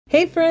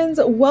Hey friends,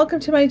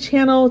 welcome to my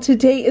channel.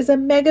 Today is a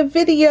mega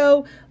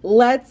video.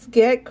 Let's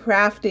get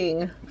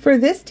crafting. For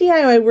this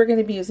DIY, we're going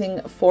to be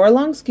using 4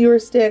 long skewer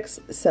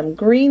sticks, some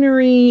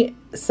greenery,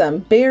 some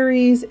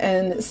berries,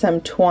 and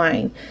some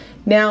twine.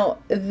 Now,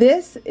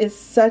 this is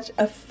such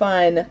a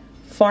fun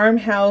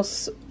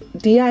farmhouse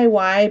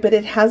DIY, but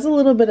it has a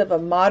little bit of a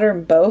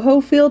modern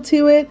boho feel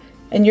to it,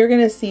 and you're going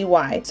to see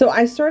why. So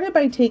I started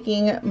by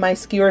taking my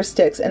skewer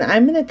sticks, and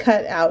I'm going to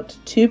cut out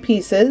 2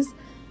 pieces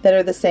that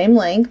are the same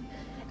length.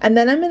 And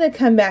then I'm going to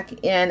come back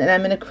in and I'm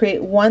going to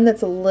create one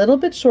that's a little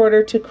bit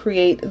shorter to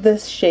create the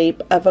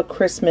shape of a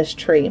Christmas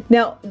tree.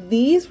 Now,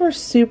 these were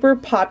super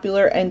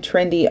popular and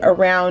trendy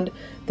around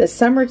the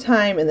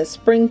summertime and the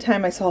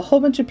springtime. I saw a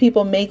whole bunch of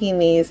people making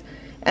these,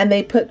 and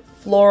they put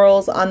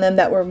florals on them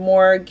that were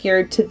more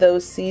geared to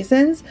those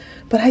seasons.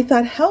 But I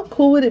thought, how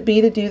cool would it be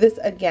to do this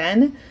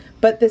again,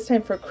 but this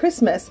time for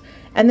Christmas?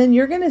 And then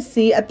you're going to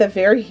see at the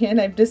very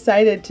end, I've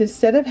decided to,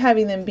 instead of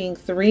having them being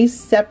 3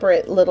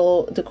 separate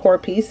little decor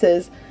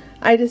pieces,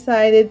 I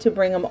decided to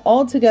bring them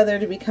all together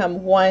to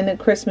become one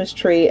Christmas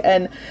tree.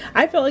 And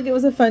I felt like it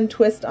was a fun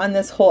twist on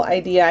this whole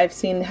idea I've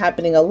seen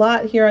happening a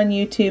lot here on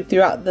YouTube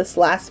throughout this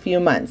last few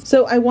months.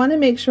 So I want to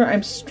make sure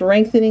I'm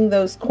strengthening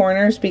those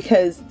corners,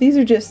 because these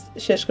are just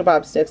shish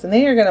kebab sticks and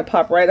they are going to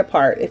pop right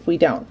apart if we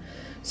don't.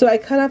 So I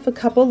cut off a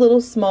couple little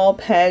small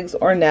pegs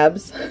or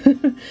nubs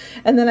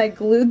and then I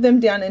glued them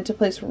down into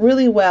place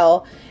really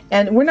well.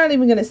 And we're not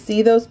even going to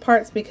see those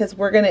parts because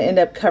we're going to end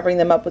up covering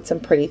them up with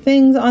some pretty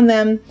things on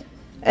them.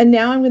 And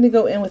now I'm going to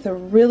go in with a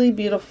really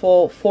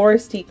beautiful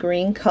foresty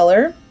green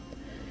color.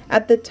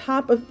 At the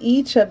top of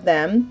each of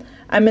them,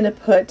 I'm going to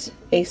put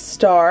a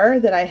star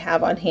that I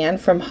have on hand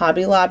from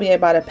Hobby Lobby. I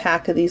bought a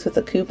pack of these with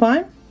a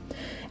coupon.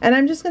 And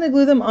I'm just going to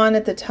glue them on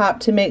at the top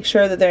to make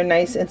sure that they're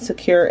nice and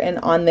secure and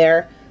on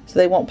there, so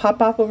they won't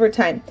pop off over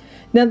time.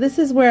 Now, this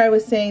is where I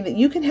was saying that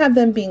you can have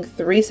them being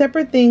 3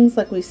 separate things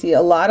like we see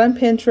a lot on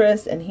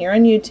Pinterest and here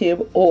on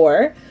YouTube,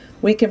 or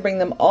we can bring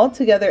them all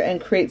together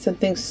and create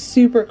something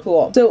super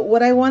cool. So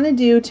what I want to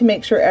do to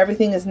make sure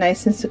everything is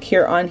nice and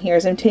secure on here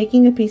is I'm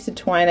taking a piece of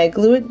twine, I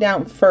glue it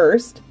down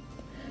first,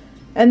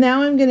 and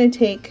now I'm going to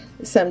take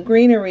some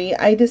greenery.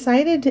 I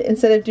decided to,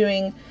 instead of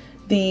doing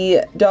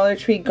the Dollar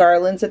Tree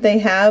garlands that they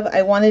have,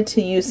 I wanted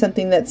to use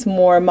something that's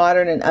more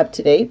modern and up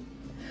to date.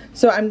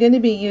 So I'm going to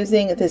be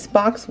using this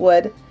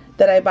boxwood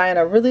that I buy on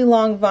a really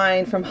long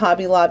vine from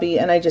Hobby Lobby,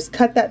 and I just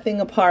cut that thing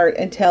apart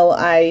until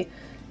I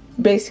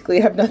basically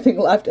have nothing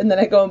left, and then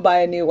I go and buy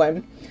a new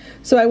one.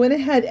 So I went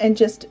ahead and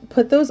just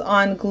put those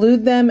on,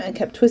 glued them, and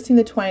kept twisting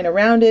the twine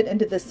around it, and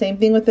did the same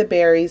thing with the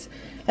berries.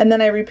 And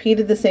then I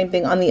repeated the same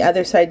thing on the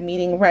other side,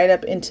 meeting right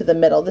up into the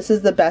middle. This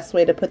is the best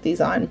way to put these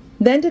on.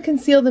 Then to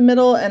conceal the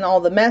middle and all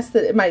the mess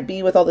that it might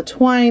be with all the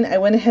twine, I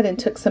went ahead and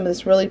took some of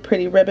this really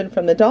pretty ribbon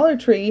from the Dollar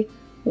Tree,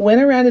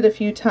 went around it a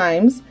few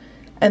times,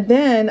 and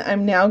then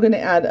I'm now going to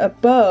add a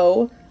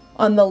bow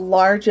on the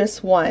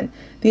largest one.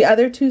 The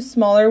other 2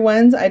 smaller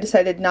ones, I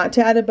decided not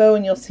to add a bow,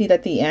 and you'll see it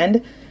at the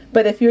end.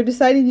 But if you're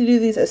deciding to do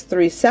these as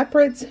 3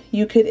 separates,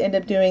 you could end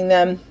up doing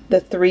them the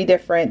 3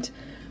 different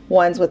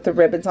ones with the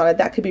ribbons on it.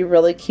 That could be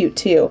really cute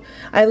too.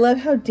 I love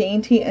how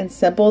dainty and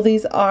simple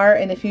these are,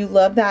 and if you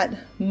love that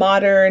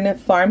modern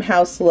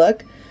farmhouse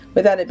look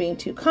without it being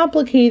too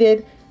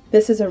complicated,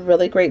 this is a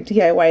really great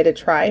DIY to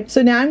try.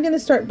 So now I'm going to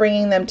start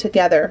bringing them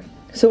together.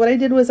 So what I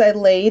did was I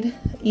laid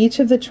each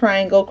of the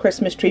triangle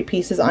Christmas tree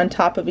pieces on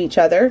top of each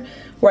other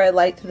where I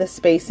liked the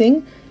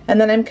spacing, and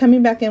then I'm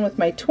coming back in with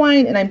my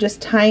twine and I'm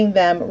just tying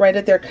them right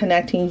at their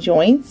connecting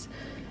joints,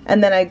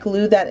 and then I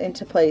glue that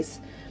into place.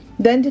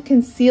 Then to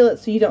conceal it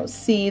so you don't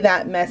see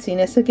that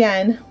messiness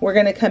again, we're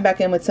going to come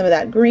back in with some of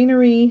that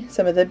greenery,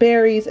 some of the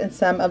berries, and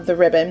some of the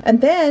ribbon.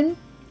 And then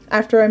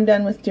after I'm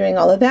done with doing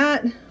all of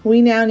that,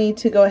 we now need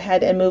to go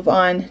ahead and move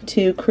on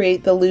to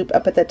create the loop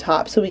up at the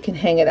top so we can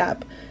hang it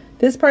up.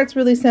 This part's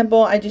really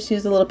simple. I just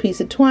used a little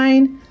piece of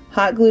twine,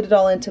 hot glued it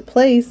all into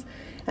place,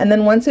 and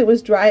then once it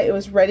was dry, it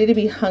was ready to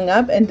be hung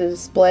up and to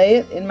display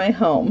it in my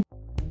home.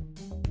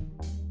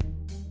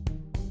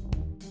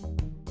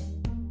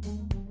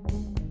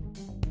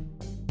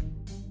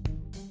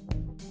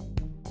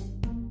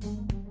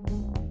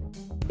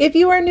 If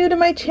you are new to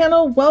my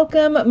channel,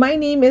 welcome. My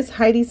name is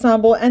Heidi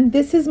Samble, and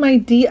this is my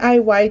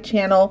DIY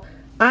channel.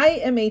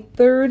 I am a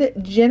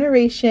 3rd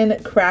generation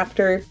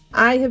crafter.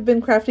 I have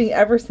been crafting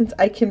ever since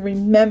I can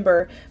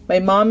remember. My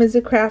mom is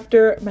a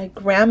crafter, my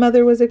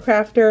grandmother was a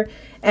crafter,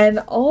 and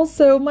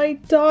also my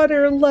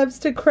daughter loves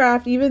to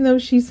craft. Even though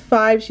she's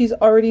 5, she's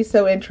already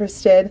so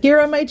interested. Here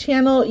on my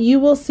channel, you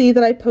will see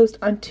that I post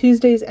on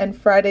Tuesdays and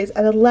Fridays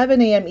at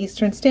 11 a.m.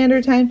 Eastern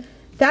Standard Time.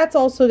 That's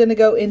also going to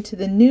go into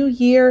the new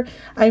year.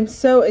 I'm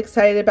so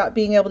excited about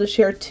being able to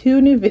share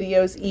 2 new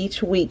videos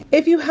each week.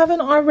 If you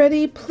haven't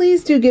already,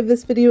 please do give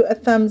this video a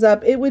thumbs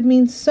up. It would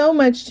mean so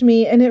much to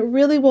me, and it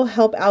really will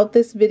help out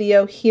this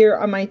video here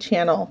on my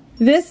channel.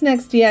 This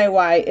next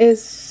DIY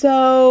is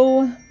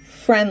so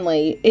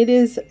friendly. It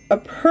is a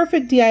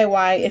perfect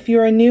DIY if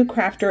you're a new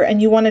crafter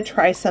and you want to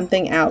try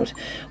something out.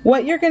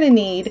 What you're going to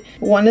need,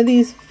 one of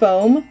these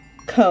foam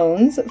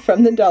cones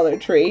from the Dollar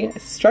Tree. I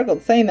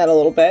struggled saying that a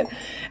little bit.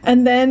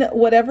 And then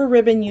whatever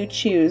ribbon you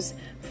choose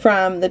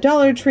from the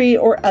Dollar Tree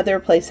or other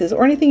places,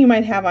 or anything you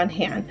might have on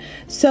hand.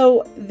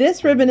 So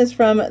this ribbon is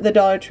from the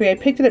Dollar Tree. I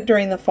picked it up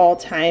during the fall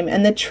time,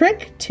 and the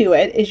trick to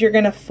it is you're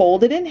going to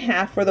fold it in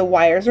half where the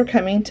wires are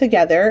coming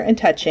together and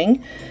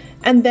touching,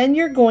 and then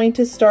you're going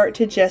to start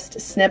to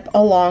just snip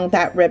along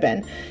that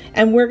ribbon.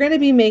 And we're going to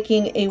be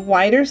making a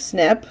wider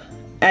snip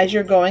as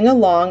you're going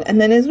along,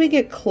 and then as we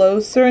get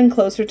closer and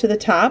closer to the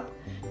top,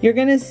 you're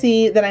going to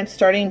see that I'm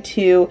starting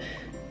to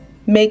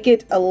make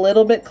it a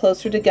little bit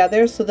closer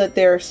together so that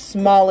they're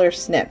smaller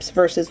snips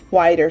versus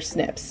wider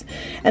snips.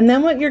 And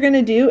then what you're going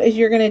to do is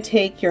you're going to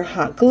take your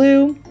hot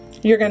glue,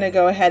 you're going to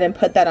go ahead and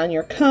put that on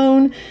your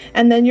cone,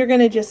 and then you're going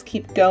to just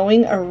keep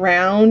going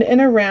around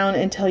and around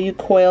until you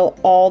coil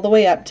all the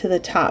way up to the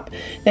top.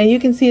 Now you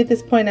can see at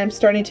this point I'm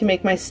starting to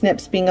make my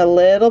snips being a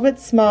little bit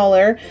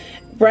smaller.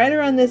 Right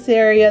around this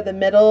area, the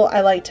middle,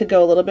 I like to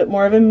go a little bit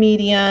more of a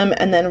medium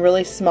and then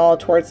really small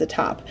towards the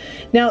top.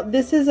 Now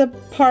this is a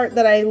part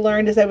that I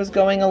learned as I was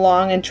going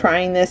along and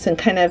trying this and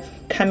kind of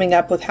coming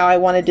up with how I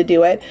wanted to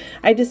do it.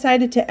 I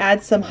decided to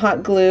add some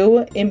hot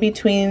glue in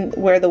between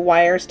where the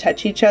wires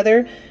touch each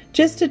other,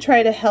 just to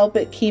try to help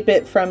it keep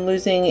it from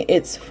losing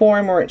its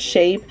form or its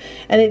shape,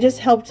 and it just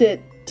helped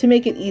it to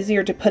make it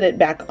easier to put it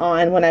back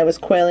on when I was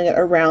coiling it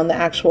around the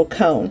actual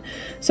cone.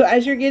 So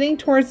as you're getting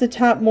towards the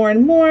top more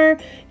and more,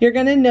 you're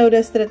going to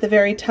notice that at the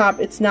very top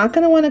it's not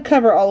going to want to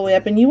cover all the way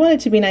up, and you want it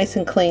to be nice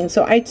and clean.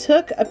 So I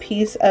took a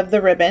piece of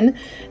the ribbon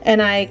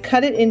and I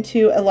cut it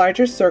into a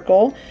larger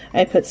circle.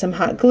 I put some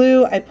hot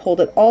glue, I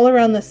pulled it all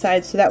around the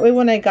side, so that way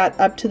when I got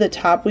up to the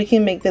top we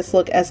can make this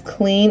look as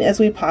clean as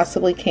we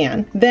possibly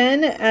can.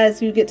 Then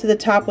as you get to the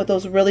top with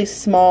those really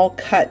small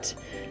cut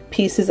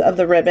pieces of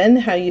the ribbon,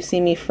 how you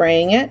see me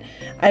fraying it,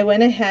 I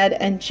went ahead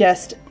and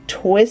just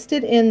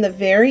twisted in the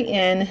very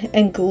end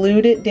and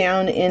glued it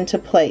down into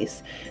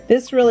place.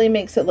 This really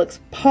makes it look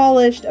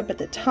polished up at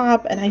the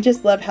top, and I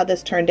just love how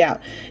this turned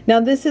out. Now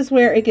this is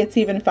where it gets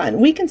even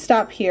fun. We can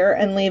stop here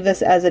and leave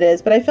this as it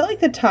is, but I felt like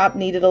the top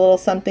needed a little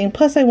something,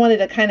 plus I wanted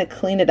to kind of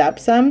clean it up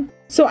some.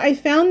 So I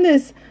found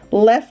this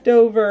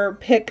leftover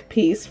pick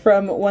piece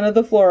from one of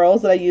the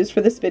florals that I used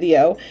for this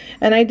video,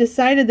 and I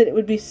decided that it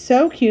would be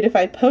so cute if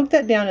I poked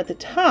that down at the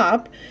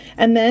top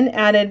and then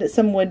added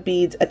some wood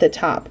beads at the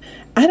top.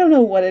 I don't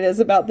know what it is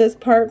about this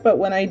part, but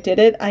when I did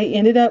it, I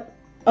ended up,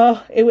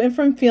 oh, it went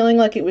from feeling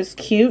like it was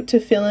cute to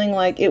feeling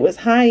like it was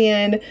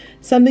high-end,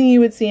 something you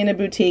would see in a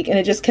boutique, and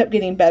it just kept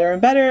getting better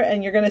and better,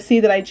 and you're going to see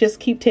that I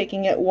just keep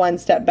taking it one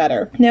step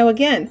better. Now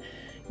again,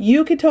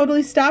 you could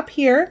totally stop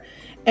here,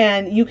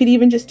 and you could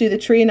even just do the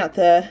tree, not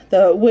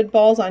the wood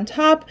balls on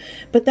top.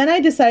 But then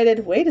I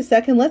decided, wait a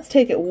second, let's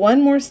take it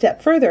one more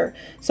step further.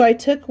 So I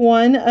took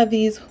one of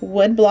these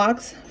wood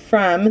blocks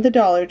from the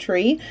Dollar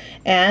Tree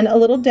and a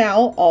little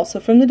dowel also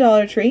from the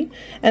Dollar Tree,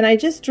 and I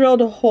just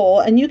drilled a hole,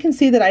 and you can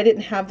see that I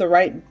didn't have the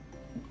right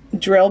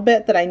drill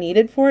bit that I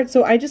needed for it,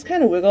 so I just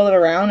kind of wiggled it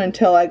around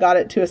until I got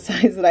it to a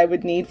size that I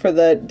would need for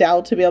the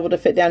dowel to be able to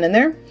fit down in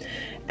there.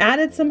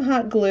 Added some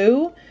hot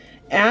glue,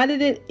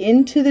 added it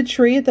into the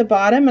tree at the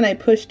bottom, and I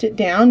pushed it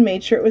down,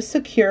 made sure it was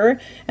secure,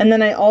 and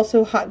then I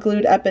also hot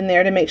glued up in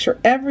there to make sure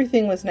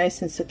everything was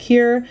nice and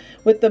secure.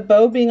 With the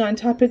bow being on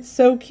top, it's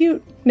so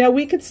cute. Now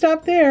we could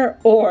stop there,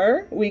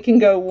 or we can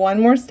go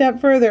one more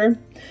step further.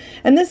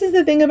 And this is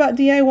the thing about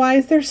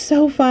DIYs, they're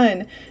so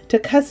fun to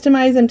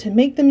customize them, to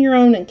make them your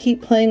own and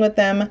keep playing with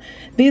them.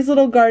 These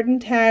little garden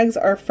tags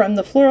are from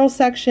the floral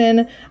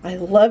section. I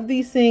love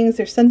these things.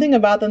 There's something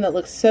about them that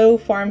looks so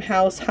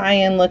farmhouse,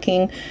 high-end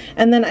looking.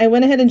 And then I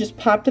went ahead and just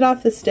popped it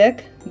off the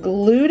stick,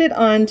 glued it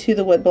onto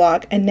the wood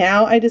block, and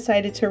now I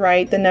decided to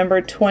write the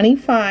number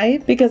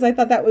 25 because I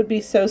thought that would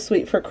be so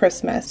sweet for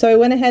Christmas. So I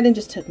went ahead and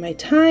just took my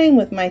time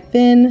with my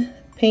thin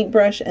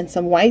paintbrush and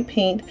some white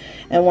paint,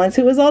 and once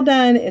it was all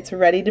done, it's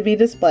ready to be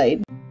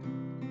displayed.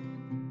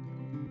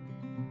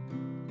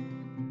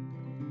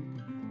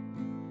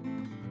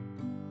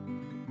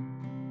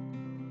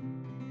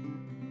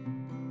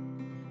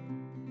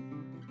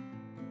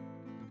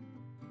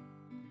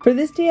 For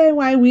this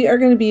DIY, we are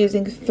going to be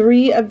using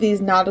 3 of these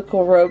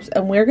nautical ropes,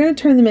 and we're going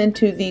to turn them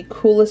into the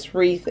coolest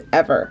wreath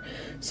ever.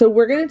 So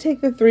we're going to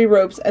take the 3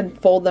 ropes and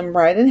fold them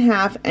right in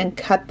half and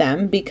cut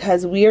them,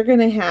 because we are going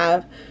to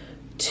have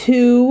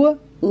 2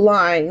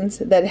 lines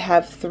that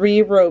have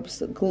 3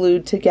 ropes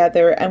glued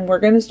together, and we're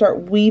going to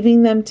start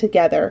weaving them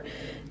together.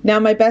 Now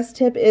my best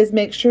tip is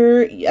make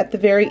sure at the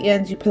very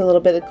ends you put a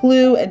little bit of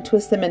glue and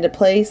twist them into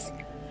place,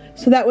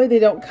 so that way they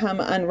don't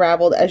come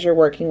unraveled as you're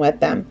working with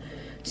them.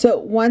 So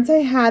once I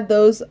had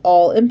those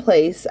all in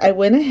place, I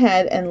went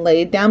ahead and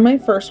laid down my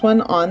first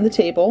one on the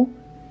table,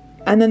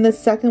 and then the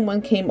second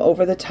one came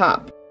over the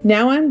top.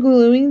 Now I'm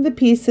gluing the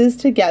pieces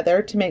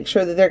together to make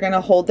sure that they're going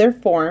to hold their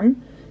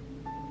form.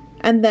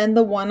 And then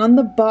the one on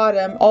the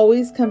bottom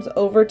always comes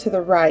over to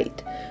the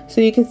right.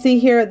 So you can see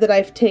here that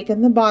I've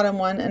taken the bottom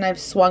one and I've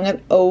swung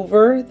it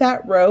over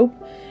that rope,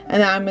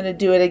 and now I'm going to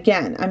do it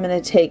again. I'm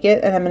going to take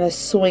it and I'm going to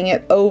swing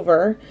it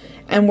over,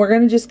 And we're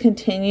going to just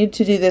continue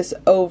to do this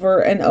over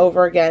and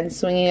over again,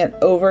 swinging it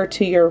over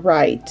to your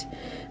right.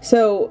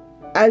 So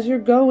as you're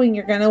going,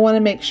 you're going to want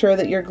to make sure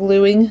that you're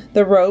gluing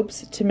the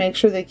ropes to make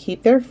sure they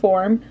keep their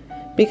form,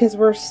 because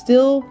we're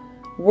still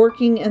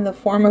working in the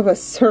form of a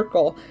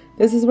circle.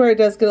 This is where it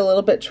does get a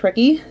little bit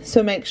tricky.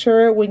 So make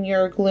sure when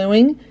you're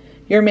gluing,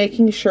 you're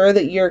making sure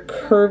that you're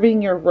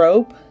curving your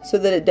rope so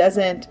that it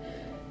doesn't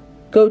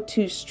go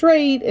too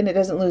straight and it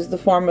doesn't lose the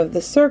form of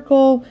the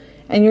circle.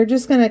 And you're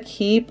just going to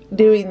keep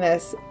doing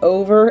this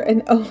over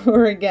and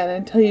over again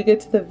until you get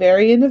to the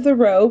very end of the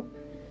rope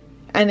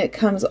and it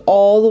comes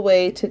all the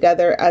way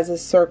together as a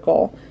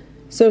circle.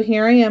 So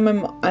here I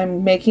am,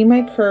 I'm making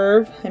my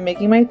curve, I'm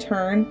making my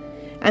turn,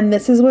 and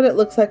this is what it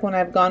looks like when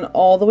I've gone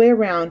all the way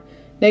around.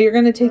 Now you're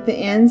going to take the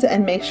ends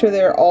and make sure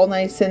they're all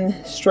nice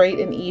and straight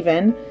and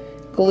even.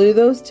 Glue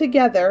those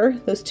together,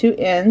 those two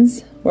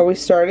ends where we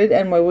started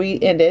and where we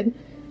ended,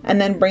 and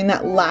then bring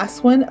that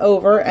last one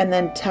over and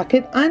then tuck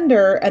it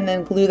under and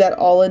then glue that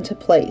all into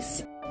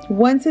place.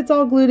 Once it's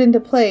all glued into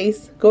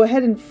place, go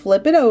ahead and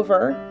flip it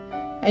over,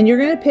 and you're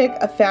going to pick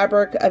a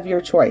fabric of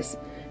your choice.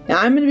 Now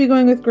I'm going to be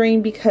going with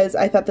green because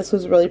I thought this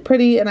was really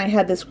pretty and I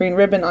had this green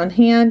ribbon on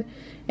hand.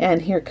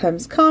 And here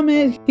comes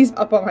Comet. He's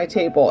up on my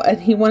table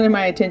and he wanted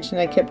my attention.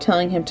 I kept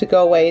telling him to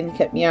go away and he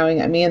kept meowing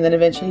at me, and then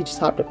eventually he just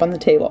hopped up on the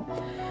table.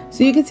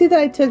 So you can see that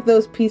I took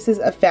those pieces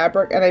of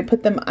fabric and I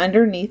put them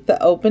underneath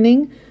the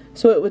opening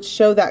so it would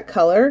show that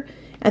color.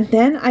 And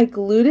then I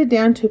glued it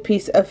down to a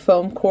piece of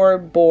foam core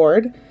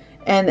board.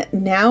 And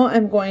now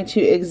I'm going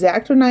to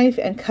X-Acto knife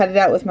and cut it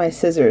out with my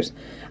scissors.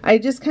 I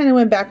just kind of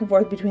went back and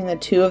forth between the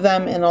two of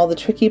them in all the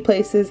tricky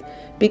places.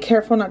 Be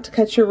careful not to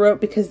cut your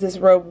rope because this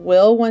rope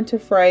will want to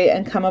fray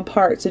and come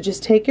apart. So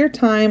just take your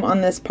time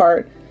on this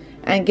part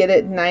and get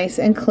it nice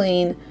and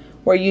clean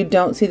where you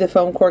don't see the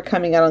foam core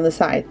coming out on the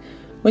side.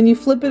 When you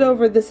flip it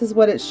over, this is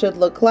what it should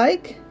look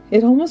like.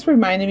 It almost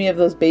reminded me of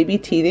those baby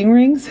teething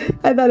rings.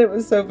 I thought it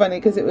was so funny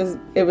because it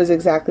was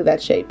exactly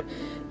that shape.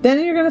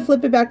 Then you're going to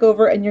flip it back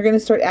over and you're going to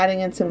start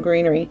adding in some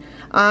greenery.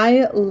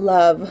 I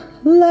love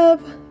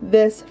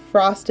this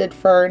frosted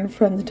fern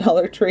from the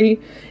Dollar Tree.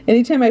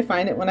 Anytime I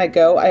find it when I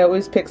go, I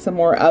always pick some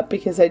more up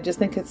because I just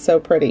think it's so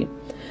pretty.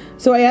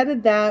 So I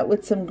added that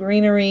with some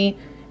greenery,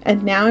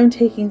 and now I'm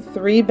taking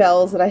 3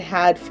 bells that I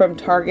had from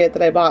Target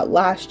that I bought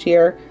last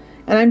year,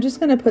 and I'm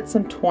just going to put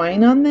some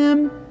twine on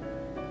them.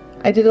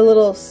 I did a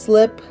little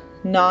slip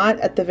knot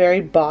at the very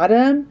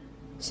bottom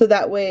so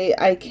that way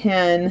I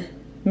can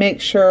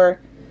make sure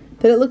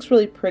that it looks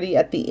really pretty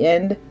at the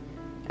end.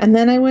 And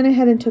then I went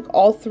ahead and took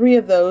all 3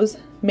 of those,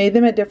 made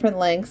them at different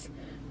lengths,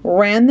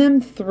 ran them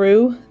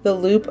through the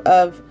loop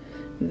of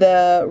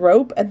the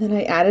rope, and then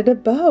I added a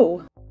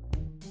bow.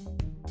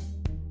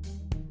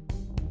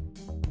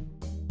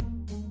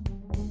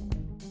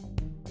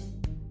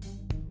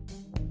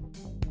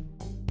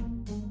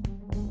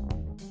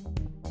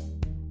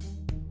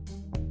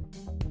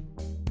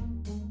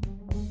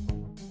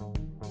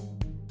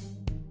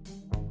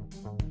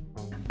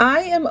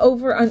 I am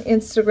over on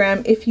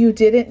Instagram if you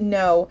didn't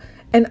know,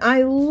 and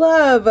I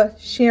love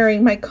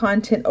sharing my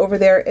content over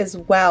there as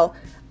well.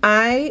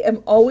 I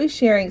am always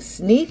sharing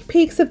sneak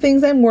peeks of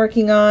things I'm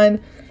working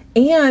on,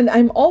 and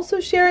I'm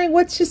also sharing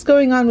what's just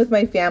going on with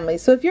my family.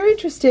 So if you're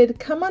interested,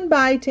 come on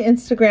by to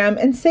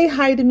Instagram and say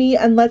hi to me,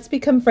 and let's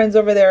become friends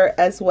over there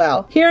as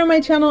well. Here on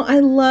my channel, I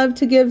love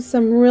to give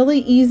some really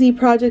easy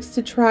projects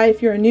to try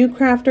if you're a new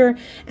crafter,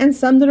 and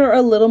some that are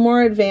a little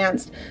more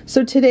advanced.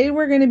 So today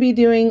we're going to be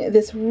doing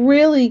this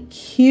really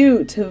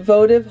cute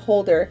votive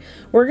holder.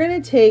 We're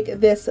going to take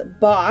this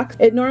box.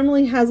 It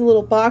normally has a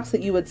little box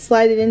that you would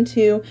slide it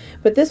into,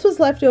 but this was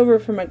left over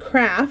from a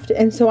craft,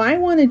 and so I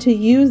wanted to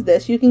use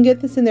this. You can get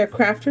this in their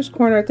Crafter's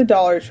Corner at the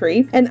Dollar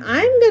Tree, and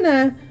I'm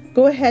gonna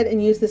go ahead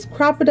and use this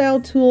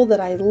Crop-A-Dile tool that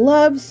I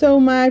love so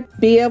much,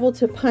 be able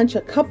to punch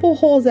a couple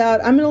holes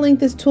out. I'm gonna link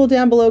this tool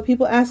down below.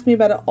 People ask me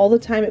about it all the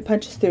time. It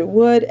punches through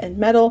wood and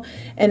metal,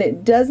 and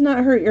it does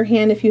not hurt your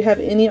hand if you have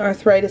any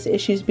arthritis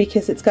issues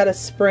because it's got a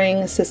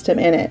spring system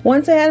in it.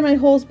 Once I had my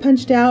holes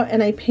punched out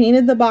and I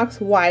painted the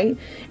box white,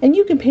 and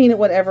you can paint it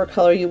whatever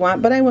color you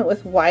want, but I went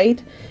with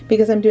white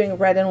because I'm doing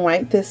red and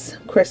white this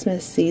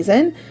Christmas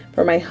season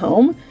for my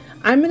home.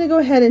 I'm going to go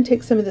ahead and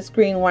take some of this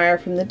green wire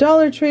from the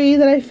Dollar Tree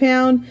that I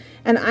found,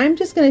 and I'm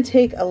just going to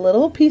take a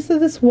little piece of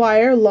this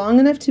wire long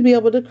enough to be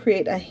able to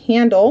create a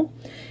handle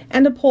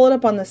and to pull it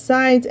up on the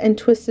sides and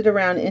twist it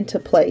around into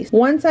place.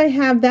 Once I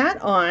have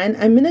that on,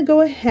 I'm going to go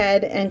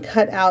ahead and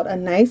cut out a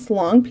nice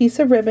long piece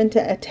of ribbon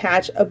to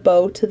attach a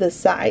bow to the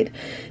side.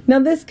 Now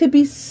this could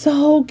be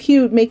so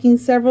cute, making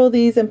several of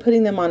these and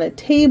putting them on a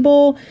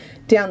table,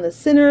 down the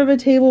center of a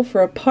table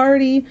for a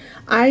party.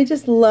 I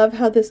just love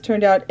how this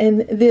turned out,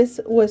 and this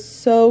was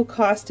so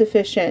cost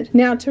efficient.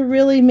 Now to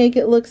really make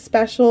it look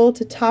special,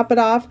 to top it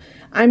off,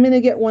 I'm going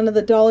to get one of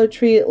the Dollar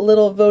Tree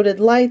little votive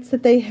lights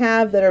that they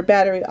have that are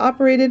battery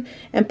operated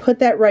and put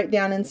that right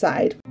down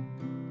inside.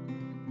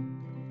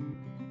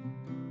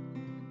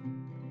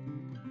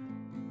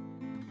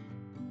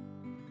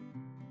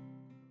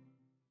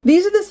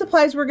 These are the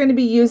supplies we're going to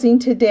be using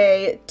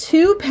today.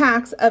 2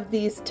 packs of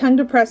these tongue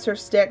depressor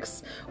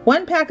sticks,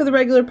 1 pack of the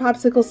regular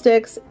popsicle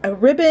sticks, a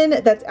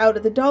ribbon that's out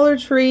at the Dollar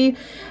Tree,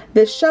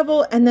 this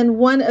shovel, and then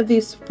 1 of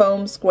these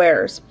foam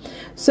squares.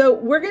 So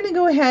we're going to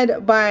go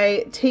ahead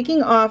by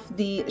taking off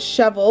the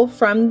shovel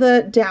from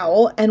the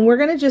dowel, and we're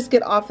going to just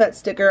get off that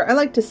sticker. I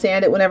like to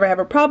sand it whenever I have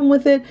a problem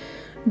with it.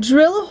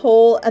 Drill a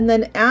hole and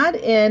then add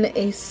in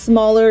a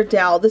smaller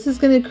dowel. This is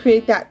going to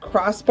create that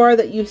crossbar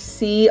that you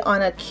see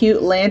on a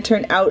cute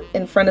lantern out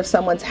in front of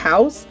someone's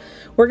house.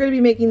 We're going to be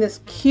making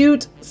this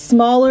cute,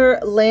 smaller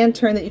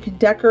lantern that you can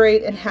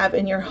decorate and have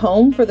in your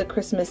home for the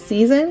Christmas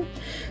season.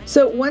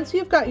 So once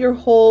you've got your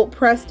hole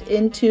pressed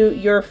into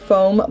your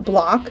foam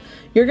block,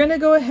 you're going to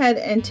go ahead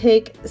and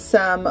take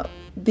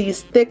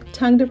these thick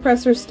tongue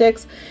depressor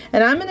sticks,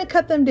 and I'm going to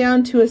cut them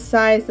down to a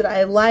size that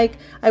I like.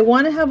 I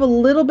want to have a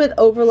little bit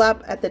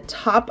overlap at the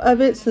top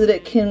of it so that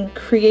it can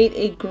create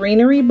a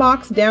greenery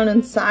box down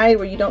inside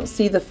where you don't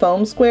see the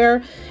foam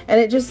square, and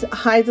it just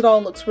hides it all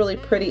and looks really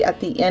pretty at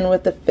the end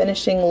with the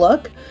finishing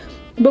look.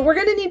 But we're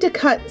going to need to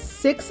cut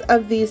 6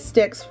 of these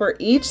sticks for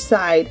each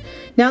side.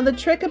 Now the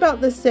trick about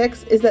the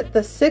 6 is that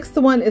the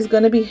 6th one is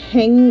going to be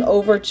hanging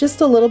over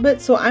just a little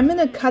bit, so I'm going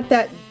to cut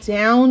that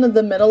down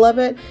the middle of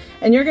it,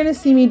 and you're going to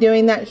see me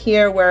doing that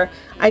here where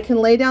I can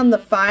lay down the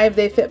 5,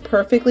 they fit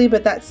perfectly,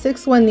 but that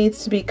 6th one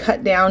needs to be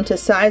cut down to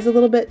size a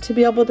little bit to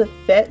be able to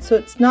fit, so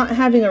it's not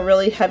having a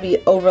really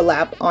heavy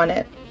overlap on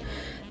it.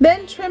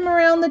 Then trim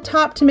around the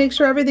top to make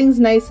sure everything's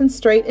nice and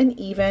straight and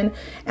even.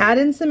 Add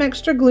in some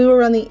extra glue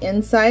around the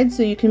inside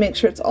so you can make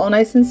sure it's all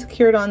nice and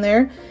secured on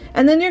there.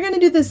 And then you're going to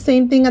do the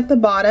same thing at the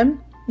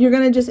bottom. You're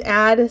going to just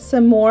add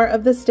some more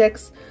of the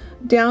sticks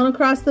down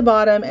across the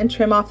bottom and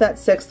trim off that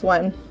 6th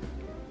one.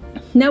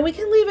 Now we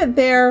can leave it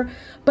there,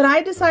 but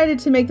I decided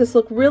to make this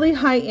look really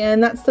high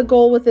end. That's the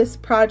goal with this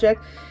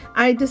project.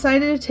 I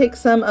decided to take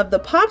some of the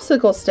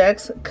popsicle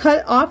sticks,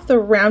 cut off the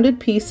rounded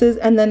pieces,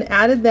 and then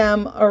added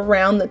them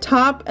around the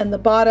top and the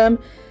bottom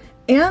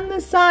and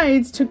the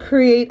sides to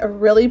create a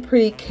really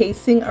pretty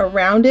casing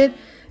around it.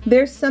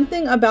 There's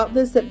something about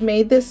this that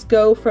made this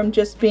go from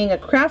just being a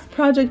craft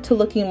project to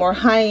looking more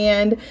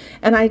high-end,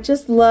 and I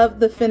just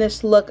love the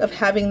finished look of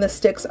having the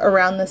sticks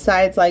around the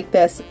sides like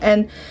this.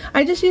 And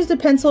I just used a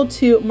pencil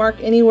to mark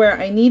anywhere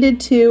I needed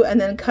to and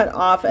then cut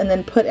off and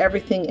then put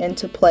everything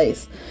into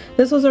place.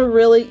 This was a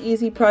really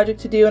easy project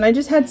to do, and I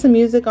just had some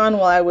music on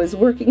while I was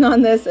working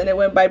on this and it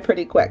went by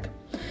pretty quick.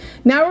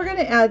 Now we're going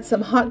to add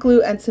some hot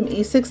glue and some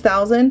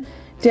E6000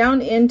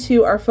 down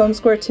into our foam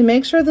square to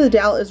make sure the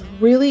dowel is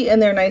really in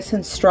there nice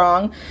and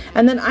strong.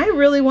 And then I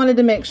really wanted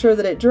to make sure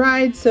that it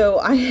dried, so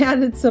I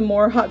added some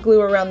more hot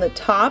glue around the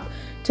top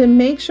to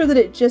make sure that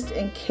it just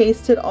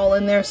encased it all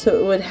in there so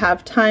it would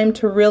have time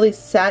to really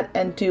set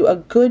and do a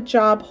good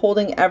job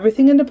holding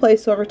everything into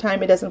place so over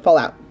time it doesn't fall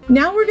out.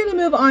 Now we're going to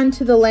move on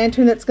to the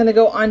lantern that's going to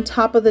go on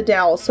top of the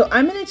dowel. So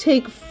I'm going to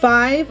take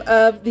 5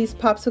 of these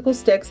popsicle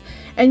sticks,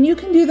 and you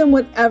can do them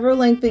whatever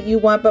length that you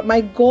want, but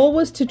my goal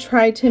was to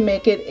try to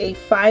make it a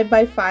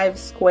 5x5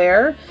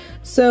 square.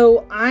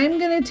 So I'm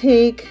going to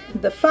take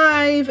the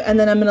 5 and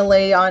then I'm going to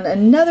lay on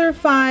another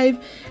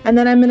 5, and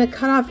then I'm going to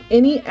cut off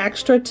any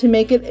extra to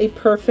make it a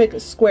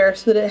perfect square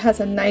so that it has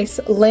a nice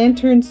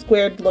lantern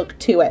squared look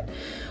to it.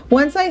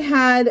 Once I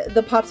had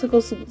the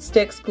popsicle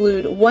sticks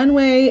glued one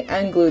way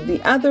and glued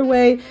the other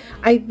way,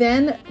 I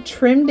then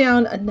trimmed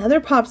down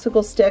another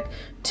popsicle stick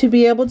to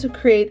be able to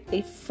create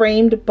a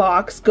framed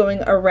box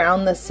going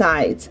around the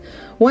sides.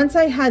 Once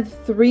I had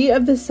 3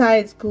 of the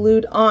sides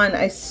glued on,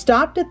 I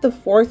stopped at the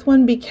 4th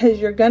one because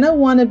you're gonna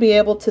want to be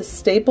able to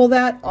staple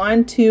that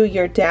onto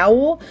your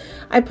dowel.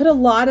 I put a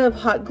lot of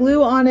hot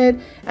glue on it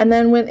and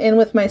then went in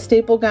with my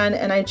staple gun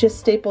and I just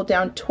stapled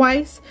down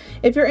twice.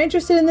 If you're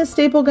interested in this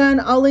staple gun,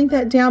 I'll link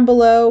that down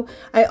below.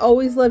 I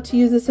always love to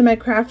use this in my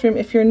craft room.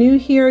 If you're new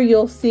here,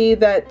 you'll see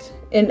that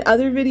in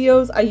other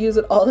videos I use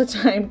it all the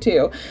time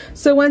too.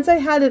 So once I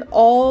had it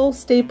all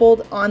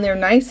stapled on there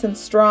nice and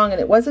strong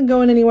and it wasn't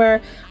going anywhere,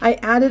 I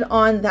added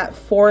on that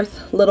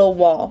 4th little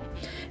wall.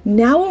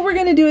 Now what we're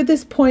going to do at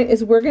this point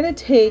is we're going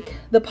to take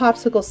the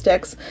popsicle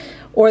sticks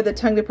or the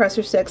tongue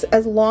depressor sticks,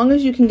 as long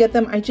as you can get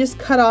them. I just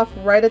cut off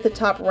right at the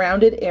top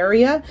rounded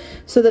area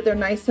so that they're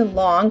nice and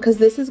long, because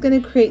this is going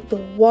to create the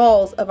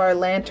walls of our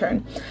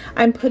lantern.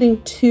 I'm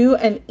putting 2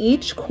 in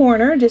each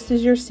corner just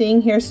as you're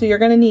seeing here, so you're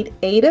going to need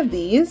 8 of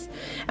these.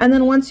 And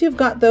then once you've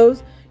got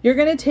those, you're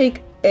going to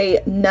take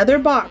another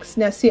box.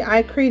 Now see,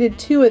 I created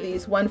 2 of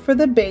these, one for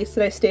the base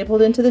that I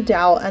stapled into the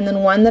dowel and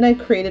then one that I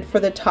created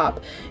for the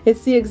top.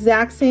 It's the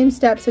exact same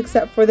steps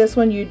except for this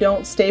one you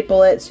don't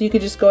staple it, so you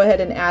could just go ahead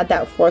and add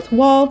that 4th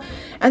wall,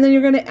 and then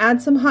you're going to add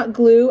some hot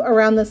glue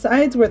around the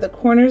sides where the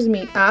corners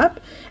meet up,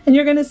 and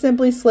you're going to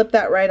simply slip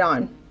that right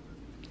on.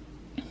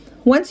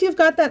 Once you've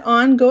got that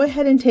on, go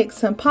ahead and take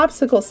some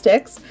popsicle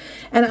sticks,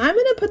 and I'm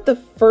going to put the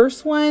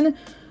first one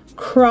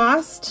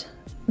crossed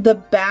the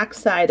back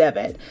side of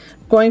it,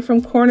 going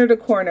from corner to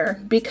corner,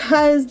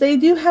 because they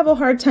do have a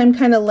hard time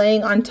kind of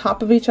laying on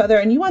top of each other,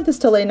 and you want this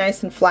to lay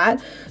nice and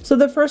flat. So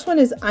the first one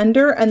is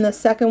under and the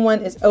second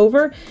one is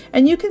over,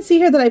 and you can see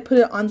here that I put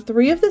it on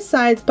 3 of the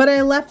sides, but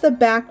I left the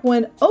back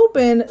one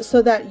open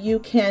so that you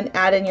can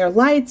add in your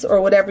lights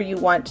or whatever you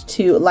want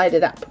to light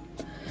it up.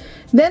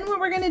 Then what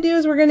we're going to do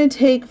is we're going to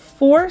take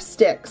 4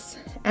 sticks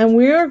and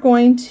we're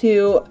going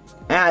to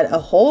add a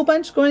whole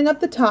bunch going up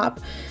the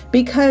top,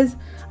 because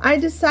I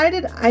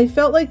decided I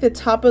felt like the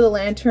top of the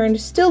lantern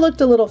still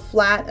looked a little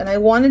flat and I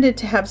wanted it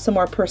to have some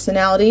more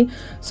personality.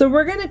 So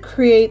we're going to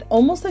create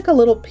almost like a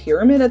little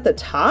pyramid at the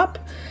top,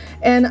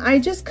 and I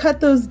just cut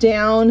those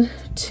down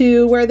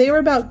to where they were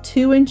about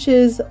 2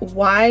 inches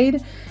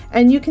wide.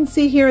 And you can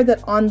see here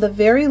that on the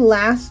very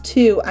last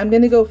 2, I'm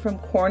going to go from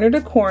corner to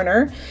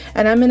corner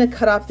and I'm going to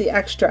cut off the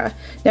extra.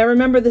 Now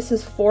remember, this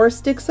is 4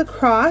 sticks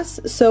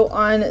across, so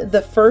on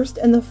the first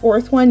and the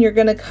fourth one you're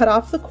going to cut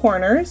off the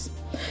corners.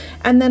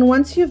 And then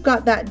once you've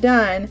got that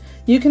done,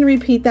 you can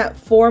repeat that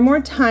 4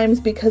 more times,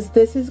 because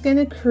this is going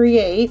to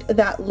create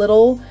that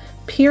little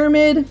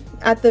pyramid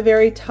at the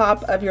very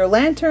top of your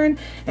lantern,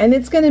 and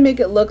it's going to make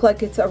it look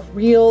like it's a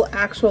real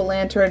actual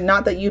lantern,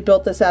 not that you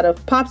built this out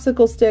of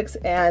popsicle sticks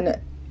and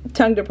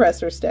tongue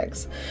depressor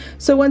sticks.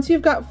 So once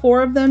you've got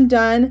 4 of them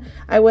done,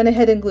 I went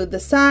ahead and glued the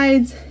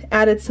sides,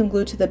 added some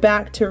glue to the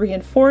back to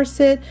reinforce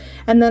it,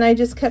 and then I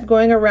just kept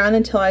going around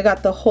until I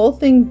got the whole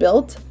thing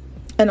built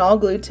and all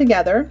glued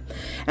together.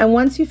 And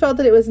once you felt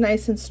that it was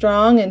nice and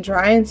strong and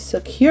dry and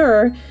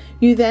secure,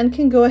 you then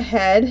can go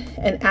ahead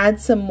and add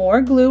some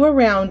more glue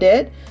around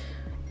it,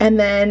 and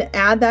then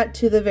add that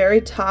to the very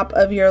top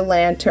of your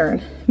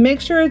lantern. Make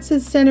sure it's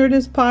as centered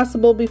as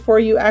possible before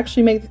you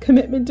actually make the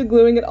commitment to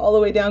gluing it all the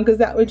way down, because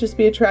that would just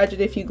be a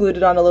tragedy if you glued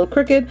it on a little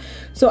crooked.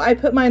 So I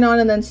put mine on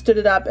and then stood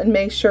it up and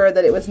made sure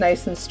that it was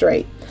nice and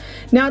straight.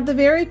 Now at the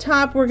very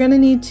top, we're gonna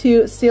need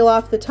to seal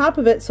off the top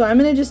of it, so I'm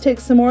gonna just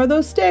take some more of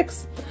those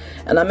sticks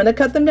and I'm gonna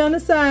cut them down to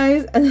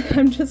size, and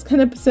I'm just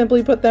gonna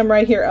simply put them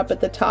right here up at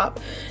the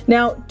top.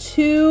 Now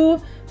 2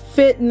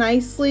 fit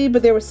nicely,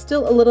 but there was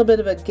still a little bit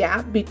of a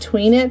gap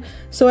between it,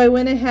 so I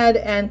went ahead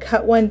and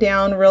cut one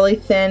down really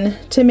thin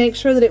to make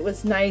sure that it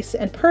was nice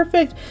and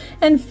perfect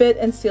and fit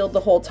and sealed the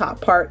whole top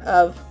part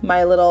of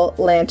my little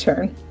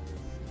lantern.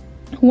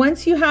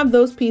 Once you have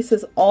those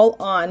pieces all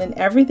on and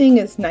everything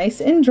is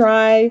nice and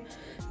dry,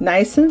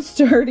 nice and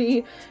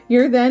sturdy,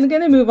 you're then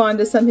going to move on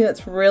to something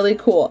that's really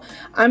cool.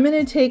 I'm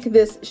going to take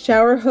this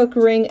shower hook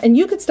ring, and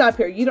you could stop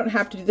here, you don't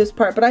have to do this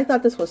part, but I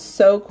thought this was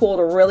so cool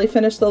to really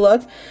finish the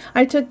look.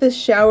 I took this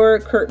shower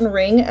curtain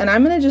ring and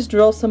I'm going to just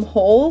drill some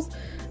holes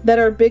that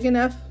are big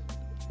enough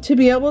to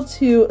be able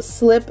to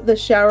slip the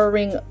shower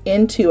ring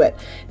into it.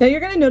 Now you're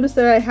going to notice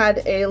that I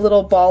had a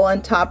little ball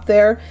on top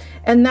there,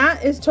 and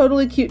that is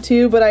totally cute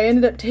too, but I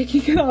ended up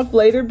taking it off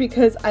later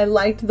because I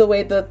liked the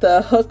way that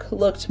the hook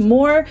looked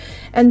more.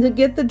 And to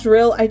get the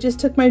drill, I just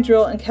took my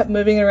drill and kept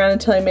moving it around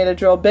until I made a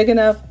drill big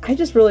enough. I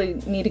just really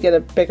need to get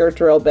a bigger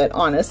drill bit,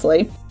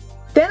 honestly.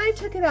 Then I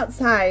took it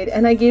outside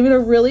and I gave it a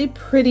really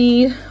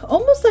pretty,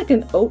 almost like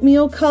an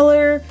oatmeal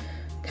color,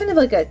 kind of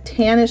like a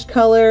tannish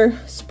color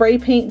spray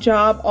paint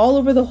job all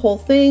over the whole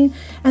thing.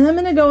 And I'm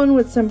gonna go in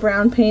with some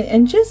brown paint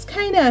and just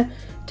kind of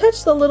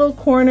touch the little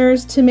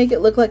corners to make it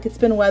look like it's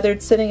been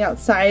weathered sitting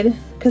outside,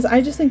 because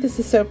I just think this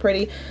is so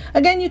pretty.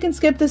 Again, you can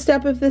skip this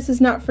step if this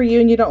is not for you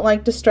and you don't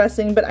like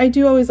distressing, but I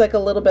do always like a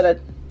little bit of,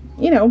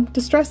 you know,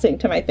 distressing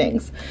to my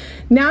things.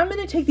 Now I'm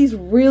going to take these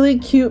really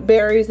cute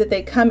berries that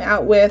they come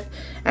out with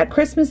at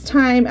Christmas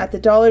time at the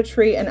Dollar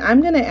Tree, and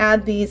I'm going to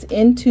add these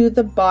into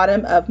the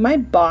bottom of my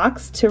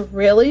box to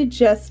really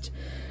just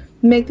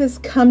make this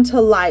come to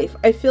life.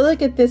 I feel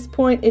like at this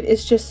point it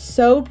is just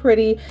so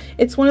pretty.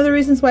 It's one of the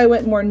reasons why I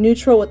went more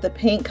neutral with the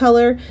paint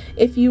color.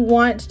 If you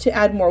want to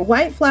add more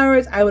white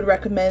flowers, I would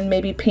recommend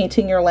maybe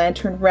painting your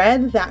lantern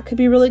red. That could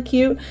be really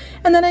cute.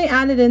 And then I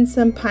added in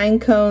some pine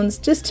cones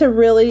just to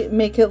really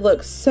make it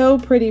look so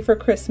pretty for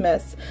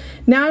Christmas.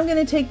 Now I'm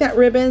going to take that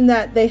ribbon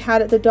that they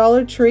had at the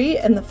Dollar Tree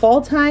in the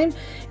fall time,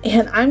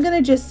 and I'm going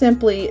to just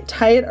simply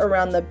tie it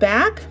around the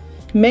back.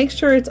 Make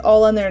sure it's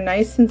all on there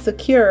nice and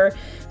secure,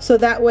 so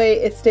that way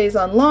it stays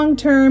on long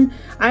term.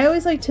 I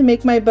always like to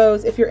make my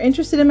bows, if you're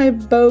interested in my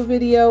bow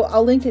video,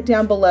 I'll link it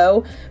down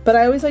below, but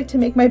I always like to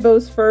make my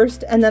bows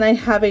first, and then I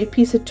have a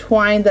piece of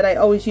twine that I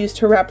always use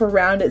to wrap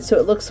around it so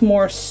it looks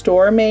more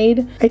store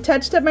made. I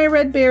touched up my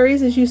red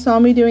berries as you saw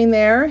me doing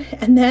there,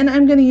 and then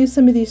I'm going to use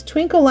some of these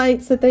twinkle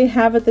lights that they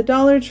have at the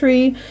Dollar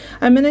Tree.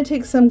 I'm going to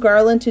take some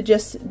garland to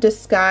just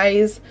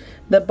disguise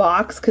the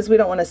box because we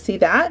don't want to see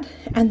that.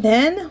 And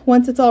then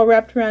once it's all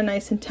wrapped around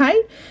nice and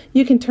tight,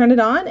 you can turn it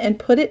on and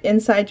put it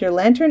inside your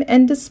lantern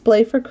and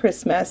display for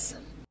Christmas.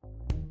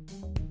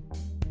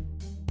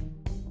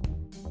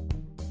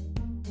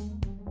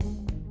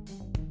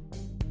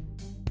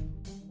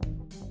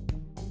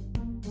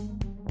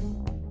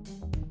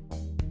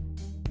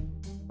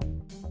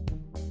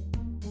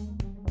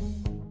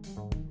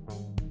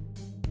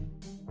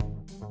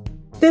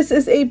 This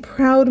is a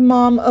proud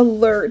mom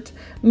alert.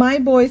 My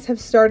boys have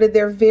started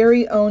their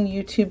very own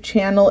YouTube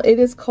channel. It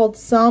is called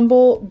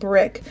Ensemble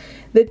Brick.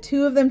 The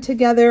two of them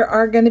together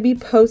are going to be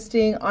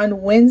posting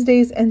on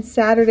Wednesdays and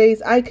Saturdays.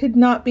 I could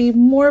not be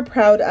more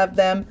proud of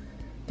them.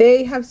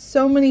 They have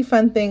so many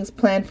fun things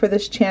planned for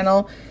this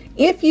channel.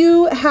 If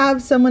you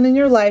have someone in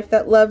your life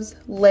that loves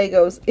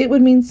Legos, it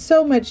would mean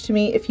so much to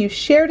me if you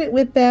shared it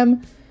with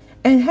them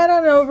and head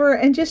on over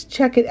and just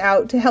check it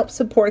out to help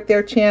support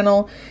their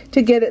channel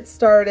to get it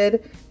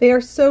started. They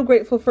are so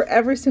grateful for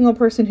every single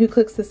person who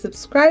clicks the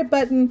subscribe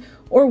button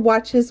or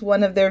watches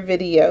one of their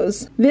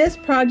videos. This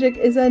project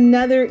is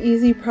another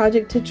easy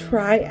project to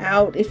try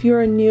out if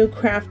you're a new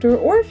crafter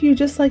or if you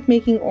just like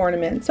making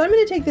ornaments. So I'm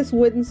going to take this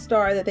wooden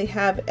star that they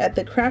have at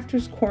the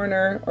Crafter's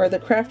Corner or the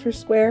Crafter's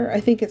Square, I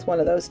think it's one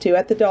of those two,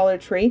 at the Dollar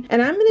Tree,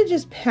 and I'm going to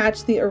just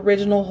patch the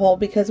original hole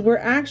because we're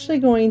actually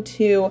going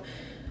to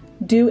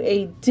do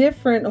a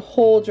different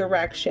hole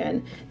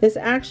direction. This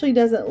actually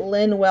doesn't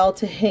lend well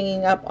to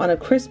hanging up on a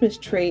Christmas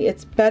tree.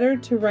 It's better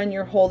to run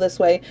your hole this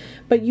way,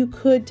 but you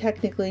could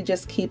technically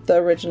just keep the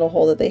original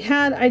hole that they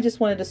had. I just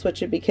wanted to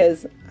switch it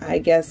because I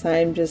guess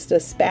I'm just a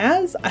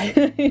spaz.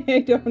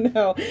 I don't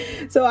know.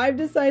 So I've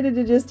decided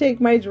to just take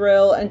my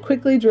drill and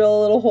quickly drill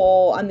a little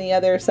hole on the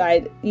other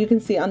side. You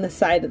can see on the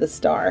side of the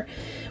star.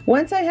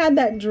 Once I had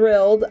that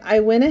drilled, I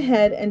went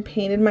ahead and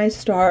painted my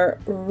star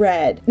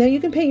red. Now you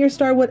can paint your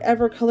star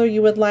whatever color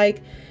you would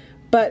like,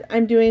 but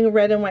I'm doing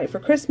red and white for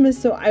Christmas,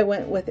 so I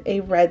went with a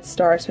red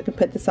star so I can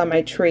put this on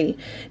my tree.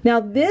 Now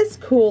this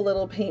cool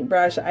little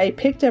paintbrush I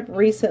picked up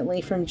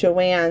recently from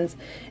Joann's,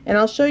 and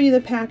I'll show you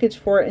the package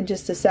for it in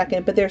just a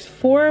second, but there's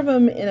 4 of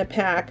them in a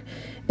pack.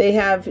 They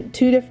have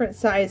 2 different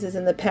sizes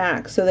in the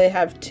pack, so they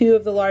have 2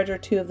 of the larger,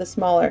 2 of the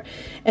smaller.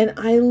 And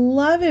I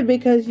love it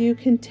because you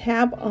can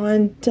tap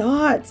on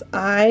dots.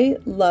 I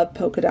love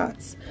polka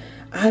dots.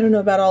 I don't know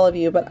about all of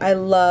you, but I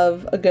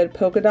love a good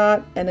polka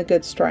dot and a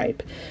good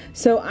stripe.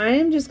 So I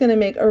am just going to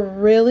make a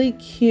really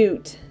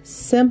cute,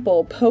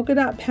 simple polka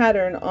dot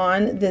pattern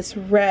on this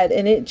red,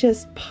 and it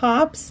just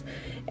pops,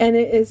 and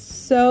it is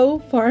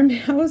so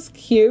farmhouse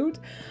cute.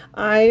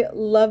 I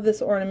love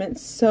this ornament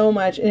so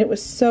much, and it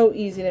was so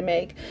easy to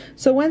make.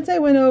 So once I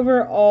went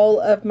over all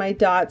of my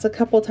dots a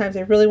couple times,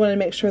 I really wanted to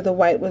make sure the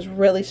white was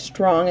really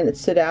strong and it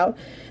stood out.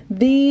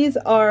 These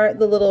are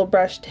the little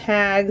brush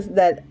tags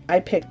that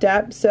I picked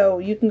up, so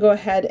you can go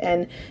ahead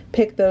and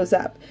pick those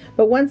up.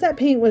 But once that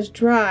paint was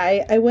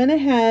dry, I went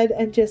ahead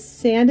and just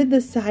sanded the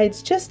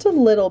sides just a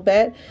little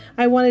bit.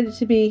 I wanted it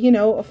to be, you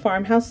know, a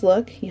farmhouse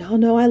look. Y'all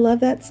know I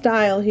love that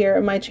style here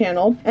on my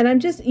channel.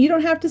 And you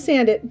don't have to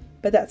sand it,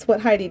 but that's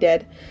what Heidi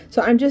did.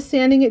 So I'm just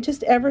sanding it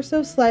just ever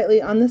so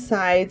slightly on the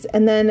sides,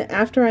 and then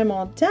after I'm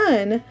all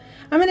done,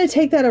 I'm going to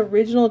take that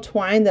original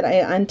twine that I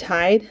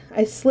untied.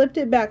 I slipped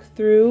it back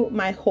through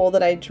my hole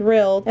that I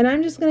drilled, and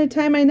I'm just going to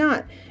tie my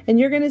knot. And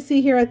you're going to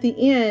see here at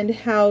the end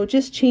how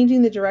just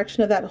changing the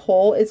direction of that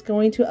hole is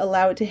going to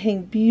allow it to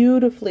hang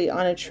beautifully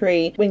on a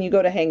tree when you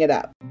go to hang it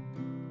up.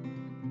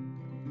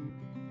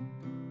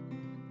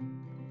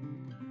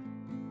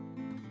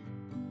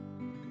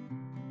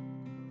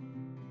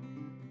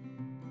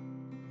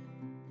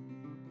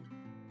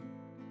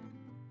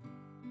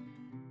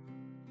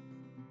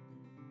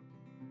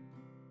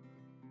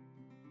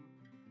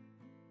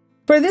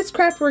 For this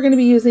craft, we're going to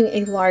be using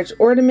a large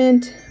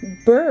ornament,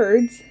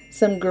 birds,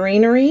 some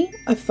greenery,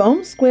 a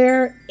foam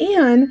square,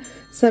 and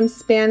some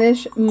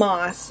Spanish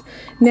moss.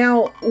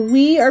 Now,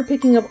 we are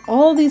picking up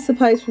all these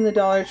supplies from the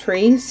Dollar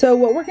Tree, so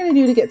what we're going to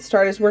do to get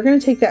started is we're going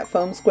to take that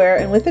foam square,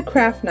 and with a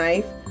craft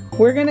knife,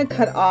 we're going to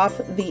cut off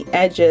the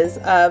edges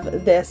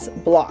of this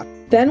block.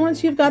 Then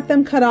once you've got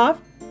them cut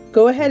off,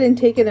 go ahead and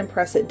take it and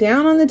press it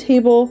down on the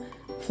table,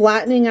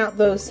 flattening out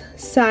those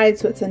sides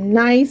so it's a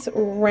nice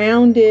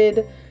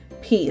rounded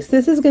piece.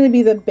 This is going to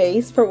be the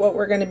base for what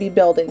we're going to be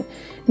building.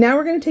 Now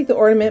we're going to take the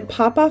ornament,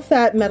 pop off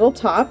that metal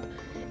top,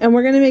 and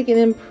we're going to make an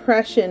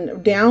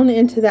impression down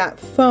into that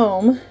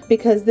foam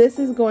because this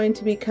is going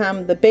to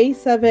become the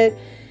base of it.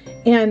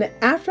 And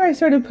after I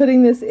started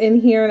putting this in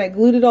here and I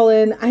glued it all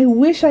in, I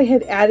wish I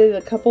had added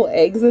a couple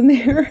eggs in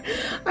there.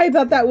 I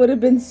thought that would have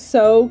been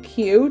so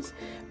cute,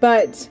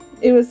 but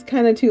it was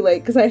kind of too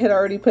late because I had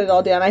already put it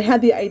all down. I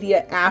had the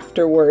idea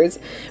afterwards,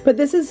 but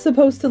this is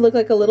supposed to look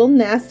like a little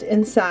nest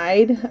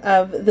inside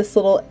of this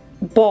little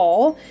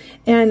ball.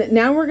 And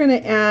now we're going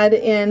to add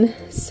in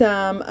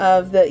some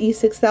of the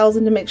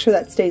E6000 to make sure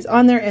that stays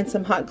on there, and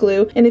some hot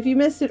glue. And if you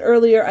missed it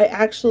earlier, I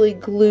actually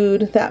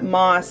glued that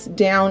moss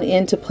down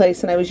into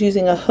place, and I was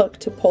using a hook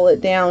to pull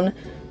it down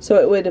so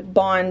it would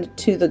bond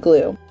to the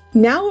glue.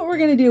 Now what we're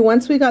going to do,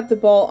 once we got the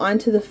ball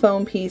onto the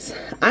foam piece,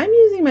 I'm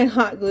using my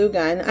hot glue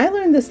gun. I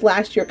learned this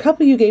last year. A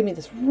couple of you gave me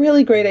this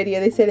really great idea.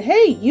 They said,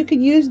 hey, you could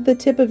use the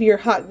tip of your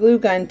hot glue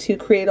gun to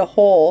create a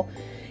hole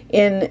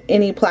in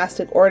any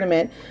plastic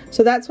ornament.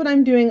 So that's what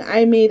I'm doing.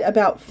 I made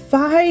about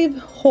 5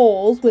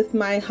 holes with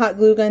my hot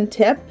glue gun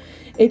tip.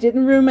 It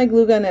didn't ruin my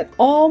glue gun at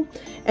all.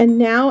 And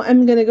now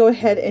I'm going to go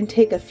ahead and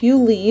take a few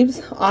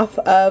leaves off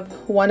of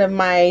one of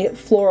my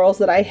florals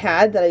that I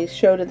had that I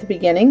showed at the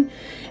beginning.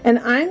 And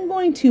I'm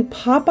going to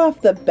pop off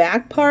the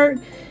back part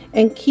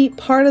and keep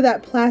part of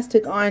that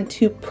plastic on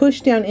to push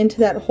down into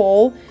that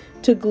hole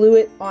to glue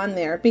it on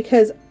there,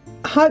 because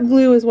hot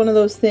glue is one of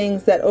those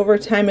things that over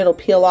time it'll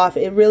peel off.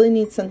 It really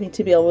needs something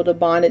to be able to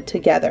bond it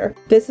together.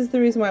 This is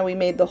the reason why we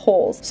made the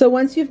holes. So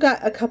once you've got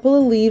a couple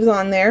of leaves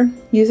on there,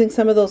 using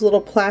some of those little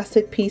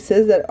plastic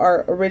pieces that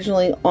are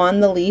originally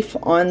on the leaf,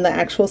 on the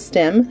actual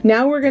stem,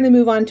 now we're going to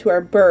move on to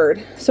our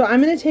bird. So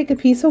I'm going to take a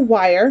piece of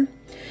wire,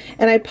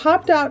 and I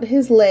popped out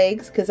his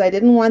legs because I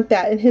didn't want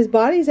that, and his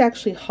body's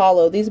actually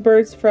hollow. These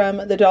birds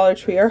from the Dollar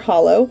Tree are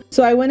hollow.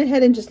 So I went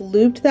ahead and just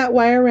looped that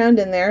wire around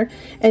in there,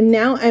 and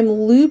now I'm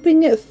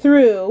looping it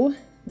through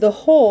the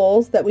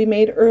holes that we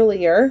made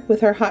earlier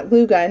with our hot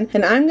glue gun,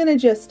 and I'm going to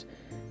just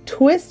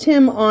twist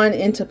him on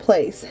into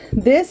place.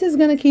 This is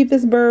going to keep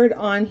this bird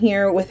on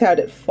here without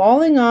it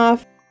falling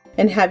off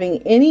and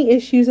having any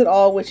issues at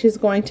all, which is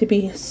going to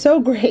be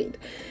so great.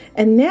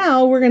 And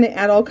now we're going to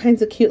add all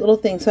kinds of cute little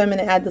things. So I'm going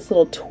to add this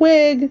little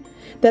twig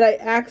that I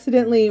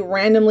accidentally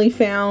randomly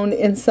found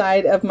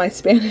inside of my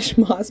Spanish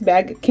moss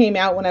bag. It came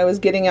out when I was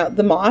getting out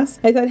the moss.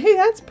 I thought, hey,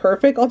 that's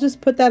perfect. I'll just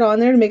put that on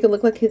there to make it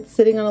look like it's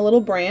sitting on a little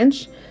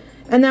branch.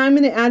 And now I'm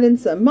going to add in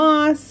some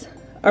moss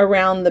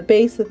around the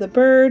base of the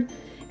bird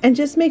and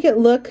just make it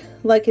look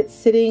like it's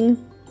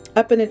sitting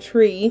up in a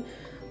tree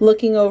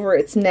looking over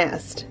its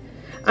nest.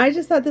 I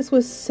just thought this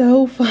was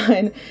so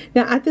fun.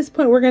 Now at this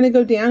point we're going to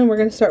go down and we're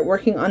going to start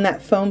working on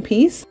that foam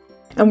piece,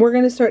 and we're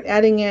going to start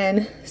adding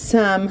in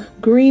some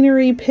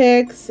greenery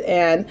picks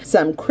and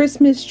some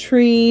Christmas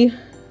tree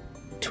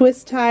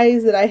twist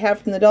ties that I have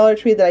from the Dollar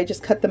Tree that I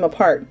just cut them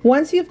apart.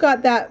 Once you've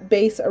got that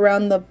base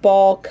around the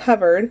ball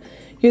covered,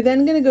 you're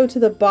then going to go to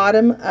the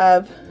bottom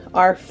of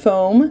our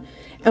foam,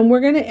 and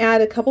we're going to add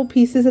a couple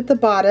pieces at the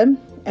bottom,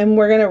 and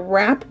we're going to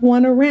wrap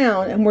one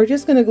around, and we're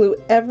just going to glue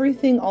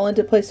everything all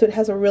into place so it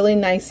has a really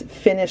nice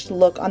finished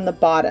look on the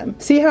bottom.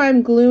 See how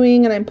I'm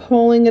gluing and I'm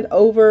pulling it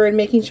over and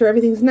making sure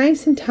everything's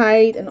nice and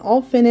tight and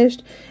all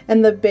finished,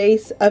 and the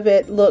base of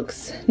it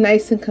looks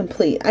nice and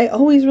complete. I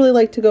always really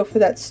like to go for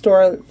that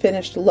store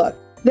finished look.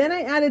 Then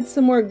I added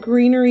some more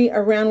greenery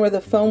around where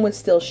the foam was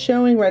still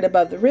showing right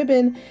above the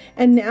ribbon,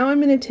 and now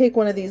I'm going to take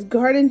one of these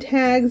garden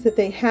tags that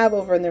they have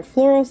over in their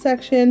floral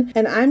section,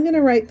 and I'm going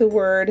to write the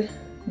word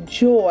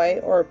joy,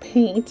 or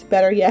paint,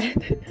 better yet.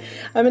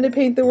 I'm going to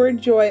paint the word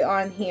joy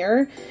on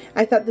here.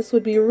 I thought this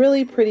would be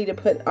really pretty to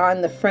put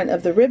on the front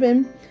of the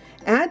ribbon.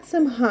 Add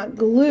some hot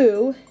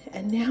glue,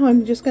 and now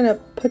I'm just going to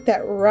put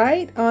that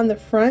right on the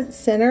front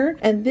center,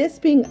 and this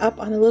being up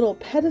on a little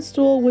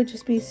pedestal would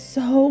just be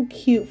so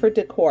cute for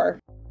decor.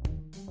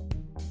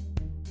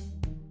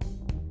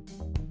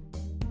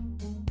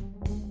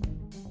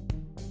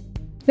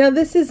 Now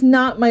this is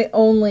not my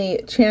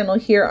only channel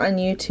here on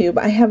YouTube.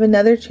 I have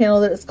another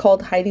channel that is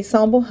called Heidi's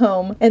Ensemble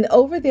Home, and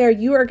over there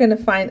you are going to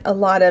find a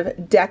lot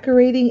of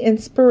decorating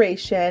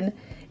inspiration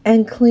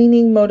and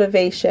cleaning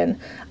motivation.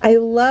 I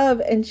love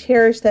and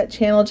cherish that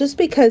channel just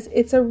because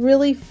it's a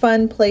really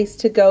fun place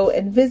to go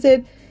and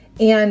visit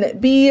and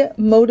be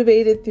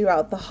motivated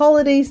throughout the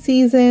holiday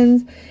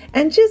seasons,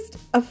 and just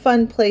a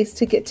fun place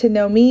to get to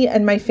know me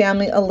and my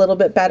family a little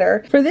bit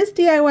better. For this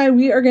DIY,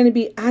 we are going to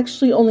be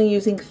actually only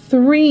using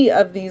 3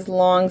 of these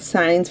long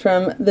signs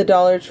from the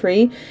Dollar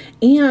Tree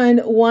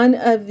and one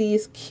of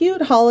these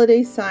cute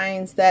holiday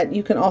signs that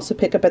you can also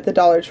pick up at the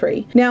Dollar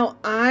Tree. Now,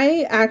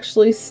 I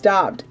actually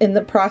stopped in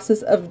the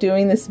process of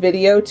doing this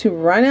video to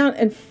run out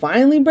and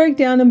finally break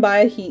down and buy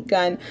a heat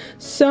gun.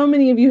 So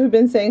many of you have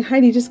been saying,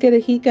 Heidi, just get a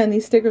heat gun.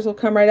 These stickers will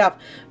come right off.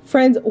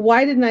 Friends,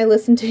 why didn't I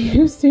listen to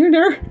you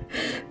sooner?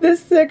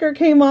 This sticker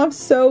came off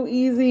so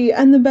easy,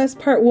 and the best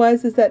part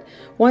was is that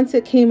once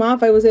it came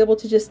off, I was able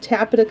to just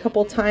tap it a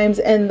couple times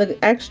and the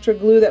extra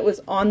glue that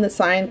was on the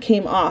sign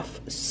came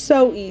off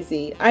so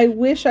easy. I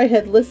wish I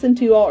had listened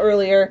to you all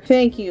earlier.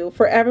 Thank you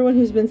for everyone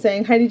who's been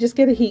saying, Heidi, just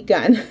get a heat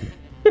gun.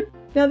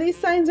 Now these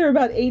signs are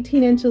about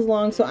 18 inches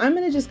long, so I'm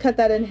going to just cut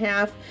that in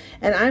half,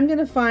 and I'm going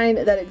to find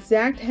that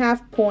exact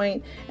half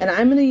point, and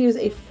I'm going to use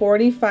a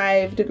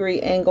 45-degree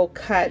angle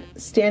cut,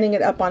 standing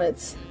it up on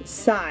its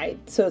side,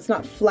 so it's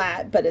not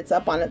flat, but it's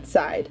up on its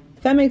side.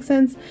 If that makes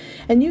sense?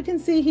 And you can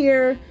see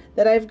here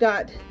that I've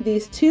got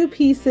these 2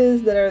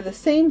 pieces that are the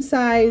same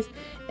size,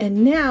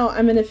 and now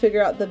I'm going to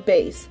figure out the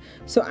base.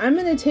 So I'm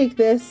going to take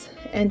this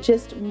and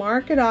just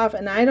mark it off,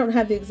 and I don't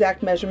have the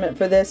exact measurement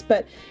for this,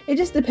 but it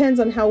just depends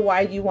on how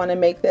wide you want to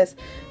make this,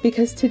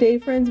 because today,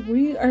 friends,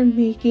 we are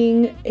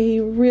making a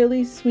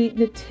really sweet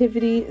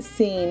nativity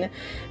scene.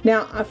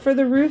 Now for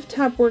the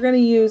rooftop, we're going to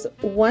use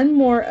 1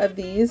 more of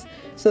these,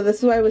 so this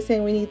is why I was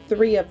saying we need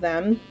 3 of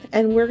them,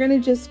 and we're going to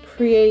just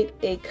create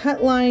a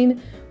cut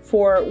line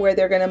for where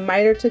they're going to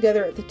miter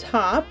together at the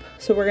top.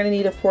 So we're going to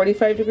need a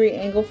 45-degree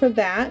angle for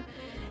that.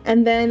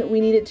 and then we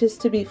need it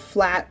just to be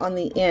flat on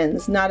the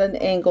ends, not an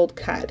angled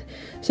cut.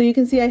 So you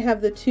can see I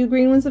have the 2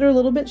 green ones that are a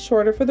little bit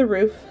shorter for the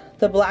roof,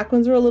 the black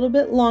ones are a little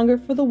bit longer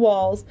for the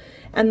walls,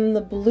 and then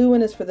the blue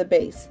one is for the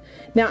base.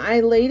 Now I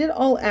laid it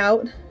all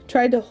out,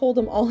 tried to hold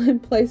them all in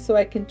place so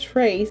I can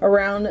trace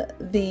around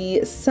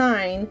the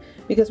sign,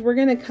 because we're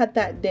going to cut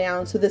that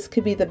down so this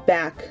could be the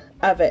back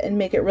of it and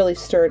make it really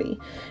sturdy.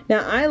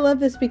 Now I love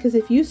this because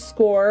if you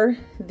score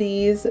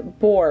these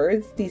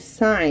boards, these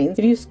signs,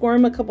 if you score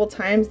them a couple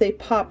times, they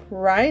pop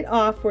right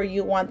off where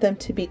you want them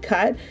to be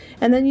cut,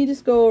 and then you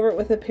just go over it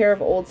with a pair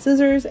of old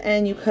scissors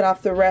and you cut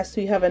off the rest so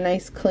you have a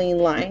nice clean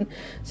line.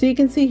 So you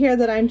can see here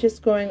that I'm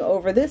just going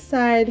over this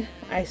side,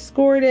 I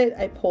scored it,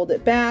 I pulled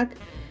it back,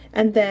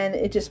 and then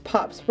it just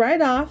pops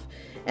right off,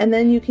 and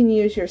then you can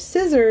use your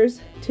scissors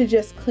to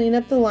just clean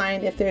up the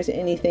line if there's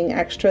anything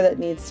extra that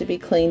needs to be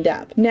cleaned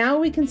up. Now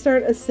we can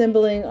start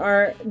assembling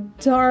our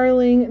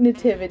darling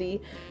nativity.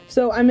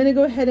 So I'm going to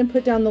go ahead and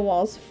put down the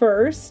walls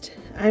first.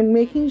 I'm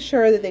making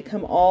sure that they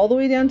come all the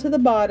way down to the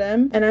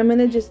bottom, and I'm going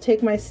to just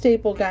take my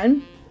staple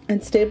gun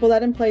and staple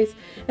that in place.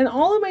 And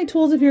all of my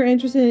tools, if you're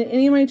interested in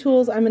any of my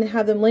tools, I'm going to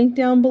have them linked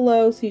down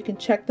below so you can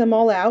check them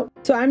all out.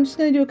 So I'm just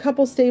going to do a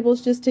couple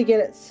staples just to get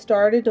it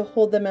started to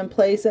hold them in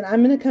place, and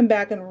I'm going to come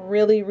back and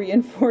really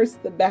reinforce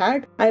the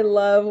back. I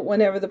love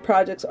whenever the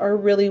projects are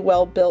really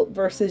well built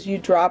versus you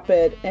drop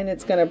it and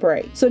it's going to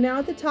break. So now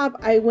at the top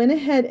I went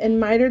ahead and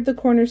mitered the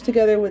corners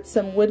together with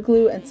some wood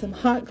glue and some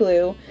hot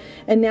glue,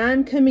 and now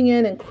I'm coming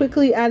in and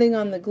quickly adding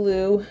on the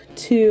glue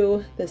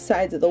to the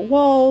sides of the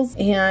walls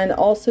and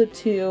also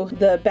to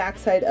the back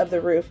side of the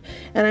roof,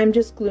 and I'm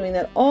just gluing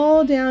that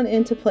all down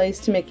into place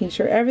to making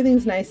sure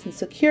everything's nice and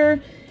secure.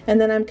 And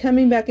then I'm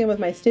coming back in with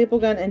my staple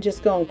gun and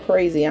just going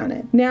crazy on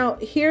it. Now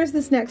here's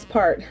this next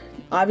part.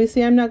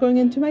 Obviously I'm not going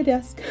into my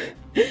desk.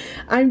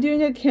 I'm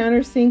doing a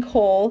countersink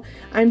hole.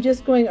 I'm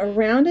just going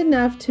around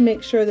enough to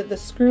make sure that the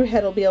screw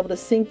head will be able to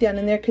sink down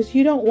in there, because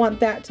you don't want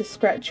that to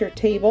scratch your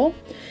table.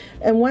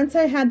 And once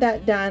I had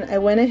that done, I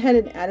went ahead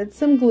and added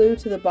some glue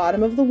to the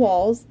bottom of the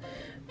walls,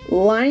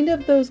 lined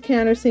up those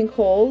countersink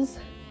holes,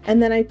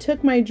 and then I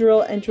took my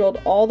drill and drilled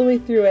all the way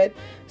through it,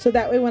 so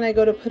that way when I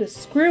go to put a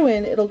screw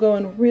in, it'll go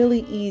in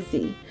really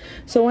easy.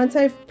 So once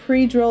I've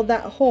pre-drilled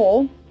that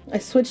hole, I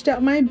switched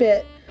out my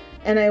bit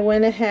and I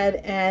went ahead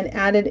and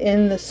added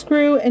in the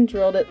screw and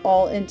drilled it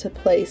all into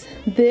place.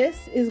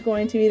 This is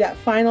going to be that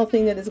final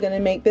thing that is going to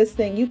make this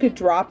thing, you could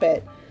drop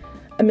it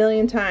a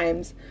million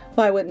times.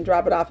 Well, I wouldn't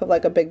drop it off of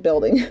like a big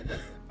building.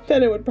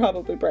 Then it would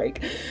probably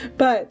break.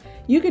 But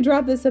you could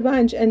drop this a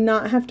bunch and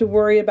not have to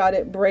worry about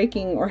it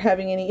breaking or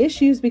having any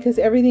issues, because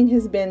everything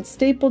has been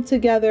stapled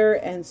together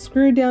and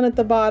screwed down at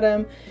the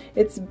bottom.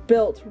 It's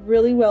built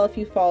really well if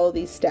you follow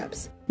these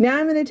steps. Now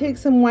I'm going to take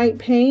some white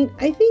paint.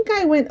 I think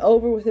I went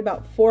over with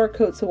about 4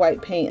 coats of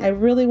white paint. I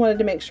really wanted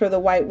to make sure the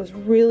white was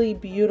really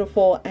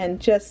beautiful and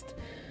just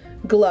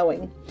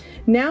glowing.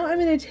 Now I'm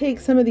going to take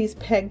some of these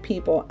peg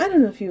people. I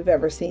don't know if you've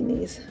ever seen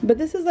these, but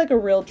this is like a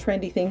real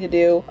trendy thing to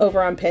do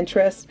over on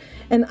Pinterest,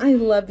 and I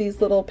love these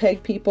little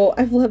peg people.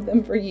 I've loved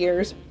them for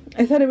years.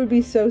 I thought it would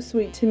be so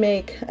sweet to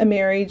make a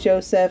Mary,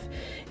 Joseph,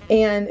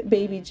 and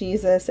baby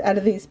Jesus out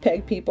of these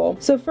peg people.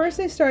 So first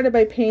I started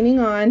by painting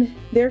on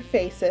their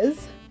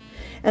faces,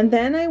 and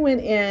then I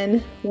went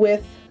in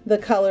with the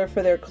color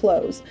for their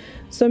clothes.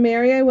 So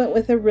Mary, I went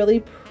with a really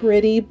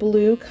pretty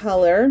blue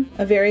color,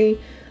 a very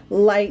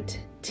light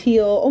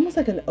teal, almost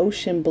like an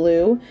ocean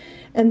blue.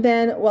 And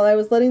then while I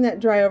was letting that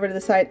dry over to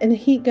the side, and a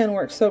heat gun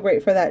works so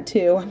great for that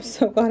too. I'm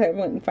so glad I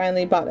went and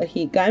finally bought a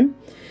heat gun.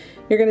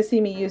 You're going to see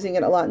me using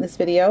it a lot in this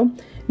video.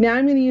 Now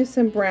I'm going to use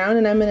some brown,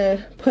 and I'm going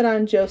to put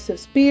on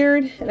Joseph's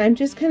beard, and I'm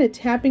just kind of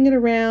tapping it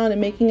around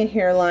and making a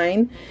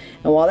hairline.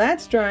 And while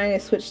that's drying, I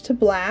switched to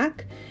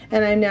black,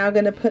 and I'm now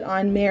going to put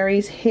on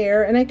Mary's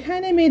hair, and I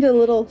kind of made a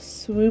little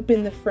swoop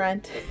in the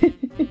front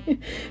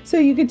so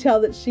you could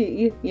tell that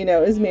she, you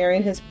know, is Mary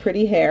and has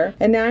pretty hair.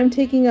 And now I'm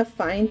taking a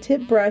fine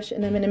tip brush,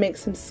 and I'm going to make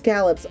some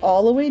scallops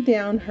all the way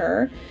down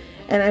her.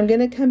 And I'm going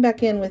to come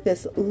back in with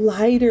this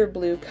lighter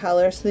blue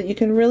color so that you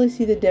can really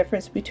see the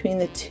difference between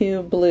the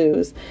two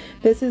blues.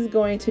 This is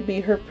going to be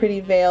her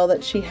pretty veil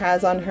that she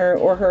has on her,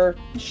 or her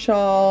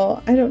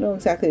shawl. I don't know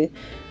exactly.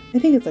 I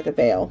think it's like a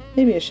veil,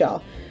 maybe a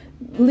shawl.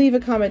 Leave a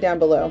comment down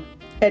below.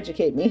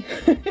 Educate me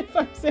if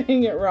I'm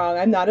saying it wrong.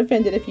 I'm not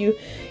offended if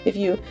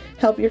you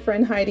help your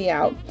friend Heidi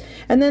out.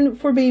 And then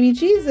for baby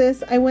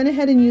Jesus, I went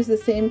ahead and used the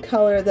same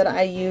color that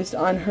I used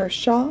on her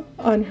shawl,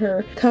 on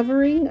her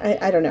covering.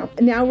 I don't know.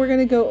 Now we're going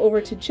to go over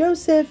to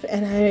Joseph,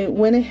 and I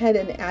went ahead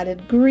and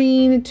added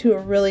green to a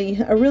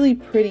really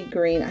pretty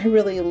green. I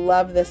really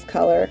love this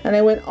color. And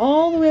I went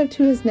all the way up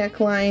to his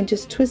neckline,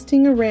 just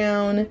twisting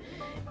around.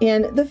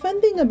 And the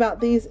fun thing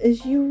about these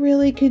is you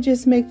really could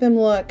just make them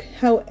look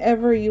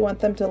however you want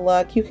them to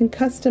look. You can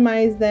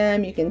customize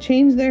them, you can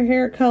change their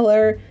hair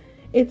color.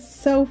 It's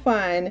so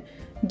fun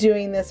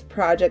doing this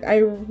project. I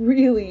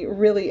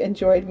really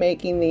enjoyed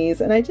making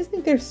these, and I just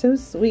think they're so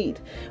sweet.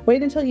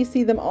 Wait until you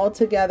see them all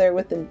together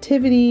with the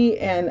nativity,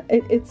 and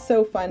it's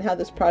so fun how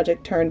this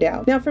project turned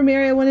out. Now for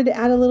Mary, I wanted to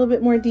add a little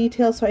bit more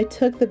detail, so I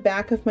took the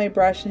back of my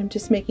brush and I'm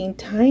just making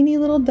tiny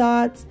little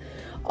dots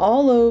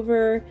all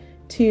over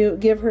to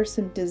give her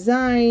some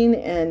design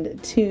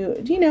and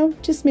to, you know,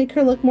 just make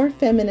her look more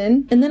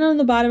feminine. And then on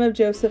the bottom of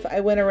Joseph, I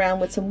went around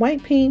with some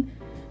white paint,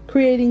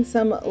 creating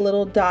some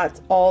little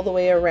dots all the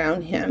way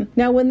around him.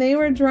 Now when they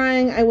were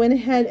drying, I went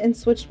ahead and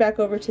switched back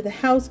over to the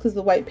house because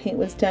the white paint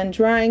was done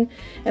drying,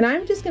 and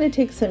I'm just going to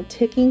take some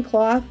ticking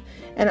cloth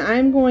and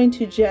I'm going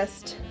to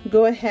just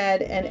go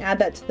ahead and add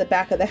that to the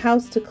back of the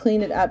house to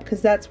clean it up,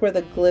 because that's where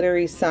the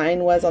glittery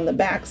sign was on the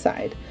back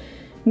side.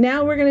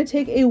 Now we're going to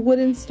take a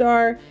wooden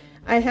star.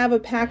 I have a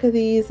pack of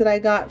these that I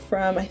got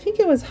from, I think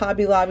it was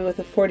Hobby Lobby with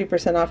a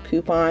 40% off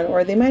coupon,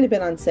 or they might have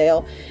been on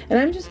sale, and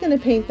I'm just going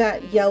to paint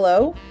that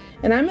yellow.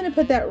 And I'm going to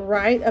put that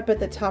right up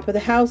at the top of the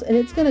house, and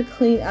it's going to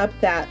clean up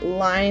that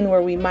line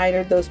where we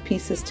mitered those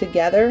pieces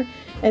together,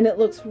 and it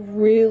looks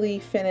really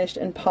finished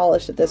and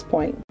polished at this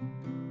point.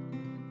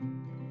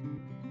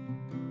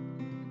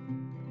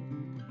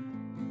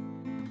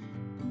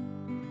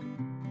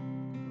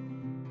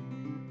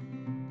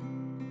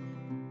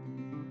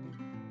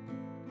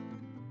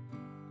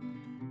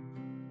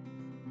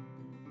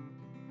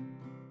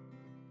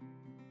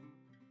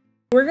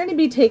 We're going to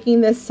be taking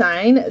this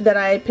sign that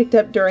I picked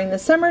up during the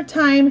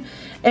summertime,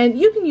 and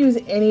you can use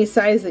any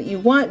size that you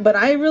want, but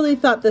I really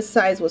thought this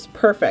size was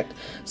perfect.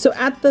 So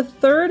at the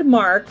third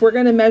mark, we're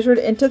going to measure it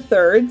into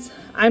thirds.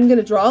 I'm going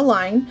to draw a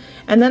line,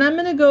 and then I'm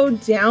going to go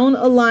down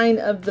a line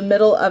of the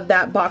middle of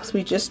that box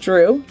we just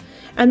drew.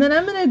 And then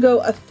I'm going to go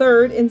a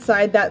third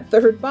inside that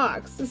third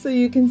box. So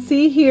you can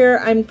see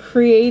here I'm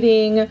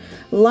creating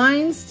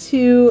lines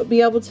to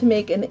be able to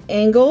make an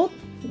angle,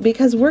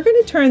 because we're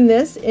going to turn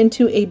this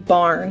into a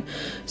barn.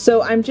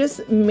 So I'm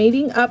just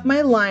meeting up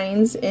my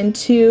lines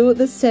into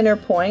the center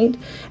point,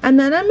 and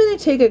then I'm going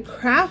to take a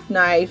craft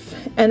knife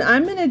and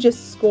I'm going to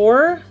just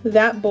score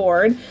that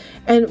board.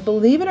 And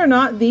believe it or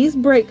not, these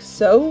break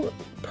so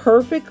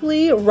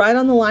perfectly right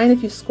on the line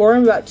if you score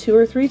them about 2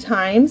 or 3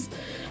 times,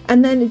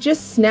 and then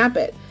just snap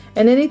it.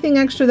 And anything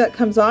extra that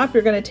comes off,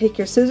 you're going to take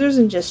your scissors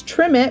and just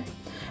trim it.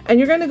 And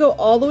you're going to go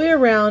all the way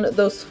around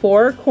those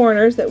 4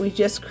 corners that we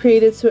just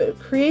created, so it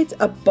creates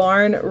a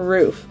barn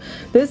roof.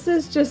 This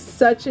is just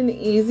such an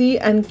easy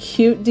and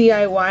cute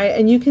DIY,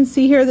 and you can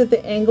see here that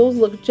the angles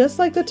look just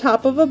like the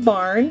top of a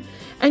barn,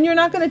 and you're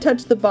not going to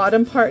touch the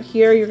bottom part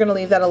here. You're going to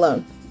leave that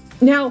alone.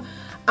 Now,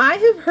 I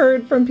have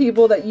heard from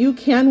people that you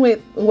can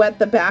wet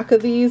the back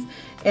of these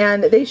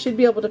and they should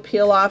be able to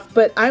peel off,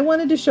 but I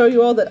wanted to show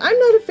you all that I'm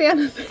not a fan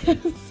of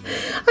this.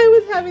 I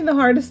was having the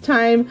hardest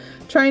time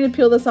trying to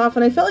peel this off,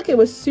 and I felt like it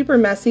was super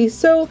messy.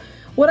 So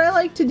what I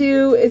like to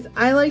do is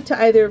I like to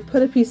either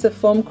put a piece of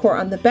foam core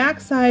on the back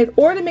side,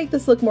 or to make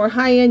this look more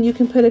high-end, you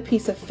can put a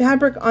piece of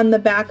fabric on the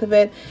back of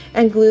it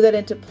and glue that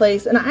into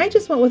place. And I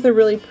just went with a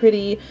really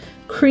pretty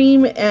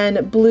cream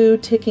and blue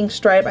ticking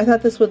stripe. I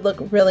thought this would look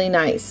really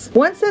nice.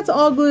 Once that's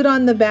all glued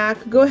on the back,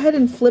 go ahead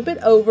and flip it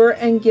over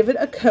and give it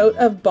a coat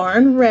of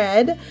barn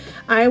red.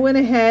 I went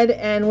ahead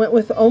and went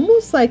with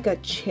almost like a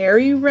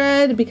cherry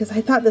red, because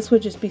I thought this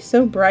would just be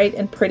so bright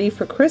and pretty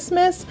for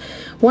Christmas.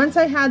 Once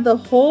I had the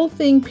whole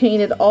thing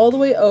painted all the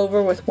way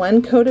over with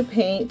 1 coat of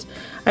paint,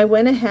 I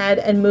went ahead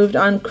and moved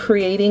on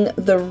creating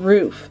the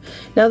roof.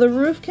 Now the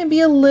roof can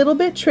be a little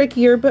bit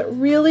trickier, but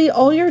really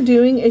all you're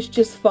doing is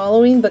just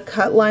following the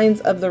cut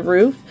lines of the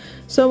roof.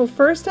 So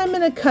first I'm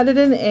going to cut it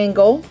at an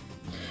angle.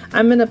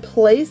 I'm going to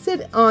place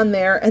it on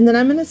there, and then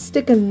I'm going to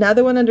stick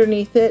another one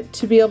underneath it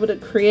to be able to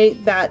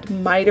create that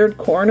mitered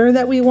corner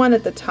that we want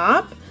at the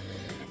top.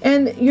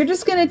 And you're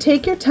just going to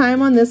take your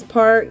time on this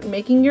part,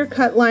 making your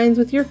cut lines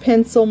with your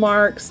pencil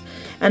marks,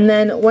 and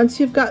then once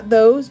you've got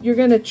those, you're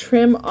going to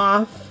trim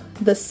off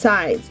the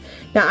sides.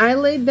 Now I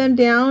laid them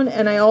down,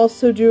 and I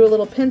also drew a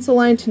little pencil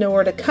line to know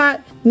where to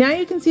cut. Now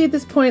you can see at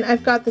this point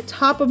I've got the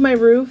top of my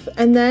roof,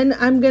 and then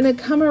I'm going to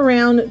come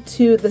around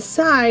to the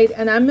side,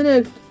 and I'm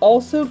going to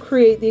also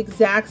create the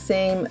exact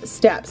same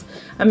steps.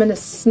 I'm going to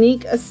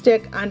sneak a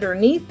stick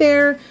underneath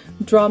there,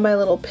 draw my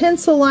little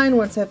pencil line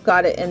once I've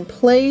got it in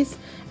place,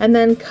 and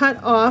then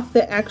cut off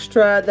the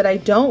extra that I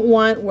don't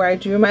want where I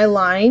drew my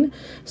line,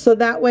 so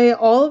that way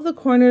all of the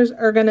corners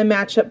are going to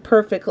match up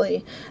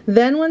perfectly.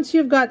 Then once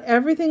you've got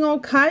everything all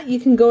cut, you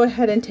can go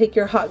ahead and take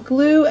your hot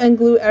glue and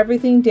glue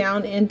everything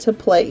down into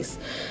place.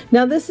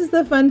 Now this is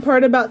the fun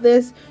part about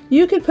this.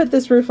 You could put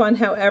this roof on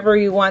however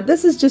you want.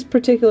 This is just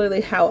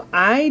particularly how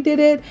I did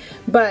it,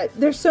 but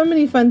there's so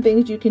many fun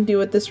things you can do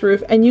with this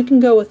roof, and you can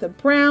go with a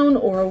brown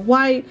or a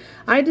white.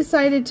 I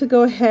decided to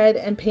go ahead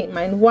and paint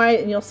mine white,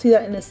 and you'll see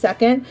that in a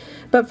second.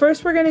 But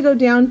first we're going to go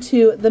down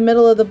to the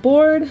middle of the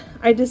board.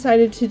 I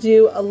decided to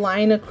do a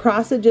line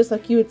across it just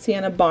like you would see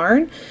in a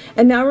barn,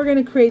 and now we're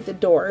going to create the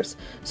doors.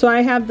 So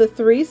I have the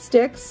 3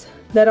 sticks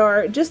that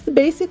are just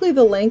basically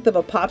the length of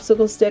a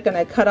popsicle stick, and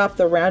I cut off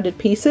the rounded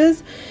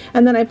pieces,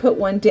 and then I put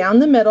one down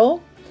the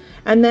middle,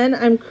 And then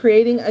I'm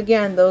creating,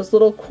 again, those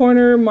little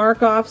corner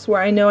mark-offs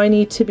where I know I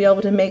need to be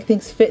able to make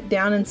things fit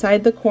down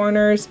inside the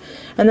corners.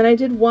 And then I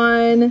did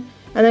one,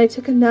 and I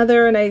took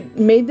another, and I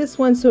made this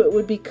one so it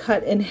would be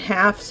cut in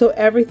half so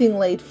everything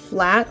laid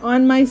flat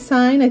on my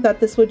sign. I thought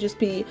this would just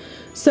be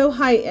so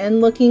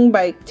high-end looking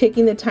by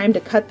taking the time to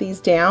cut these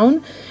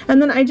down.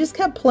 And then I just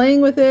kept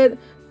playing with it.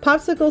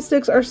 Popsicle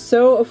sticks are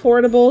so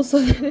affordable, so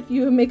that if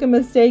you make a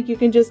mistake, you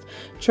can just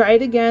try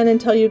it again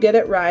until you get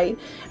it right.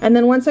 And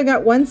then once I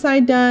got one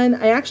side done,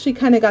 I actually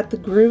kind of got the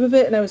groove of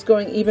it, and I was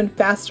going even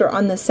faster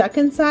on the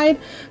second side.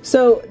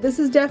 So this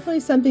is definitely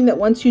something that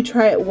once you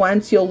try it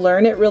once, you'll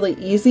learn it really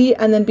easy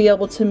and then be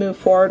able to move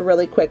forward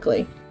really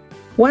quickly.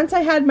 Once I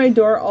had my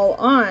door all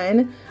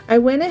on, I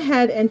went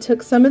ahead and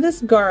took some of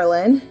this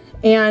garland,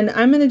 and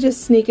I'm going to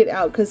just sneak it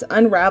out because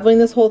unraveling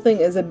this whole thing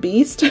is a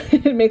beast.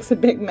 It makes a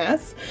big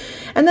mess.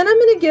 And then I'm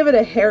going to give it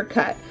a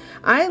haircut.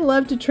 I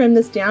love to trim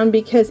this down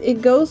because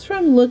it goes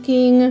from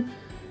looking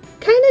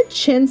kind of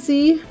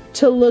chintzy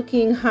to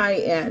looking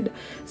high-end.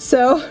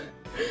 So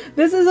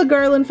this is a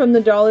garland from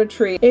the Dollar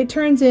Tree. It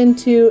turns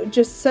into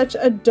just such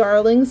a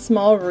darling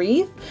small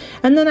wreath.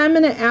 And then I'm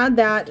going to add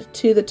that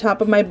to the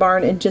top of my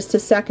barn in just a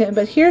second.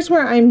 But here's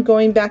where I'm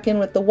going back in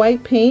with the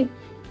white paint,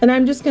 and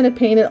I'm just going to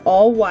paint it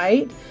all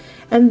white.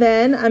 And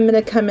then I'm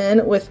going to come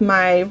in with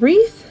my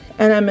wreath,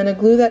 and I'm going to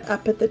glue that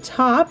up at the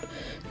top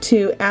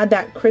to add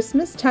that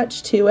Christmas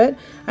touch to it.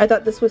 I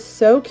thought this was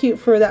so cute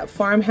for that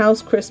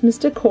farmhouse Christmas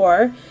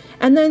decor.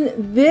 And then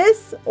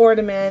this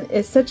ornament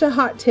is such a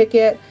hot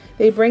ticket.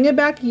 They bring it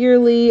back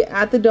yearly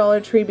at the Dollar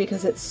Tree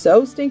because it's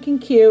so stinking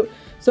cute.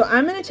 So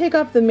I'm going to take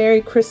off the Merry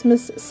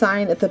Christmas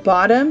sign at the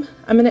bottom.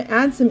 I'm going to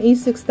add some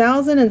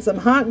E6000 and some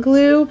hot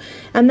glue,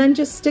 and then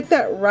just stick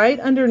that right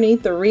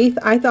underneath the wreath.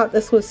 I thought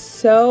this was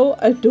so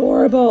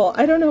adorable.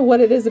 I don't know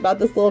what it is about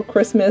this little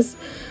Christmas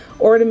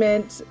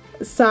ornament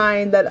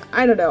sign that,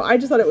 I don't know, I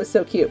just thought it was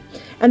so cute.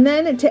 And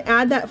then to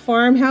add that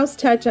farmhouse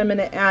touch, I'm going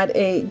to add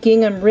a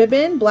gingham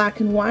ribbon, black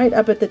and white,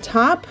 up at the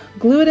top,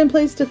 glue it in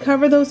place to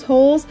cover those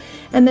holes,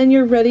 and then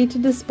you're ready to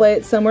display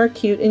it somewhere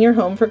cute in your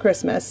home for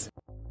Christmas.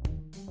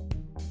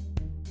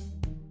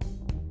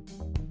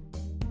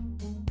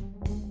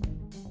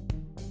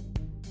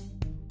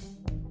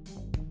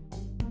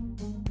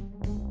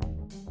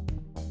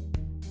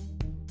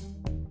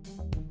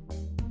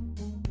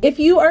 If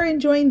you are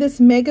enjoying this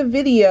mega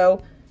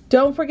video,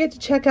 don't forget to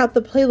check out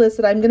the playlist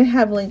that I'm going to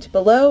have linked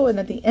below, and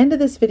at the end of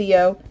this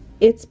video,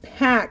 it's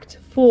packed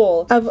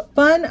full of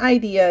fun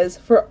ideas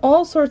for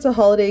all sorts of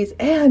holidays.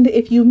 And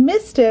if you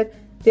missed it,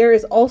 there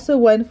is also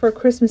one for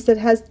Christmas that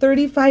has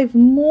 35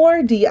 more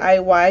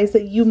DIYs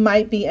that you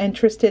might be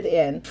interested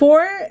in.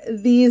 For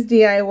these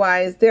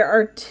DIYs, there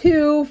are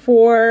two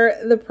for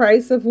the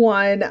price of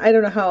one. I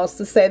don't know how else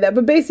to say that,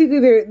 but basically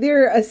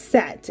they're a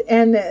set,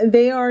 and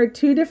they are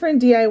two different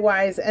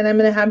DIYs, and I'm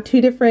going to have two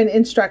different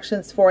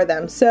instructions for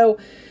them. So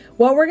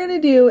what we're going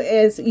to do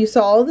is, you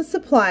saw all the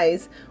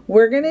supplies.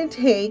 We're going to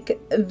take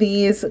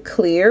these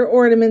clear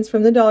ornaments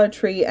from the Dollar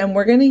Tree, and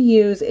we're going to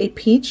use a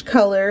peach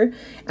color,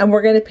 and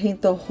we're going to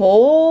paint the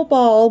whole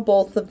ball,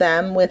 both of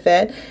them, with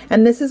it.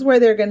 And this is where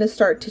they're going to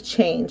start to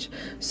change.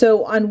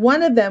 So on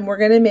one of them, we're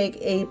going to make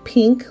a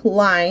pink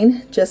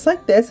line just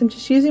like this. I'm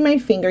just using my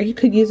finger. You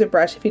could use a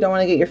brush if you don't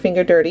want to get your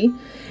finger dirty.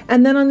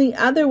 And then on the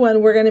other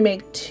one, we're going to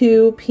make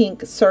two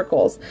pink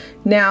circles.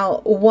 Now,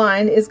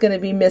 one is going to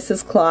be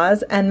Mrs.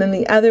 Claus, and then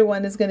the other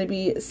one is going to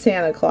be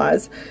Santa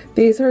Claus.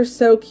 These are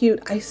so cute.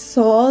 I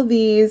saw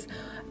these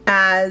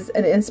as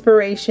an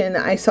inspiration.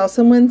 I saw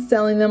someone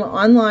selling them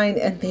online,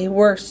 and they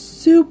were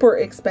super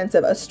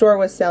expensive. A store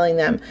was selling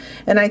them,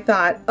 and I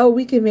thought, oh,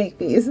 we can make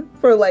these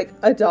for like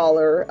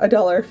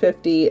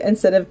 $1.50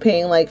 instead of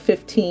paying like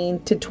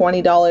 $15 to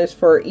 $20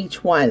 for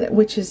each one,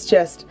 which is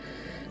just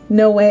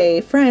no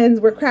way. Friends,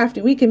 we're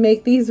crafty. We can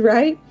make these,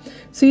 right?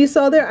 So you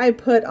saw there I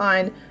put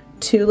on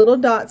two little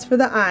dots for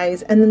the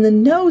eyes, and then the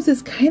nose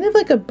is kind of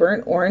like a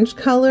burnt orange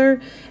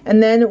color.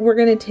 And then we're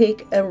going to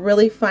take a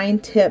really fine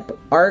tip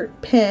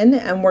art pen,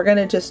 and we're going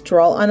to just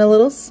draw on a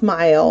little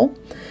smile.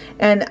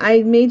 And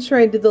I made sure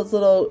I did those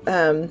little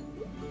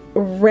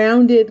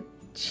rounded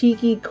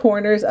cheeky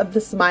corners of the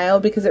smile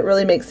because it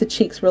really makes the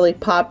cheeks really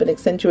pop and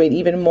accentuate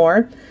even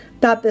more.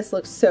 Thought this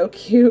looked so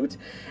cute.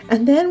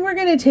 And then we're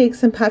going to take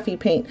some puffy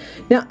paint.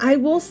 Now I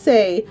will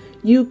say,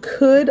 you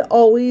could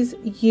always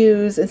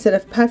use, instead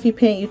of puffy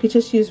paint, you could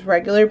just use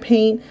regular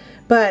paint,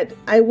 but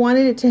I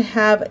wanted it to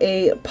have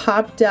a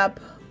popped up,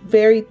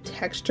 very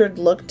textured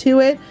look to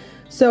it.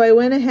 So I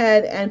went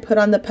ahead and put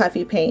on the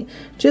puffy paint.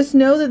 Just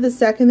know that the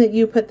second that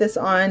you put this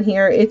on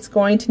here, it's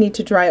going to need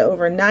to dry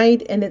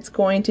overnight, and it's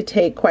going to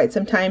take quite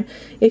some time.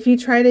 If you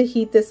try to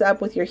heat this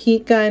up with your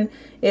heat gun,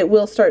 it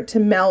will start to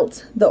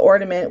melt the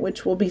ornament,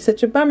 which will be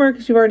such a bummer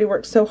because you've already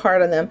worked so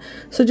hard on them.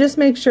 So just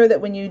make sure that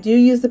when you do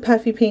use the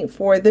puffy paint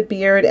for the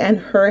beard and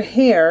her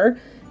hair,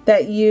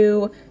 that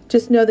you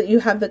just know that you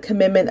have the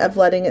commitment of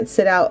letting it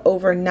sit out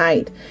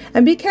overnight.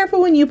 And be careful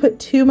when you put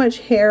too much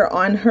hair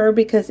on her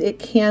because it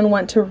can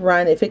want to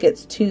run if it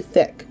gets too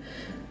thick.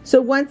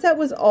 So once that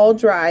was all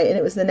dry and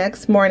it was the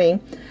next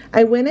morning,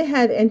 I went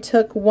ahead and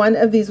took one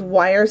of these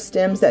wire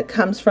stems that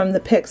comes from the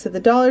picks at the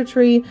Dollar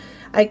Tree.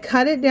 I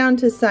cut it down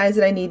to the size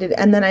that I needed,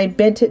 and then I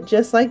bent it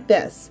just like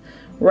this,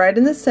 right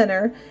in the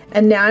center.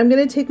 And now I'm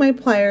going to take my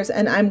pliers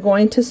and I'm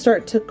going to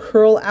start to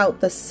curl out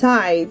the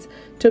sides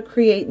to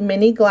create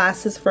mini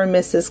glasses for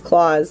Mrs.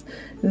 Claus.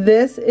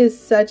 This is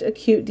such a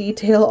cute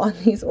detail on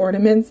these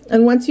ornaments.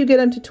 And once you get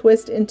them to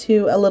twist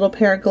into a little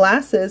pair of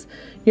glasses,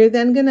 you're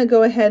then going to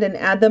go ahead and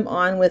add them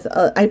on with,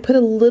 I put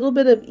a little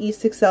bit of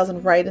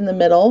E6000 right in the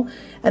middle,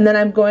 and then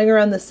I'm going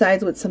around the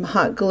sides with some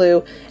hot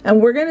glue, and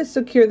we're going to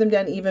secure them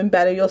down even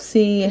better. You'll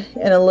see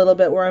in a little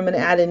bit where I'm going to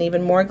add in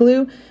even more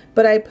glue,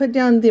 but I put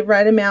down the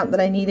right amount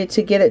that I needed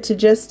to get it to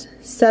just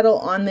settle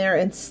on there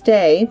and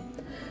stay.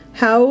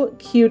 How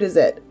cute is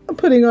it? I'm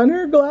putting on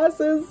her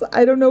glasses.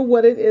 I don't know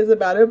what it is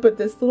about it, but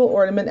this little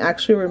ornament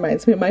actually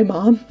reminds me of my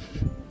mom.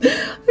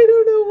 I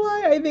don't know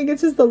why. I think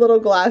it's just the little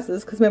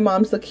glasses because my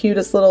mom's the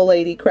cutest little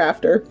lady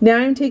crafter. Now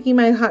I'm taking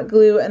my hot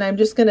glue and I'm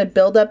just going to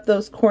build up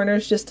those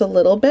corners just a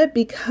little bit,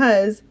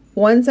 because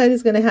one side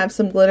is going to have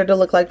some glitter to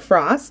look like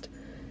frost,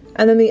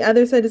 and then the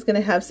other side is going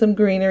to have some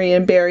greenery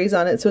and berries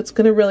on it, so it's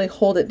going to really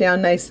hold it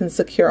down nice and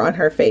secure on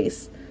her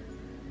face.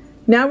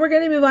 Now we're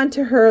going to move on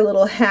to her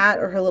little hat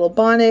or her little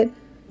bonnet,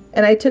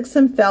 and I took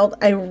some felt,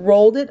 I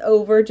rolled it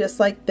over just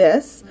like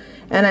this,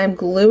 and I'm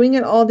gluing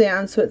it all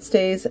down so it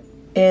stays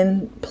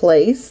in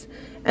place.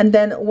 And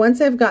then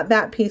once I've got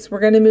that piece, we're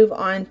going to move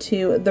on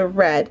to the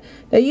red.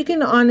 Now you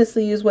can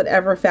honestly use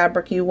whatever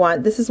fabric you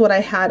want. This is what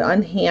I had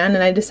on hand,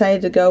 and I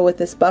decided to go with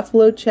this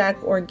buffalo check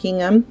or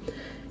gingham.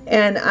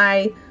 And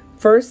I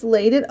first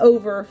laid it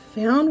over,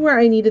 found where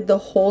I needed the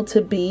hole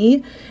to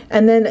be,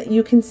 and then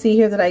you can see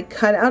here that I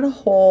cut out a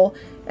hole,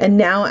 and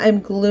now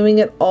I'm gluing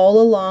it all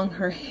along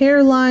her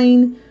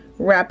hairline,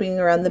 wrapping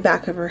around the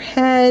back of her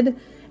head,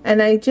 and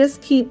I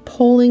just keep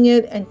pulling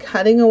it and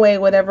cutting away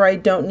whatever I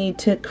don't need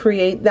to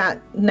create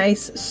that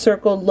nice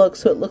circled look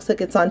so it looks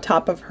like it's on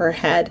top of her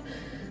head.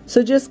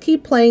 So just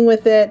keep playing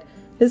with it.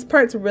 This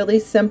part's really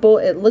simple.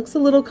 It looks a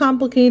little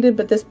complicated,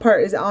 but this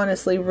part is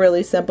honestly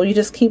really simple. You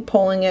just keep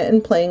pulling it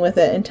and playing with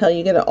it until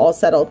you get it all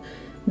settled.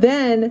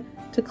 Then,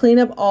 to clean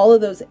up all of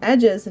those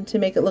edges and to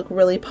make it look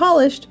really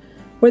polished,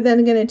 we're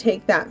then going to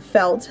take that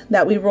felt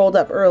that we rolled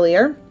up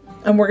earlier,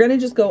 and we're going to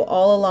just go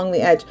all along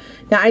the edge.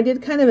 Now I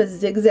did kind of a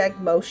zigzag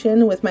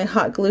motion with my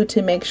hot glue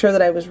to make sure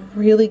that I was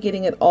really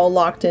getting it all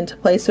locked into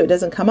place so it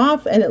doesn't come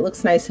off and it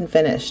looks nice and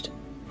finished.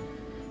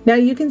 Now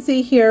you can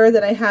see here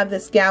that I have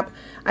this gap.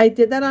 I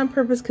did that on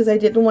purpose because I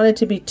didn't want it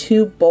to be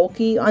too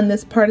bulky on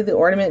this part of the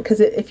ornament,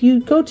 because if you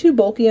go too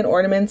bulky in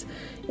ornaments,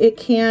 it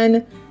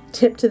can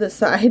tip to the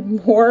side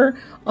more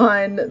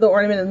on the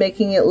ornament and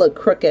making it look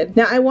crooked.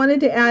 Now I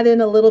wanted to add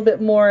in a little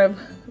bit more of,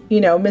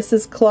 you know,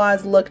 Mrs.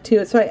 Claus look to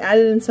it, so I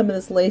added in some of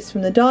this lace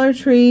from the Dollar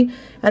Tree,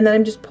 and then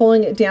I'm just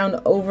pulling it down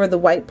over the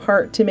white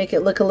part to make it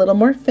look a little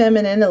more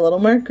feminine, a little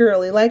more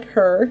girly like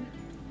her.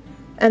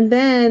 And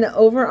then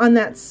over on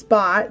that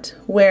spot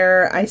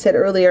where I said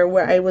earlier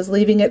where I was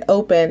leaving it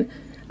open,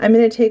 I'm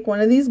going to take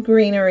one of these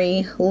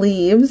greenery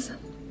leaves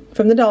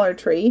from the Dollar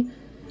Tree,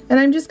 and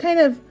I'm just kind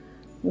of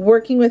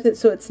working with it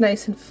so it's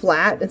nice and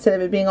flat instead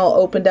of it being all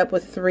opened up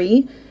with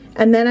three.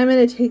 And then I'm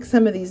going to take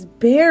some of these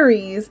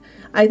berries.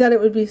 I thought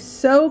it would be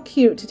so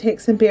cute to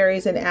take some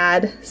berries and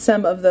add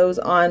some of those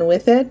on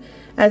with it,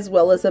 as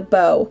well as a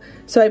bow.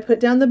 So I put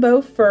down the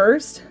bow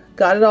first,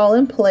 got it all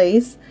in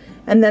place,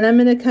 and then I'm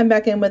going to come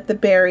back in with the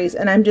berries,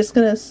 and I'm just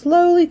going to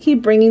slowly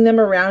keep bringing them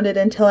around it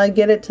until I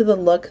get it to the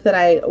look that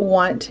I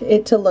want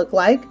it to look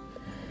like.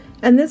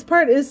 And this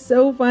part is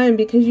so fun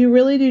because you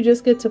really do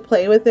just get to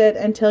play with it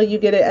until you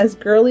get it as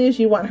girly as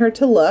you want her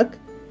to look.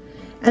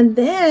 And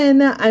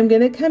then I'm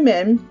going to come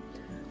in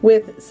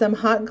with some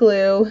hot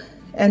glue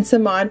and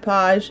some Mod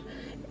Podge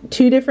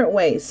two different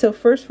ways. So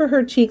first for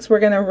her cheeks, we're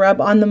going to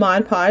rub on the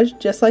Mod Podge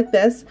just like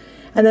this,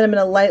 and then I'm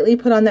going to lightly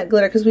put on that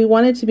glitter because we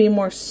want it to be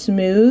more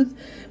smooth.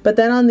 But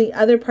then on the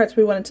other parts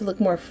we want it to look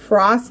more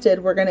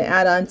frosted, we're going to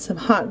add on some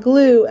hot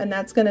glue, and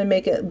that's going to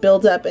make it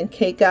build up and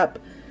cake up,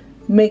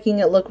 making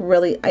it look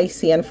really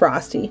icy and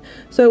frosty.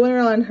 So I went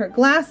around her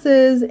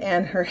glasses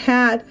and her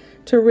hat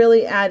to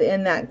really add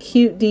in that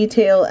cute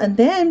detail, and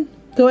then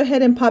go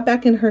ahead and pop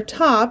back in her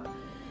top.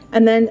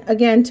 And then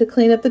again, to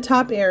clean up the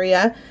top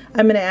area,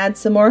 I'm going to add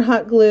some more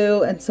hot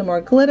glue and some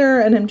more glitter,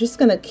 and I'm just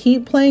going to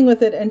keep playing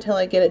with it until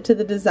I get it to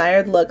the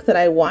desired look that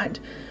I want.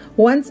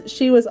 Once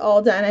she was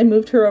all done, I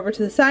moved her over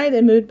to the side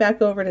and moved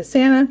back over to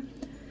Santa.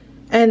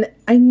 And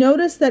I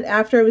noticed that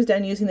after I was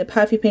done using the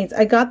puffy paints,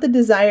 I got the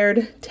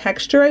desired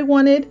texture I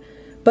wanted,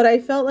 but I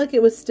felt like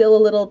it was still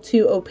a little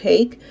too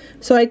opaque.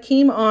 So I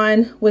came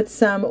on with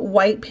some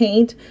white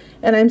paint,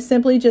 and I'm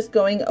simply just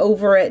going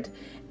over it.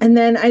 And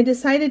then I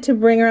decided to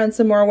bring around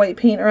some more white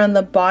paint around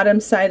the bottom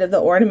side of the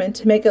ornament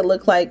to make it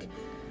look like,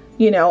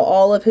 you know,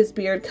 all of his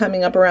beard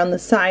coming up around the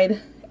side.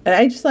 And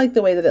I just like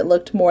the way that it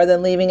looked more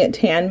than leaving it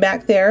tan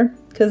back there,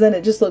 because then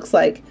it just looks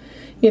like,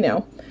 you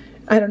know,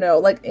 I don't know,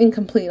 like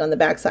incomplete on the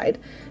back side.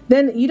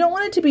 Then you don't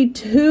want it to be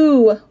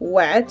too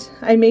wet.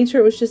 I made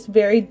sure it was just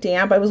very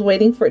damp. I was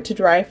waiting for it to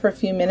dry for a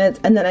few minutes,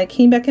 and then I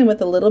came back in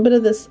with a little bit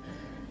of this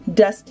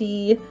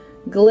dusty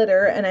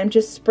glitter, and I'm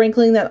just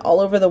sprinkling that all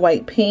over the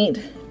white paint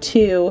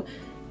to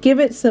give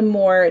it some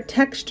more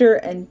texture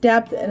and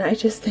depth, and I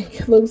just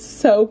think it looks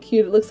so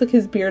cute. It looks like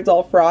his beard's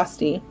all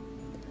frosty.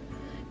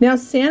 Now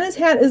Santa's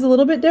hat is a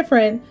little bit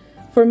different.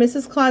 For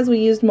Mrs. Claus we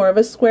used more of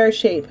a square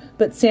shape,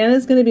 but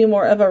Santa's going to be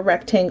more of a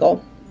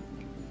rectangle.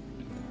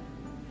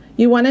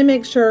 You want to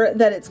make sure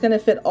that it's going to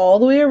fit all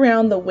the way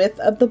around the width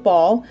of the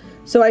ball.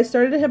 So I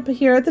started up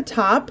here at the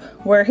top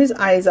where his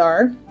eyes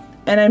are,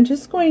 and I'm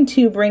just going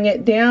to bring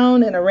it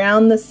down and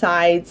around the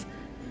sides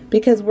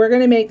because we're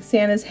going to make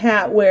Santa's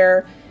hat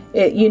where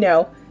it, you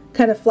know,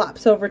 kind of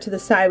flops over to the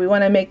side. We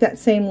want to make that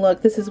same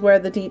look. This is where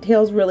the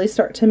details really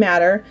start to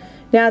matter.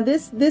 Now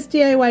this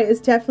DIY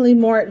is definitely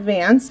more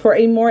advanced for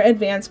a more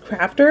advanced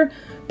crafter,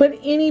 but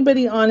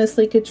anybody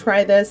honestly could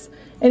try this,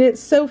 and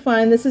it's so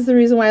fun. This is the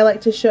reason why I like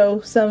to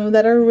show some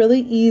that are really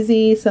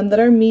easy, some that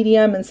are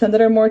medium, and some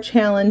that are more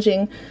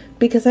challenging,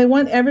 because I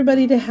want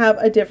everybody to have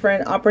a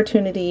different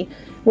opportunity,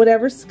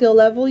 whatever skill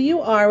level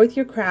you are with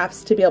your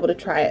crafts, to be able to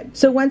try it.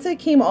 So once I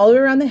came all the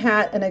way around the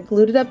hat and I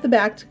glued it up the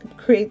back to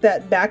create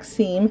that back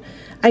seam,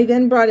 I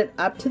then brought it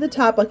up to the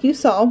top like you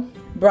saw,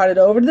 brought it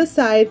over to the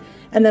side,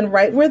 and then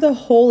right where the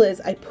hole is,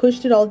 I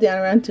pushed it all down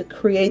around to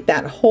create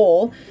that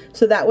hole.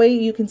 So that way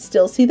you can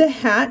still see the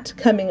hat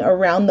coming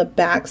around the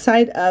back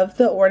side of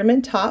the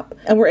ornament top,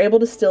 and we're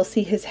able to still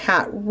see his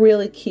hat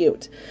really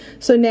cute.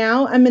 So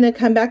now I'm going to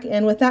come back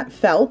in with that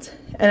felt,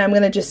 and I'm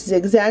going to just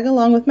zigzag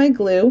along with my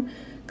glue,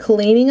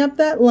 cleaning up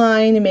that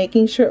line and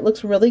making sure it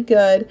looks really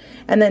good,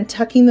 and then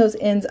tucking those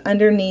ends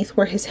underneath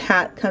where his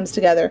hat comes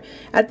together.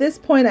 At this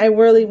point I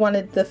really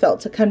wanted the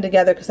felt to come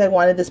together because I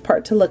wanted this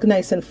part to look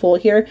nice and full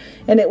here,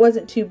 and it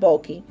wasn't too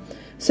bulky.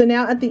 So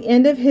now at the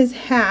end of his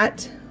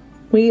hat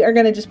we are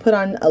going to just put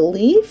on a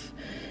leaf,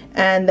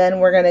 and then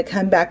we're going to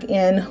come back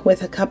in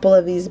with a couple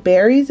of these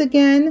berries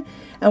again,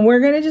 and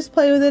we're going to just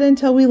play with it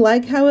until we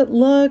like how it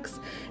looks.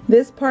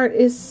 This part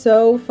is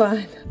so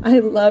fun. I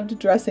loved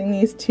dressing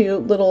these two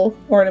little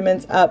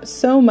ornaments up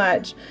so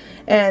much,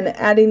 and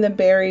adding the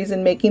berries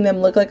and making them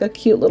look like a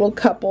cute little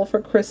couple for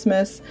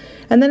Christmas.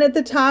 And then at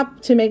the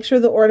top, to make sure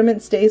the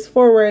ornament stays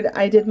forward,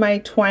 I did my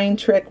twine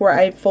trick where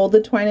I fold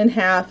the twine in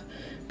half,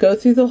 go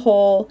through the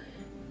hole,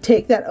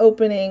 take that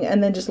opening,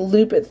 and then just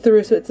loop it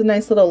through so it's a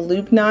nice little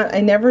loop knot. I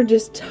never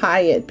just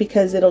tie it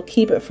because it'll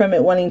keep it from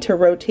it wanting to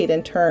rotate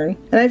and turn.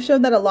 And I've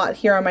showed that a lot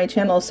here on my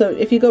channel, so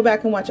if you go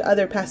back and watch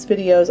other past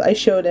videos, I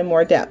showed in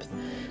more depth.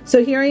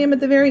 So here I am at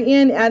the very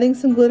end, adding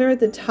some glitter at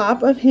the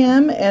top of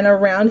him and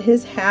around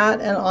his hat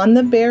and on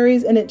the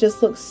berries, and it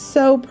just looks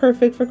so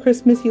perfect for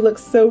Christmas. He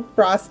looks so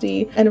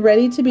frosty and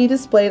ready to be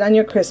displayed on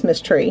your Christmas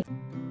tree.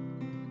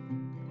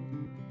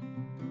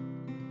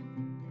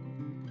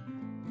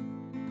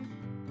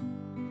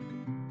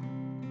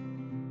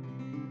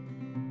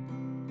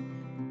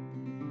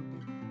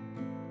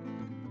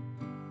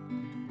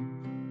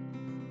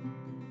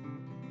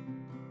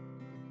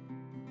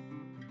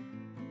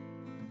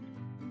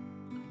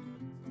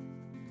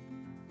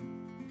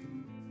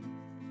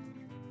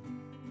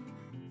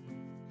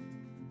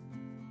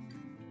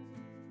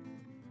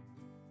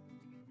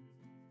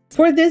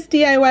 For this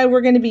DIY,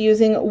 we're going to be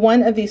using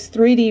one of these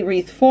 3D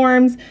wreath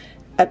forms,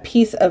 a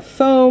piece of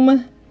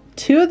foam,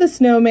 two of the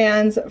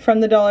snowmans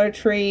from the Dollar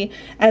Tree,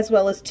 as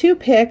well as 2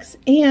 picks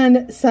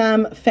and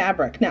some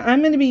fabric. Now I'm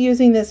going to be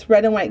using this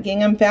red and white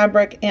gingham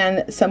fabric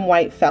and some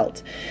white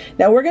felt.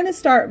 Now we're going to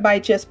start by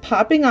just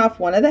popping off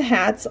one of the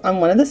hats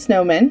on one of the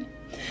snowmen.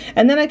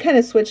 And then I kind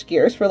of switched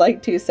gears for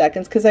like 2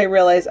 seconds because I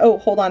realized, oh,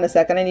 hold on a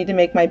second, I need to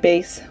make my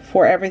base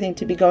for everything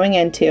to be going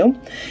into.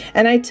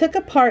 And I took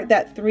apart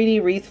that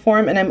 3D wreath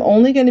form, and I'm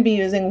only going to be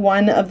using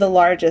one of the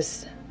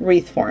largest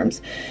wreath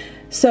forms.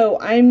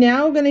 So I'm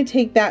now going to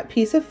take that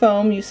piece of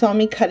foam, you saw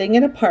me cutting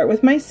it apart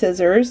with my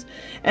scissors,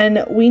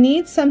 and we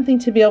need something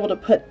to be able to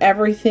put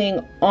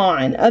everything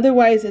on.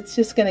 Otherwise it's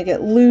just going to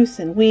get loose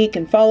and weak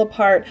and fall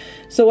apart.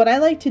 So what I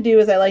like to do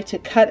is I like to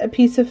cut a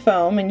piece of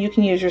foam, and you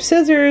can use your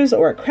scissors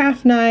or a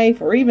craft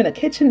knife or even a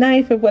kitchen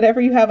knife or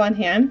whatever you have on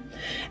hand.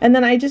 And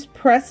then I just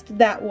pressed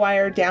that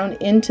wire down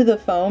into the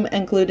foam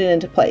and glued it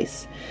into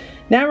place.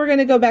 Now we're going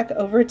to go back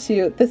over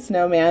to the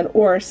snowman,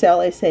 or shall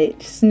I say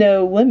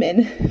snow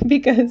woman,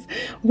 because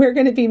we're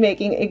going to be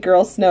making a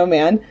girl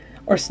snowman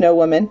or snow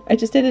woman. I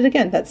just did it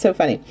again. That's so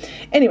funny.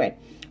 Anyway,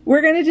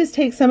 we're going to just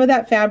take some of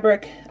that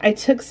fabric. I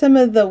took some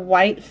of the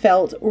white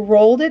felt,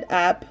 rolled it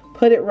up,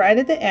 put it right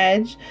at the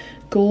edge,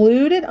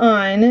 glued it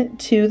on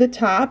to the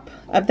top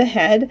of the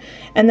head,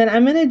 and then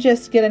I'm going to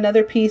just get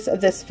another piece of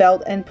this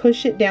felt and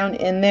push it down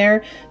in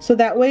there so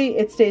that way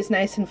it stays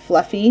nice and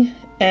fluffy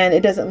and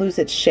it doesn't lose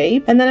its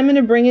shape. And then I'm going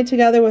to bring it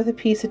together with a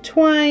piece of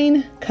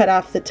twine, cut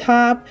off the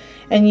top,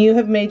 and you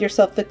have made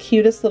yourself the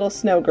cutest little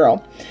snow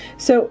girl.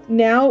 So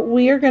now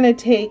we are going to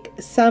take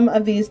some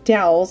of these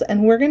dowels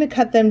and we're going to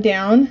cut them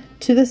down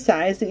to the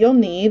size that you'll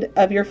need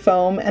of your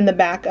foam and the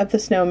back of the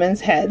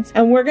snowman's heads,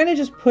 and we're going to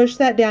just push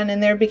that down in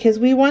there because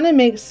we want to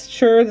make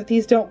sure that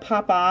these don't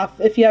pop off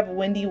if you have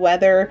windy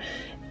weather.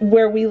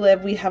 Where we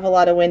live, we have a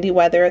lot of windy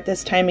weather at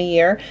this time of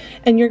year.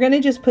 And you're going to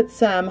just put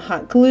some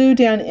hot glue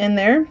down in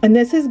there. And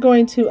this is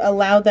going to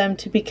allow them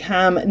to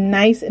become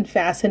nice and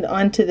fastened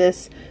onto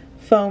this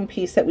foam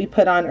piece that we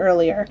put on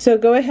earlier. So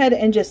go ahead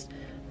and just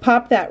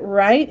pop that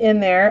right in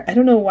there. I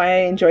don't know why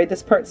I enjoyed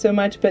this part so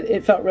much, but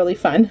it felt really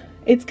fun.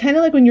 It's kind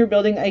of like when you're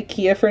building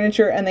IKEA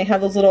furniture and they have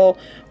those little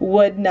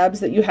wood nubs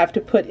that you have to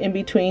put in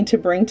between to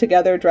bring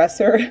together a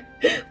dresser.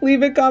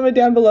 Leave a comment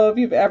down below if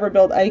you've ever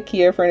built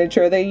IKEA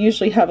furniture. They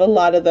usually have a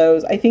lot of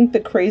those. I think the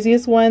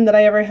craziest one that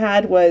I ever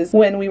had was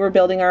when we were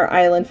building our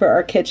island for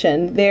our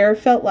kitchen. There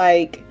felt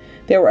like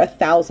there were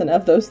 1,000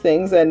 of those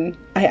things, and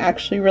I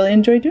actually really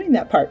enjoyed doing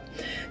that part.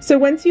 So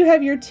once you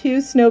have your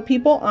two snow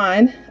people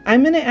on,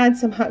 I'm going to add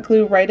some hot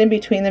glue right in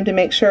between them to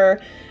make sure,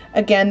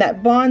 again,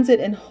 that bonds it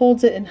and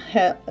holds it and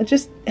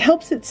just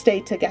helps it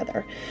stay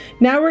together.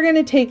 Now we're going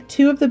to take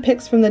 2 of the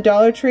picks from the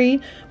Dollar Tree.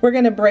 We're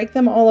going to break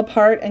them all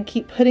apart and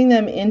keep putting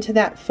them into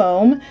that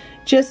foam,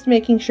 just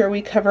making sure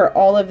we cover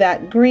all of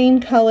that green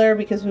color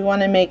because we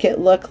want to make it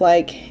look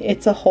like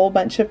it's a whole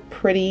bunch of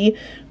pretty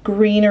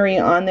greenery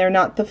on there,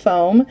 not the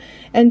foam.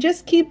 And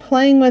just keep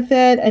playing with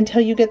it until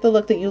you get the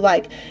look that you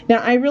like. Now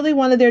I really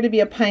wanted there to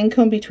be a pine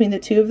cone between the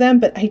 2 of them,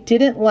 but I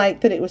didn't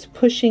like that it was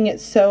pushing it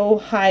so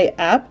high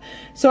up.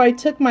 So I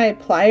took my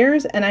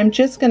pliers and I'm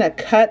just going to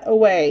cut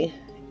away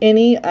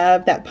any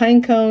of that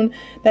pine cone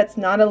that's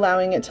not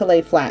allowing it to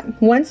lay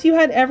flat. Once you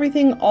had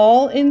everything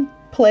all in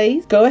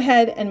place, go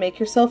ahead and make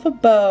yourself a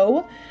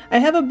bow. I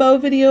have a bow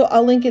video,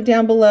 I'll link it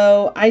down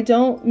below. I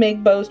don't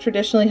make bows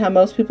traditionally how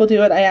most people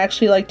do it. I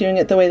actually like doing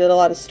it the way that a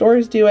lot of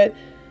stores do it.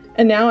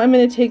 And now I'm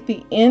going to take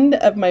the end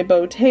of my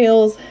bow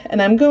tails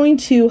and I'm going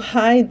to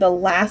hide the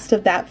last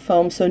of that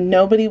foam so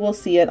nobody will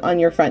see it on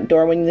your front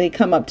door when they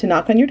come up to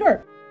knock on your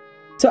door.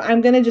 So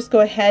I'm going to just go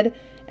ahead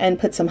and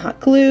put some hot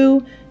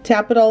glue,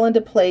 tap it all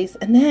into place,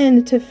 and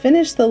then to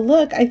finish the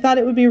look, I thought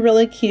it would be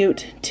really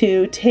cute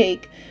to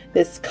take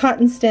this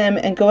cotton stem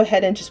and go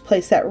ahead and just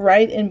place that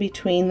right in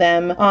between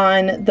them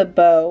on the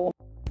bow.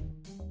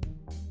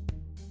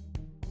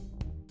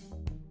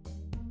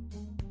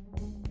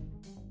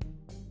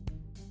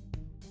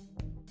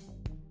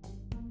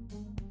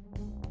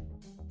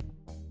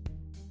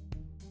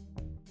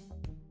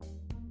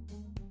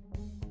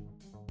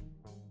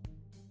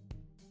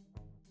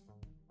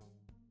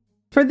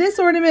 For this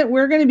ornament,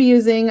 we're going to be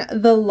using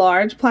the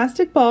large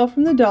plastic ball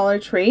from the Dollar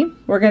Tree.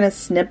 We're going to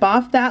snip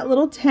off that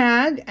little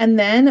tag, and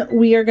then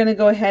we are going to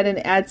go ahead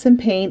and add some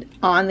paint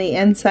on the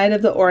inside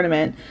of the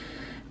ornament.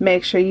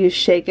 Make sure you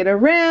shake it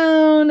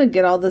around and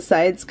get all the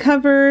sides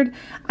covered.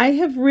 I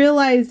have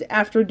realized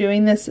after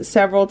doing this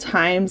several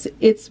times,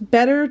 it's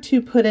better to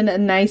put in a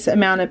nice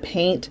amount of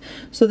paint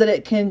so that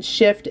it can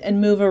shift and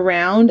move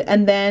around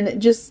and then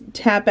just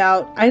tap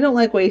out. I don't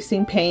like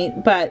wasting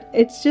paint, but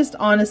it's just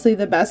honestly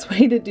the best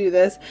way to do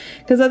this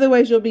because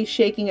otherwise you'll be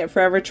shaking it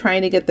forever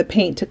trying to get the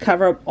paint to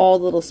cover up all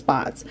the little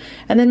spots.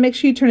 And then make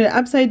sure you turn it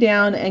upside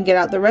down and get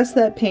out the rest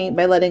of that paint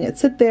by letting it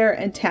sit there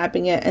and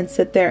tapping it and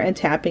sit there and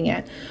tapping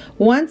it.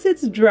 Once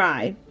it's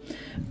dry,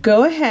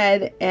 go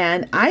ahead,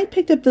 and I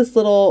picked up this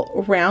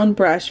little round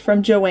brush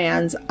from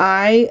Joann's.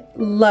 I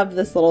love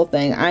this little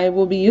thing. I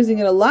will be using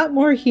it a lot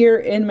more here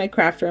in my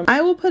craft room.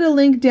 I will put a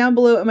link down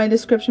below in my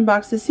description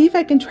box to see if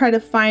I can try to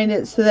find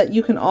it so that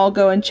you can all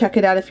go and check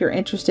it out if you're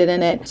interested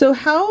in it. So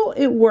how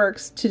it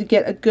works to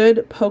get a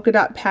good polka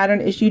dot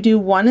pattern is you do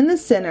 1 in the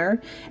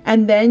center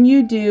and then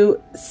you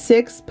do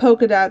 6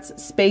 polka dots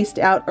spaced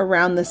out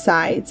around the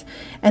sides.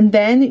 And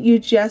then you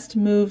just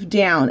move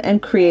down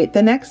and create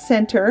the next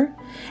center.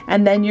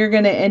 And then you're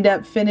going to end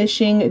up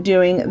finishing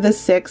doing the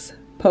 6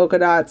 polka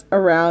dots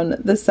around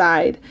the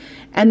side.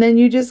 And then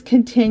you just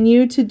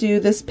continue to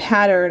do this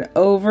pattern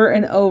over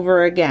and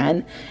over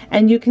again.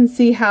 And you can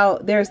see how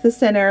there's the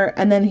center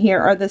and then here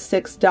are the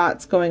 6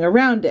 dots going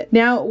around it.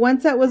 Now,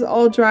 once that was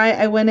all dry,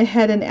 I went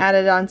ahead and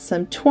added on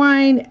some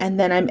twine, and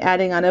then I'm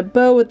adding on a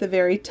bow at the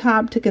very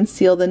top to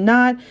conceal the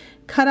knot,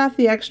 cut off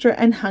the extra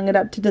and hung it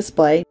up to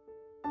display.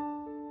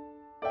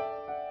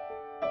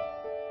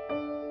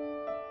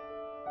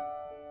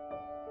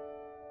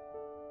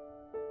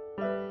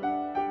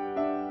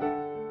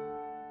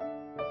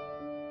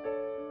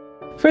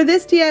 For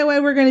this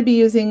DIY, we're going to be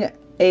using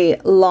a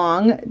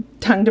long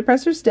tongue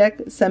depressor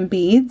stick, some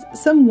beads,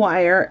 some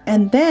wire,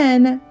 and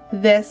then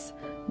this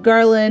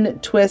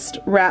garland twist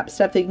wrap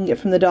stuff that you can get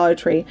from the Dollar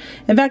Tree.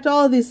 In fact,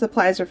 all of these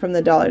supplies are from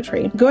the Dollar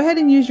Tree. Go ahead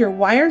and use your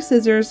wire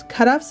scissors,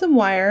 cut off some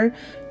wire,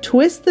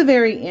 twist the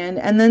very end,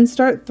 and then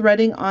start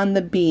threading on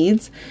the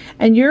beads.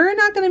 And you're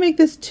not going to make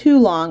this too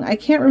long. I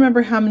can't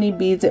remember how many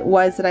beads it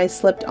was that I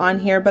slipped on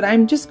here, but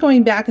I'm just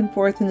going back and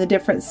forth in the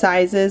different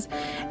sizes.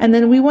 And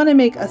then we want to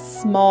make a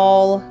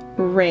small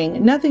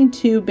ring. Nothing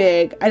too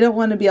big. I don't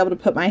want to be able to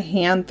put my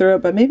hand through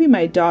it, but maybe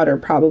my daughter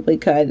probably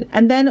could.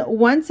 And then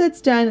once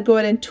it's done, go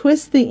ahead and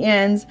twist the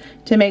ends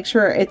to make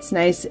sure it's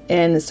nice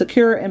and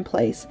secure in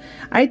place.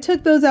 I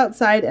took those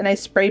outside and I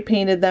spray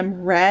painted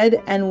them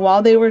red, and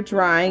while they were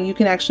drying, you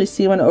can actually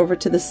see one over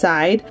to the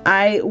side.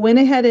 I went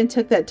ahead and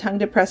took that tongue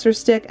depressor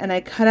stick and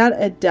I cut out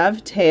a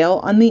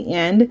dovetail on the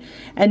end,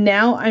 and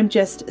now I'm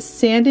just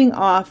sanding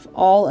off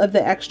all of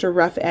the extra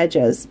rough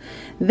edges.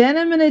 Then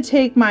I'm going to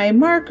take my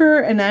marker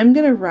and I'm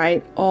going to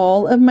write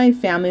all of my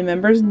family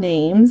members'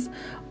 names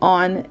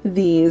on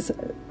these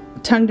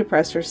tongue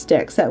depressor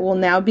sticks that will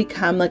now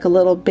become like a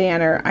little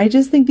banner. I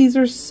just think these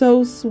are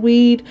so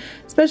sweet,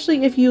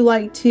 especially if you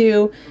like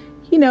to,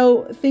 you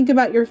know, think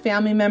about your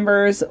family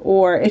members,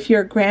 or if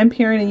you're a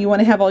grandparent and you want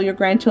to have all your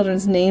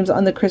grandchildren's names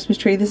on the Christmas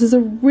tree. This is a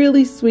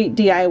really sweet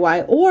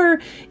DIY. Or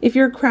if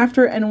you're a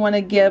crafter and want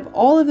to give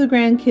all of the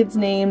grandkids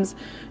names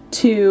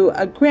to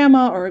a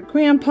grandma or a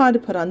grandpa to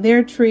put on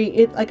their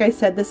tree. Like I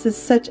said, this is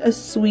such a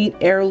sweet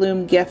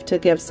heirloom gift to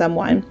give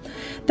someone.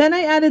 Then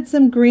I added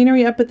some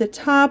greenery up at the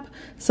top,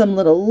 some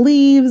little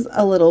leaves,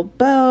 a little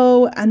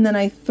bow, and then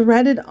I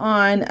threaded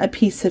on a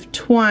piece of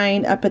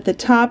twine up at the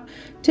top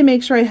to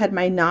make sure I had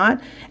my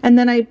knot. And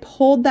then I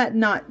pulled that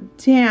knot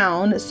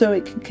down so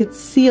it could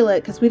conceal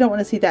it, because we don't want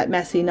to see that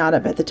messy knot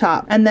up at the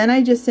top. And then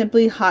I just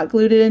simply hot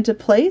glued it into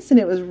place and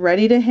it was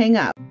ready to hang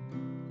up.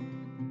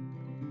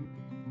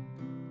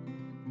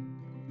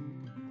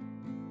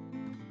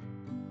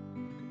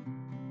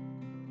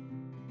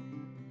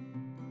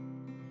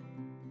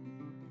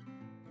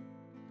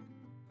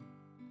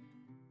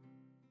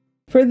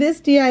 For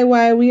this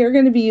DIY, we are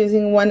going to be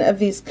using one of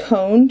these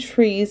cone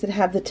trees that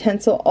have the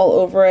tinsel all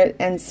over it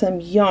and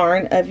some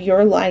yarn of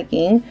your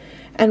liking.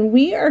 And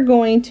we are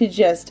going to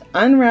just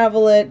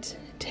unravel it,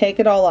 take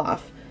it all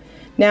off.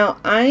 Now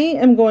I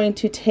am going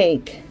to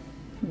take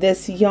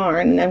this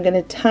yarn and I'm going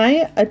to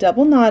tie a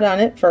double knot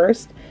on it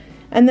first.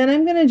 And then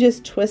I'm going to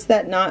just twist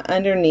that knot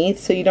underneath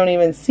so you don't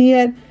even see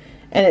it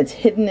and it's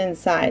hidden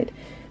inside.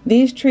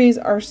 These trees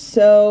are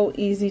so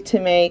easy to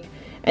make.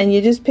 And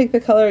you just pick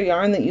the color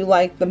yarn that you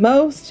like the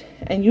most,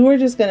 and you are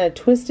just going to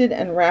twist it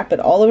and wrap it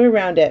all the way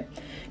around it.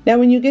 Now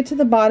when you get to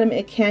the bottom,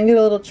 it can get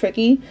a little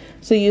tricky,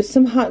 so use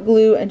some hot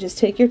glue and just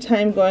take your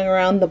time going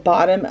around the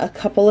bottom a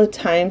couple of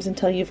times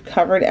until you've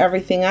covered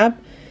everything up.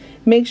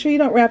 Make sure you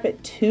don't wrap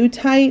it too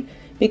tight,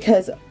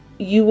 because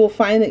you will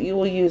find that you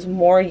will use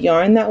more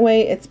yarn that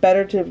way. It's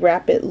better to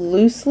wrap it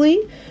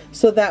loosely,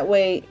 so that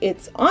way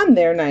it's on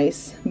there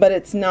nice, but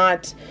it's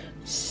not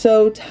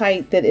so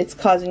tight that it's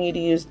causing you to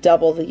use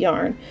double the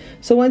yarn.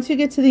 So once you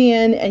get to the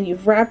end and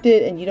you've wrapped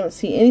it and you don't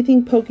see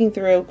anything poking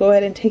through, go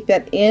ahead and take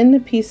that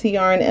end piece of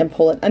yarn and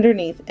pull it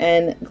underneath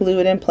and glue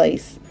it in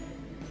place.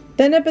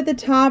 Then up at the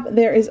top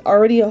there is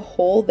already a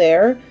hole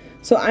there,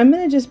 so I'm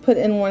going to just put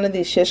in one of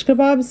these shish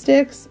kebab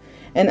sticks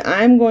and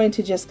I'm going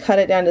to just cut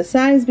it down to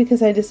size,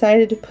 because I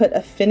decided to put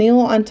a finial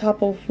on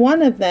top of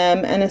one of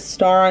them and a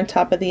star on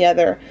top of the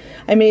other.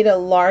 I made a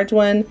large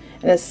one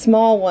and a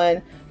small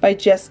one by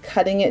just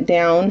cutting it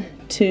down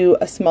to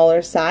a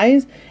smaller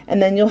size,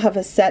 and then you'll have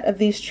a set of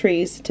these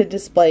trees to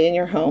display in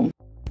your home.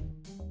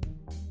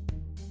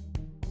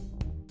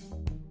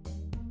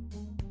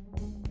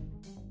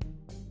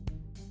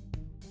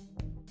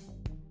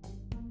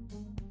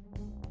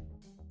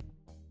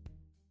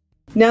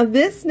 Now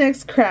this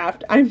next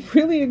craft, I'm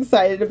really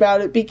excited about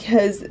it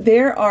because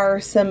there are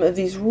some of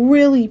these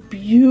really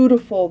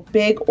beautiful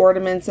big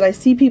ornaments that I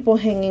see people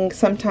hanging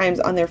sometimes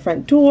on their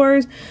front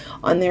doors,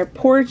 on their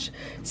porch,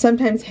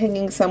 sometimes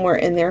hanging somewhere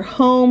in their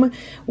home.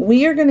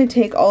 We are going to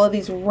take all of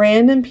these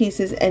random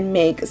pieces and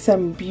make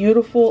some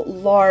beautiful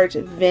large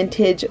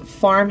vintage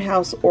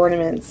farmhouse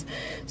ornaments.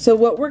 So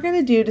what we're going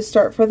to do to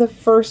start for the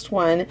first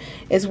one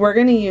is we're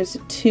going to use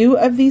 2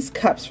 of these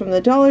cups from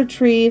the Dollar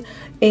Tree,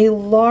 a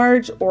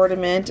large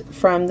ornament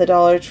from the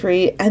Dollar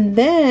Tree, and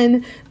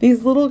then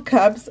these little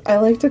cups, I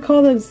like to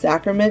call them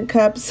sacrament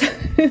cups.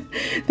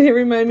 They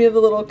remind me of the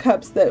little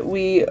cups that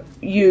we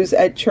use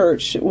at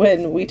church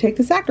when we take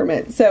the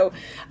sacrament. So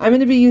I'm going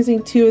to be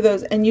using 2 of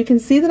those, and you can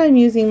see that I'm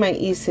using my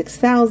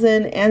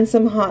E6000 and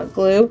some hot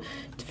glue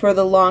for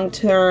the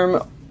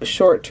long-term,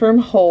 short-term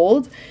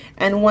hold.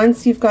 And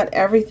once you've got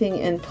everything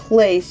in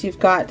place, you've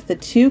got the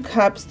 2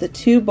 cups, the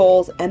 2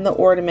 bowls, and the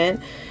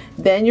ornament,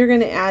 then you're going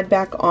to add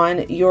back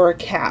on your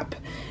cap.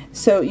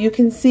 So you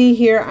can see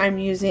here I'm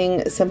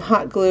using some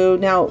hot glue.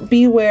 Now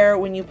beware,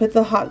 when you put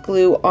the hot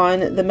glue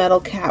on the metal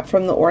cap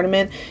from the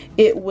ornament,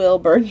 it will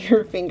burn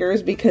your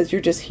fingers because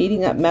you're just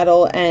heating up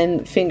metal,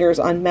 and fingers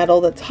on metal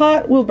that's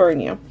hot will burn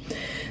you.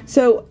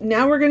 So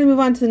now we're going to move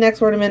on to the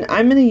next ornament.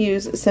 I'm going to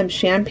use some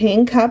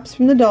champagne cups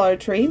from the Dollar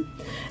Tree,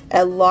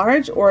 a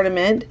large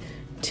ornament,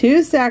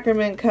 2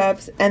 sacrament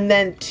cups, and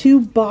then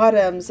 2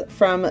 bottoms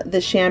from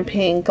the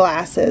champagne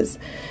glasses.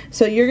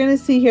 So you're going to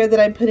see here that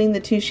I'm putting the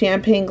 2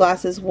 champagne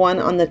glasses, one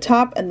on the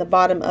top and the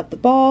bottom of the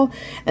ball,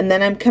 and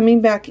then I'm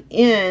coming back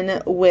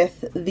in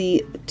with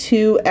the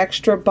 2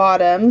 extra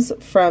bottoms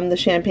from the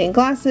champagne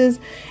glasses,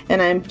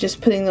 and I'm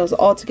just putting those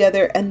all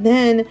together. And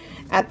then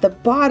at the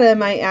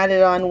bottom I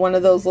added on one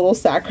of those little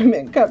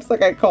sacrament cups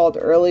like I called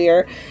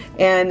earlier,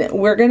 and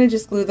we're going to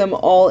just glue them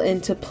all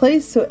into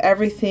place so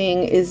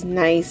everything is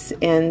nice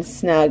and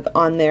snug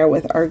on there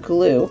with our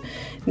glue.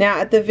 Now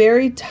at the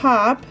very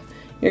top,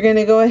 you're going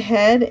to go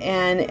ahead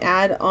and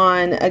add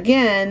on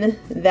again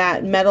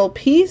that metal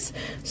piece,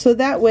 so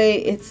that way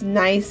it's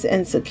nice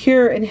and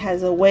secure and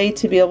has a way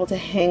to be able to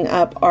hang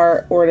up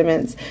our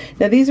ornaments.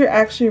 Now these are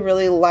actually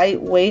really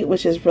lightweight,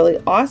 which is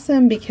really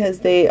awesome because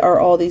they are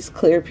all these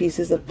clear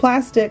pieces of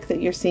plastic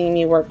that you're seeing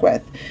me work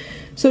with.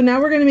 So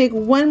now we're going to make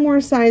one more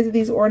size of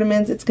these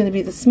ornaments. It's going to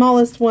be the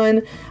smallest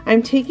one.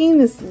 I'm taking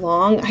this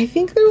long, I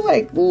think they're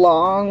like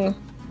long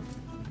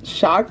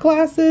shot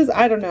glasses.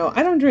 I don't know.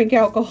 I don't drink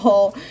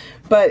alcohol,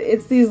 but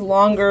it's these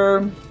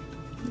longer,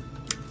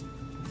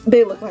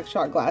 they look like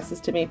shot glasses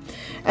to me.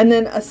 And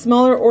then a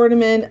smaller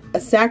ornament, a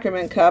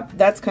sacrament cup.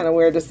 That's kind of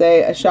weird to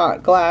say, a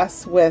shot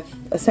glass with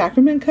a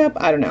sacrament cup.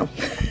 I don't know.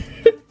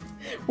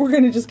 We're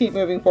going to just keep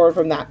moving forward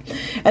from that.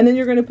 And then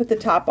you're going to put the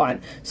top on.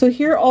 So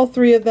here all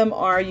 3 of them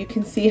are. You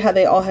can see how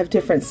they all have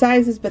different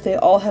sizes, but they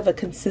all have a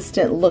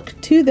consistent look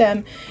to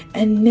them.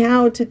 And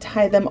now to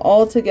tie them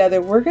all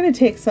together, we're going to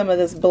take some of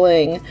this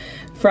bling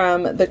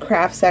from the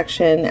craft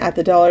section at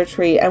the Dollar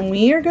Tree, and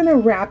we are going to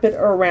wrap it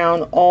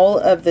around all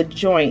of the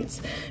joints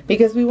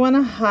because we want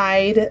to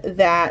hide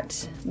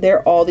that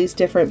they're all these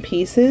different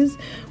pieces.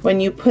 When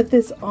you put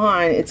this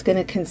on, it's going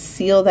to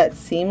conceal that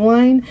seam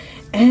line,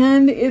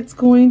 and it's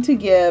going to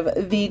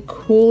give the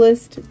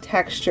coolest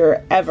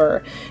texture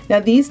ever. Now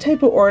these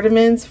type of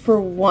ornaments,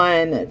 for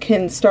one,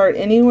 can start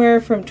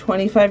anywhere from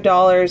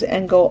 $25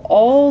 and go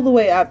all the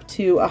way up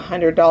to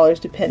 $100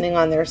 depending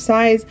on their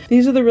size.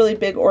 These are the really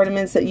big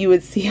ornaments that you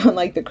would see on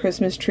like the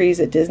Christmas trees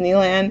at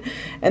Disneyland,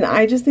 and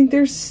I just think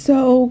they're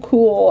so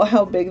cool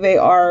how big they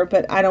are,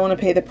 but I don't want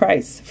to pay the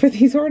price for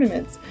these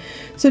ornaments.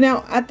 So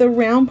now at the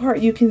round part,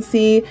 you can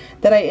see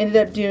that I ended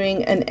up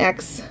doing an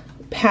X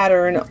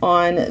pattern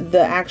on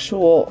the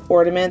actual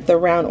ornament, the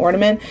round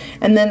ornament,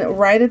 and then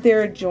right at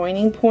their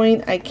joining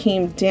point I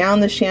came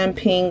down the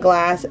champagne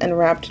glass and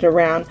wrapped it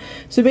around.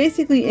 So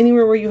basically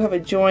anywhere where you have a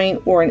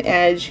joint or an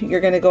edge,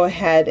 you're going to go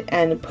ahead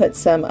and put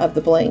some of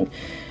the bling.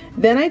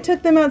 Then I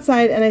took them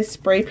outside and I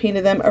spray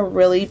painted them a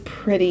really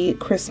pretty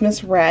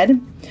Christmas red,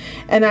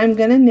 and I'm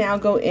gonna now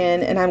go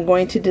in and I'm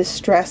going to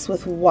distress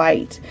with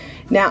white.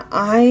 Now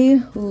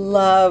I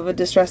love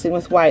distressing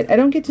with white. I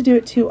don't get to do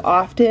it too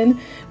often,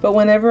 but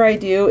whenever I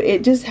do,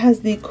 it just has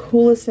the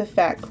coolest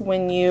effect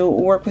when you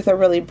work with a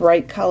really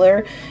bright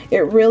color.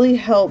 It really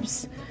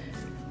helps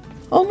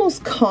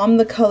almost calm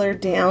the color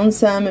down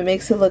some. It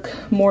makes it look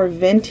more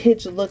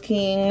vintage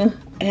looking,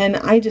 and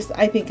I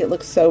think it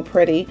looks so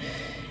pretty.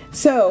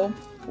 So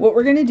what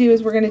we're going to do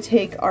is we're going to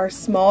take our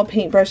small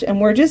paintbrush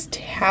and we're just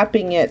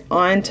tapping it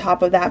on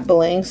top of that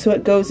bling so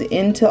it goes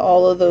into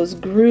all of those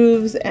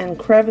grooves and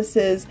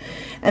crevices,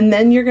 and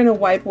then you're going to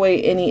wipe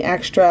away any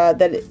extra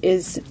that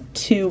is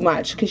too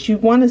much because you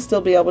want to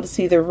still be able to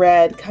see the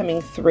red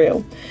coming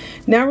through.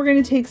 Now we're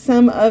going to take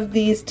some of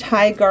these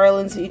tie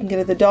garlands that you can get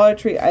at the Dollar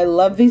Tree. I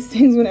love these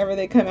things whenever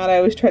they come out. I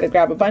always try to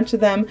grab a bunch of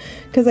them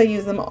because I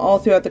use them all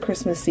throughout the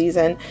Christmas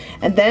season.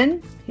 And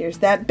then here's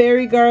that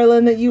berry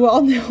garland that you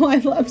all know I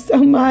love so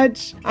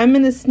much. I'm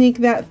going to sneak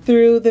that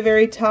through the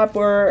very top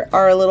where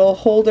our little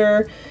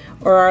holder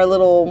or our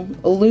little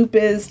loop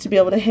is to be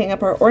able to hang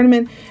up our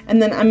ornament,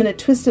 and then I'm going to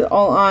twist it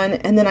all on,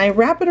 and then I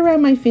wrap it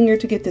around my finger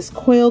to get this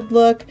coiled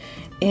look,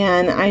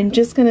 and I'm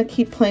just going to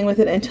keep playing with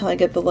it until I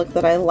get the look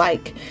that I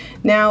like.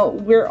 Now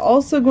we're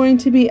also going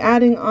to be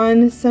adding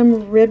on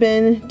some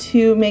ribbon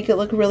to make it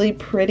look really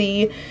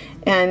pretty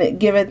and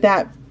give it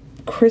that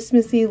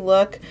Christmassy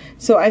look.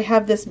 So I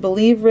have this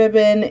Believe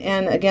ribbon,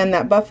 and again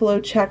that buffalo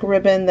check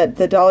ribbon that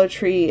the Dollar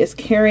Tree is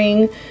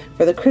carrying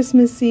for the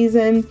Christmas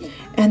season.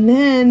 And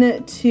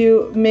then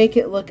to make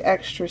it look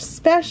extra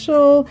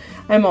special,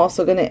 I'm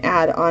also going to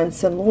add on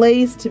some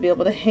lace to be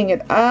able to hang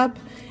it up.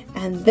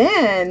 And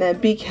then,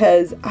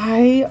 because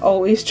I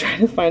always try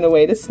to find a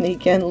way to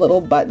sneak in little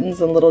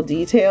buttons and little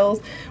details,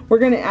 we're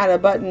going to add a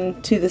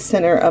button to the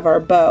center of our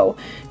bow.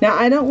 Now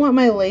I don't want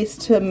my lace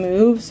to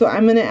move, so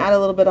I'm going to add a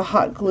little bit of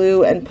hot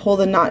glue and pull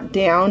the knot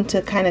down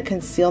to kind of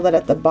conceal that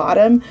at the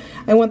bottom.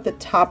 I want the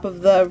top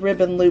of the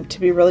ribbon loop to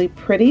be really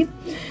pretty.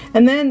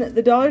 And then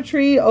the Dollar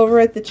Tree over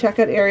at the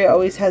checkout area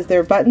always has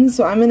their buttons,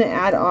 so I'm going to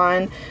add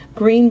on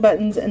green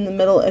buttons in the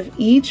middle of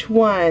each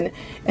one,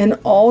 and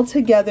all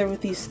together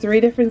with these 3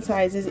 different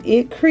sizes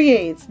it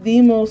creates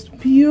the most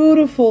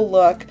beautiful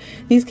look.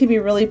 These can be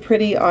really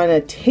pretty on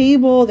a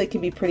table, they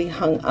can be pretty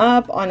hung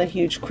up on a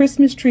huge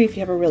Christmas tree if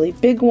you have a really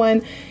big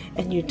one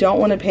and you don't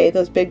want to pay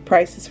those big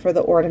prices for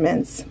the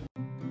ornaments.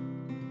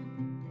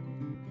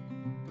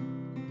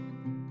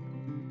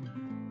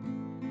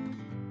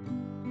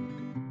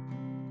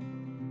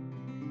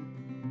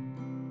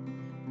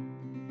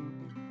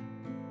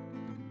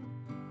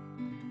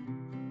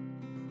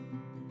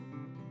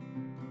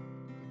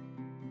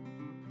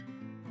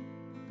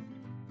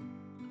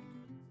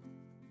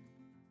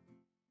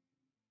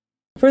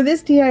 For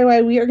this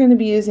DIY, we are going to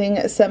be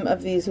using some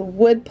of these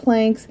wood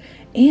planks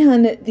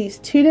and these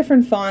two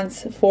different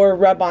fonts for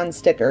rub-on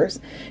stickers.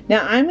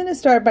 Now I'm going to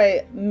start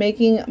by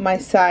making my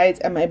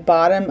sides and my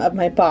bottom of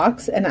my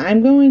box, and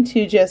I'm going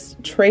to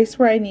just trace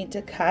where I need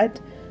to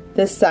cut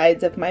the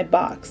sides of my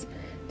box.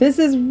 This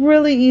is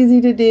really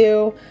easy to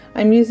do.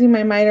 I'm using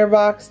my miter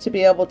box to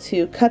be able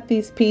to cut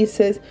these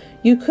pieces.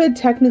 You could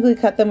technically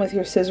cut them with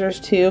your scissors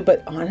too,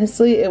 but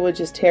honestly it would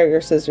just tear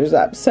your scissors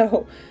up.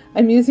 So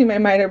I'm using my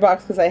miter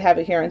box because I have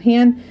it here on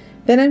hand.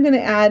 Then I'm going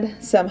to add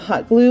some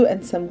hot glue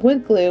and some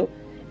wood glue,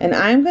 and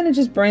I'm going to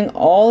just bring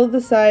all of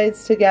the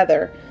sides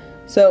together.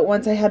 So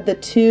once I had the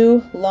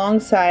two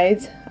long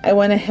sides, I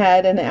went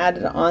ahead and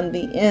added on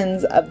the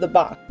ends of the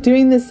box.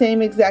 Doing the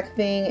same exact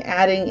thing,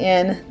 adding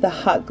in the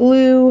hot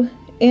glue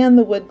and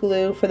the wood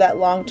glue for that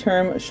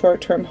long-term,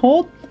 short-term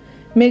hold.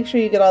 Make sure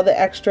you get all the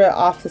extra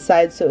off the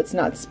side so it's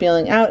not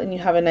spilling out and you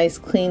have a nice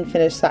clean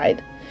finished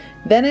side.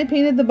 Then I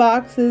painted the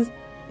boxes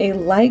a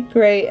light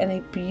gray and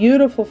a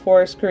beautiful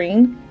forest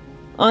green.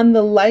 On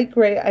the light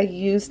gray, I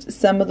used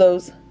some of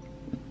those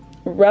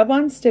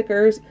rub-on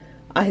stickers.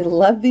 I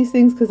love these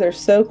things because they're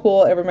so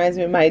cool. It reminds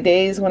me of my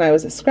days when I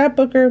was a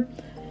scrapbooker.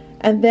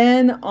 And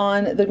then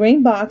on the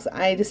green box,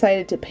 I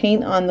decided to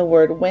paint on the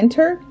word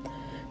winter.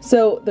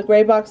 So the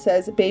gray box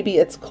says, "Baby,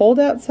 it's cold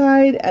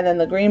outside," and then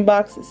the green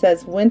box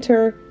says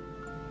winter.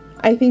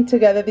 I think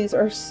together these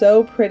are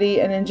so pretty,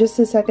 and in just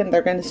a second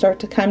they're going to start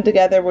to come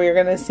together where you're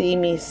going to see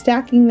me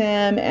stacking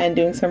them and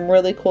doing some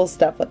really cool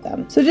stuff with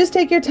them. So just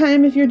take your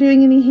time if you're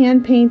doing any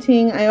hand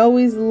painting. I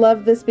always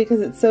love this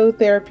because it's so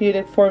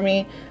therapeutic for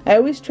me. I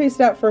always trace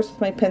it out first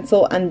with my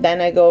pencil, and then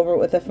I go over it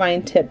with a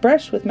fine tip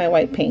brush with my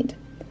white paint.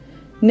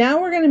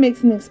 Now we're going to make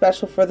something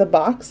special for the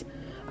box.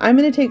 I'm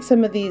going to take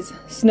some of these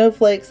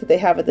snowflakes that they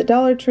have at the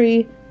Dollar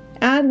Tree,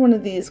 add one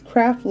of these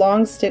craft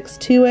long sticks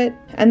to it,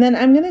 and then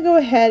I'm going to go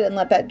ahead and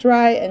let that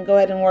dry and go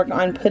ahead and work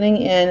on putting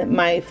in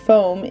my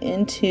foam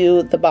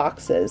into the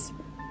boxes.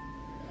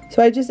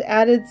 So I just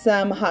added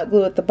some hot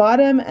glue at the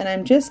bottom, and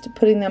I'm just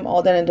putting them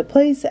all down into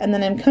place, and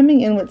then I'm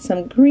coming in with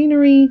some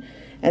greenery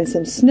and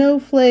some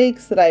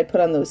snowflakes that I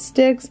put on those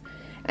sticks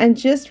and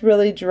just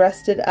really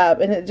dressed it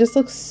up, and it just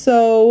looks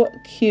so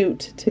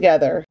cute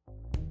together.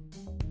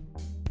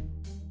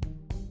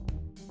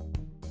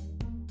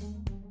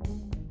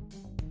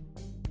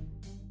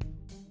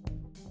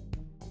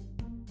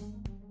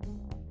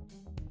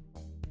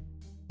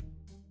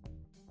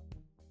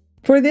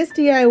 For this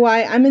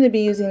DIY, I'm going to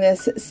be using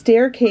this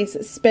staircase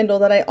spindle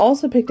that I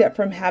also picked up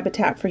from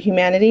Habitat for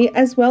Humanity,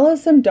 as well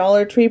as some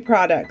Dollar Tree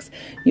products.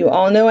 You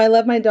all know I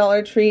love my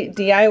Dollar Tree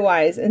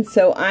DIYs, and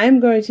so I'm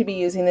going to be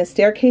using this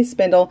staircase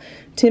spindle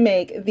to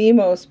make the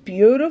most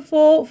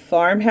beautiful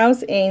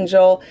farmhouse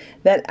angel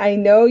that I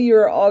know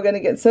you're all going to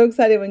get so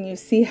excited when you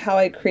see how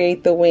I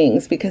create the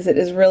wings, because it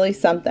is really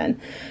something.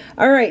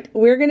 Alright,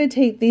 we're going to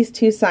take these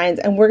two signs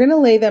and we're going to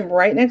lay them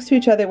right next to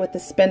each other with the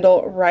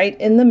spindle right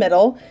in the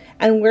middle,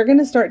 and we're going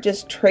to start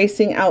just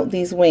tracing out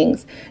these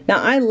wings.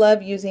 Now I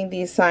love using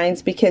these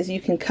signs because you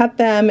can cut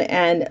them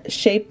and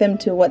shape them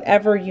to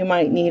whatever you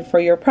might need for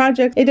your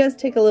project. It does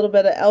take a little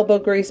bit of elbow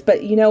grease,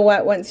 but you know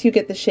what? Once you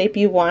get the shape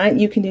you want,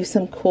 you can do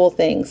some cool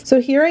things. So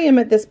here I am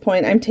at this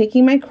point. I'm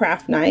taking my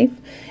craft knife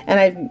and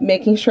I'm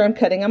making sure I'm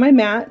cutting on my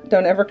mat.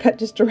 Don't ever cut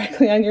just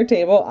directly on your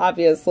table,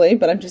 obviously,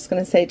 but I'm just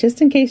going to say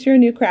just in case you're a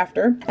new crafter.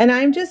 And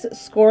I'm just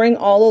scoring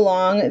all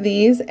along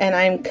these, and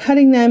I'm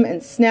cutting them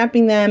and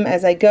snapping them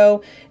as I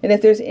go. And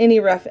if there's any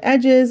rough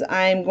edges,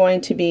 I'm going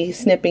to be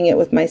snipping it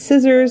with my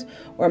scissors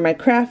or my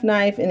craft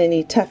knife in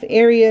any tough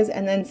areas,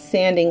 and then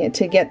sanding it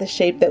to get the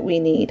shape that we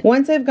need.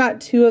 Once I've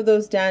got two of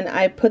those done,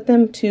 I put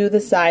them to the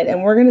side,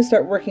 and we're going to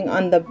start working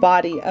on the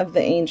body of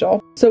the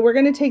angel. So we're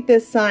going to take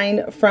this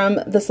sign from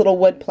this little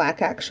wood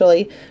plaque,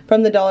 actually,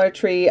 from the Dollar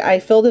Tree. I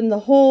filled in the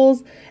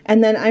holes,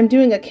 and then I'm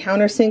doing a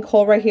countersink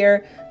hole right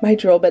here. My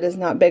drill bit is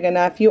not big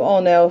enough. You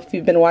all know if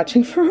you've been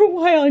watching for a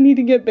while, I need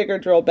to get bigger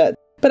drill bits.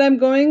 But I'm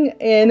going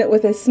in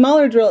with a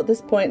smaller drill at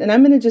this point, and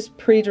I'm going to just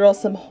pre-drill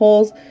some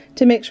holes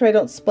to make sure I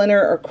don't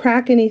splinter or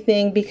crack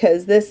anything,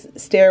 because this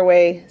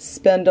stairway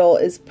spindle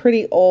is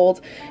pretty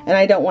old and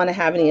I don't want to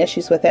have any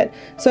issues with it.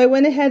 So I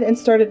went ahead and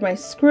started my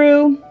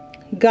screw,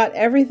 got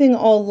everything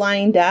all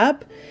lined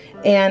up,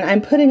 and I'm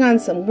putting on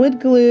some wood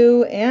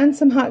glue and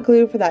some hot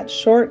glue for that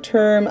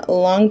short-term,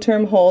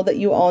 long-term hold that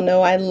you all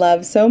know I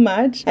love so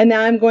much. And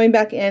now I'm going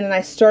back in, and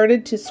I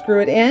started to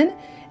screw it in,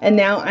 and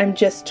now I'm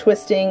just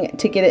twisting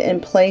to get it in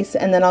place,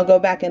 and then I'll go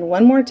back in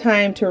one more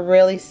time to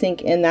really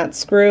sink in that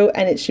screw,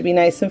 and it should be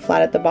nice and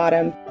flat at the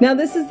bottom. Now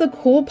this is the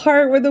cool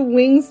part where the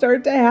wings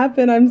start to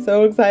happen. I'm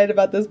so excited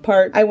about this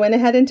part. I went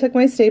ahead and took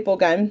my staple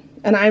gun,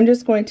 and I'm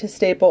just going to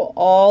staple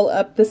all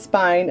up the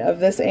spine of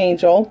this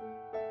angel.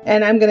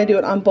 And I'm going to do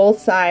it on both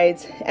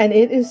sides, and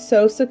it is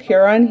so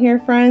secure on here,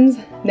 friends.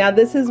 Now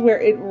this is where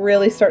it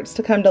really starts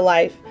to come to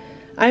life.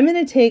 I'm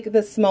going to take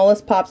the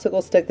smallest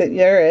popsicle stick that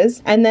there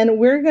is, and then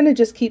we're going to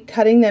just keep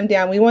cutting them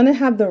down. We want to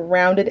have the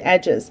rounded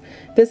edges.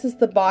 This is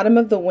the bottom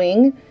of the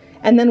wing,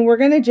 and then we're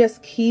going to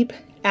just keep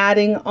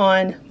adding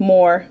on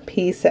more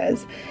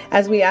pieces.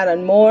 As we add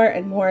on more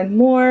and more and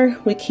more,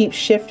 we keep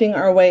shifting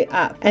our way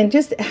up, and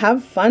just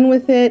have fun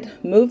with it.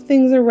 Move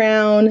things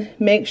around,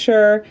 make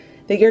sure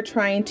that you're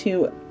trying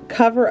to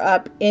cover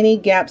up any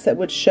gaps that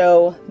would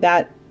show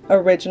that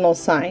original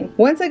sign.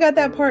 Once I got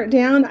that part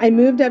down, I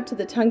moved up to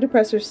the tongue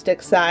depressor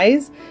stick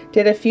size,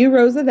 did a few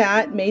rows of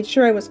that, made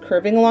sure I was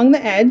curving along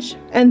the edge,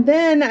 and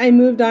then I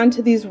moved on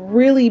to these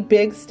really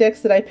big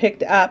sticks that I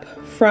picked up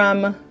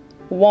from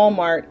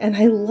Walmart. And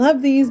I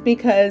love these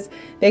because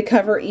they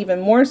cover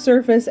even more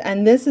surface,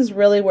 and this is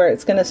really where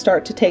it's going to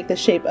start to take the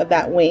shape of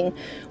that wing.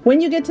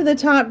 When you get to the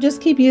top, just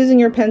keep using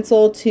your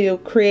pencil to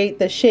create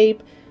the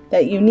shape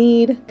that you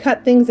need,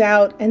 cut things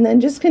out, and then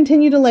just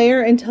continue to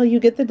layer until you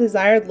get the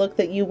desired look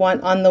that you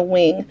want on the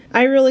wing.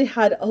 I really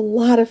had a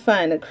lot of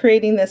fun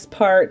creating this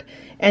part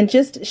and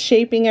just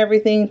shaping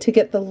everything to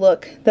get the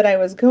look that I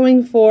was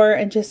going for,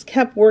 and just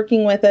kept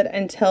working with it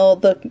until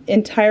the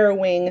entire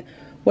wing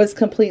was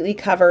completely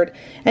covered.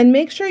 And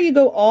make sure you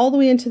go all the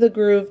way into the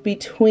groove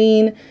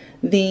between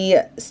the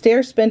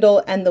stair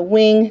spindle and the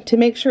wing to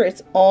make sure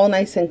it's all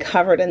nice and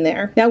covered in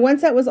there. Now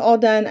once that was all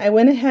done, I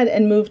went ahead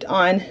and moved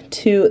on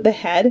to the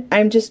head.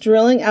 I'm just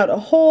drilling out a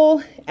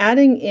hole,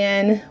 adding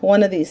in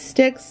one of these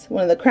sticks,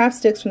 one of the craft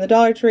sticks from the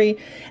Dollar Tree,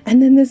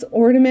 and then this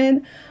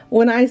ornament.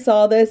 When I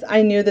saw this,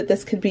 I knew that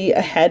this could be a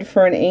head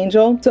for an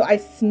angel, so I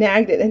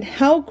snagged it. And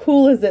how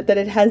cool is it that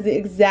it has the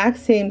exact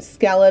same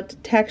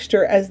scalloped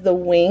texture as the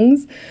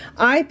wings?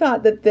 I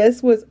thought that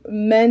this was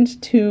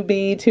meant to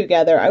be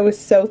together. I was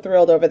so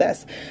thrilled over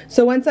this.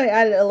 So once I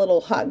added a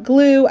little hot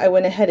glue, I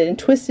went ahead and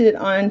twisted it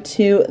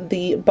onto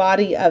the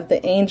body of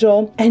the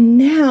angel. And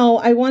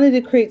now I wanted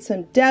to create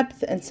some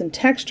depth and some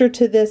texture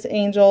to this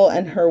angel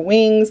and her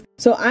wings.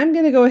 So I'm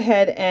going to go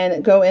ahead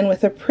and go in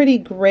with a pretty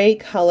gray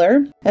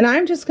color, and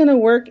I'm just going to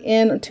work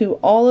into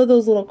all of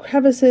those little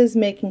crevices,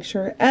 making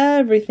sure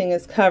everything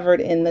is covered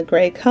in the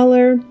gray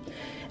color,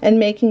 and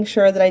making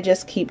sure that I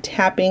just keep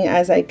tapping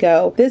as I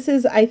go. This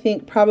is, I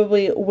think,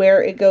 probably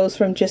where it goes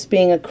from just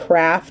being a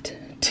craft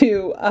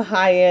to a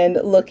high-end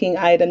looking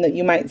item that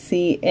you might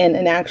see in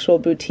an actual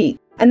boutique.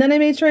 And then I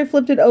made sure I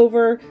flipped it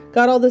over,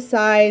 got all the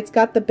sides,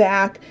 got the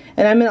back,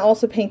 and I'm going to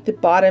also paint the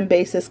bottom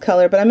base this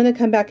color, but I'm going to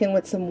come back in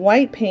with some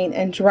white paint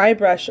and dry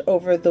brush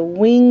over the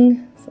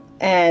wings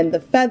and the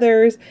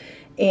feathers,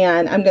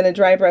 and I'm going to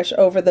dry brush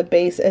over the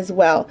base as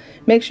well.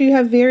 Make sure you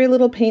have very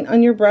little paint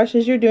on your brush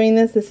as you're doing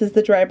this. This is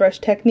the dry brush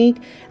technique,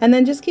 and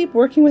then just keep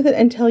working with it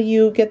until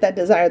you get that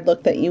desired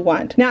look that you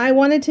want. Now I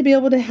wanted to be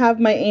able to have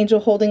my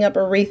angel holding up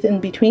a wreath in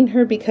between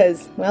her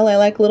because, well, I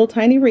like little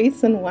tiny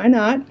wreaths, and why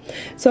not?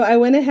 So I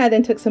went ahead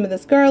and took some of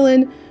this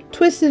garland,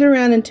 twisted it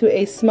around into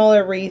a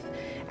smaller wreath,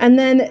 and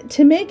then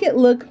to make it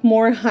look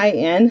more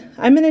high-end,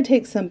 I'm going to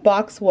take some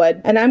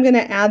boxwood and I'm going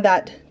to add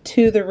that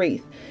to the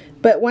wreath.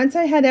 But once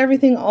I had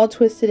everything all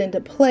twisted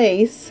into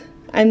place,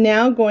 I'm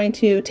now going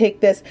to take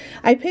this.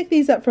 I picked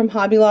these up from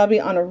Hobby Lobby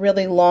on a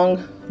really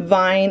long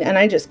vine, and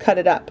I just cut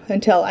it up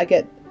until I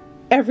get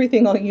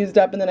everything all used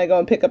up, and then I go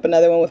and pick up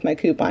another one with my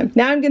coupon.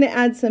 Now I'm going to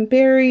add some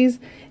berries,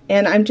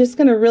 and I'm just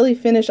going to really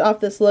finish off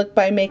this look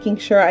by making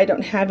sure I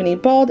don't have any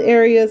bald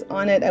areas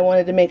on it. I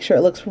wanted to make sure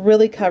it looks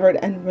really covered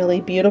and really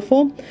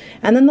beautiful.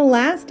 And then the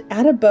last,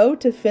 add a bow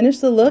to finish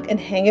the look and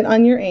hang it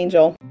on your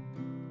angel.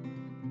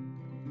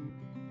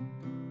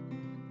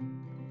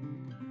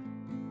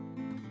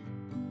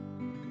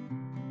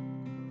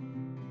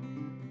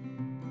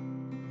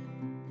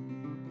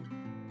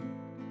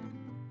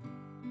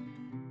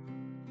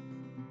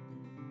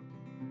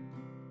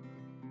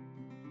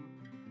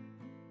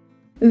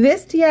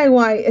 This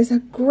DIY is a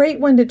great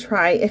one to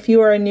try if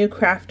you are a new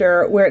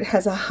crafter, where it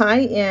has a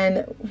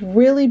high-end,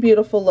 really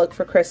beautiful look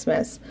for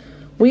Christmas.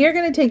 We are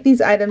going to take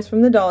these items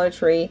from the Dollar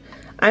Tree.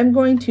 I'm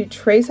going to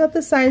trace out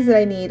the size that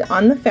I need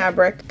on the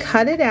fabric,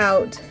 cut it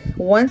out.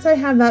 Once I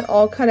have that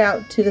all cut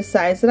out to the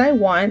size that I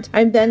want,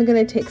 I'm then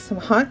going to take some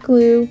hot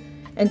glue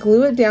and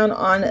glue it down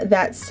on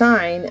that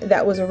sign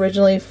that was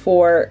originally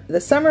for the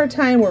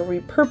summertime. We're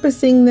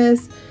repurposing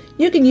this.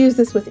 You can use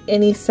this with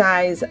any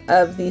size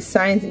of these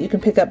signs that you can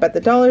pick up at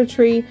the Dollar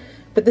Tree,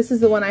 but this is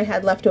the one I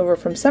had left over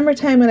from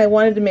summertime, and I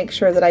wanted to make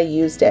sure that I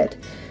used it.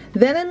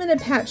 Then I'm going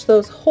to patch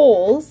those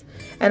holes,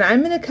 and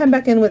I'm going to come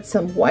back in with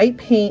some white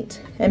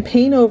paint and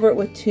paint over it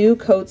with 2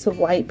 coats of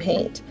white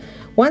paint.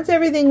 Once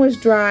everything was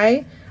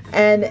dry,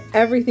 and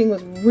everything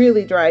was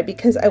really dry,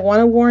 because I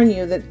want to warn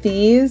you that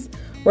these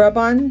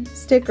rub-on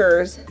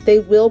stickers, they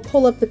will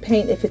pull up the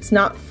paint if it's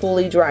not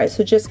fully dry,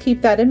 so just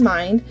keep that in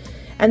mind.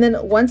 And then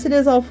once it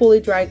is all fully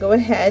dry, go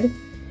ahead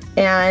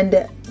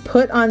and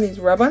put on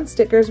these rub-on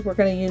stickers. We're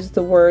going to use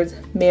the words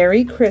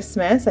Merry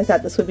Christmas. I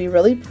thought this would be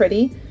really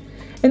pretty.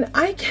 And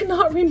I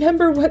cannot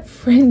remember what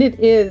friend it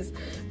is,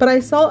 but I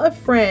saw a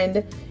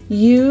friend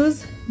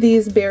use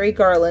these berry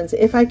garlands.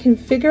 If I can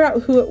figure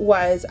out who it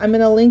was, I'm going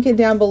to link it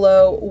down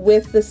below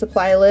with the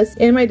supply list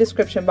in my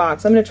description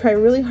box. I'm going to try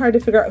really hard to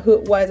figure out who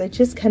it was. I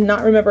just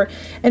cannot remember.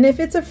 And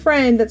if it's a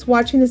friend that's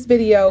watching this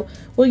video,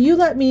 will you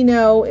let me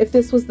know if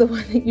this was the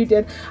one that you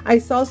did? I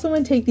saw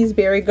someone take these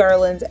berry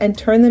garlands and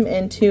turn them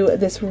into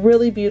this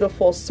really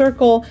beautiful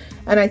circle,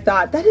 and I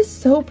thought, that is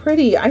so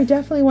pretty. I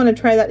definitely want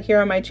to try that here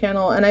on my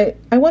channel, and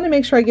I want to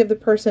make sure I give the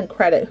person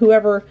credit,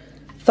 whoever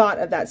thought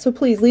of that. So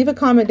please leave a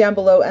comment down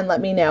below and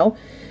let me know.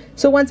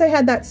 So once I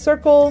had that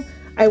circle,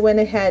 I went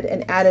ahead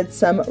and added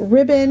some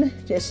ribbon,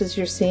 just as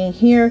you're seeing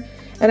here,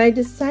 and I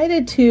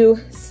decided to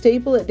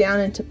staple it down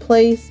into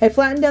place. I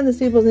flattened down the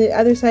staples on the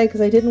other side because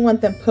I didn't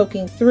want them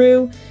poking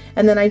through,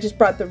 and then I just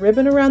brought the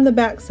ribbon around the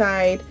back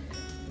side,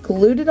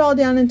 glued it all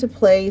down into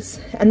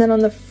place, and then on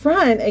the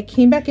front I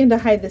came back in to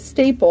hide the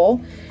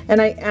staple and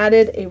I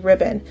added a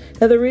ribbon.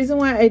 Now the reason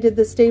why I did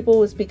the staple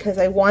was because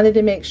I wanted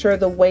to make sure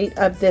the weight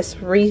of this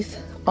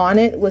wreath on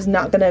it was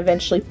not going to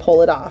eventually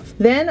pull it off.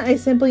 Then I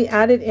simply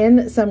added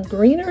in some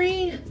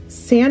greenery,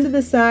 sanded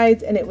the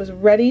sides, and it was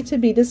ready to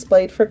be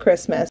displayed for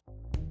Christmas.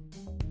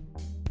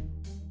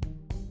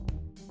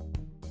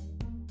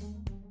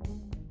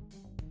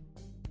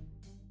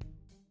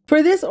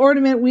 For this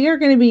ornament, we are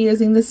going to be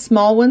using the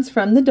small ones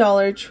from the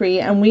Dollar Tree,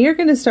 and we are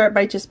going to start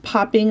by just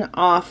popping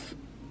off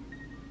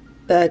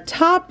the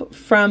top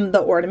from the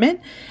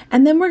ornament,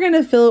 and then we're going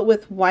to fill it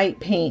with white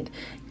paint.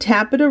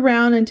 Tap it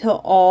around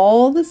until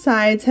all the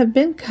sides have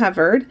been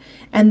covered,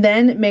 and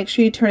then make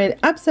sure you turn it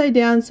upside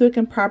down so it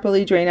can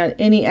properly drain out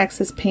any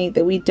excess paint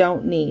that we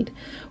don't need.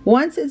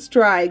 Once it's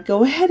dry,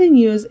 go ahead and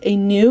use a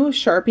new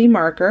Sharpie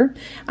marker.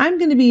 I'm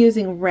going to be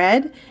using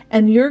red,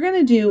 and you're going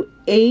to do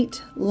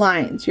 8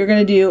 lines. You're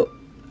going to do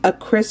a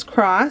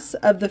crisscross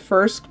of the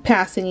first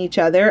passing each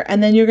other,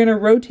 and then you're going to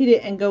rotate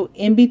it and go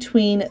in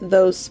between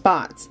those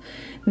spots.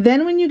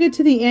 Then when you get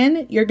to the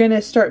end, you're going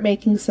to start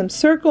making some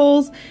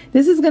circles.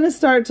 This is going to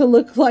start to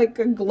look like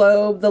a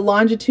globe, the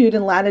longitude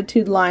and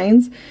latitude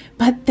lines.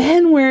 But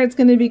then where it's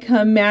going to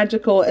become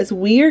magical is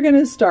we are going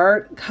to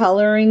start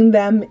coloring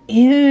them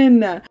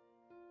in.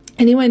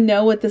 Anyone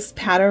know what this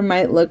pattern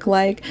might look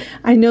like?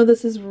 I know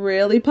this is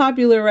really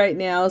popular right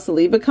now, so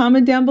leave a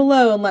comment down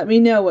below and let me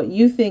know what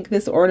you think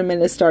this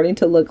ornament is starting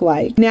to look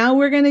like. Now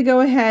we're going to go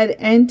ahead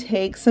and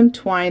take some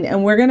twine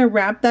and we're going to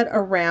wrap that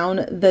around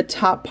the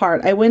top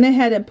part. I went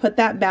ahead and put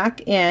that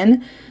back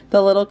in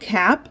the little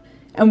cap,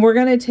 and we're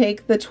going to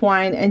take the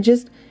twine and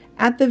just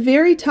at the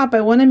very top,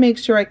 I want to make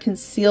sure I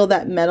conceal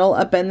that metal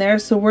up in there,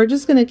 so we're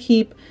just going to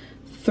keep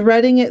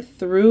threading it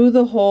through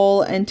the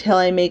hole until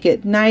I make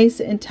it nice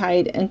and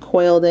tight and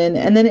coiled in,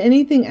 and then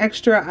anything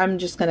extra I'm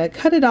just going to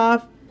cut it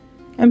off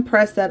and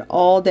press that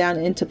all down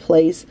into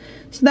place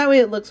so that way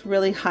it looks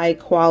really high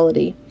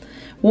quality.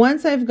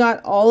 Once I've got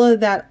all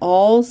of that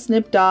all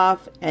snipped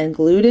off and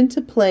glued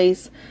into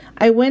place,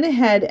 I went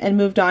ahead and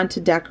moved on to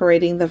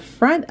decorating the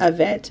front of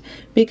it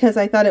because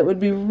I thought it would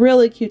be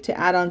really cute to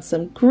add on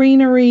some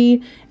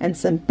greenery and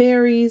some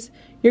berries.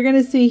 You're going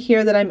to see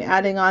here that I'm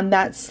adding on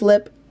that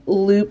slip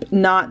loop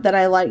knot that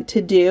I like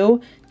to do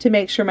to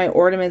make sure my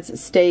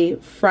ornaments stay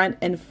front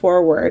and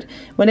forward.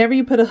 Whenever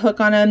you put a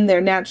hook on them,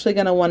 they're naturally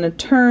going to want to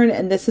turn,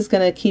 and this is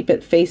going to keep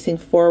it facing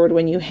forward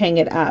when you hang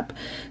it up.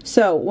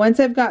 So once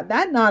I've got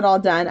that knot all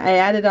done, I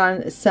added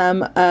on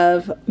some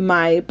of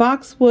my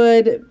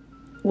boxwood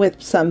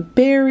with some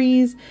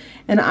berries,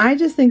 and I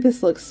just think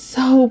this looks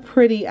so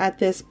pretty at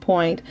this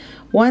point.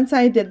 Once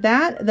I did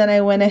that, then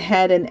I went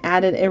ahead and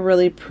added a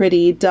really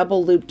pretty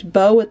double looped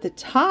bow at the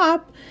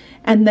top,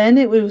 and then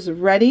it was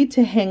ready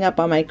to hang up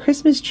on my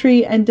Christmas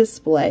tree and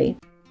display.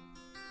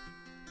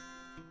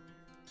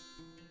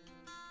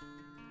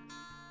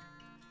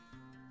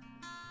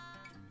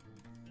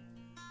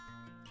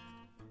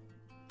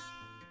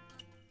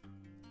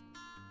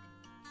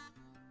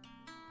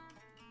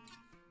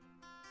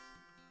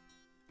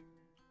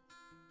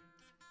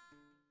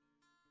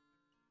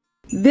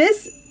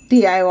 This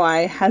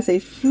DIY has a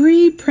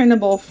free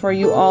printable for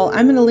you all.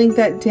 I'm going to link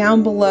that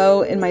down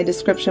below in my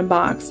description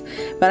box.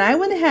 But I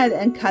went ahead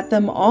and cut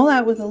them all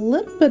out with a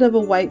little bit of a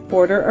white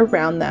border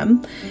around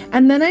them.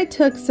 And then I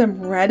took some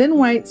red and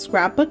white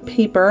scrapbook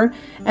paper,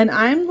 and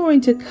I'm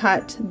going to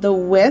cut the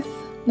width,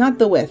 not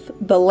the width,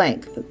 the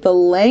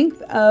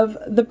length of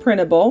the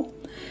printable.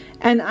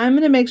 And I'm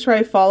going to make sure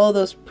I follow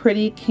those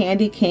pretty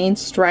candy cane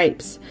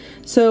stripes.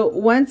 So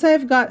once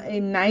I've got a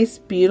nice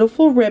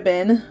beautiful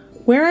ribbon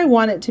where I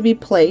want it to be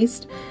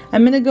placed,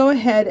 I'm going to go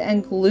ahead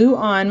and glue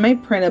on my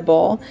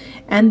printable,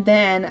 and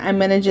then I'm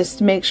going to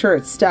just make sure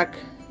it's stuck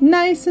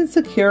nice and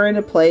secure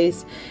into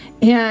place.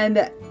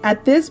 And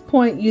at this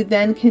point, you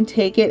then can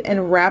take it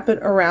and wrap it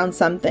around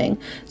something.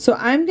 So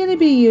I'm going to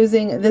be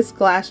using this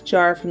glass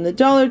jar from the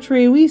Dollar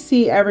Tree. We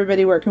see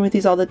everybody working with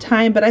these all the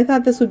time, but I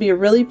thought this would be a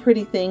really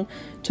pretty thing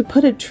to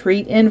put a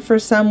treat in for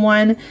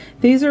someone.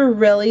 These are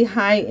really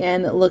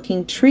high-end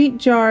looking treat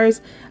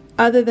jars.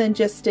 other than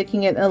just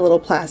sticking it in a little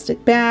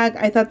plastic bag.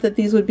 I thought that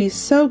these would be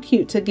so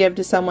cute to give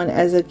to someone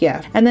as a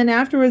gift. And then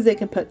afterwards they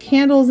can put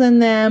candles in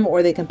them,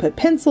 or they can put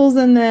pencils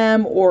in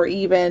them, or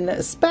even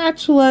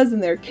spatulas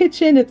in their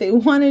kitchen if they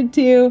wanted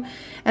to.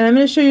 And I'm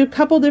going to show you a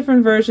couple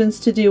different versions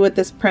to do with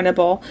this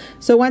printable.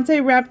 So once I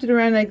wrapped it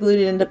around and I glued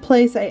it into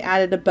place, I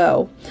added a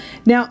bow.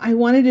 Now I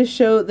wanted to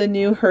show the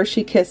new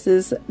Hershey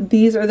Kisses.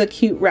 These are the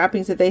cute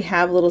wrappings that they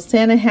have, little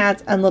Santa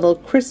hats and little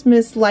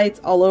Christmas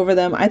lights all over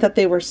them. I thought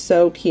they were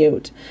so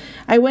cute.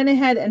 I went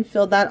ahead and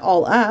filled that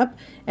all up,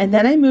 and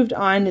then I moved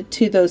on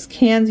to those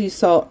cans you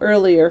saw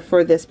earlier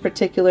for this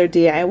particular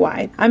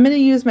DIY. I'm going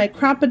to use my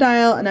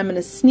Crop-A-Dile and I'm going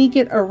to sneak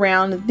it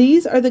around.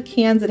 These are the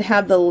cans that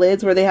have the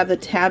lids where they have the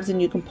tabs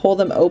and you can pull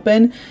them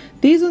open.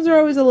 These ones are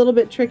always a little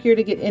bit trickier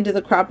to get into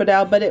the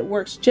Crop-A-Dile, but it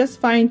works just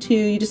fine too.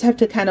 You just have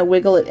to kind of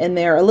wiggle it in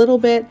there a little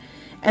bit,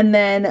 and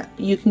then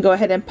you can go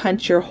ahead and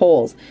punch your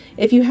holes.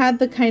 If you had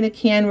the kind of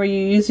can where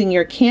you're using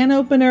your can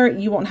opener,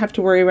 you won't have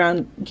to worry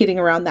around getting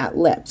around that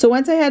lip. So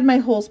once I had my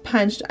holes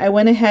punched, I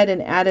went ahead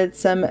and added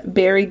some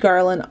berry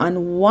garland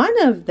on one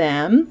of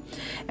them,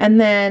 and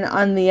then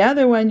on the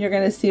other one you're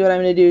going to see what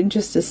I'm going to do in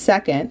just a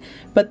second.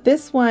 But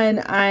this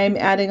one I'm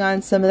adding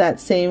on some of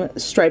that same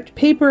striped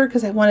paper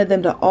because I wanted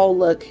them to all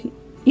look,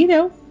 you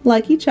know,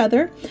 like each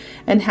other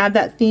and have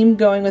that theme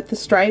going with the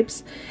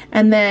stripes.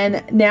 And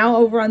then now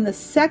over on the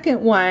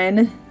second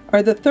one,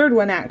 or the third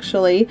one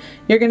actually,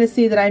 you're going to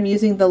see that I'm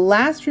using the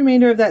last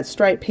remainder of that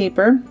stripe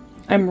paper.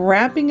 I'm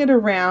wrapping it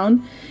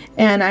around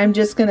and I'm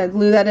just going to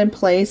glue that in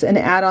place and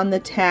add on the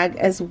tag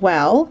as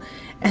well.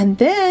 And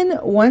then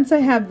once I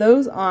have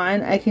those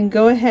on, I can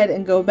go ahead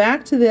and go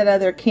back to that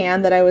other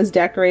can that I was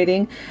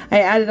decorating.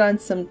 I added on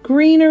some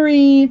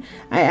greenery,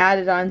 I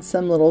added on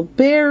some little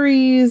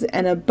berries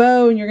and a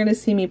bow, and you're going to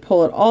see me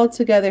pull it all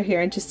together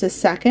here in just a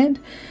second.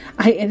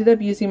 I ended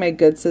up using my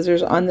good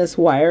scissors on this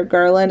wire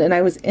garland and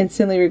I was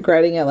instantly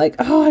regretting it, like,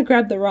 oh, I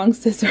grabbed the wrong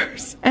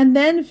scissors. And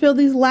then fill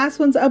these last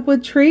ones up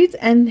with treats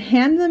and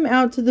hand them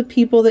out to the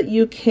people that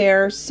you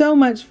care so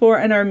much for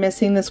and are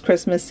missing this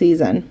Christmas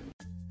season.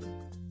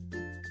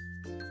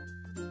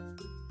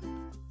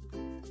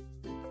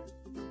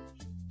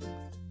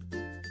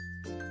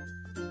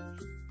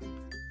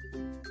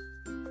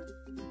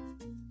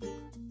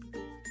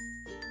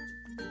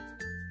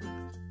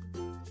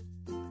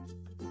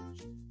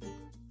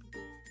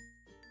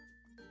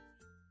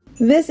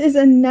 This is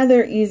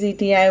another easy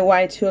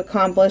DIY to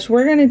accomplish.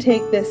 We're going to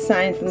take this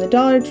sign from the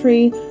Dollar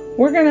Tree,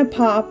 we're going to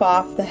pop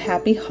off the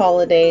Happy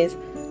Holidays,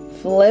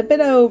 flip it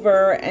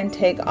over, and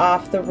take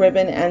off the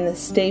ribbon and the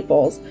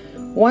staples.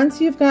 Once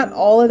you've got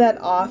all of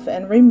that off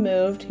and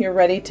removed, you're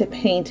ready to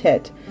paint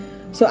it.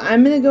 So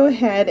I'm going to go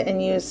ahead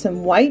and use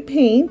some white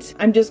paint.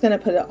 I'm just going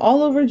to put it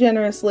all over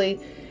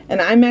generously,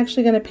 and I'm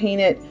actually going to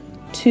paint it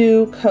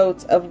 2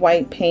 coats of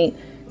white paint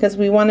because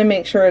we want to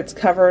make sure it's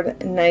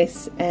covered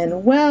nice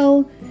and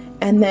well.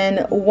 And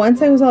then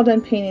once I was all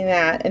done painting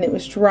that and it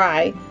was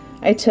dry,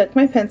 I took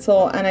my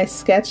pencil and I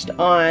sketched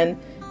on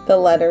the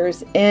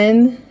letters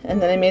N,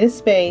 and then I made a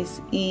space,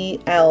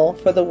 E-L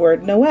for the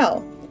word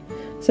Noel.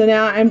 So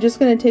now I'm just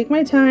going to take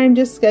my time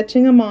just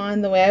sketching them on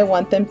the way I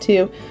want them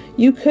to.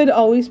 You could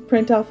always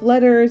print off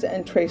letters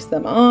and trace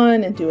them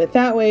on and do it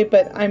that way,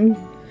 but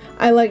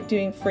I like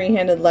doing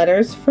freehanded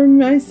letters for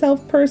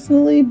myself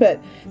personally, but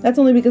that's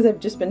only because I've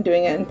just been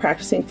doing it and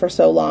practicing for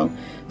so long.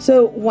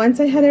 So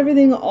once I had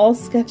everything all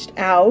sketched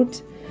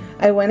out,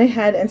 I went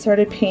ahead and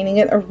started painting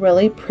it a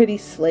really pretty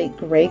slate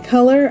gray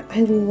color.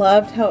 I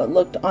loved how it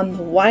looked on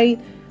the white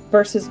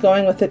versus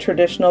going with the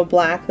traditional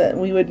black that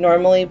we would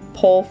normally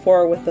pull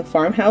for with the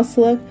farmhouse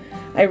look.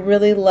 I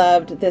really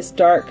loved this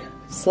dark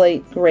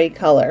slate gray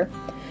color.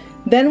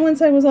 Then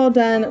once I was all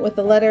done with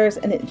the letters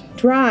and it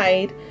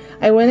dried,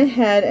 I went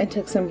ahead and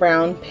took some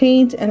brown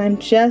paint and I'm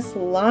just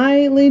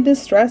lightly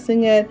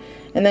distressing it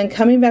and then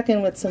coming back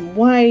in with some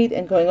white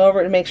and going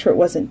over it to make sure it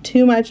wasn't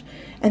too much.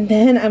 And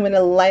then I'm going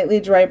to lightly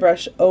dry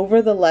brush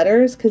over the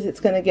letters because it's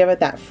going to give it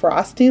that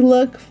frosty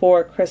look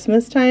for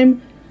Christmas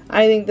time.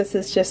 I think this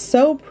is just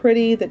so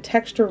pretty. The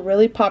texture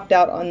really popped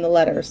out on the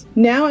letters.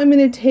 Now I'm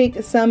going to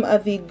take some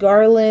of the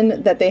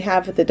garland that they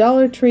have at the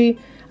Dollar Tree.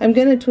 I'm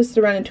going to twist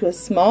it around into a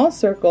small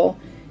circle,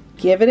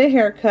 give it a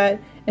haircut.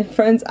 And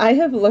friends, I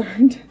have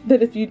learned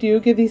that if you do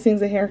give these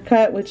things a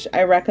haircut, which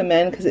I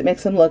recommend because it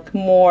makes them look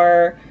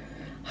more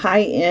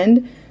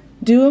high-end,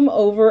 do them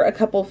over a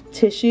couple of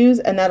tissues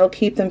and that'll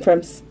keep them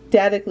from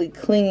statically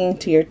clinging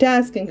to your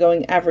desk and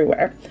going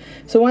everywhere.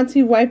 So once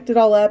you wiped it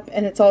all up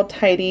and it's all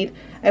tidied,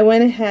 I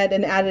went ahead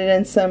and added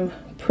in some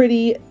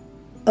pretty,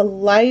 a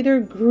lighter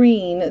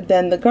green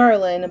than the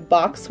garland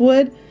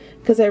boxwood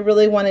because I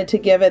really wanted to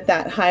give it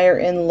that higher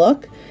end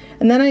look.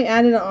 And then I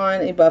added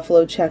on a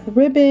buffalo check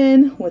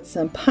ribbon with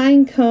some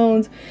pine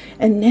cones.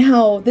 And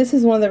now this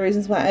is one of the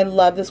reasons why I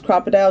love this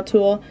Crop-A-Dile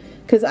tool,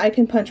 because I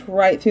can punch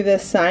right through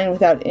this sign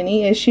without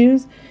any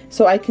issues.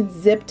 So I can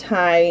zip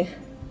tie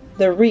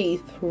the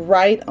wreath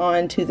right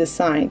onto the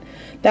sign.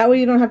 That way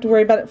you don't have to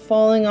worry about it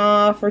falling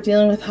off or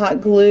dealing with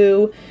hot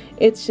glue.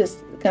 It's just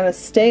gonna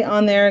stay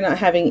on there, not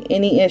having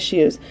any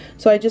issues.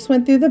 So I just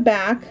went through the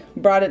back,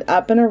 brought it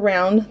up and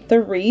around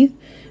the wreath,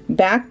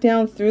 back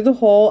down through the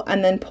hole,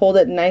 and then pulled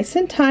it nice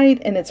and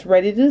tight, and it's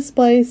ready to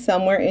display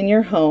somewhere in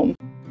your home.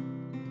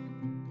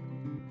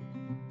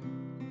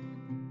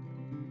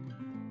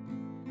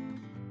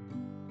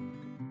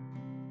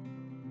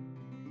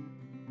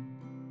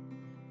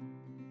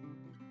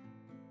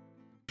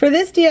 For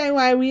this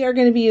DIY, we are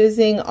going to be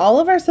using all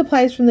of our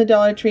supplies from the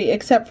Dollar Tree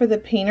except for the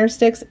painter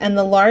sticks and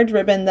the large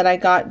ribbon that I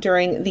got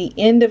during the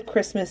end of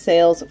Christmas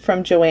sales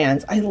from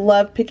Joann's. I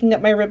love picking up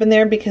my ribbon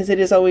there because it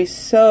is always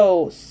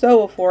so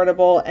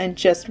affordable and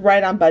just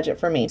right on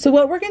budget for me. So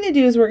what we're going to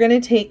do is we're going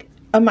to take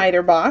a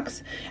miter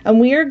box and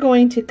we are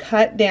going to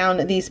cut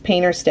down these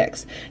painter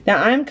sticks.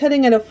 Now I'm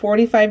cutting at a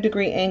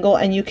 45-degree angle,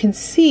 and you can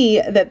see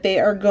that they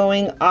are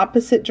going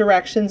opposite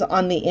directions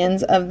on the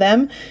ends of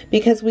them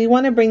because we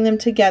want to bring them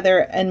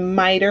together and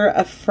miter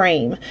a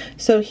frame.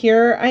 So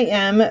here I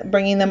am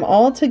bringing them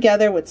all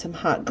together with some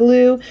hot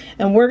glue,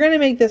 and we're going to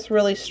make this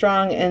really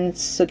strong and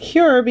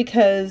secure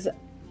because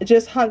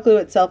just hot glue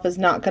itself is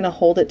not going to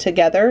hold it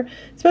together,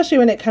 especially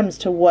when it comes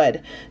to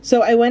wood.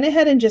 So I went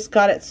ahead and just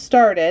got it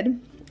started.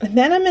 And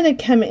then I'm going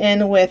to come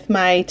in with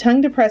my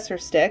tongue depressor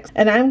sticks,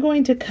 and I'm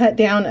going to cut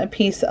down a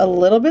piece a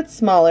little bit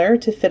smaller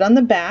to fit on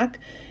the back,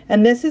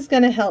 and this is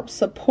going to help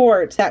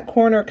support that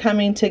corner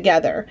coming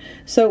together.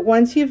 So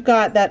once you've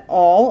got that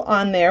all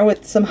on there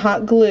with some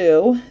hot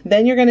glue,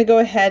 then you're going to go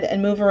ahead and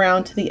move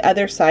around to the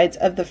other sides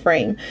of the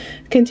frame.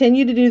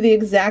 Continue to do the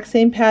exact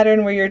same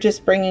pattern where you're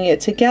just bringing it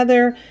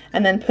together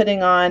and then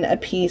putting on a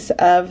piece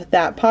of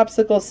that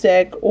popsicle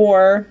stick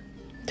or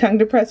tongue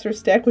depressor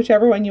stick,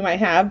 whichever one you might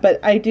have, but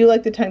I do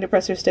like the tongue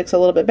depressor sticks a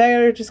little bit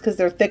better just because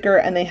they're thicker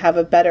and they have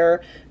a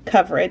better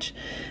coverage.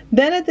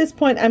 Then at this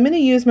point I'm going to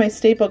use my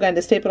staple gun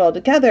to staple it all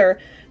together,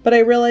 but I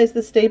realized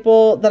the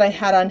staple that I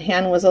had on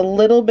hand was a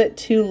little bit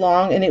too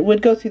long and it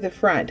would go through the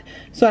front.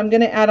 So I'm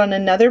going to add on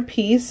another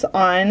piece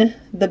on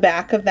the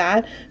back of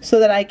that so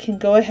that I can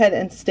go ahead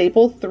and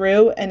staple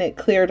through, and it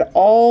cleared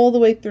all the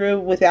way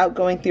through without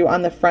going through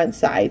on the front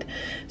side.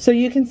 So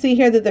you can see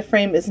here that the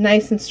frame is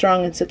nice and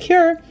strong and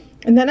secure.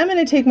 And then I'm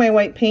going to take my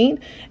white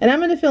paint and I'm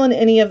going to fill in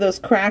any of those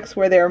cracks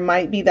where there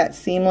might be that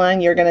seam line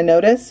you're going to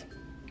notice.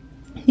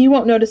 You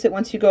won't notice it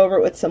once you go over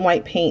it with some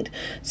white paint.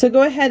 So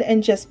go ahead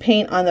and just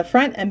paint on the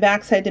front and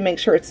back side to make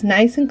sure it's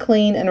nice and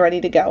clean and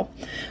ready to go.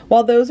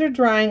 While those are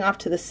drying off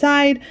to the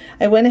side,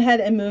 I went ahead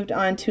and moved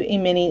on to a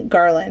mini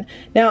garland.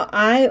 Now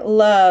I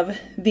love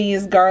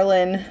these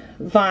garland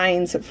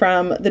vines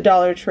from the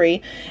Dollar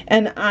Tree,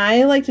 and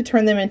I like to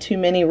turn them into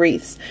mini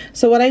wreaths.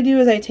 So what I do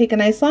is I take a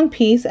nice long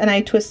piece and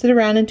I twist it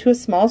around into a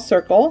small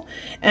circle,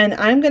 and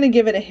I'm going to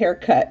give it a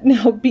haircut.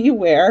 Now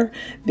beware,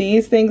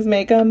 these things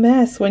make a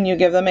mess when you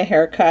give them a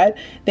haircut.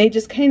 They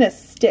just kind of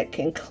stick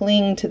and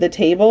cling to the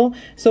table.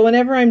 So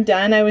whenever I'm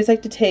done, I always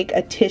like to take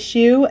a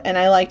tissue and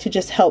I like to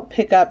just help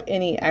pick up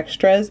any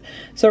extras.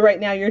 So right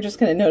now you're just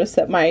going to notice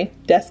that my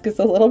desk is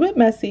a little bit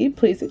messy.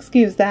 Please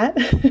excuse that.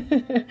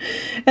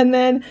 And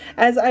then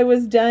as I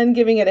was done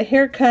giving it a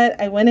haircut,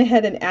 I went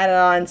ahead and added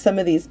on some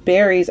of these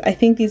berries. I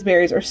think these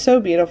berries are so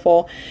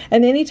beautiful.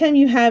 And anytime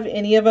you have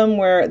any of them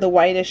where the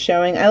white is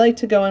showing, I like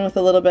to go in with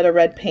a little bit of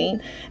red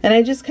paint, and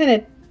I just kind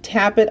of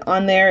tap it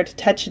on there to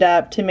touch it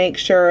up to make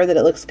sure that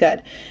it looks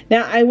good.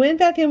 Now I went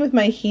back in with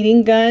my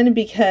heating gun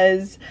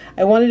because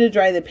I wanted to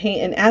dry the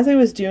paint, and as I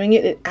was doing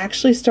it, it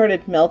actually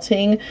started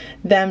melting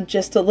them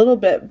just a little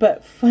bit,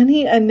 but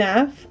funny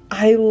enough,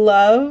 I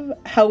love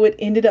how it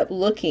ended up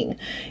looking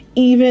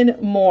even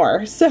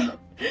more. So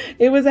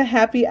it was a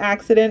happy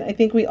accident. I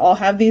think we all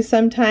have these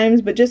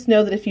sometimes, but just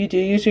know that if you do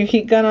use your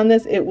heat gun on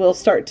this, it will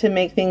start to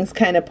make things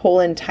kind of pull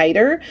in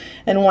tighter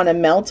and want to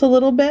melt a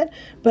little bit.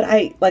 But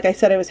like I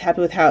said, I was happy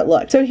with how it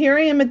looked. So here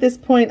I am at this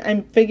point.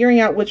 I'm figuring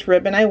out which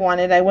ribbon I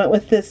wanted. I went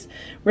with this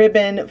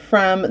ribbon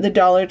from the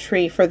Dollar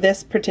Tree for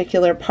this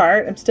particular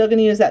part. I'm still going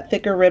to use that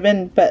thicker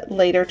ribbon, but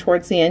later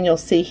towards the end, you'll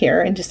see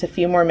here in just a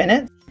few more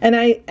minutes. And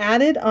I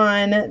added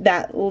on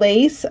that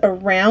lace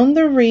around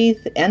the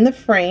wreath and the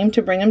frame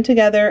to bring them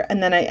together,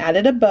 and then I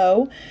added a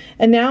bow.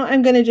 And now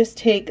I'm going to just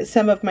take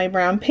some of my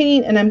brown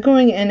paint and I'm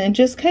going in and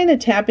just kind of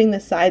tapping the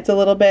sides a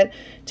little bit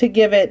to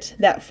give it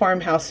that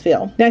farmhouse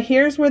feel. Now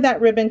here's where that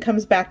ribbon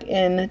comes back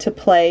into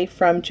play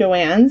from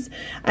Joann's.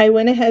 I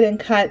went ahead and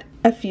cut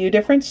a few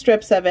different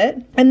strips of it,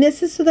 and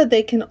this is so that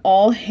they can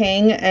all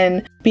hang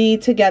and be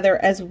together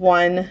as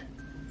one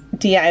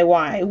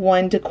DIY,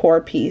 one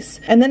decor piece.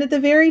 And then at the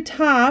very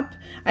top,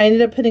 I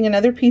ended up putting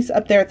another piece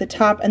up there at the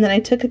top, and then I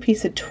took a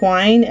piece of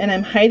twine and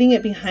I'm hiding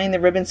it behind the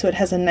ribbon so it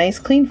has a nice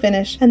clean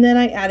finish, and then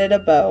I added a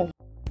bow.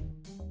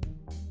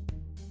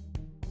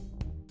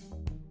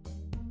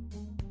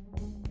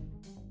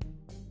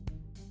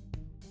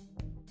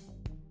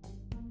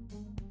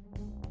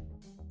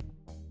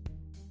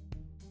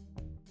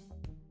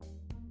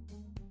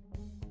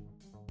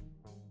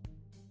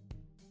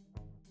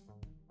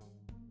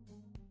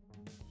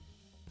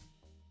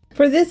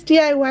 For this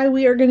DIY,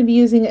 we are going to be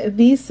using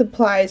these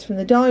supplies from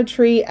the Dollar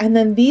Tree and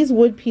then these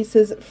wood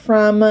pieces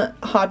from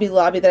Hobby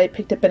Lobby that I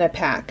picked up in a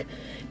pack.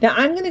 Now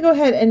I'm going to go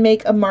ahead and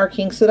make a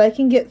marking so that I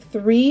can get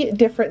 3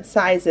 different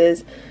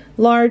sizes,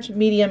 large,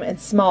 medium, and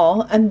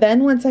small. And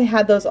then once I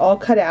had those all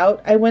cut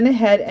out, I went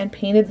ahead and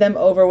painted them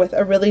over with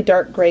a really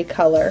dark gray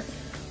color.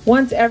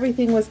 Once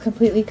everything was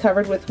completely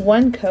covered with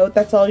 1 coat,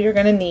 that's all you're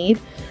going to need,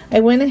 I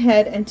went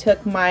ahead and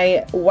took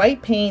my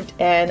white paint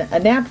and a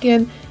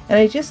napkin, and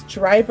I just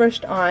dry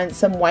brushed on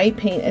some white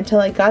paint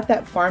until I got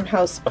that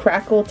farmhouse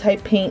crackle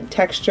type paint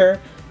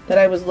texture that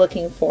I was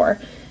looking for.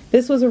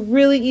 This was a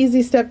really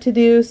easy step to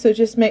do, so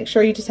just make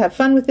sure you just have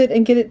fun with it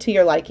and get it to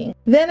your liking.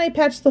 Then I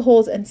patched the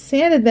holes and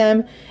sanded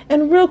them,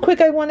 and real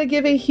quick I want to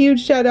give a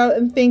huge shout out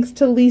and thanks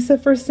to Lisa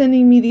for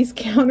sending me these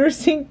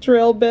countersink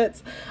drill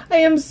bits. I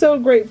am so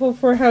grateful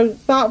for how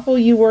thoughtful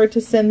you were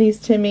to send these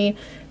to me.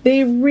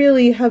 They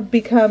really have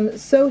become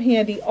so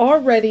handy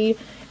already,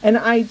 and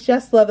I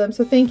just love them,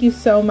 so thank you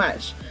so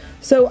much.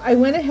 So I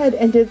went ahead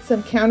and did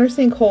some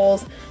countersink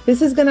holes.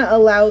 This is going to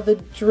allow the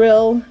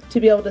drill to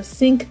be able to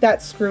sink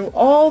that screw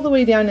all the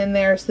way down in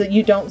there so that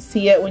you don't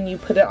see it when you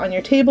put it on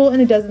your table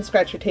and it doesn't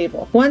scratch your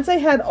table. Once I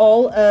had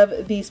all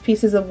of these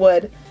pieces of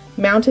wood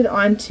mounted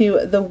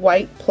onto the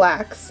white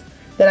plaques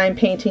that I'm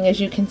painting,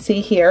 as you can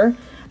see here,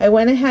 I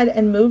went ahead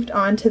and moved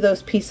on to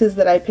those pieces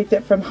that I picked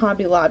up from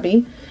Hobby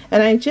Lobby,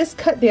 and I just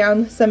cut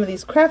down some of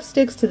these craft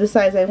sticks to the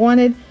size I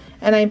wanted,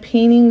 and I'm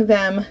painting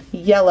them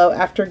yellow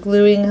after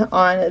gluing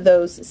on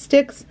those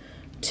sticks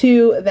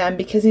to them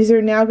because these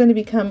are now going to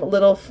become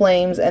little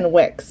flames and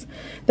wicks.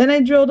 Then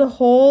I drilled a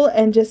hole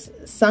and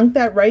just sunk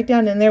that right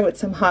down in there with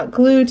some hot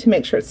glue to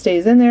make sure it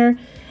stays in there,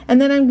 and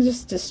then I'm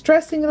just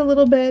distressing it a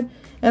little bit,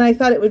 and I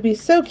thought it would be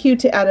so cute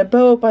to add a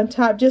bow up on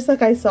top, just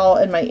like I saw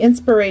in my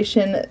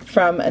inspiration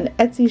from an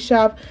Etsy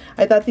shop.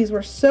 I thought these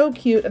were so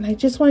cute, and I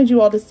just wanted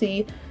you all to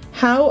see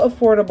how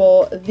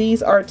affordable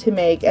these are to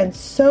make and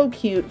so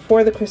cute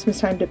for the Christmas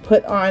time to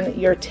put on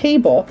your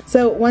table.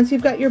 So once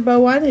you've got your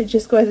bow on,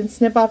 just go ahead and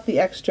snip off the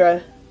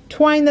extra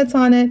twine that's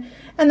on it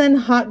and then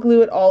hot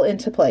glue it all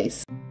into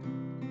place.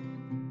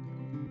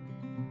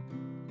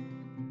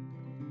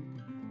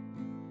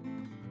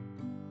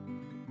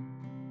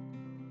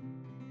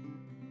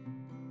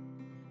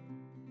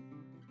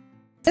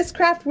 This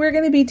craft, we're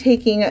going to be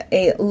taking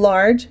a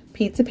large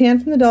pizza pan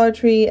from the Dollar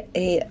Tree,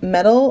 a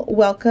metal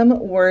welcome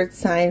word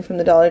sign from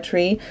the Dollar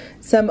Tree,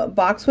 some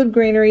boxwood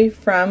greenery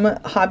from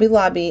Hobby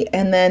Lobby,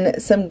 and then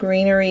some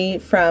greenery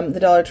from the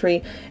Dollar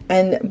Tree.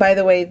 And by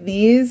the way,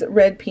 these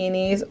red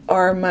peonies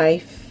are my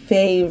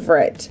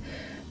favorite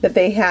that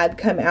they had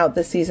come out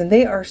this season.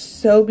 They are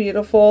so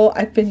beautiful.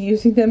 I've been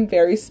using them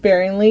very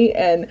sparingly,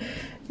 and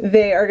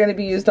they are going to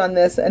be used on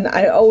this, and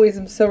I always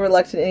am so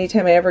reluctant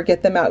anytime I ever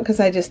get them out because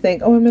I just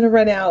think, oh, I'm going to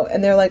run out,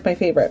 and they're like my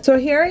favorite. So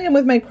here I am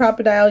with my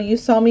Crop-A-Dile. You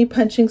saw me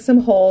punching some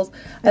holes.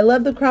 I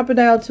love the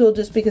Crop-A-Dile tool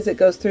just because it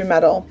goes through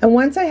metal. And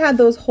once I had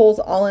those holes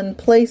all in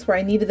place where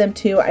I needed them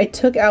to, I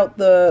took out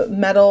the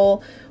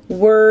metal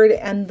word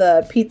and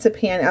the pizza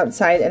pan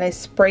outside, and I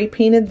spray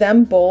painted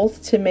them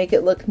both to make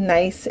it look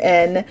nice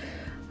and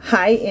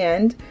high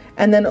end.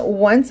 And then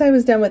once I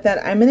was done with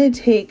that, I'm going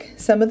to take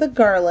some of the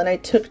garland. I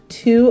took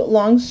 2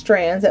 long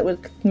strands that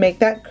would make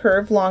that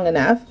curve long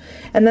enough,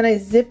 and then I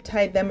zip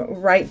tied them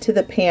right to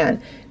the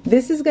pan.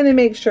 This is going to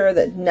make sure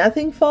that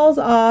nothing falls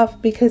off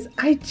because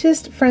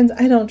friends,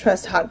 I don't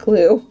trust hot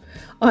glue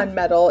on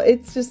metal.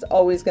 It's just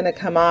always going to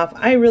come off.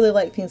 I really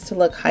like things to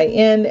look high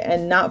end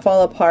and not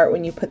fall apart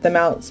when you put them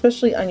out,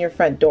 especially on your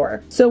front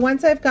door. So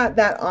once I've got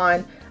that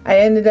on, I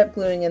ended up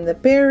gluing in the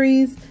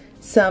berries,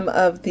 some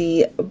of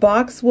the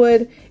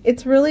boxwood.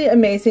 It's really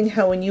amazing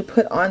how when you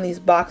put on these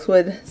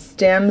boxwood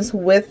stems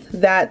with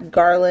that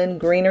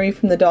garland greenery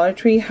from the Dollar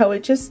Tree, how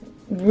it just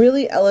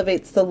really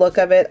elevates the look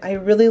of it. I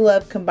really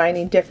love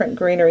combining different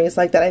greeneries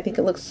like that. I think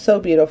it looks so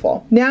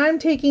beautiful. Now I'm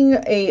taking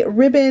a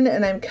ribbon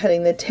and I'm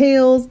cutting the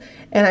tails,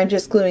 and I'm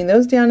just gluing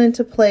those down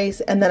into place,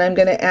 and then I'm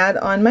going to add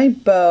on my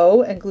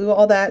bow and glue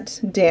all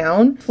that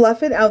down,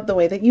 fluff it out the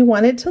way that you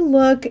want it to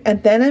look,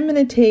 and then I'm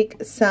going to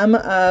take some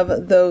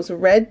of those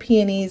red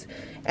peonies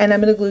and I'm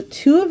going to glue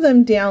 2 of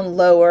them down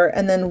lower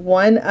and then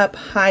 1 up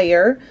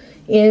higher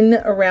in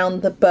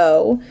around the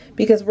bow,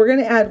 because we're going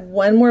to add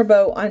 1 more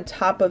bow on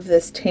top of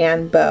this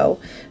tan bow.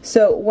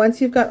 So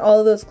once you've got all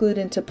of those glued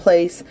into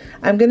place,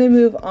 I'm going to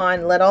move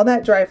on, let all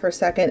that dry for a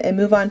second, and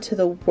move on to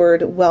the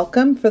word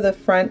welcome for the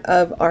front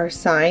of our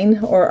sign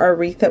or our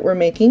wreath that we're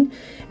making.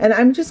 And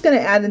I'm just going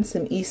to add in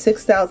some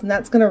E6000.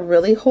 That's going to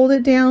really hold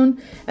it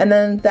down, and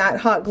then that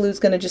hot glue is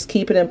going to just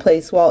keep it in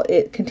place while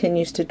it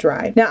continues to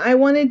dry. Now I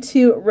wanted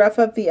to rough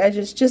up the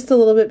edges just a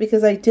little bit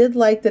because I did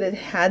like that it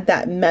had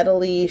that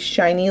metally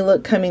shiny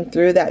look coming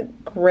through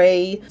that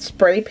gray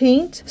spray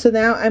paint. So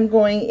now I'm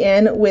going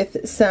in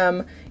with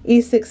some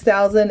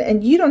E6000,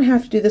 and you don't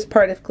have to do this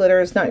part if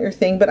glitter is not your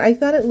thing, but I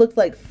thought it looked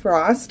like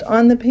frost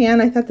on the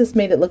pan. I thought this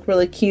made it look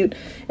really cute,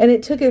 and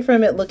it took it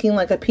from it looking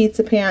like a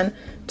pizza pan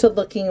to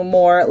looking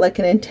more like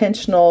an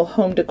intentional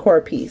home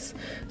decor piece.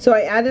 So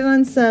I added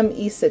on some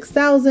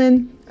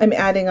E6000. I'm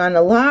adding on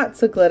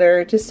lots of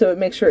glitter just so it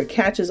makes sure it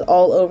catches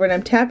all over, and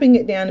I'm tapping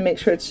it down to make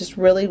sure it's just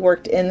really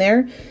worked in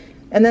there.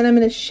 And then I'm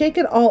going to shake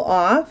it all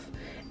off,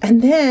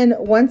 And then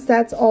once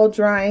that's all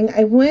drying,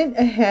 I went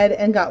ahead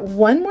and got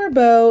one more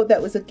bow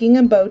that was a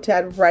gingham bow to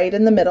add right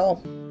in the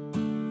middle.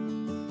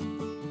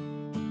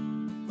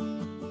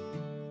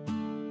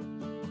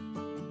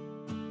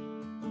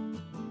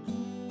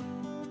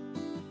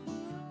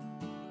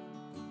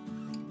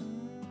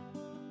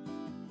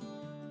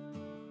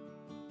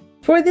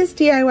 For this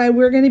DIY,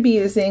 we're going to be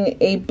using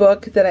a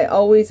book that I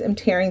always am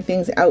tearing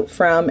things out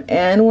from,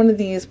 and one of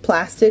these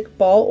plastic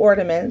ball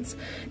ornaments.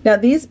 Now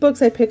these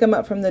books, I pick them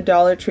up from the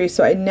Dollar Tree,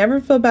 so I never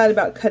feel bad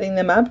about cutting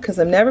them up because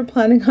I'm never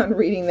planning on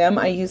reading them.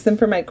 I use them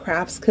for my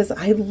crafts because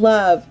I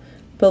love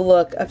the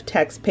look of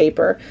text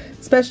paper,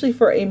 especially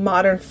for a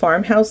modern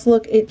farmhouse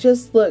look. It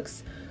just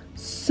looks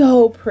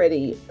so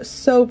pretty,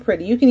 so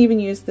pretty. You can even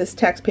use this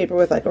text paper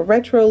with like a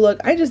retro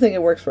look. I just think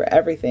it works for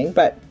everything,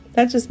 but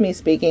that's just me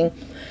speaking.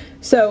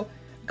 So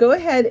go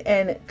ahead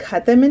and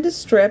cut them into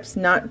strips,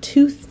 not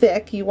too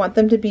thick. You want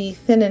them to be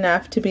thin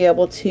enough to be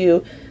able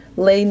to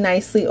lay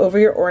nicely over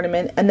your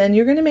ornament. And then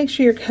you're going to make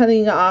sure you're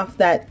cutting off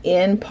that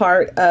end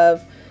part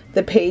of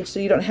the page so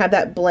you don't have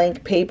that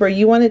blank paper.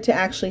 You want it to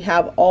actually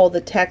have all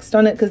the text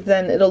on it because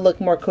then it'll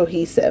look more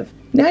cohesive.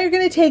 Now you're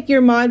going to take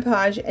your Mod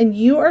Podge and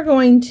you are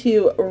going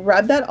to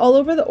rub that all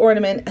over the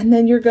ornament, and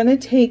then you're going to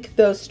take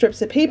those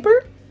strips of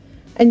paper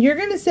and you're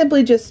going to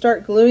simply just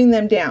start gluing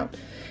them down.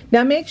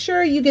 Now make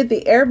sure you get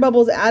the air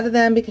bubbles out of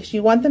them because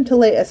you want them to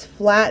lay as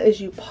flat as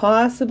you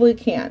possibly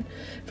can.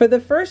 For the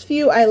first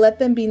few, I let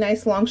them be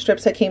nice long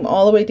strips that came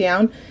all the way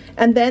down.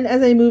 And then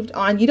as I moved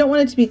on, you don't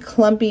want it to be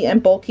clumpy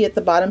and bulky at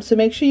the bottom, so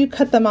make sure you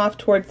cut them off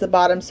towards the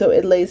bottom so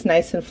it lays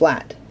nice and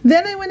flat.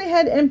 Then I went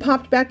ahead and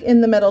popped back in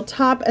the metal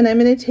top, and I'm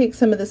going to take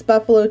some of this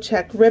buffalo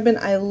check ribbon.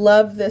 I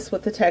love this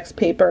with the text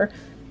paper.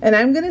 And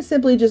I'm going to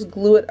simply just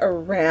glue it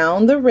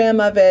around the rim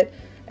of it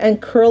and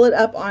curl it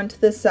up onto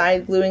the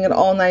side, gluing it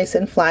all nice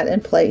and flat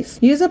in place.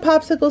 Use a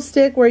popsicle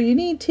stick where you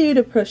need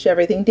to push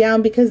everything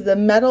down because the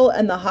metal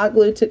and the hot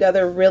glue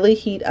together really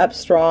heat up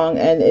strong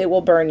and it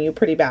will burn you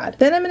pretty bad.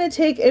 Then I'm going to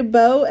take a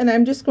bow and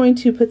I'm just going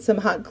to put some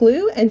hot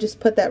glue and just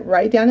put that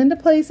right down into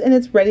place, and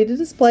it's ready to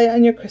display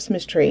on your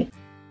Christmas tree.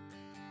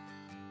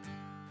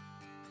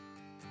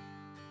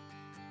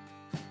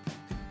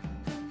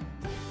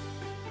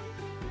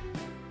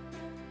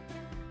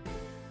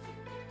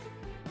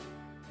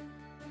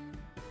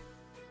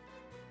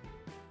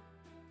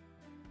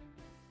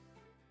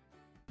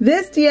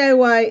 This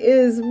DIY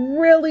is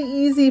really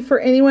easy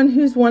for anyone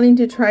who's wanting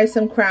to try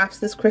some crafts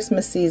this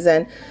Christmas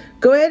season.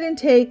 Go ahead and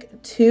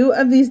take 2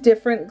 of these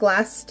different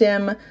glass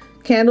stem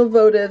candle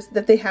votives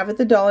that they have at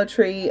the Dollar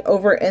Tree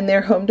over in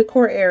their home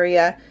decor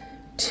area,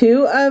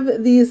 2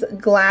 of these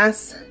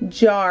glass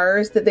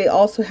jars that they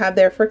also have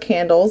there for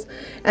candles,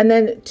 and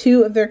then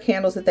 2 of their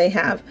candles that they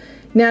have.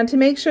 Now to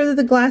make sure that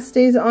the glass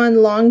stays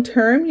on long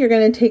term, you're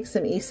going to take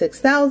some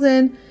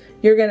E6000.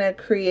 You're going to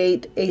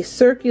create a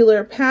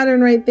circular pattern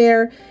right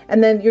there,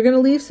 and then you're going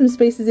to leave some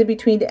spaces in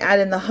between to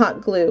add in the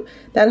hot glue.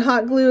 That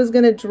hot glue is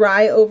going to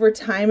dry over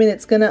time, and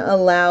it's going to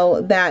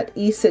allow that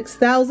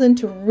E6000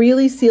 to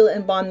really seal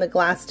and bond the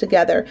glass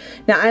together.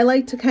 Now I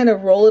like to kind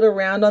of roll it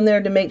around on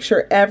there to make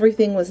sure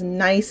everything was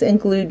nice and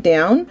glued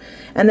down,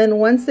 and then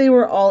once they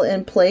were all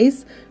in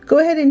place, go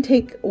ahead and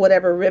take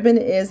whatever ribbon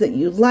it is that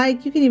you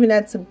like. You can even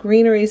add some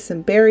greenery,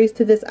 some berries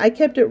to this. I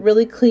kept it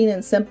really clean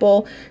and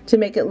simple to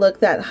make it look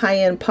that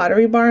high-end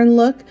Pottery Barn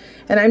look.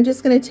 And I'm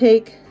just going to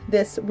take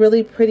this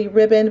really pretty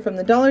ribbon from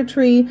the Dollar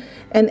Tree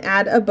and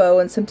add a bow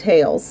and some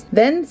tails.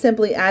 Then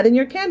simply add in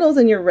your candles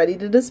and you're ready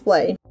to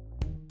display.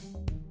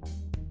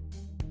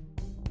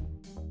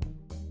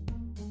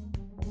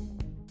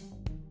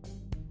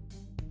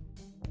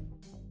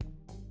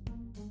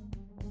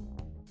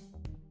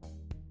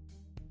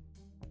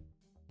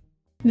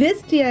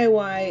 This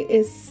DIY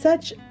is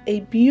such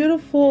a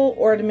beautiful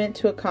ornament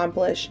to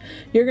accomplish.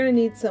 You're going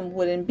to need some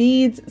wooden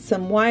beads,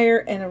 some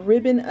wire, and a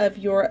ribbon of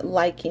your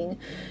liking.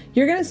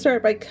 You're going to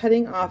start by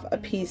cutting off a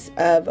piece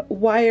of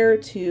wire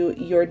to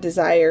your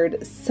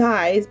desired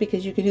size,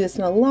 because you can do this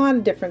in a lot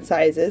of different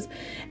sizes.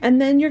 And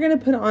then you're going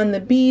to put on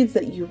the beads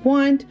that you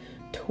want,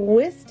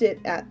 twist it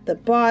at the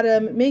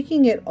bottom,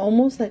 making it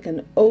almost like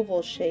an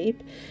oval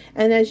shape.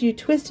 And as you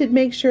twist it,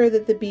 make sure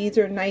that the beads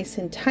are nice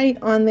and tight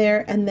on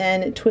there, and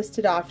then twist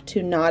it off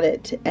to knot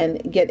it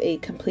and get a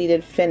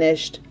completed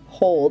finished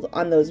hold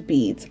on those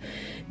beads.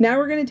 Now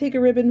we're going to take a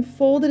ribbon,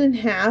 fold it in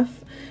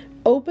half,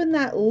 open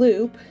that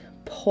loop,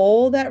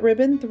 pull that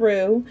ribbon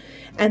through,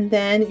 and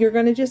then you're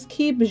going to just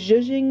keep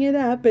zhuzhing it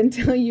up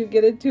until you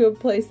get it to a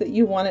place that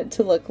you want it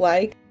to look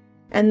like.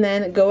 And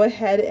then go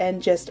ahead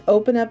and just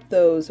open up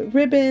those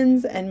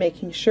ribbons and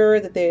making sure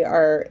that they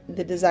are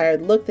the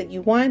desired look that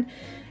you want.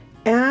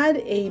 Add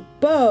a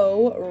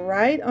bow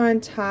right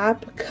on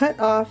top, cut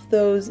off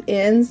those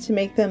ends to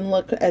make them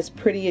look as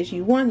pretty as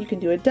you want. You can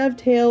do a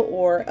dovetail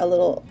or a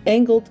little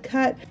angled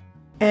cut.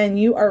 and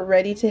you are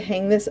ready to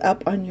hang this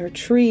up on your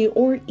tree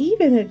or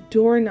even a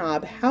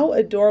doorknob. How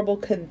adorable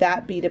could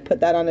that be to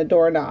put that on a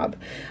doorknob?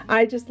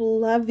 I just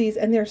love these,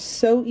 and they're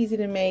so easy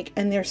to make,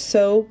 and they're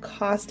so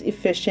cost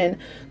efficient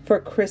for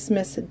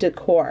Christmas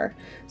decor.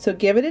 So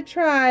give it a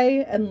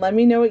try and let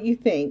me know what you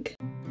think.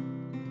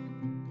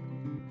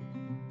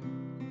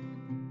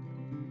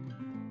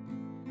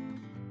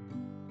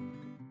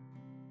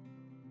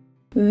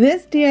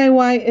 This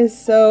DIY is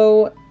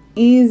so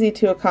easy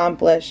to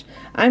accomplish.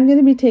 I'm going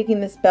to be taking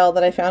this bell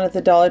that I found at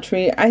the Dollar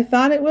Tree. I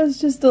thought it was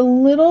just a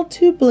little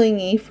too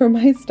blingy for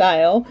my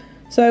style,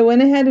 so I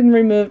went ahead and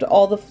removed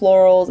all the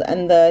florals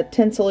and the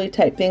tinsel-y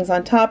type things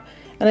on top,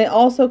 and I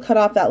also cut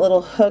off that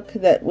little hook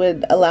that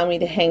would allow me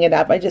to hang it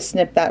up. I just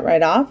snipped that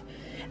right off.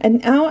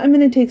 And now I'm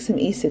going to take some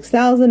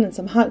E6000 and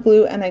some hot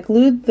glue, and I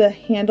glued the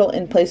handle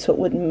in place so it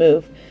wouldn't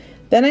move.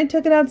 Then I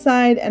took it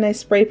outside and I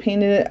spray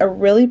painted it a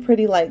really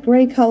pretty light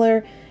gray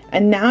color.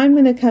 And now I'm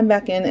going to come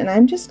back in and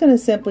I'm just going to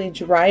simply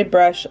dry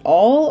brush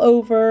all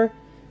over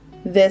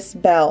this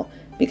bell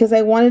because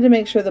I wanted to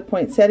make sure the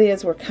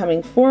poinsettias were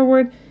coming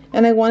forward,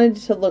 and I wanted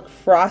it to look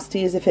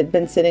frosty as if it had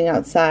been sitting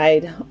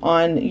outside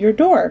on your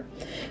door.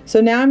 So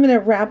now I'm going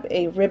to wrap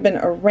a ribbon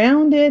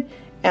around it,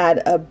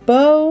 add a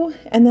bow,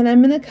 and then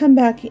I'm going to come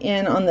back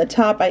in on the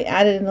top. I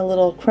added in a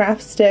little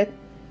craft stick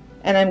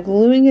and I'm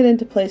gluing it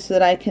into place so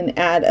that I can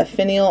add a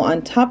finial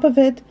on top of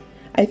it.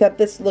 I thought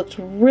this looked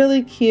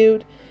really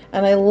cute.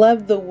 And I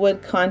love the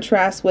wood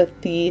contrast with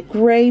the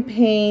gray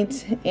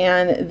paint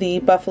and the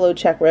buffalo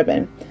check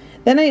ribbon.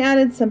 Then I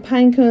added some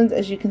pine cones,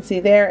 as you can see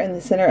there in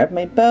the center of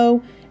my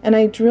bow, and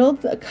I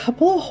drilled a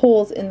couple of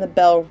holes in the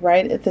bell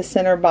right at the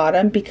center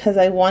bottom because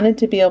I wanted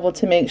to be able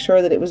to make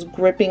sure that it was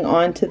gripping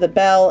onto the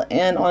bell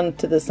and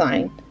onto the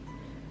sign.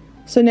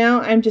 So now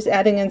I'm just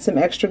adding in some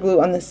extra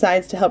glue on the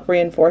sides to help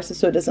reinforce it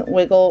so it doesn't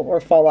wiggle or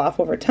fall off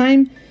over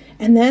time.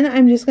 And then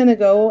I'm just going to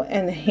go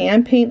and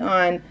hand paint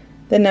on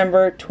the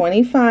number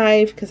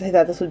 25 because I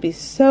thought this would be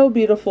so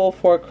beautiful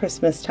for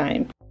Christmas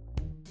time.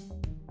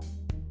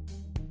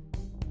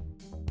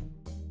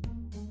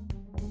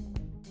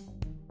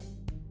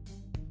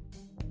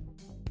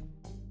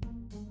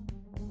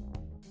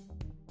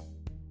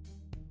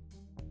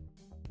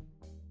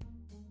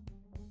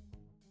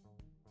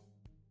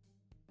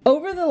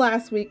 Over the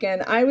last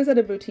weekend, I was at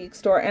a boutique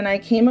store and I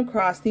came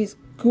across these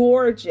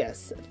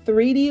gorgeous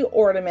 3D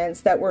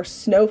ornaments that were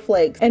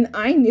snowflakes, and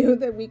I knew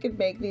that we could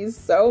make these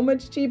so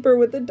much cheaper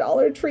with the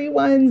Dollar Tree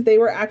ones. They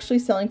were actually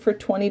selling for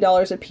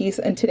 $20 a piece,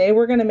 and today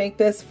we're gonna make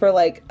this for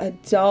like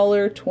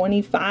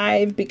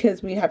 $1.25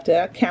 because we have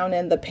to count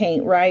in the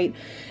paint, right?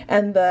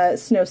 And the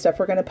snow stuff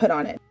we're gonna put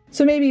on it.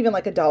 So maybe even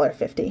like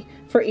 $1.50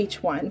 for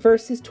each one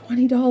versus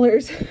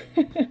 $20.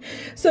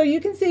 So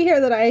you can see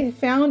here that I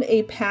found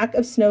a pack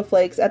of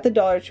snowflakes at the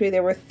Dollar Tree.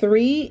 There were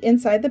 3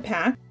 inside the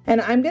pack, and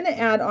I'm going to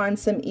add on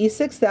some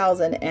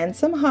E6000 and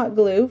some hot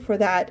glue for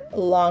that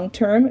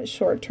long-term,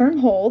 short-term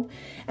hold.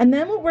 And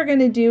then what we're going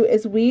to do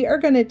is we are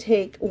going to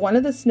take one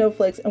of the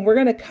snowflakes and we're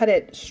going to cut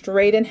it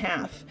straight in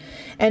half.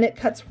 And it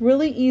cuts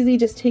really easy.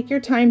 Just take your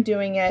time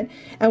doing it.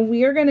 And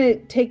we are going to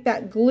take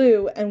that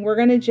glue and we're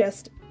going to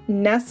just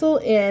nestle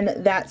in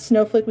that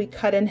snowflake we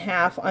cut in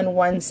half on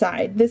one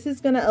side. This is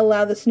going to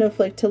allow the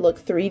snowflake to look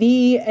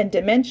 3D and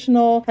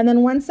dimensional, and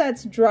then once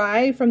that's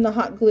dry from the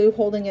hot glue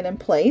holding it in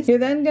place, you're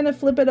then going to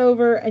flip it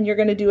over and you're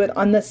going to do it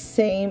on the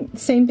same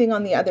thing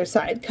on the other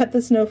side. Cut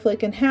the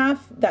snowflake in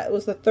half, that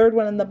was the third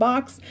one in the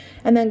box,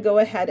 and then go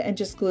ahead and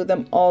just glue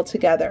them all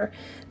together.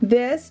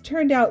 This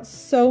turned out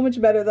so much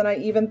better than I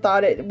even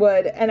thought it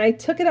would, and I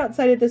took it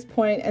outside at this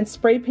point and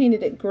spray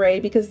painted it gray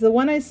because the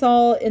one I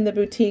saw in the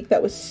boutique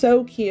that was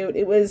so cute,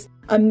 it was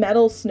a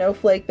metal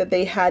snowflake that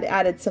they had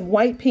added some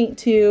white paint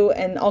to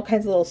and all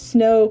kinds of little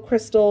snow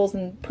crystals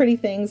and pretty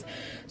things.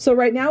 So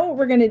right now what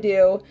we're going to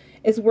do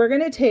is we're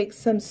going to take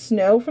some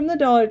snow from the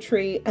Dollar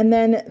Tree and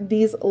then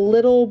these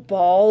little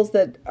balls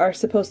that are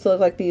supposed to look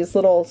like these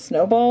little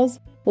snowballs.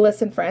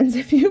 Listen, friends,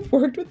 if you've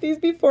worked with these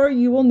before,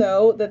 you will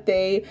know that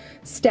they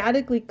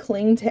statically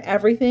cling to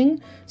everything.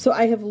 So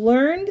I have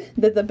learned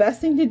that the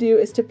best thing to do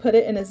is to put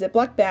it in a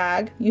Ziploc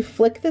bag. You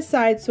flick the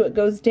side so it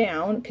goes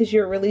down because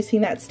you're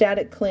releasing that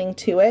static cling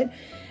to it.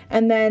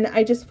 And then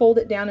I just fold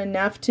it down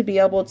enough to be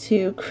able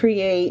to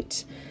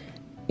create,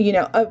 you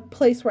know, a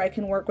place where I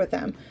can work with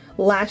them.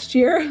 Last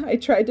year, I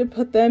tried to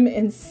put them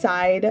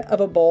inside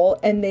of a bowl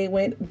and they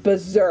went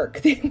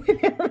berserk. They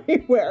went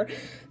everywhere.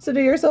 So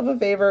do yourself a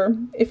favor.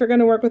 If you're going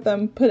to work with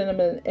them, put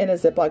them in a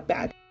Ziploc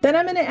bag. Then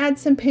I'm going to add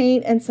some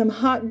paint and some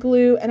hot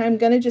glue, and I'm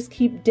going to just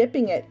keep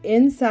dipping it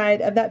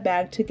inside of that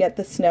bag to get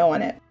the snow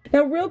on it.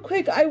 Now, real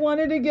quick, I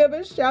wanted to give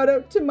a shout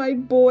out to my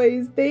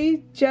boys.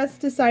 They just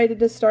decided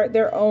to start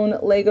their own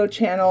Lego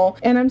channel,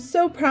 and I'm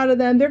so proud of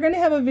them. They're going to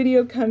have a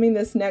video coming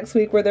this next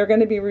week where they're going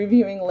to be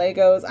reviewing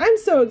Legos. I'm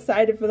so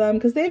excited for them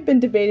because they've been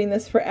debating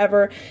this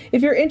forever.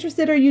 If you're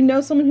interested or you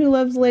know someone who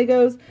loves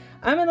Legos,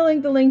 I'm going to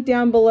link the link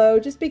down below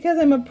just because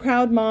I'm a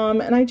proud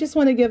mom and I just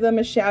want to give them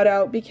a shout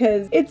out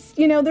because it's,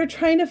 you know, they're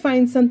trying to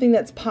find something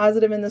that's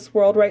positive in this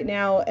world right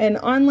now, and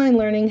online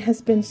learning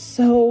has been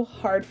so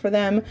hard for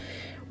them.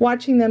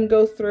 watching them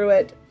go through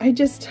it,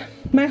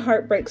 my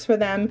heart breaks for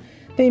them.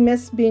 They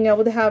miss being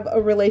able to have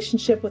a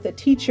relationship with a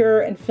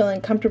teacher and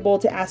feeling comfortable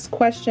to ask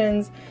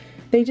questions.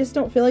 They just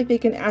don't feel like they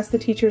can ask the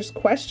teachers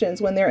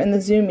questions when they're in the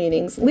Zoom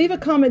meetings. Leave a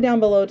comment down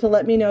below to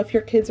let me know if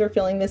your kids are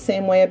feeling the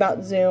same way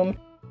about Zoom.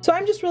 So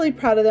I'm just really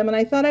proud of them, and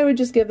I thought I would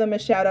just give them a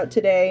shout out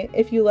today.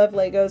 If you love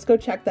Legos, go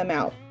check them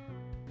out.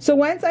 So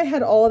once I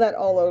had all of that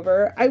all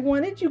over, I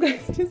wanted you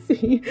guys to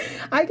see,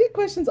 I get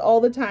questions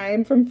all the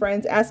time from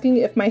friends asking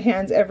if my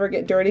hands ever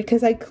get dirty,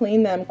 because I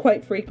clean them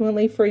quite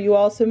frequently for you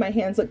all, so my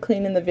hands look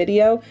clean in the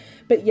video.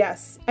 But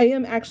yes, I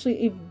am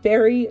actually a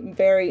very,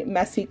 very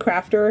messy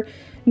crafter.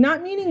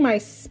 Not meaning my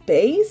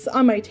space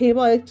on my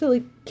table. I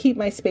actually keep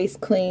my space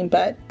clean,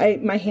 but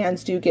my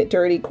hands do get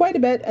dirty quite a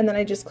bit, and then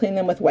I just clean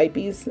them with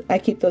wipies. I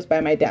keep those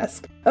by my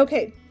desk.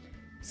 Okay.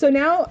 So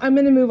now I'm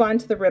going to move on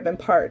to the ribbon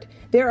part.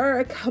 There are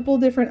a couple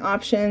different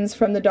options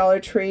from the Dollar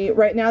Tree.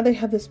 Right now they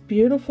have this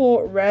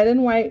beautiful red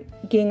and white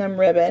gingham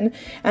ribbon,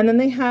 and then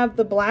they have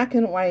the black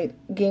and white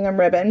gingham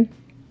ribbon.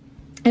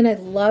 And I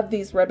love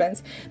these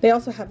ribbons. They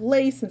also have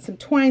lace and some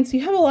twine, so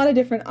you have a lot of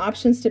different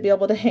options to be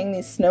able to hang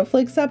these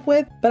snowflakes up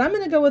with. But I'm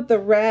going to go with the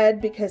red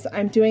because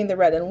I'm doing the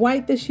red and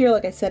white this year,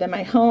 like I said, in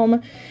my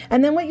home.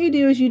 And then what you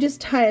do is you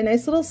just tie a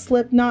nice little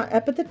slip knot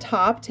up at the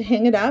top to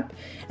hang it up.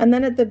 And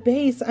then at the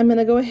base, I'm going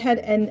to go ahead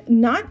and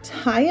not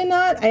tie a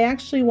knot. I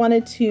actually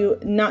wanted to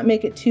not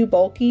make it too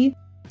bulky.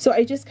 So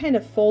I just kind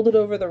of folded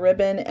over the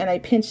ribbon and I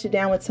pinched it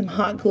down with some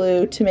hot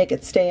glue to make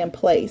it stay in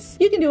place.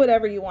 You can do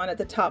whatever you want at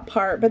the top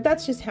part, but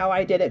that's just how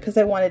I did it because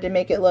I wanted to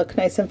make it look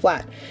nice and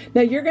flat.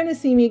 Now you're going to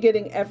see me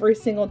getting every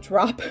single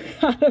drop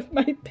out of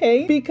my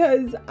paint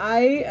because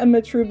I am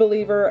a true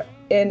believer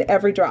in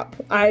every drop.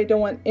 I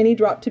don't want any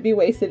drop to be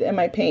wasted in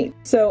my paint.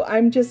 So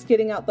I'm just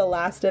getting out the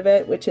last of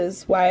it, which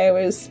is why I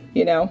was,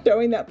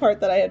 showing that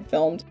part that I had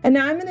filmed. And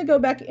now I'm going to go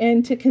back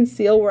in to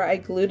conceal where I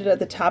glued it at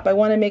the top. I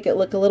want to make it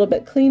look a little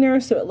bit cleaner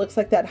so it looks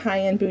like that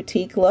high-end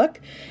boutique look.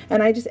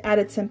 And I just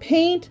added some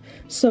paint,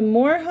 some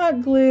more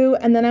hot glue,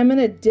 and then I'm going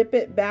to dip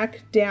it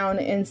back down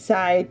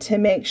inside to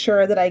make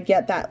sure that I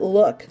get that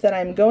look that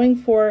I'm going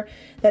for,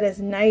 that is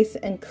nice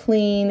and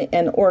clean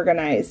and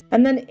organized.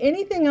 And then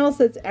anything else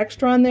that's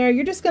extra on there,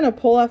 you're just going to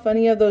pull off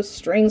any of those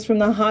strings from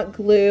the hot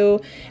glue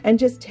and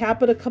just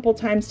tap it a couple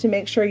times to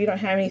make sure you don't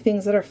have any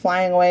things that are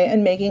flying away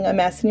and making a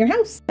mess in your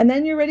house. And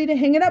then you're ready to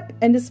hang it up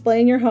and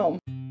display in your home.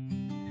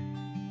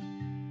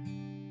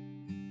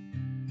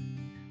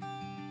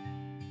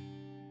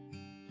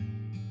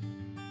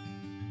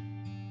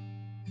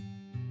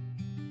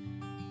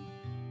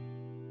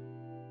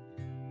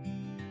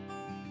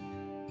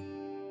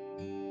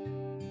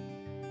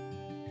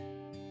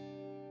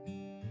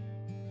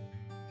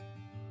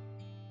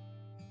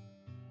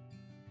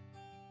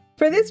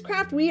 For this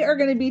craft, we are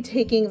going to be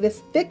taking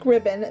this thick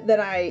ribbon that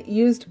I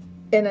used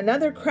in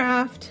another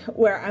craft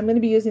where I'm going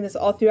to be using this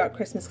all throughout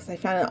Christmas because I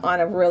found it on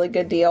a really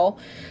good deal.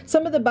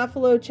 Some of the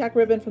buffalo check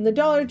ribbon from the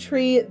Dollar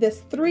Tree,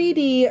 this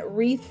 3D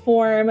wreath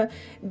form,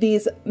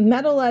 these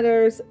metal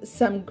letters,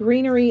 some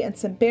greenery and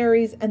some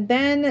berries, and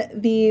then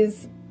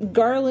these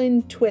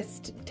garland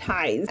twist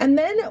ties. And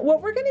then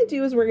what we're going to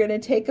do is we're going to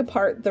take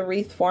apart the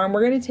wreath form.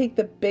 We're going to take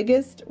the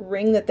biggest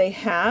ring that they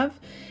have,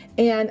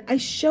 and I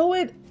show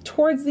it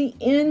towards the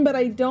end, but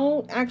I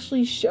don't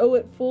actually show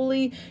it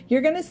fully.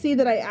 You're gonna see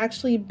that I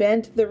actually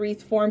bent the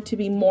wreath form to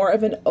be more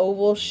of an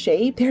oval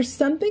shape. There's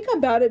something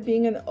about it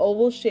being an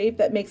oval shape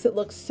that makes it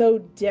look so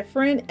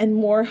different and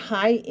more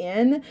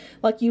high-end,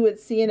 like you would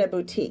see in a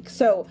boutique.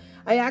 So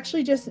I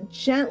actually just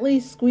gently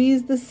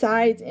squeeze the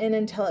sides in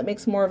until it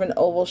makes more of an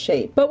oval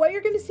shape. But what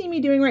you're going to see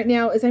me doing right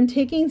now is I'm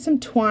taking some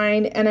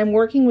twine and I'm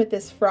working with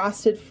this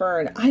frosted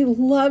fern. I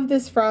love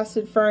this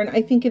frosted fern.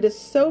 I think it is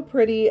so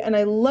pretty, and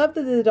I love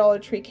that the Dollar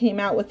Tree came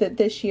out with it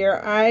this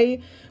year. I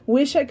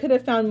wish I could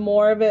have found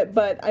more of it,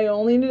 but I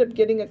only ended up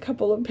getting a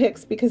couple of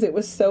picks because it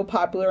was so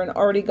popular and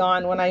already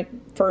gone when I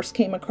first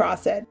came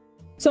across it.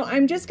 So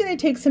I'm just going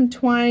to take some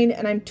twine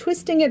and I'm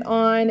twisting it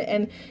on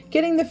and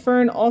getting the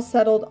fern all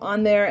settled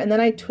on there, and then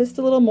I twist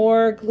a little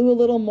more, glue a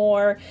little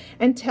more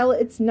until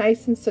it's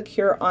nice and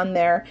secure on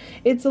there.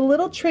 It's a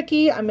little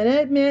tricky, I'm going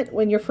to admit,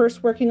 when you're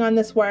first working on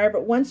this wire,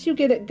 but once you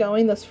get it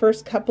going, those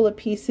first couple of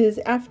pieces,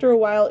 after a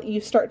while you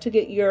start to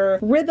get your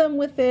rhythm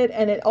with it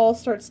and it all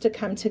starts to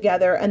come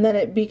together, and then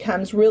it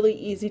becomes really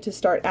easy to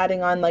start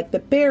adding on like the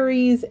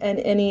berries and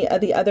any of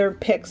the other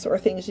picks or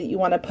things that you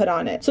want to put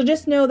on it. So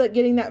just know that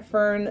getting that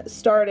fern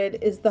started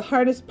is the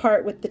hardest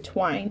part with the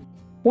twine.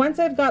 Once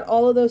I've got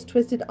all of those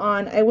twisted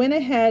on, I went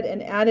ahead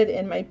and added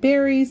in my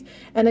berries,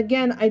 and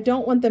again, I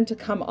don't want them to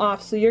come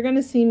off, so you're going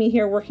to see me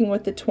here working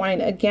with the twine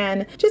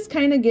again, just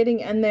kind of getting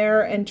in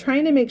there and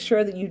trying to make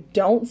sure that you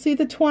don't see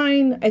the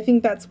twine. I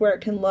think that's where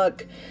it can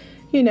look,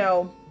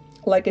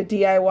 like a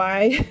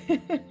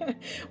DIY.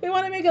 We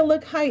want to make it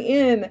look high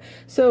end,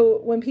 so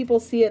when people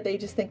see it, they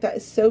just think that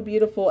is so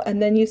beautiful, and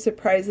then you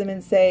surprise them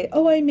and say,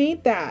 oh, I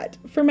made that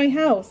for my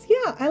house.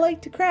 Yeah, I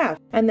like to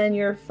craft. And then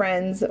your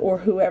friends or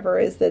whoever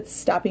is that's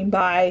stopping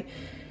by,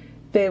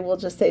 they will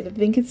just say they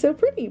think it's so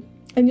pretty,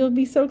 and you'll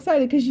be so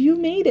excited because you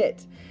made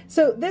it.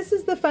 So this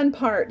is the fun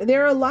part.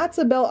 There are lots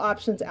of bell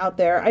options out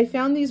there. I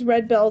found these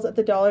red bells at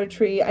the Dollar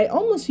Tree. I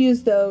almost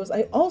used those.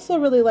 I also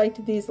really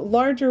liked these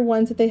larger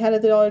ones that they had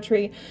at the Dollar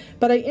Tree,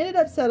 but I ended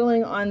up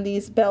settling on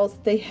these bells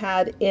that they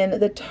had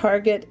in the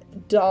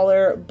Target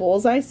dollar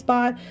bullseye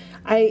spot.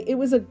 It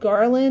was a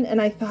garland,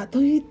 and I thought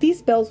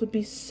these bells would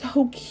be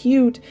so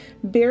cute,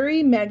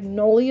 very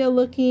magnolia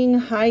looking,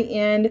 high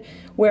end,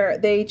 where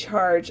they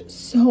charge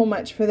so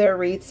much for their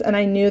wreaths, and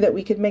I knew that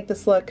we could make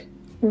this look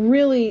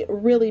really,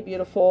 really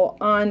beautiful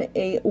on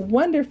a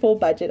wonderful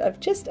budget of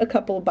just a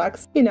couple of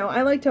bucks. You know,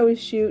 I like to always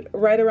shoot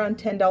right around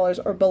 $10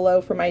 or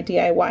below for my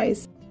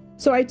DIYs.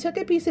 So I took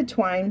a piece of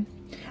twine,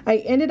 I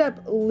ended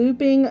up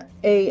looping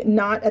a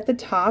knot at the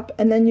top,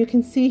 and then you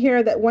can see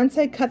here that once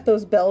I cut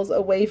those bells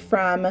away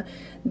from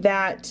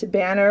that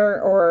banner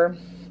or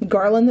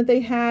garland that they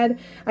had,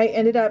 I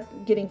ended up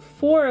getting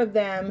 4 of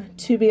them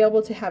to be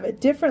able to have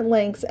it different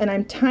lengths, and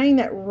I'm tying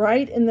that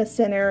right in the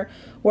center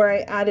where I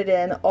added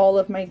in all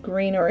of my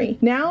greenery.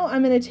 Now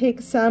I'm going to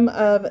take some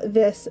of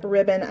this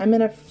ribbon. I'm going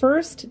to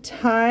first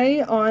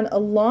tie on a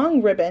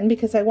long ribbon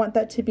because I want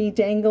that to be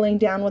dangling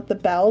down with the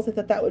bells. I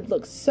thought that would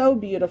look so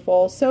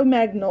beautiful, so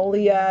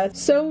magnolia,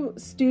 so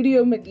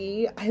Studio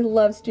McGee. I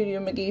love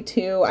Studio McGee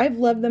too. I've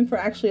loved them for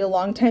actually a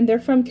long time. They're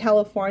from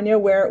California,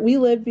 where we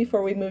lived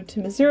before we moved to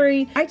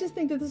Missouri. I just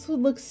think that this would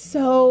look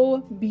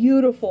so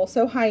beautiful,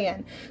 so high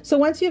end. So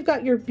once you've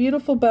got your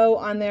beautiful bow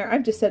on there,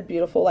 I've just said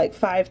beautiful like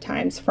 5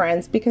 times,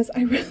 friends, because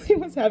I really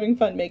was having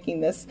fun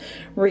making this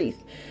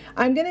wreath.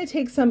 I'm going to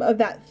take some of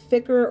that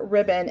thicker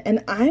ribbon,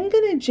 and I'm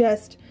going to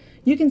just,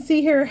 you can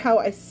see here how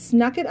I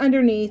snuck it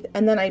underneath,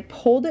 and then I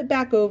pulled it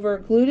back over,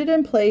 glued it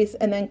in place,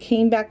 and then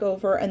came back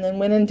over, and then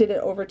went and did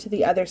it over to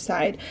the other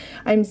side.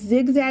 I'm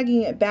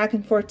zigzagging it back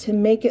and forth to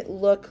make it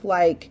look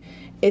like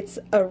it's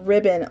a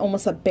ribbon,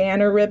 almost a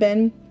banner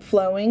ribbon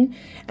flowing.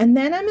 And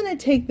then I'm going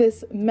to take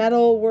this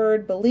metal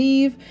word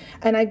believe,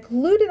 and I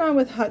glued it on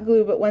with hot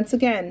glue, but once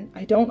again,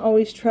 I don't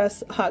always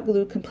trust hot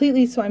glue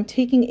completely, so I'm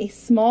taking a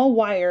small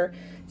wire,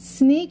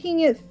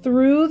 sneaking it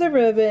through the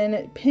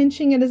ribbon,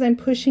 pinching it as I'm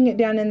pushing it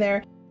down in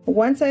there.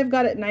 Once I've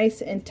got it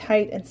nice and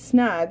tight and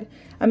snug,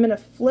 I'm going to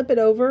flip it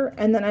over,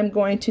 and then I'm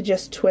going to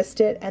just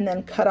twist it and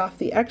then cut off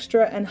the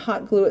extra and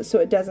hot glue it so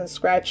it doesn't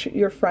scratch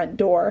your front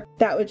door.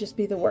 That would just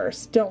be the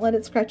worst. Don't let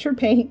it scratch your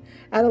paint.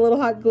 Add a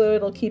little hot glue.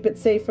 It'll keep it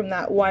safe from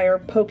that wire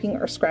poking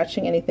or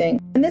scratching anything.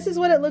 And this is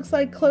what it looks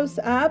like close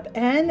up,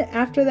 and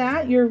after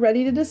that, you're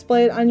ready to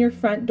display it on your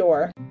front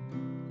door.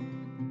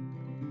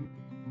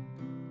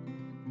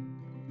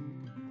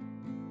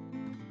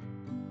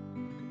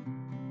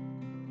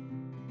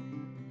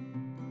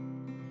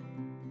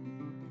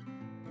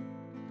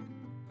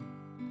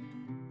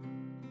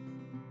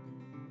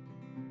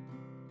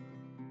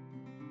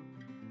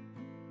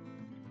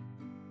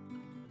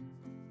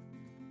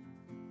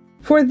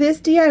 For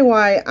this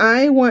DIY,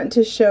 I want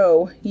to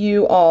show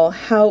you all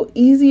how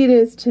easy it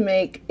is to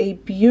make a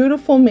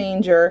beautiful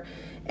manger,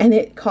 and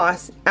it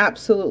costs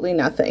absolutely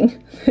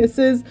nothing. This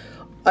is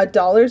a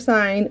dollar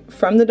sign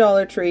from the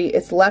Dollar Tree.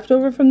 It's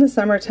leftover from the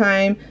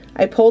summertime.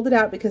 I pulled it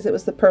out because it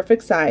was the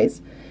perfect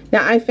size.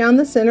 Now I found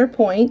the center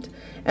point,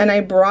 and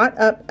I brought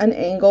up an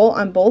angle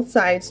on both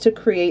sides to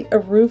create a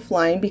roof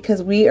line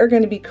because we are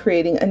going to be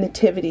creating a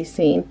nativity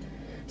scene.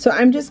 So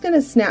I'm just going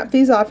to snap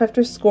these off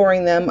after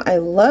scoring them. I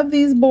love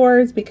these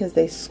boards because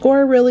they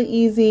score really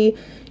easy.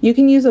 You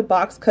can use a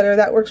box cutter,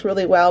 that works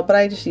really well, but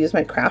I just use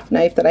my craft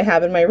knife that I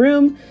have in my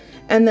room.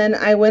 And then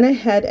I went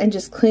ahead and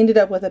just cleaned it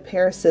up with a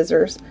pair of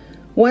scissors.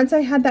 Once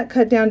I had that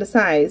cut down to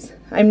size,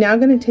 I'm now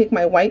going to take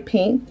my white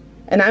paint,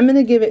 and I'm going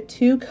to give it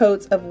 2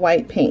 coats of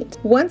white paint.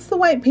 Once the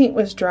white paint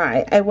was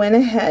dry, I went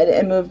ahead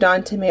and moved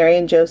on to Mary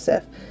and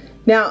Joseph.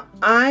 Now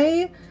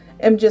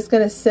I'm just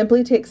going to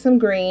simply take some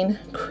green,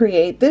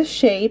 create this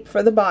shape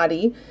for the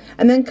body,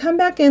 and then come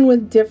back in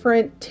with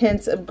different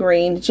tints of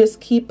green.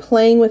 Just keep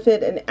playing with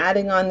it and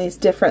adding on these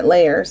different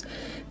layers.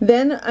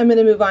 Then I'm going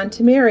to move on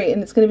to Mary,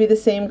 and it's going to be the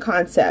same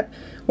concept.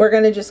 We're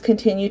going to just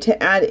continue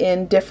to add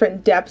in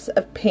different depths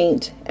of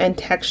paint and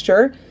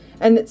texture.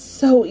 And it's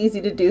so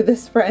easy to do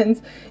this,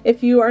 friends.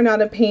 If you are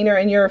not a painter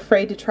and you're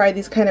afraid to try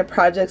these kind of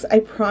projects, I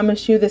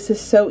promise you this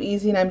is so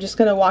easy, and I'm just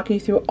going to walk you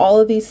through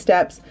all of these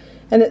steps,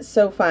 and it's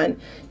so fun.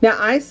 Now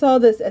I saw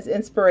this as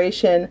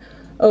inspiration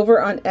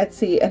over on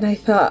Etsy, and I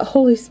thought,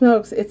 holy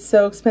smokes, it's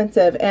so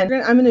expensive. And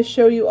I'm going to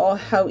show you all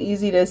how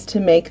easy it is to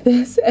make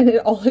this, and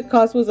all it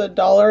cost was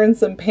 $1 and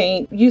some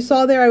paint. You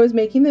saw there I was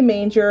making the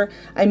manger.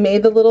 I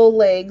made the little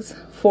legs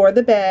for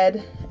the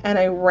bed, and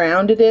I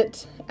rounded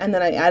it, and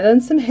then I added on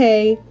some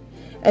hay,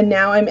 and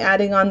now I'm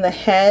adding on the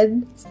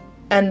head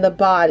and the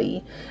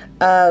body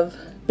of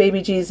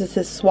baby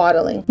Jesus'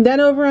 swaddling. Then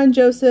over on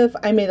Joseph,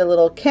 I made a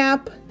little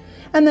cap,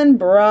 and then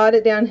brought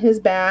it down his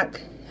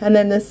back, and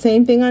then the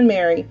same thing on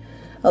Mary.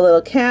 A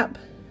little cap,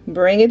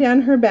 bring it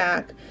down her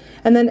back,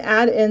 and then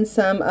add in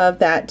some of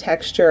that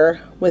texture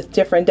with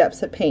different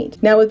depths of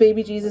paint. Now with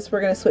baby Jesus,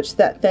 we're going to switch to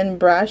that thin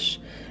brush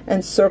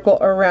and circle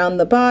around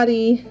the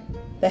body,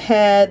 the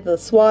head, the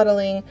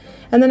swaddling,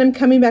 and then I'm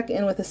coming back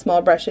in with a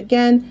small brush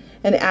again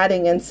and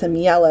adding in some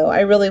yellow.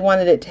 I really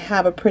wanted it to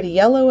have a pretty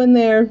yellow in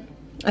there.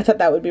 I thought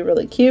that would be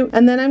really cute.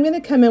 And then I'm going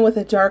to come in with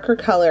a darker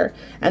color,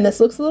 and this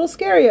looks a little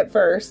scary at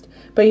first,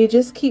 but you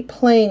just keep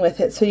playing with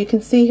it. So you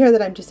can see here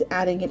that I'm just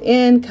adding it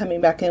in, coming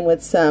back in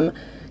with some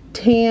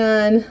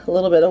tan, a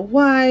little bit of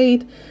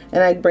white,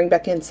 and I bring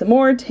back in some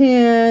more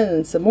tan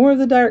and some more of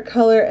the dark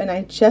color, and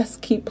I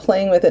just keep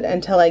playing with it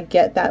until I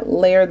get that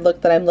layered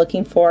look that I'm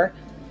looking for.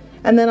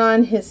 And then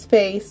on his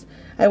face,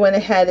 I went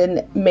ahead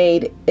and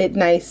made it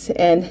nice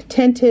and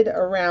tinted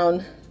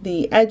around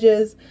the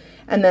edges,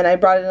 and then I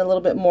brought in a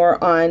little bit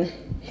more on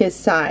his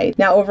side.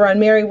 Now over on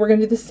Mary, we're going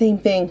to do the same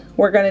thing.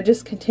 We're going to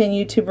just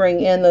continue to bring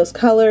in those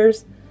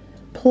colors,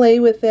 play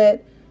with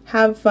it,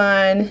 have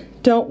fun.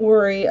 Don't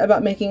worry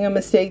about making a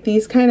mistake.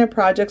 These kind of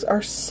projects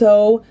are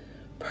so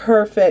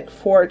perfect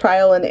for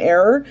trial and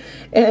error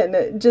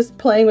and just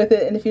playing with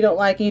it, and if you don't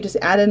like it, you just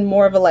add in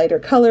more of a lighter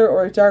color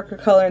or a darker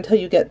color until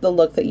you get the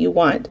look that you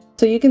want.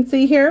 So you can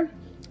see here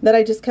that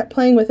I just kept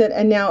playing with it,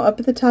 and now up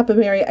at the top of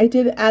Mary, I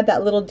did add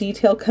that little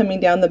detail coming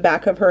down the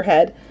back of her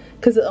head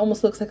because it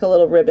almost looks like a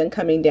little ribbon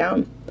coming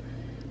down.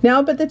 Now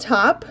up at the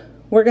top,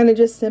 we're going to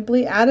just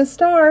simply add a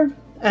star,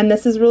 and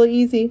this is really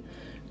easy.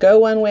 Go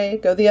one way,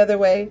 go the other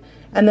way,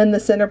 and then the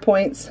center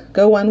points,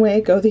 go one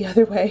way, go the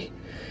other way.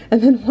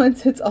 And then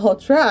once it's all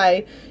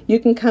dry, you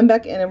can come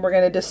back in and we're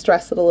going to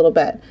distress it a little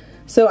bit.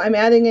 So I'm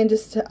adding in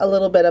just a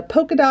little bit of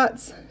polka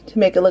dots to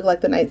make it look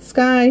like the night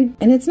sky.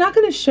 And it's not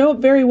going to show up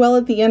very well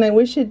at the end. I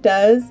wish it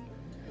does,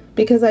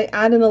 because I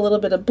add in a little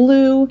bit of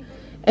blue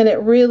and it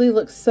really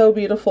looks so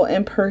beautiful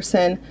in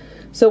person.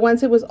 So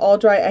once it was all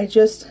dry, I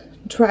just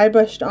dry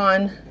brushed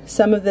on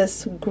some of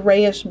this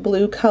grayish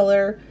blue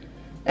color,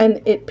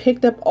 and it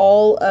picked up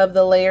all of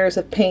the layers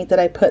of paint that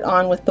I put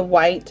on with the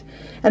white.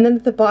 And then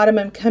at the bottom,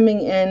 I'm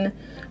coming in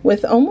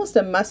with almost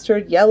a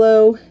mustard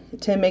yellow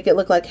to make it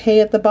look like hay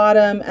at the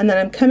bottom, and then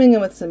I'm coming in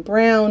with some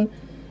brown,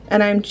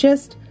 and I'm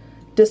just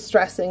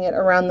distressing it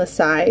around the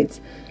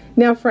sides.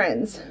 Now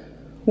friends,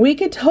 we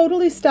could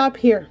totally stop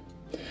here,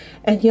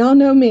 and y'all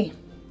know me.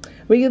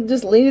 We could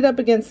just lean it up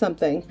against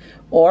something,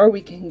 or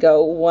we can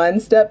go one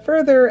step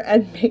further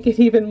and make it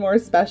even more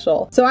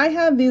special. So I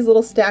have these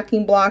little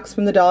stacking blocks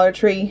from the Dollar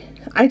Tree.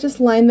 I just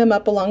line them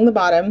up along the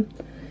bottom,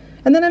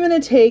 and then I'm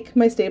going to take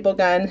my staple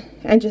gun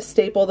and just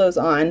staple those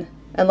on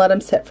and let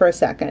them sit for a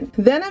second.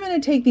 Then I'm going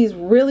to take these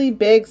really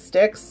big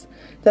sticks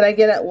that I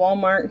get at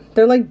Walmart.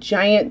 They're like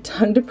giant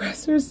tongue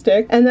depressor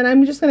sticks. And then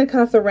I'm just going to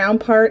cut off the round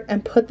part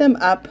and put them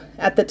up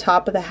at the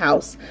top of the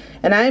house.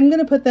 And I'm going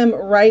to put them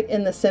right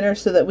in the center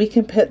so that we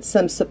can put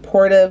some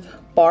supportive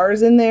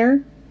bars in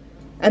there.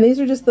 And these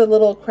are just the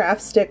little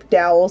craft stick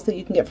dowels that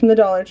you can get from the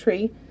Dollar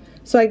Tree.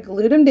 So I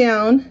glued them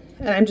down,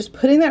 and I'm just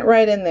putting that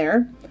right in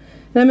there.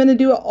 And I'm going to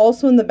do it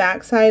also in the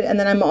back side, and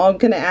then I'm all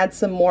going to add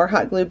some more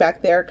hot glue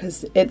back there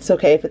because it's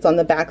okay if it's on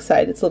the back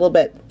side. It's a little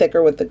bit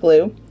thicker with the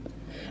glue.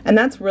 And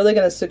that's really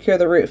going to secure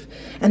the roof.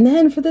 And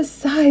then for the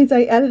sides,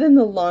 I added in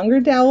the longer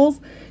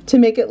dowels to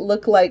make it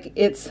look like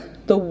it's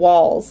the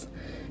walls.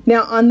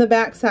 Now on the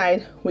back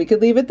side, we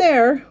could leave it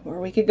there,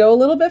 or we could go a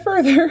little bit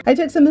further. I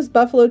took some of this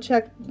buffalo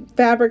check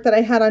fabric that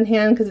I had on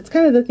hand because it's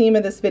kind of the theme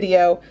of this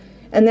video.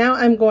 And now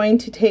I'm going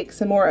to take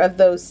some more of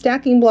those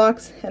stacking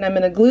blocks, and I'm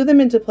going to glue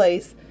them into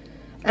place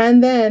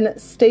and then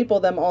staple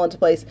them all into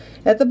place.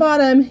 At the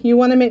bottom, you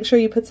want to make sure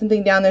you put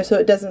something down there so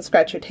it doesn't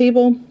scratch your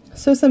table.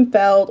 So some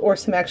felt or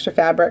some extra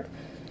fabric.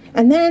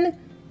 And then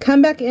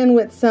come back in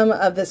with some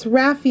of this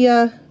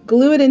raffia,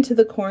 glue it into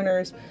the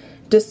corners,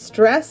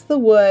 distress the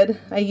wood.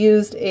 I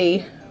used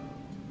a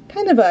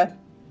kind of a,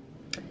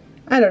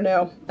 I don't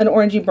know, an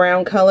orangey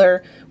brown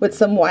color with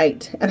some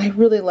white, and I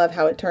really love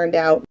how it turned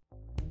out.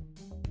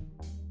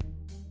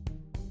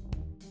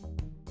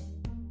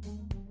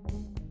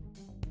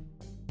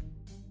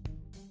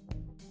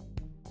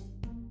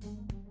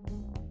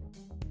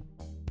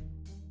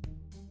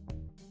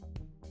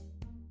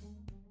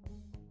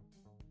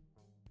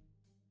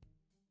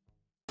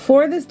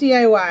 For this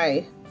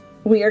DIY,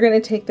 we are going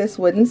to take this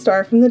wooden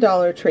star from the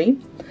Dollar Tree,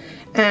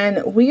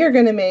 and we are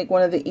going to make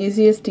one of the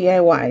easiest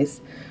DIYs.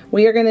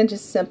 We are going to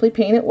just simply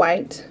paint it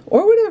white,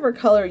 or whatever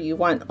color you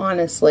want,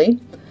 honestly.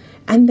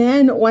 And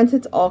then once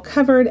it's all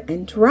covered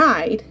and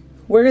dried,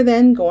 we're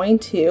then going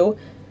to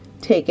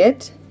take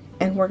it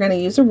and we're going to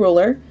use a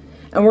ruler,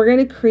 and we're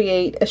going to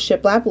create a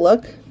shiplap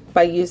look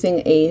by using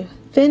a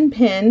thin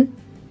pin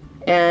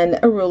and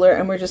a ruler,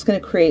 and we're just going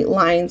to create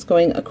lines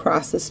going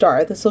across the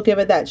star. This will give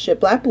it that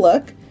shiplap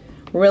look.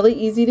 Really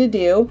easy to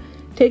do.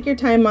 Take your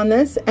time on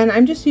this, and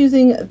I'm just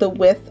using the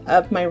width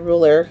of my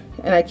ruler,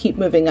 and I keep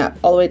moving up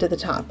all the way to the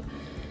top.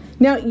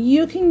 Now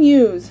you can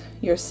use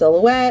your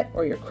silhouette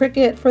or your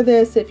Cricut for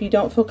this if you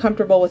don't feel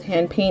comfortable with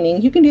hand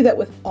painting. You can do that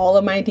with all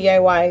of my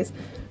DIYs,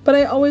 but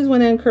I always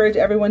want to encourage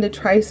everyone to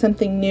try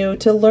something new,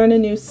 to learn a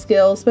new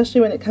skill,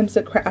 especially when it comes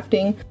to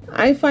crafting.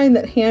 I find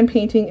that hand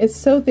painting is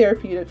so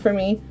therapeutic for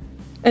me,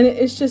 and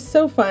it's just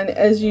so fun.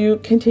 As you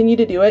continue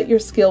to do it, your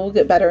skill will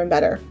get better and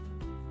better.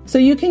 So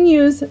you can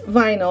use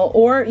vinyl,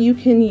 or you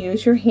can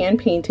use your hand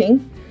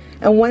painting.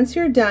 And once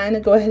you're done,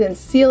 go ahead and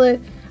seal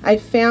it. I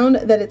found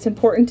that it's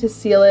important to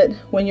seal it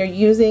when you're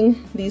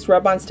using these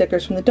rub-on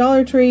stickers from the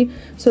Dollar Tree,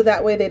 so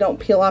that way they don't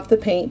peel off the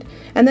paint.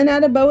 And then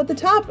add a bow at the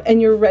top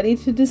and you're ready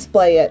to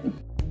display it.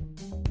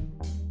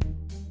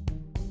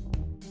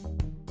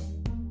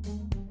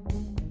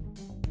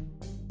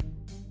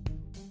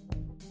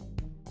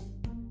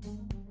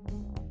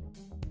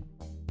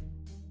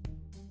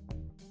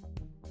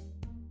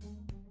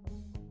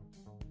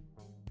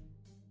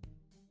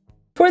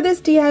 For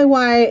this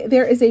DIY,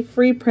 there is a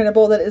free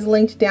printable that is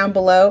linked down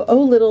below, Oh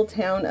Little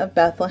Town of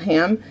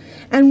Bethlehem,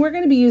 and we're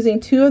going to be using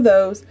 2 of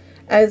those,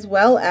 as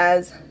well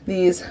as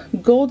these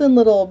golden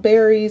little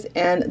berries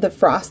and the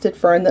frosted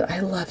fern that I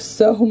love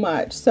so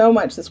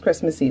much this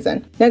Christmas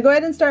season. Now go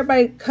ahead and start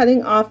by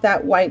cutting off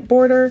that white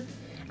border,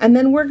 and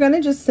then we're going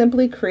to just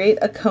simply create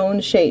a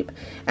cone shape.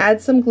 Add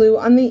some glue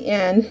on the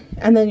end,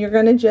 and then you're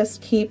going to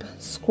just keep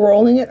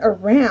scrolling it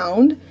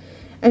around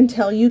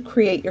until you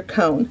create your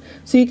cone.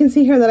 So you can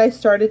see here that I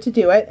started to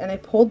do it and I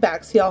pulled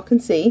back so y'all can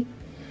see.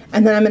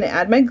 And then I'm going to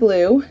add my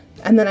glue,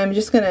 and then I'm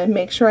just going to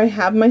make sure I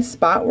have my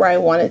spot where I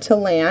want it to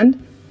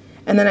land.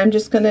 And then I'm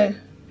just going to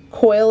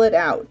coil it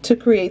out to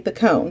create the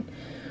cone.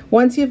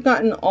 Once you've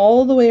gotten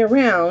all the way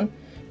around,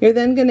 you're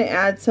then going to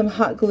add some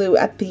hot glue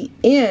at the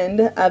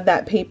end of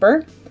that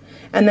paper,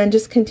 and then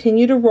just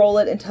continue to roll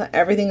it until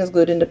everything is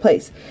glued into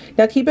place.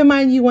 Now keep in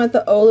mind you want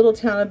the Oh Little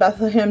Town of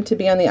Bethlehem to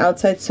be on the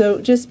outside, so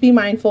just be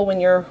mindful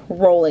when you're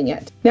rolling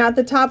it. Now at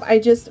the top I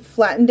just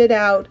flattened it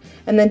out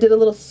and then did a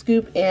little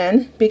scoop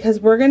in,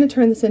 because we're going to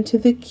turn this into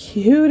the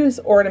cutest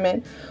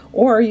ornament,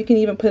 or you can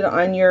even put it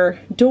on your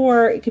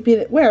door. It could be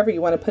wherever you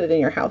want to put it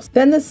in your house.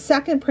 Then the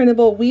second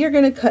printable, we are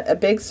going to cut a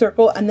big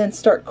circle and then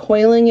start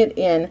coiling it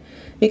in,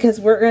 because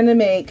we're going to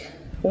make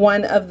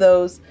one of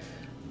those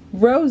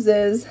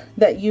roses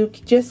that you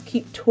just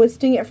keep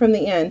twisting it from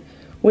the end.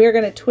 We are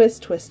going to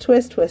twist, twist,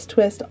 twist, twist,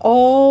 twist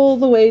all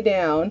the way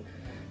down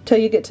till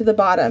you get to the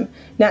bottom.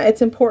 Now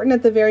it's important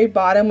at the very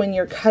bottom when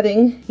you're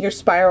cutting your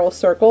spiral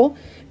circle,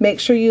 make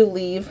sure you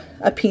leave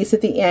a piece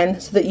at the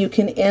end so that you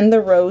can end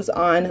the rose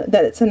on,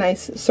 that it's a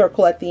nice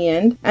circle at the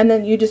end. And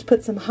then you just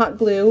put some hot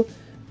glue,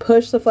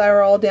 push the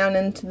flower all down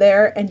into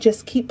there, and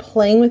just keep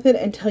playing with it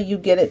until you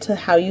get it to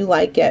how you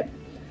like it.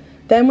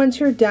 Then once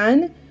you're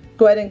done,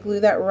 go ahead and glue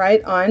that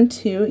right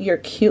onto your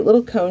cute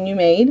little cone you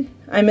made.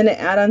 I'm going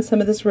to add on some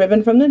of this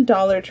ribbon from the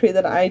Dollar Tree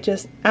that I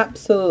just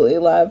absolutely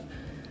love.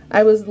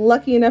 I was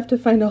lucky enough to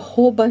find a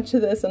whole bunch of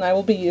this, and I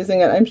will be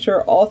using it, I'm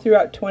sure, all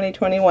throughout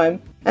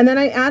 2021. And then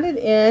I added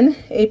in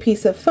a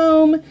piece of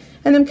foam,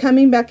 and I'm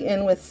coming back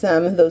in with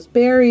some of those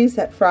berries,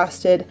 that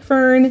frosted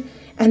fern,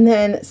 and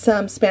then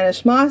some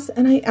Spanish moss,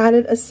 and I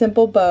added a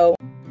simple bow.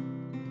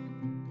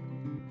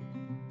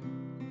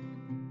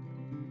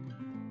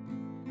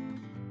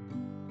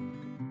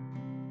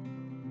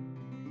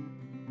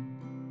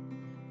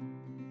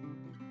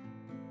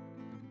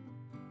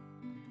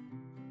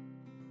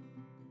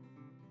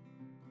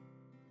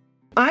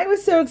 I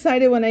was so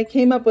excited when I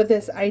came up with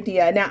this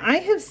idea. Now I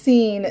have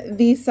seen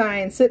these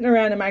signs sitting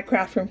around in my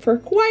craft room for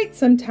quite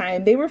some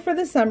time. They were for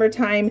the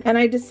summertime, and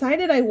I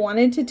decided I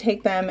wanted to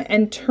take them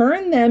and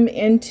turn them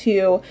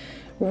into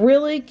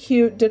really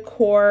cute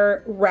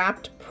decor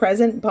wrapped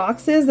present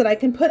boxes that I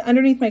can put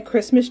underneath my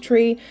Christmas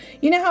tree.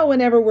 You know how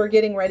whenever we're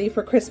getting ready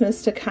for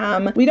Christmas to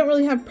come, we don't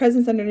really have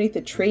presents underneath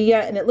the tree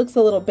yet and it looks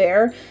a little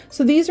bare.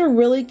 So these are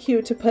really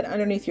cute to put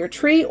underneath your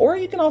tree, or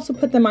you can also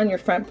put them on your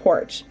front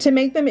porch. To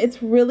make them,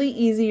 it's really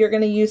easy. You're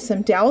going to use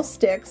some dowel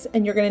sticks,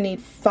 and you're going to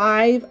need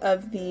 5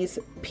 of these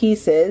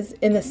pieces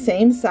in the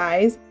same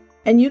size.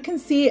 And you can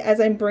see as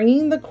I'm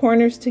bringing the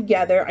corners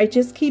together, I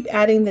just keep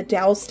adding the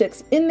dowel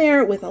sticks in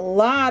there with a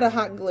lot of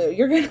hot glue.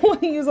 You're going to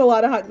want to use a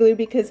lot of hot glue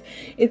because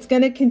it's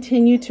going to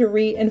continue to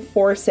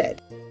reinforce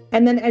it.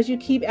 And then as you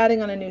keep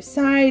adding on a new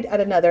side,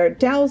 add another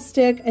dowel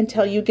stick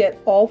until you get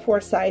all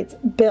 4 sides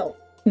built.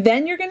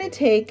 Then you're going to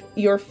take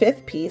your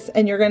 5th piece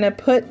and you're going to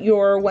put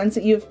your ones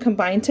that you've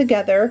combined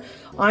together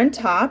on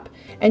top,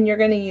 and you're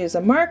going to use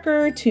a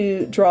marker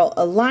to draw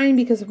a line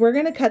because we're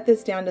going to cut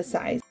this down to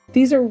size.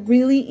 These are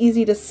really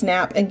easy to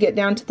snap and get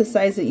down to the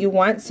size that you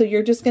want, so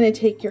you're just going to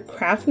take your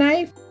craft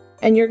knife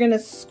and you're going to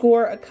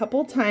score a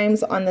couple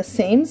times on the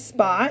same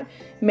spot,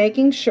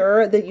 making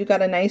sure that you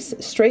got a nice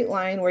straight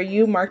line where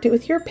you marked it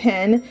with your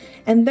pen.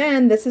 And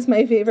then, this is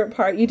my favorite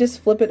part, you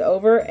just flip it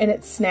over and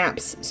it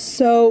snaps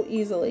so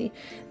easily.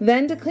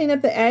 Then to clean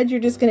up the edge, you're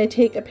just going to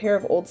take a pair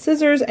of old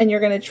scissors and you're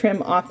going to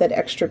trim off that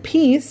extra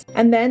piece,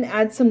 and then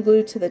add some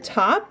glue to the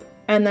top,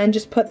 and then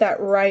just put that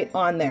right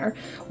on there.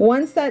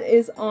 Once that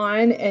is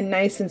on and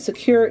nice and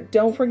secure,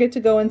 don't forget to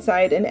go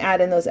inside and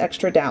add in those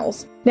extra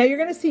dowels. Now you're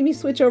going to see me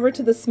switch over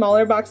to the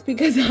smaller box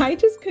because I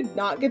just could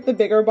not get the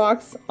bigger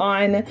box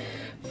on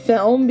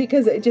film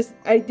because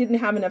I didn't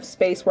have enough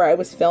space where I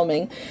was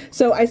filming.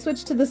 So I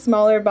switched to the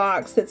smaller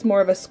box that's more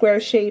of a square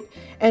shape,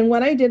 and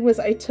what I did was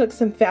I took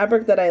some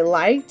fabric that I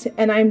liked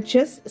and I'm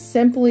just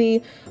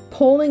simply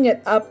pulling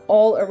it up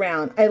all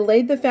around. I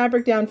laid the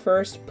fabric down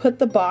first, put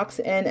the box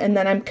in, and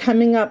then I'm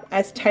coming up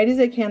as tight as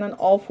I can on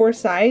all 4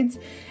 sides.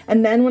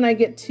 And then when I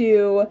get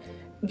to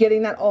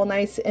getting that all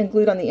nice and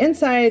glued on the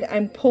inside,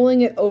 I'm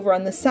pulling it over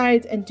on the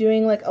sides and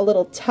doing like a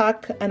little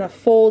tuck and a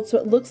fold so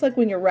it looks like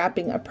when you're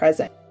wrapping a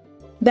present.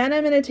 Then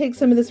I'm going to take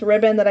some of this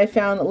ribbon that I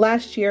found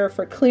last year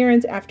for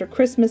clearance after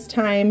Christmas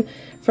time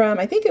from,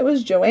 I think it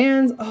was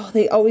Joann's. Oh,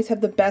 they always have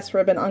the best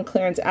ribbon on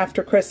clearance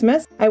after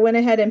Christmas. I went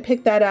ahead and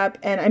picked that up,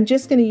 and I'm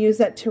just going to use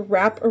that to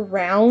wrap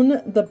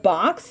around the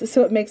box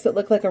so it makes it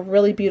look like a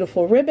really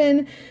beautiful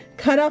ribbon.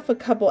 Cut off a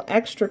couple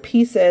extra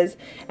pieces,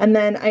 and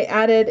then I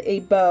added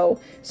a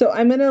bow. So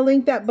I'm going to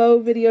link that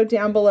bow video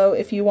down below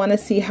if you want to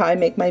see how I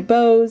make my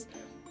bows.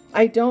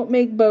 I don't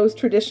make bows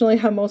traditionally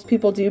how most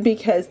people do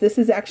because this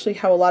is actually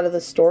how a lot of the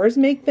stores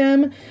make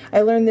them.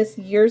 I learned this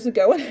years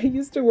ago when I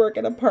used to work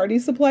at a party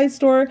supply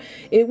store.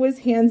 It was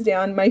hands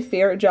down my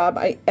favorite job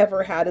I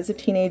ever had as a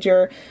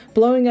teenager.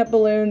 Blowing up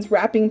balloons,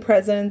 wrapping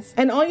presents.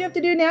 And all you have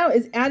to do now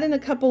is add in a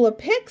couple of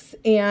picks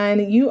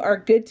and you are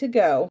good to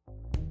go.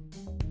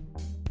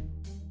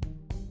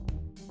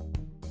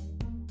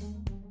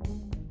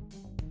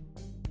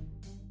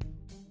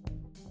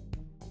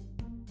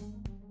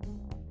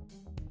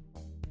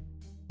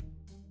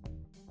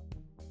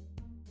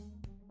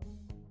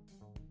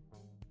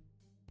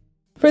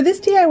 For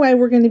this DIY,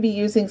 we're going to be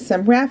using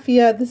some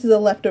raffia. This is a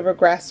leftover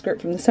grass skirt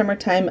from the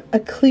summertime, a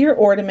clear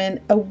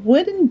ornament, a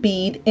wooden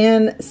bead,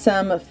 and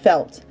some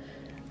felt.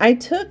 I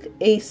took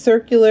a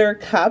circular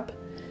cup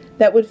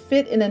that would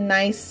fit in a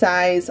nice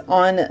size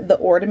on the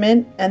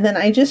ornament, and then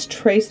I just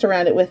traced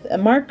around it with a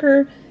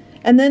marker,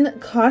 and then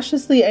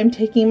cautiously I'm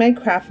taking my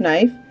craft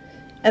knife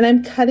and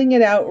I'm cutting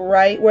it out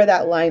right where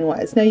that line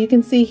was. Now you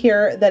can see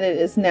here that it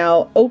is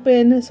now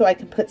open so I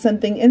can put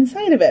something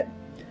inside of it.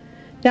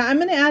 Now I'm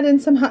going to add in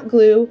some hot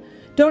glue.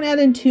 Don't add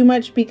in too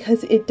much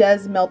because it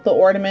does melt the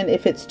ornament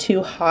if it's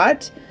too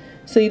hot,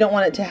 so you don't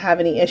want it to have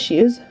any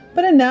issues,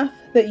 but enough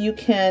that you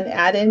can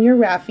add in your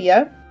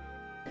raffia.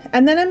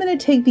 And then I'm going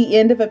to take the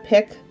end of a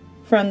pick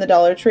from the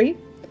Dollar Tree.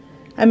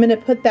 I'm going to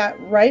put that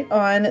right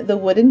on the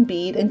wooden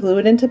bead and glue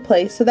it into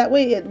place so that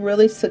way it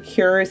really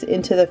secures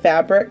into the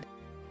fabric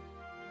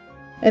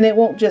and it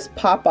won't just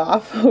pop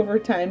off over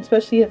time,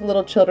 especially if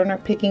little children are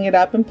picking it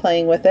up and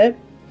playing with it.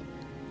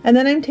 And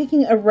then I'm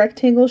taking a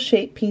rectangle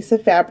shaped piece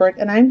of fabric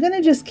and I'm going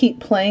to just keep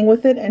playing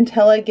with it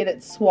until I get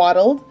it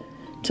swaddled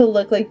to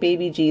look like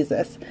baby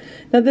Jesus.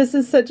 Now this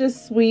is such a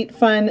sweet,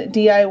 fun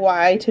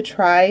DIY to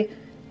try.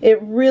 It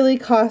really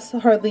costs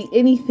hardly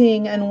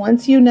anything, and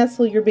once you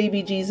nestle your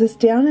baby Jesus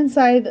down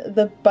inside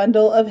the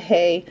bundle of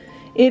hay,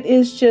 it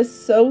is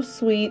just so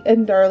sweet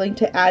and darling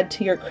to add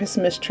to your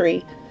Christmas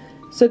tree.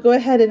 So go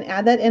ahead and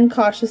add that in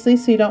cautiously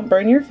so you don't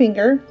burn your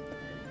finger.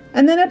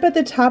 And then up at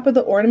the top of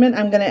the ornament,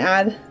 I'm going to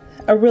add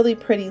a really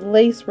pretty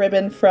lace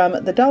ribbon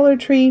from the Dollar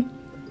Tree,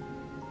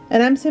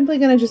 and I'm simply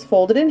going to just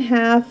fold it in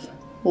half,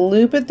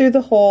 loop it through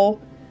the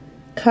hole,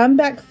 come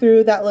back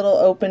through that little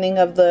opening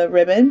of the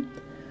ribbon,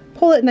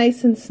 pull it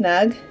nice and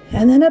snug,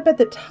 and then up at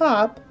the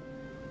top,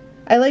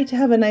 I like to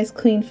have a nice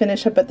clean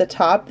finish up at the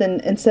top.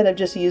 Then instead of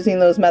just using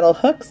those metal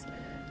hooks,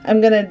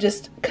 I'm going to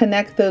just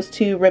connect those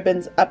two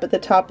ribbons up at the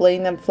top,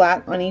 laying them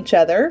flat on each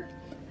other.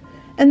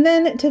 And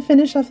then to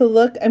finish off the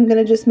look, I'm going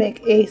to just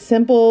make a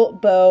simple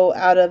bow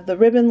out of the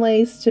ribbon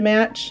lace to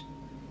match.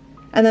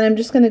 And then I'm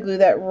just going to glue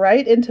that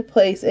right into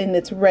place and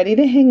it's ready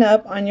to hang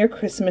up on your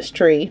Christmas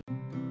tree.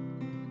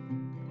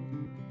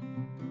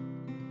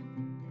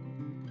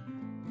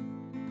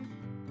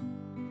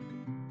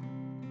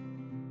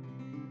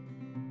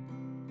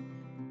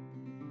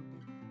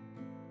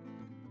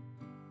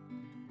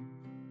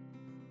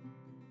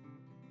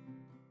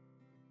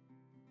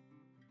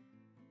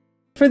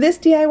 For this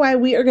DIY,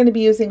 we are going to be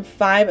using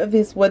 5 of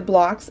these wood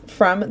blocks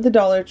from the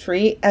Dollar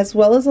Tree, as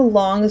well as a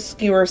long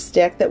skewer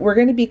stick that we're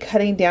going to be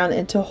cutting down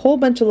into a whole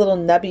bunch of little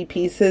nubby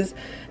pieces.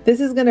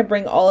 This is going to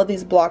bring all of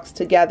these blocks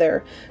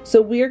together.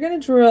 So we are going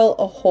to drill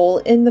a hole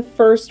in the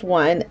first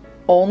one,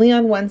 only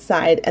on one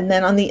side, and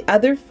then on the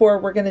other 4,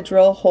 we're going to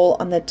drill a hole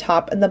on the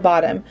top and the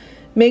bottom.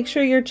 Make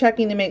sure you're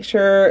checking to make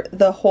sure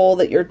the hole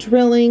that you're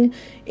drilling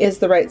is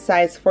the right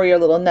size for your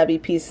little nubby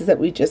pieces that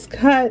we just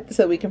cut,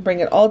 so we can bring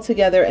it all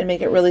together and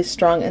make it really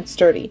strong and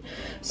sturdy.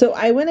 So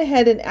I went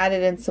ahead and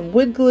added in some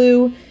wood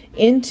glue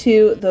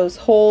into those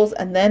holes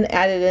and then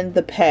added in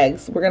the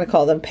pegs. We're going to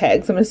call them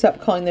pegs. I'm going to stop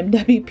calling them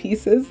nubby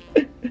pieces.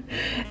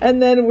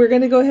 And then we're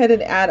going to go ahead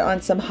and add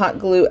on some hot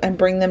glue and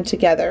bring them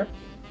together.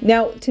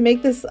 Now, to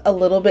make this a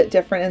little bit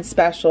different and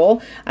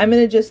special, I'm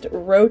going to just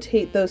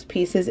rotate those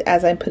pieces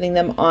as I'm putting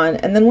them on.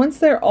 And then once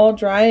they're all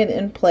dry and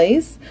in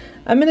place,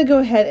 I'm going to go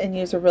ahead and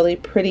use a really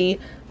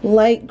pretty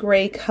light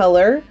gray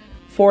color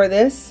for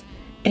this.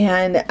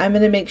 And I'm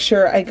going to make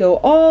sure I go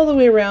all the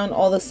way around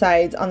all the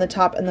sides on the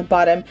top and the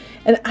bottom.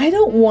 And I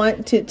don't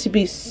want it to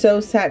be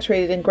so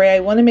saturated in gray. I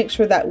want to make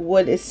sure that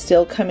wood is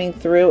still coming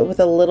through with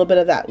a little bit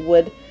of that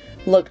wood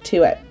look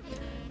to it.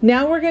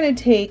 Now we're going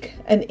to take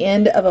an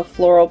end of a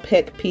floral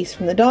pick piece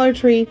from the Dollar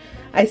Tree.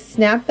 I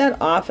snapped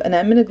that off and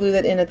I'm going to glue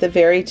that in at the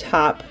very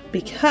top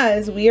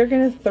because we are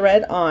going to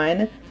thread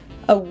on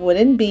a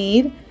wooden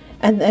bead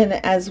and then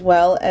as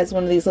well as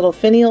one of these little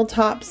finial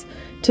tops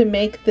to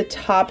make the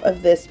top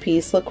of this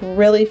piece look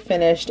really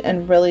finished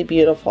and really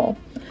beautiful.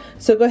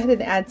 So go ahead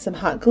and add some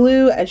hot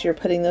glue as you're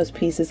putting those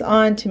pieces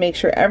on to make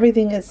sure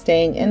everything is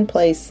staying in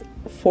place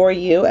for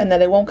you and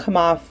that it won't come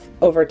off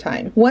over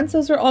time. Once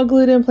those are all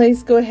glued in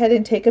place, go ahead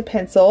and take a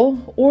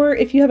pencil, or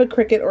if you have a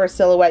Cricut or a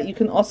Silhouette, you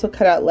can also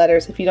cut out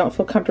letters if you don't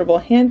feel comfortable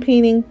hand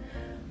painting.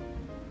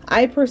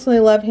 I personally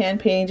love hand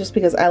painting just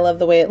because I love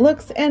the way it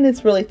looks and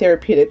it's really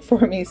therapeutic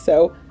for me,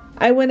 so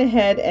I went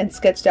ahead and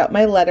sketched out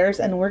my letters,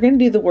 and we're going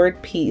to do the word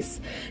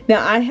peace.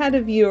 Now, I had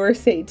a viewer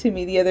say to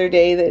me the other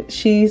day that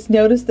she's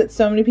noticed that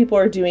so many people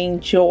are doing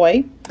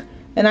joy,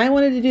 and I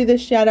wanted to do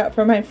this shout out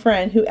for my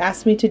friend who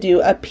asked me to do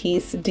a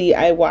peace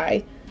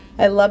DIY.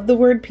 I love the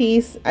word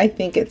peace. I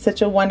think it's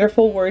such a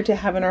wonderful word to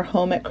have in our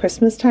home at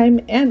Christmas time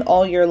and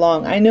all year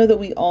long. I know that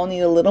we all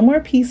need a little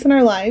more peace in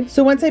our lives.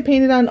 So once I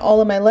painted on all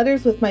of my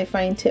letters with my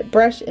fine tip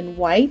brush in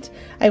white,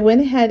 I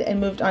went ahead and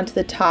moved on to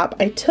the top.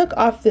 I took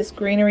off this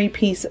greenery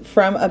piece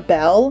from a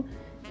bell,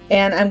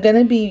 and I'm going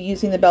to be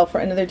using the bell for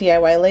another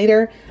DIY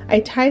later. I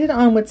tied it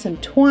on with some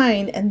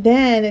twine, and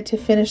then to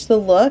finish the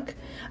look,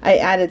 I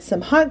added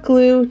some hot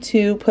glue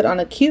to put on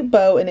a cute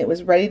bow, and it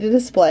was ready to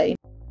display.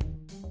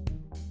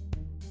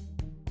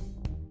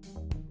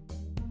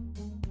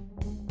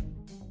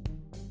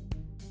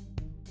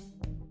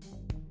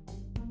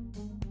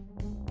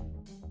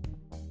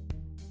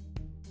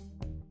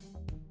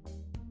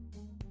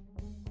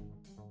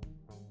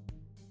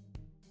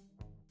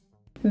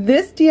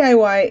 This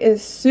DIY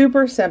is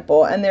super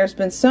simple, and there's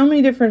been so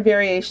many different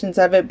variations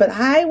of it, but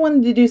I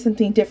wanted to do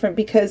something different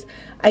because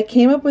I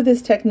came up with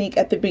this technique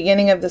at the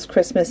beginning of this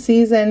Christmas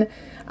season.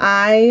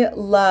 I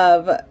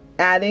love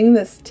adding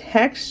this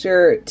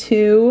texture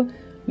to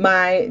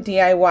my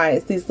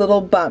DIYs, these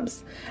little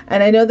bumps.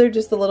 And I know they're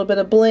just a little bit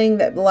of bling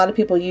that a lot of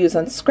people use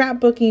on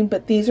scrapbooking,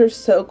 but these are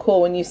so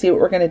cool when you see what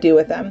we're going to do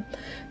with them.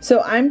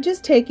 So I'm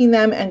just taking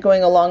them and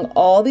going along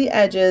all the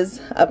edges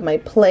of my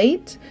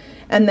plate,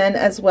 and then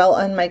as well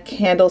on my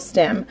candle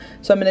stem.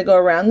 So I'm going to go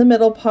around the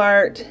middle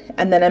part,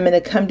 and then I'm going to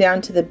come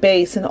down to the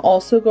base and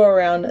also go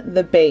around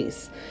the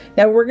base.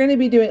 Now we're going to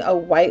be doing a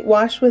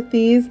whitewash with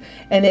these,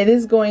 and it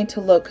is going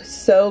to look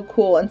so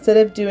cool. Instead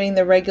of doing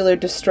the regular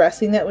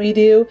distressing that we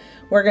do,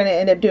 we're going to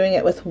end up doing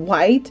it with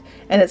white,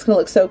 and it's going to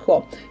look so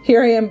cool.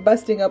 Here I am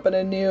busting open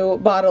a new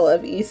bottle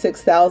of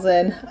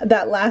E6000.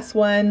 That last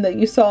one that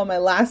you saw in my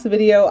last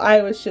video,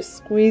 I was just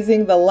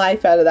squeezing the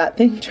life out of that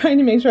thing, trying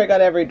to make sure I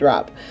got every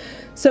drop.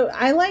 So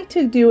I like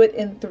to do it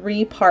in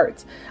 3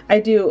 parts. I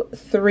do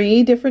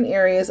 3 different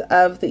areas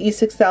of the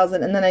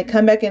E6000, and then I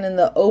come back in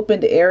the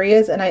opened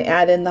areas and I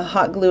add in the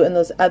hot glue in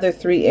those other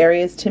 3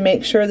 areas to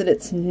make sure that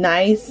it's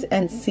nice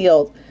and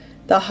sealed.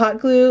 The hot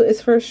glue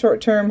is for a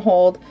short-term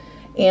hold,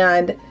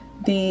 and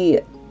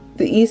the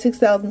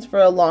E6000 is for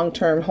a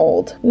long-term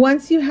hold.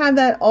 Once you have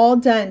that all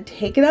done,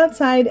 take it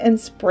outside and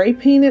spray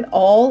paint it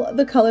all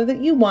the color that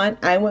you want.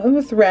 I went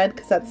with red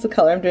because that's the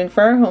color I'm doing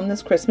for our home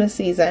this Christmas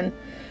season.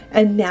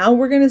 And now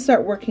we're going to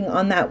start working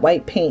on that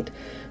white paint.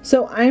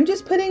 So I'm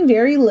just putting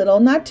very little,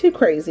 not too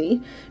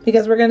crazy,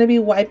 because we're going to be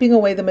wiping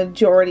away the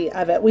majority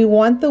of it. We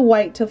want the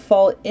white to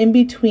fall in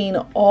between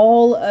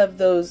all of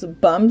those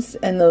bumps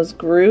and those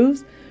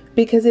grooves,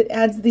 because it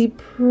adds the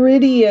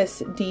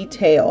prettiest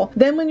detail.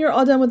 Then when you're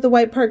all done with the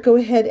white part, go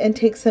ahead and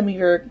take some of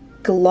your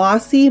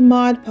glossy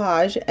Mod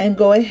Podge and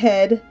go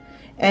ahead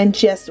and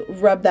just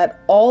rub that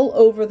all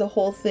over the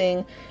whole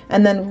thing,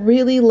 and then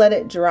really let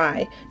it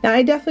dry. Now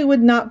I definitely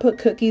would not put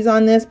cookies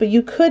on this, but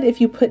you could if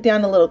you put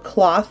down a little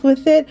cloth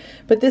with it.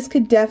 But this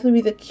could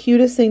definitely be the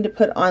cutest thing to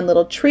put on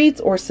little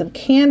treats or some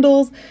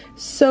candles.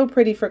 So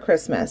pretty for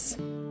Christmas.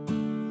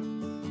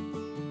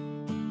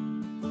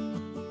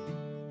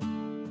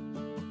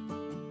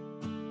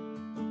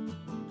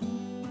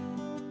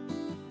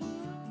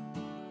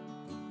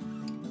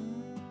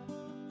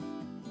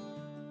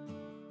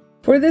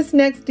 For this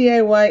next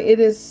DIY, it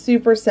is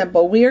super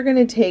simple. We are going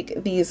to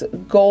take these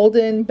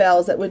golden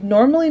bells that would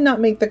normally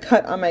not make the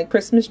cut on my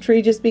Christmas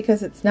tree just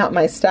because it's not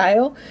my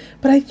style.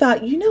 But I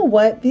thought, you know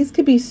what? These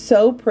could be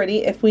so pretty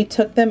if we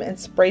took them and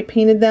spray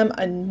painted them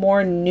a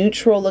more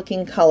neutral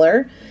looking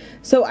color.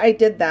 So I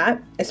did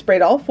that. I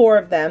sprayed all 4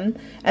 of them,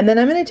 and then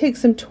I'm going to take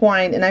some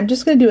twine and I'm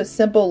just going to do a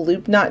simple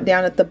loop knot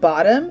down at the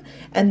bottom,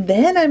 and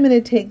then I'm going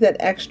to take that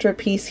extra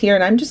piece here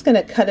and I'm just going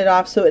to cut it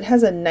off so it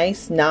has a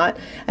nice knot.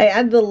 I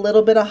added a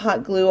little bit of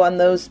hot glue on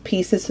those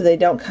pieces so they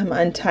don't come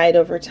untied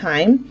over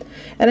time,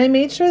 and I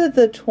made sure that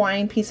the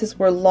twine pieces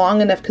were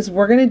long enough because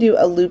we're going to do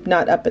a loop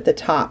knot up at the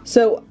top.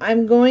 So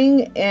I'm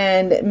going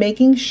and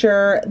making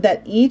sure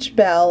that each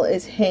bell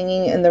is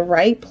hanging in the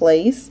right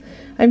place.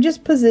 I'm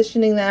just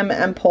positioning them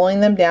and pulling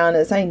them down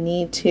as I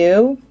need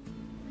to.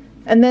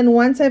 And then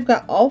once I've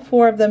got all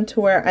 4 of them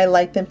to where I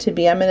like them to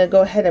be, I'm going to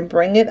go ahead and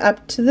bring it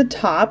up to the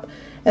top,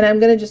 and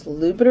I'm going to just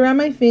loop it around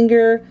my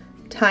finger,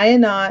 tie a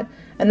knot,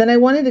 and then I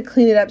wanted to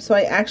clean it up, so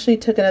I actually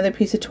took another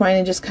piece of twine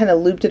and just kind of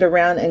looped it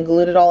around and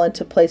glued it all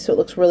into place so it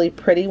looks really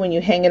pretty when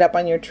you hang it up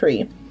on your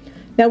tree.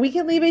 Now we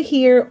can leave it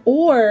here,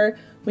 or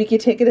we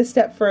could take it a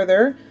step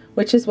further,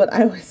 which is what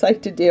I always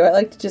like to do. I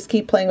like to just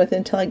keep playing with it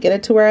until I get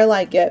it to where I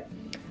like it.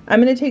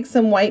 I'm going to take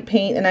some white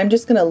paint and I'm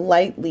just going to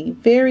lightly,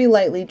 very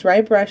lightly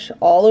dry brush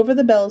all over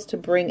the bells to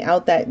bring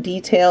out that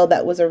detail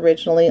that was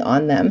originally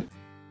on them.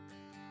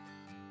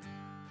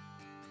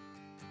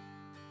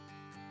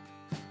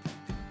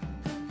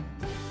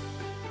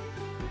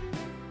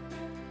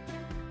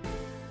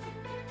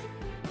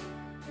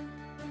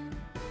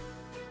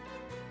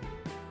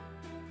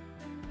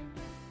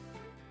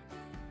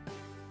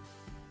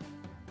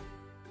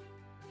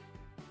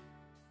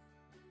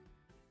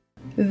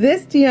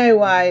 This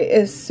DIY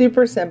is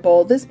super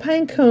simple. This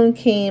pine cone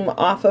came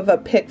off of a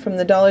pick from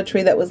the Dollar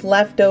Tree that was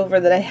left over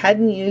that I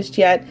hadn't used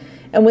yet,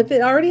 and with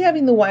it already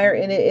having the wire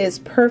in it is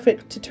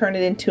perfect to turn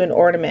it into an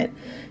ornament.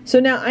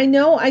 So now I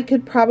know I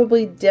could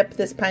probably dip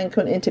this pine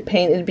cone into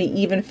paint, it'd be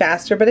even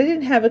faster, but I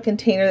didn't have a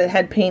container that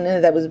had paint in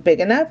it that was big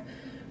enough.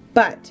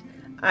 But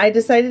I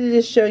decided to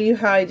just show you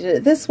how I did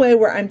it this way,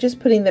 where I'm just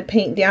putting the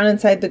paint down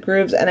inside the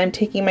grooves and I'm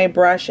taking my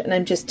brush and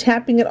I'm just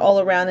tapping it all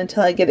around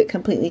until I get it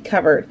completely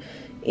covered.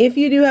 If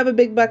you do have a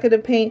big bucket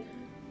of paint,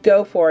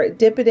 go for it.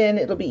 Dip it in,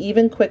 it'll be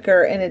even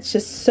quicker, and it's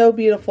just so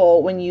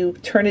beautiful when you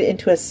turn it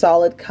into a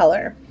solid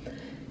color.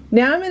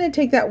 Now I'm going to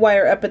take that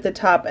wire up at the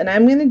top and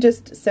I'm going to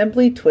just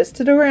simply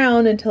twist it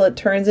around until it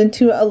turns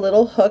into a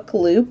little hook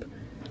loop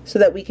so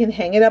that we can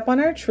hang it up on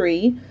our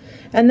tree.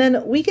 And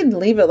then we can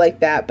leave it like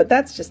that, but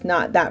that's just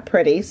not that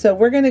pretty. So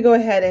we're going to go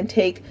ahead and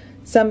take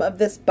some of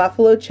this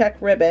buffalo check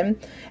ribbon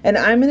and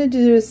I'm going to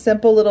do a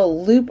simple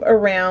little loop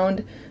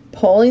around,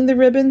 pulling the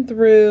ribbon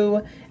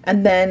through,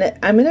 and then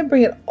I'm going to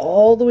bring it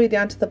all the way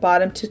down to the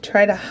bottom to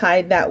try to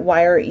hide that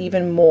wire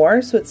even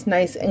more so it's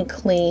nice and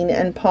clean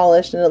and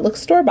polished and it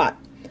looks store-bought.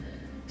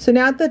 So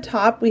now at the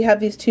top we have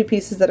these two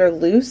pieces that are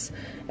loose,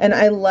 and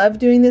I love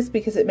doing this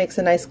because it makes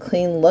a nice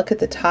clean look at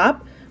the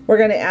top. We're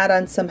going to add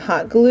on some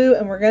hot glue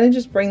and we're going to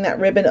just bring that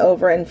ribbon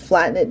over and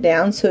flatten it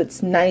down so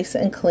it's nice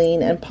and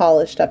clean and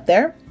polished up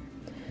there.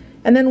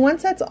 And then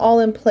once that's all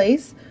in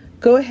place,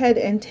 go ahead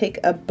and take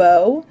a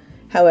bow,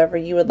 however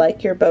you would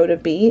like your bow to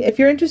be. If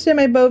you're interested in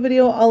my bow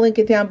video, I'll link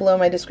it down below in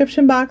my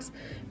description box.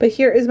 But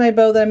here is my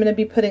bow that I'm going to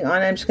be putting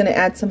on. I'm just going to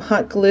add some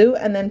hot glue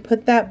and then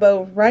put that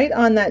bow right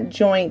on that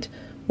joint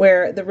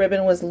where the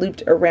ribbon was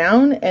looped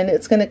around, and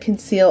it's going to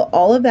conceal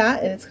all of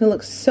that, and it's going to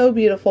look so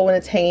beautiful when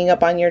it's hanging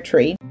up on your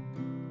tree.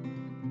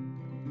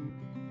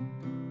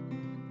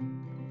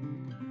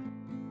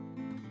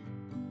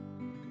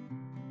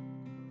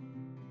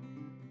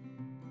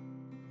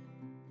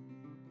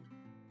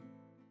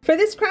 For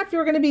this craft,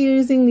 we're going to be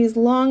using these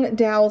long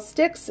dowel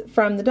sticks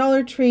from the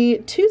Dollar Tree,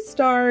 2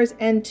 stars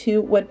and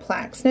 2 wood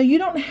plaques. Now you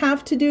don't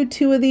have to do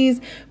 2 of these,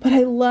 but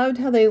I loved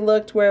how they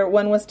looked where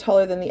one was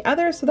taller than the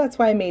other, so that's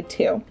why I made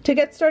 2. To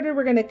get started,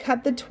 we're going to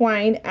cut the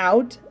twine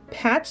out,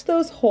 patch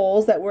those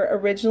holes that were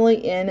originally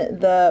in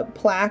the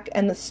plaque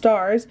and the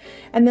stars,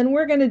 and then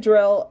we're going to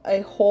drill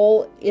a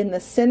hole in the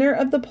center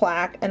of the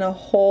plaque and a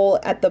hole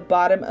at the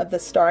bottom of the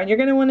star. And you're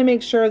going to want to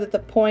make sure that the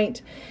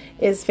point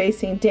is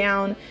facing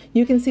down.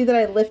 You can see that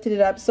I lifted it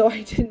up so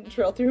I didn't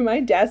drill through my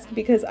desk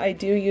because I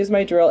do use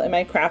my drill in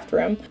my craft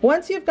room.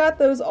 Once you've got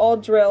those all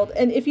drilled,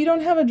 and if you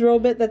don't have a drill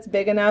bit that's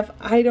big enough,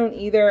 I don't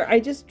either,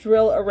 I just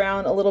drill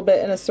around a little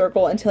bit in a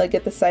circle until I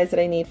get the size that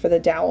I need for the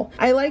dowel.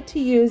 I like to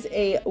use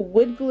a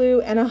wood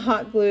glue and a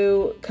hot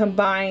glue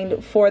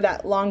combined for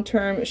that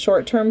long-term,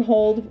 short-term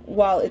hold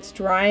while it's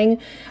drying.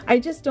 I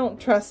just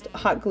don't trust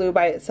hot glue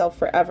by itself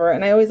forever,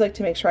 and I always like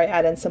to make sure I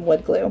add in some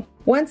wood glue.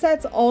 Once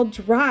that's all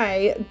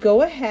dry,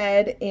 go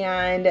ahead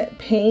and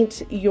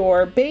paint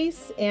your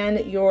base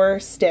and your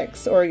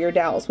sticks, or your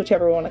dowels,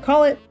 whichever you want to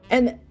call it.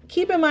 And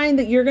keep in mind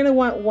that you're going to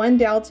want one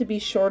dowel to be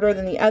shorter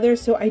than the other,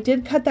 so I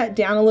did cut that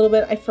down a little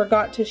bit. I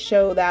forgot to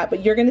show that,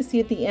 but you're going to see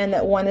at the end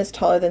that one is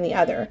taller than the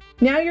other.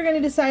 Now you're going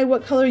to decide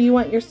what color you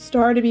want your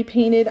star to be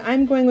painted.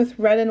 I'm going with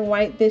red and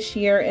white this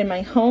year in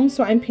my home,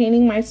 so I'm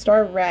painting my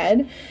star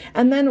red.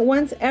 And then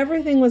once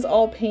everything was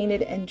all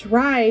painted and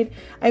dried,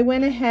 I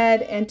went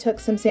ahead and took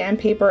some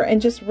sandpaper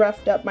and just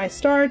roughed up my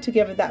star to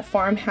give it that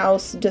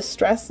farmhouse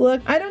distress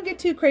look. I don't get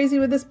too crazy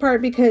with this part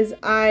because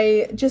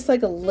I just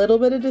like a little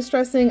bit of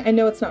distressing. I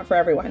know it's not for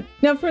everyone.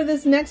 Now for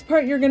this next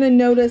part, you're going to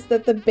notice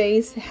that the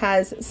base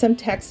has some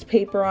text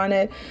paper on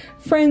it.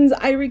 Friends,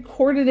 I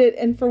recorded it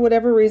and for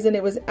whatever reason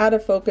it was out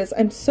of focus.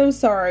 I'm so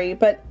sorry,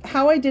 but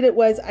how I did it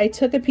was I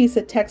took a piece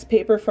of text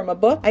paper from a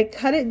book, I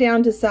cut it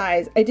down to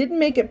size. I didn't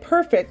make it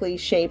perfectly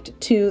shaped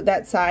to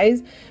that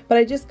size, but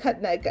I just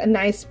cut like a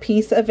nice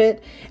piece of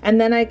it,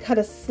 and then I cut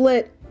a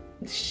slit,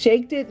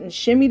 shaked it and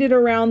shimmied it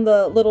around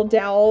the little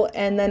dowel,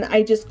 and then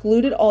I just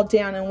glued it all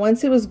down. And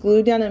once it was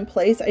glued down in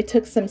place, I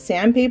took some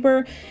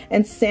sandpaper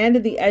and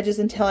sanded the edges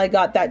until I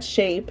got that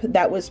shape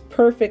that was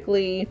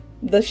perfectly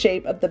the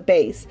shape of the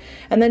base,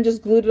 and then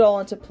just glued it all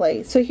into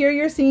place. So here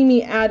you're seeing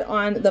me add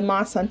on the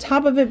moss on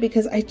top of it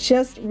because I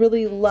just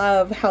really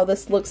love how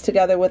this looks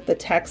together with the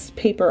text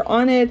paper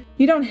on it.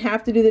 You don't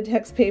have to do the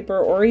text paper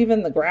or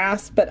even the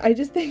grass, but I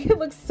just think it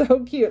looks so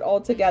cute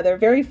all together.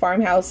 Very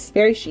farmhouse,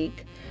 very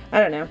chic.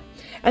 I don't know.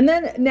 And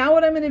then now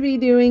what I'm going to be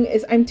doing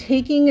is I'm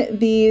taking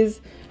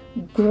these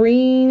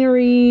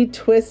Greenery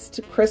twist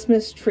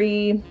Christmas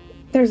tree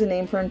There's a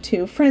name for him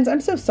too. Friends,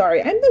 I'm so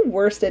sorry. I'm the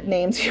worst at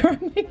names here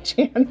on my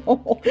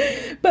channel.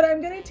 But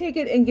I'm going to take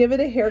it and give it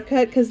a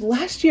haircut because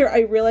last year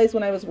I realized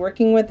when I was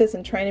working with this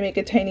and trying to make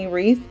a tiny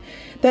wreath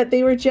that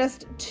they were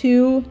just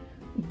too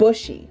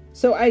bushy.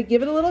 So I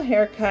give it a little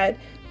haircut,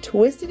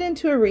 twist it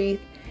into a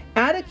wreath,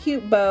 add a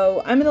cute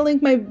bow. I'm going to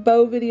link my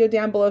bow video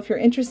down below if you're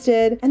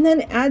interested, and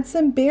then add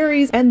some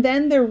berries, and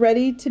then they're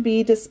ready to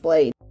be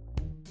displayed.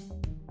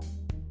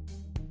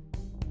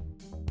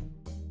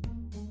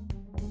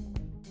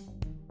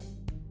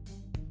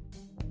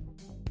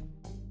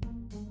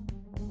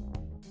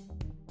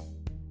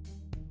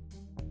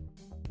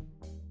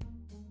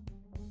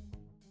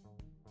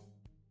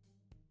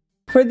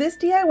 For this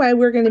DIY,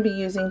 we're going to be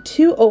using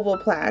 2 oval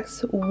plaques,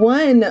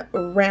 1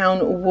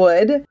 round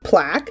wood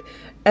plaque,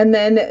 and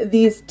then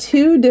these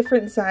 2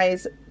 different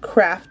size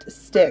craft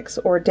sticks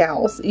or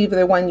dowels,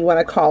 either one you want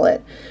to call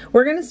it.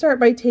 We're going to start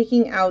by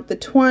taking out the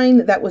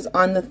twine that was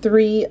on the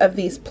 3 of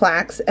these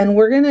plaques, and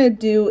we're going to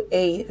do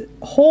a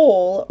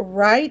hole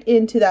right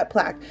into that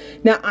plaque.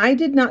 Now, I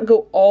did not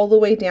go all the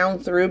way down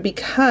through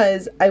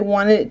because I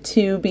wanted it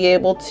to be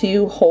able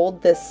to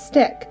hold this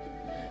stick.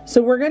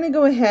 So we're going to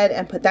go ahead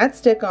and put that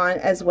stick on,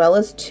 as well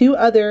as 2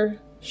 other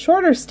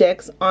shorter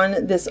sticks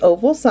on this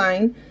oval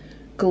sign,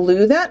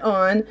 glue that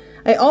on.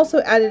 I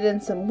also added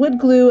in some wood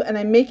glue, and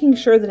I'm making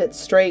sure that it's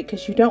straight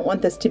because you don't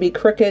want this to be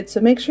crooked,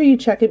 so make sure you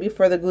check it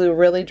before the glue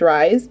really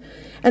dries.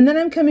 And then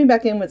I'm coming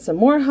back in with some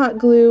more hot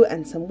glue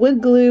and some wood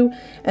glue,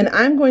 and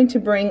I'm going to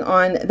bring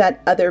on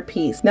that other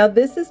piece. Now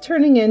this is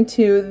turning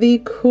into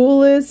the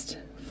coolest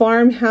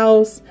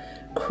farmhouse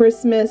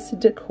Christmas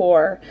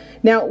decor.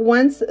 Now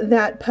once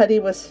that putty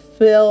was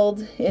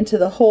filled into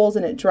the holes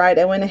and it dried,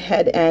 I went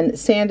ahead and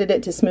sanded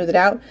it to smooth it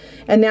out,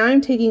 and now I'm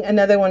taking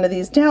another one of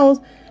these dowels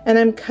and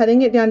I'm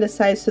cutting it down to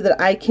size so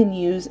that I can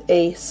use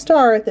a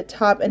star at the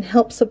top and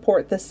help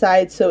support the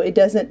side so it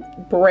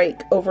doesn't break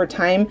over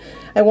time.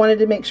 I wanted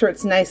to make sure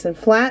it's nice and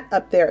flat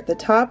up there at the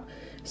top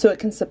so it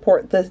can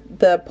support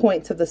the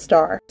points of the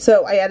star.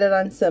 So I added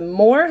on some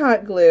more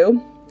hot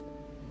glue,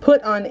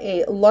 put on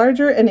a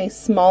larger and a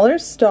smaller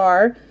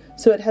star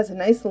so it has a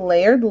nice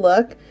layered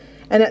look,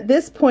 and at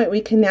this point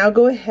we can now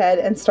go ahead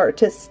and start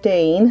to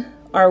stain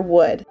our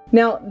wood.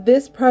 Now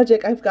this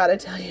project, I've got to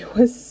tell you,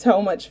 was so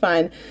much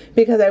fun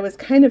because I was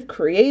kind of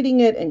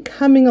creating it and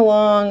coming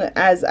along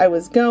as I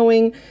was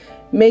going,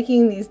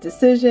 making these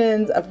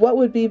decisions of what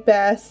would be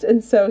best.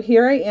 And so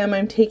here I am,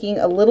 I'm taking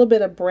a little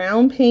bit of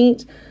brown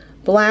paint,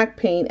 black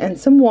paint, and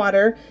some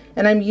water,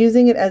 and I'm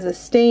using it as a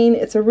stain.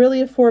 It's a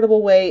really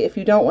affordable way if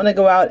you don't want to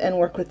go out and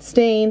work with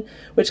stain,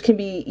 which can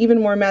be even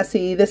more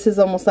messy. This is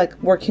almost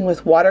like working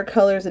with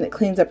watercolors, and it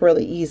cleans up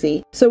really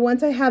easy. So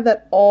once I have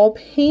that all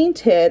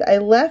painted, I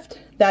left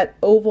that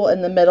oval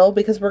in the middle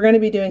because we're going to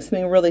be doing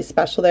something really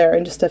special there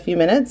in just a few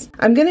minutes.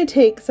 I'm going to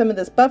take some of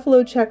this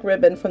buffalo check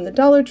ribbon from the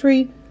Dollar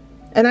Tree,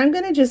 and I'm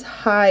going to just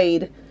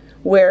hide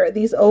where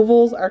these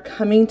ovals are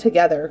coming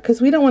together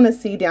because we don't want to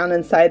see down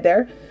inside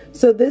there.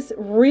 So this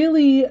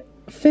really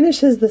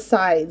finishes the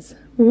sides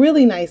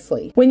really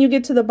nicely. When you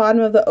get to the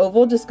bottom of the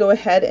oval, just go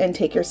ahead and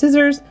take your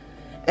scissors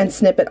and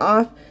snip it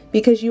off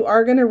because you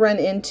are going to run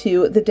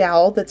into the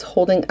dowel that's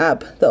holding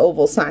up the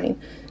oval sign.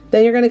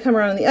 Then you're going to come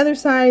around on the other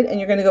side and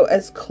you're going to go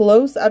as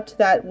close up to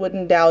that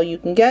wooden dowel you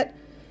can get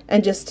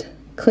and just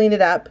clean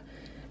it up.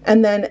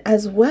 And then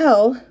as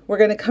well, we're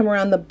going to come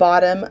around the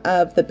bottom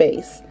of the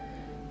base.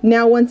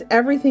 Now once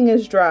everything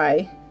is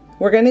dry,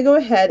 we're going to go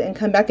ahead and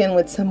come back in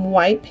with some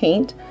white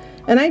paint,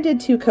 and I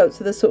did 2 coats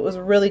of this so it was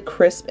really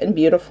crisp and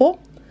beautiful.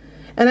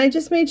 And I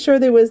just made sure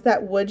there was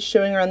that wood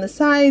showing around the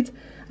sides.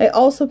 I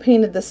also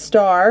painted the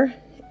star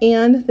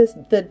and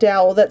the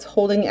dowel that's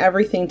holding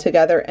everything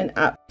together and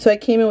up. So I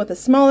came in with a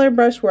smaller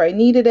brush where I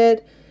needed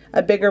it,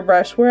 a bigger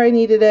brush where I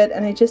needed it,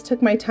 and I just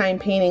took my time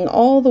painting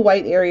all the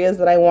white areas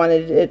that I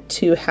wanted it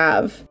to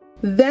have.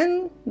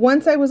 Then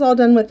once I was all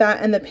done with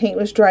that and the paint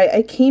was dry,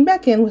 I came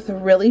back in with a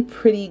really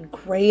pretty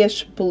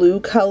grayish blue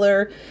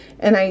color,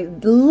 and I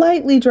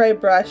lightly dry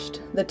brushed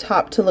the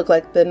top to look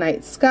like the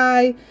night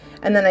sky,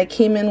 and then I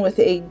came in with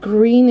a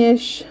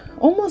greenish,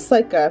 almost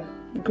like a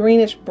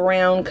greenish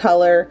brown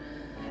color,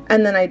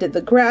 and then I did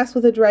the grass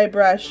with a dry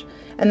brush,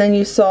 and then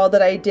you saw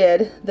that I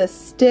did the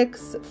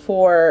sticks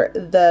for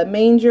the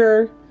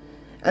manger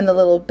and the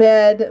little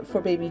bed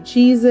for baby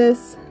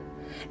Jesus.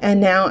 And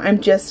now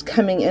I'm just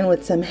coming in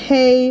with some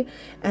hay,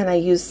 and I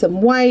used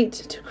some white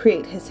to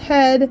create his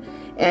head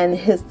and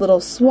his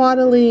little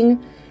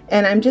swaddling,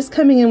 and I'm just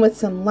coming in with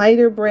some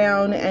lighter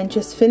brown and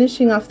just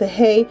finishing off the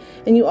hay.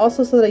 And you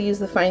also saw that I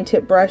used the fine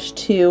tip brush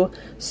to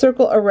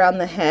circle around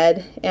the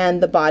head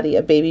and the body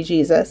of baby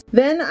Jesus.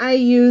 Then I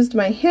used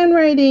my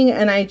handwriting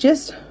and I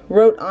just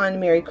wrote on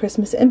Merry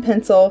Christmas in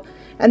pencil,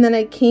 and then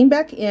I came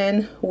back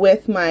in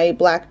with my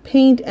black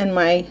paint and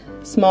my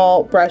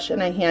small brush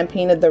and I hand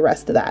painted the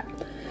rest of that.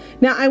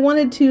 Now I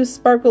wanted to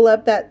sparkle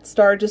up that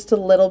star just a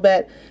little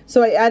bit,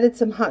 so I added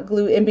some hot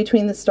glue in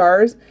between the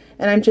stars,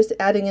 and I'm just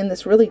adding in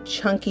this really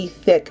chunky,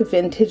 thick,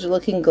 vintage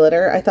looking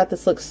glitter. I thought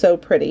this looked so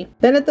pretty.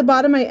 Then at the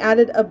bottom I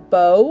added a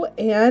bow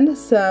and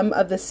some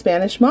of the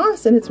Spanish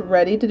moss, and it's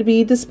ready to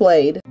be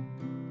displayed.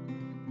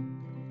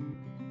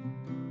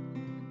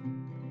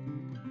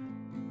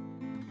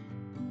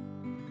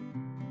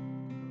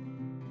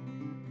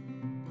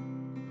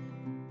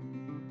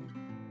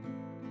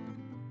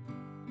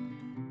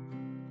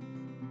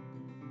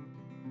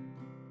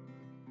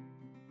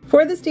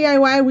 For this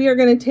DIY, we are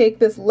going to take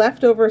this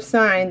leftover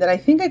sign that I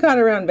think I got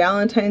around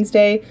Valentine's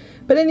Day,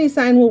 but any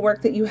sign will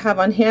work that you have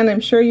on hand.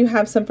 I'm sure you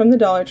have some from the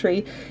Dollar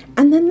Tree.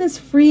 And then this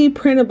free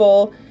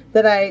printable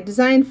that I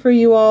designed for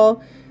you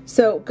all.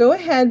 So go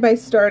ahead by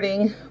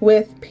starting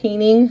with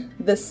painting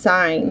the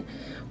sign.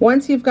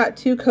 Once you've got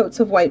 2 coats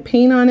of white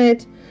paint on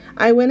it,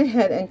 I went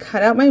ahead and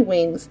cut out my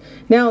wings.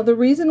 Now the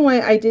reason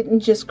why I didn't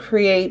just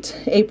create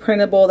a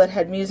printable that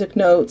had music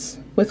notes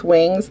with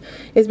wings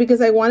is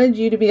because I wanted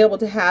you to be able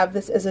to have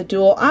this as a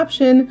dual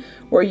option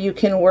where you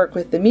can work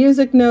with the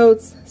music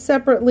notes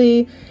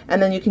separately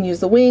and then you can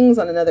use the wings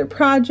on another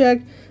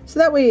project, so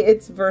that way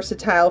it's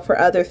versatile for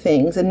other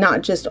things and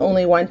not just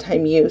only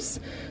one-time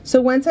use.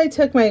 So once I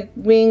took my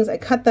wings, I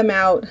cut them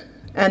out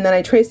and then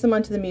I traced them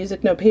onto the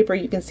music note paper.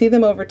 You can see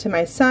them over to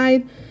my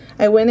side.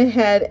 I went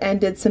ahead and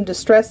did some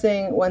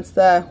distressing once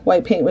the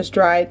white paint was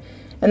dried,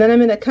 and then I'm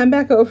going to come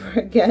back over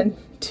again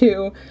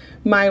to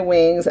my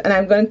wings and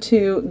I'm going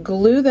to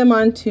glue them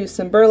onto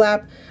some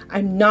burlap.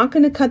 I'm not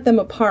going to cut them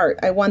apart.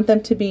 I want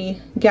them to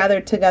be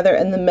gathered together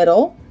in the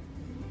middle,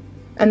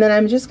 and then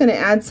I'm just going to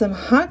add some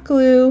hot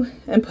glue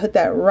and put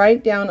that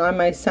right down on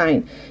my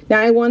sign. Now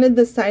I wanted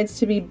the sides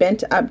to be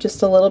bent up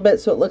just a little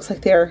bit so it looks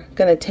like they're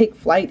going to take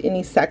flight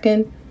any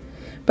second,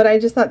 but I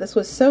just thought this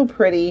was so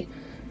pretty,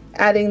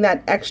 adding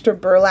that extra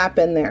burlap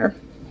in there.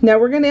 Now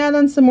we're going to add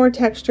on some more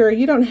texture.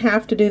 You don't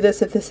have to do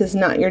this if this is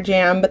not your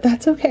jam, but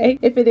that's okay.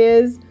 If it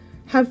is,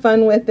 have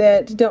fun with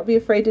it. Don't be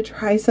afraid to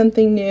try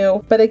something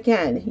new. But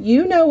again,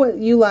 you know what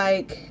you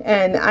like,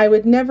 and I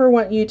would never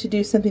want you to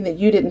do something that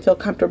you didn't feel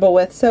comfortable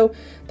with. So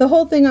the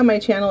whole thing on my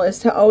channel is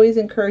to always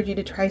encourage you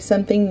to try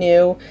something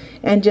new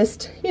and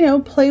just, you know,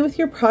 play with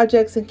your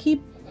projects and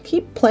keep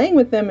playing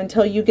with them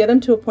until you get them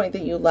to a point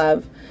that you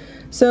love.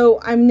 So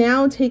I'm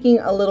now taking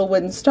a little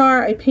wooden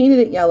star, I painted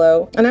it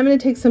yellow, and I'm going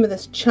to take some of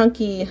this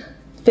chunky,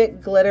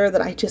 thick glitter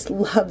that I just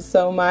love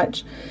so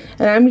much,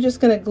 and I'm just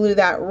going to glue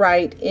that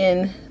right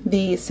in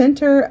the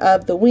center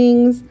of the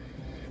wings.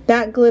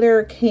 That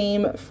glitter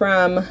came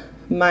from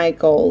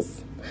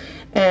Michael's,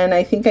 and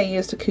I think I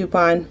used a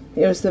coupon.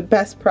 It was the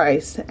best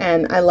price,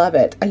 and I love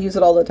it. I use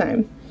it all the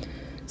time.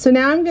 So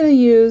now I'm going to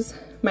use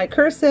my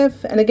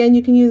cursive, and again,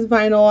 you can use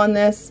vinyl on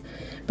this,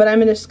 but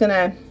I'm just going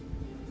to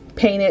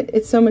paint it.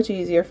 It's so much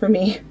easier for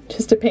me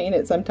just to paint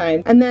it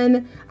sometimes. And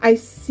then I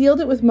sealed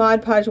it with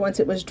Mod Podge once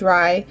it was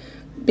dry,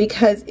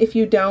 because if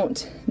you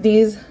don't,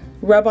 these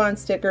rub-on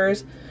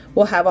stickers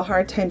will have a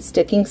hard time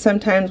sticking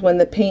sometimes when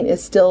the paint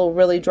is still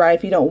really dry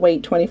if you don't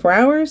wait 24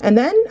 hours. And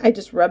then I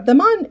just rubbed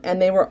them on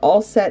and they were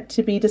all set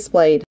to be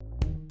displayed.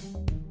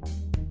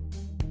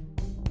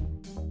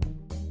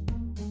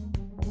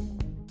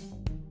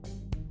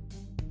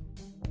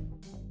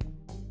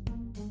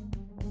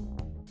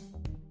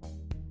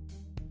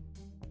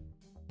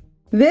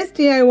 This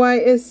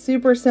DIY is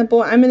super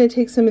simple. I'm going to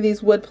take some of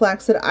these wood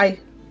plaques that I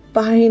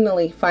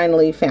finally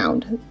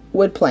found.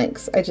 Wood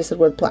planks. I just said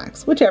wood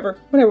plaques. Whatever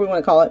we want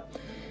to call it.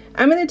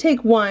 I'm going to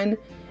take one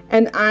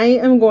and I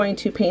am going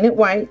to paint it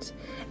white,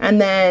 and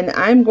then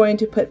I'm going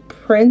to put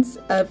prints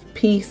of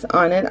peace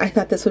on it. I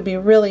thought this would be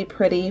really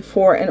pretty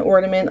for an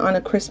ornament on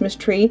a Christmas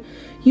tree.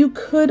 You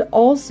could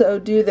also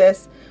do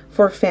this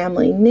for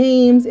family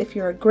names. If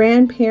you're a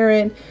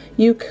grandparent,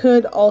 you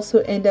could also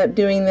end up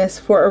doing this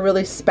for a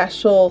really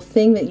special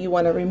thing that you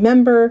want to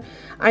remember.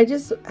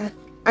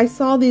 I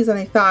saw these and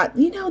I thought,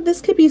 you know,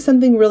 this could be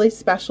something really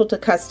special to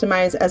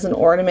customize as an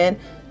ornament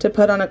to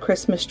put on a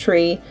Christmas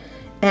tree.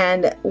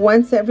 And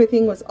once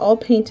everything was all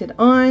painted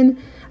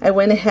on, I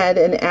went ahead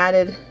and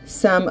added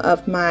some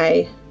of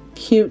my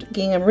cute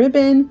gingham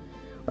ribbon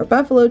or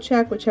buffalo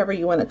check, whichever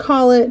you want to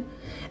call it.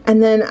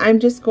 And then I'm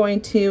just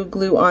going to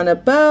glue on a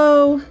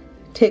bow,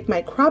 take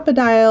my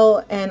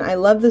Crop-A-Dile, and I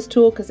love this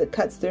tool because it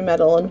cuts through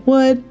metal and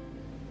wood.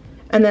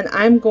 And then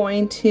I'm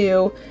going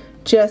to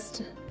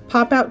just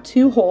pop out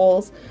 2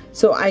 holes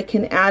so I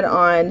can add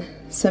on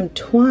some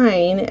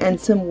twine and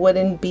some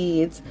wooden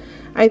beads.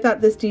 I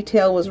thought this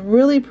detail was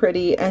really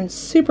pretty and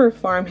super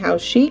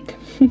farmhouse chic.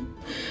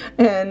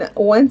 And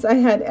once I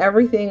had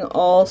everything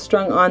all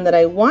strung on that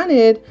I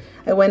wanted,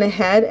 I went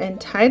ahead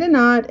and tied a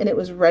knot and it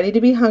was ready to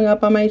be hung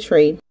up on my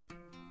tree.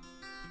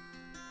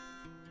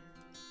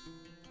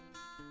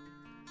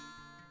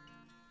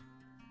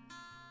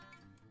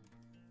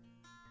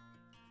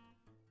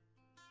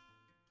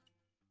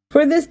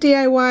 For this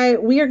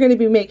DIY, we are going to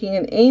be making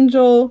an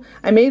angel.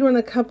 I made one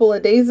a couple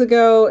of days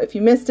ago. If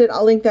you missed it,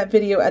 I'll link that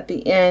video at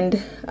the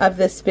end of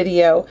this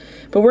video.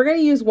 But we're going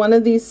to use one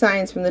of these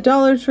signs from the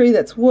Dollar Tree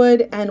that's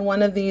wood and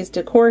one of these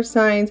decor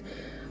signs.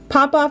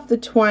 Pop off the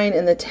twine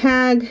and the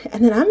tag,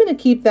 and then I'm going to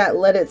keep that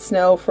Let It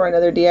Snow for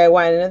another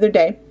DIY and another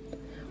day.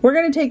 We're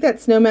going to take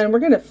that snowman, we're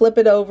going to flip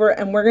it over,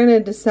 and we're going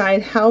to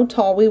decide how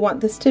tall we want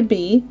this to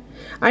be.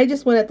 I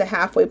just went at the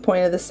halfway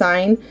point of the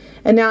sign,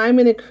 and now I'm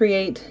going to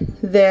create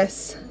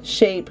this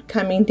shape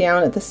coming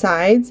down at the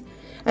sides,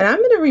 and I'm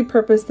going to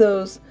repurpose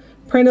those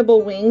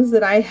printable wings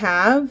that I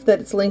have that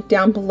it's linked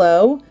down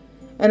below,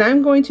 and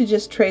I'm going to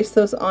just trace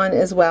those on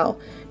as well.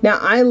 Now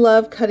I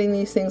love cutting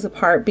these things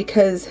apart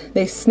because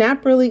they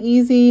snap really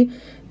easy.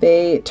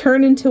 They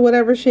turn into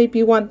whatever shape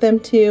you want them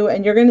to,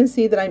 and you're going to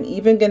see that I'm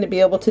even going to be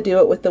able to do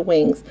it with the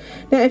wings.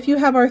 Now if you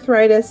have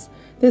arthritis,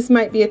 this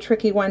might be a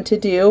tricky one to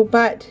do,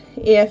 but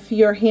if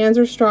your hands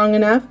are strong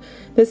enough,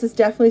 this is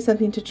definitely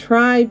something to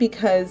try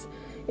because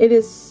it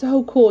is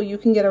so cool. You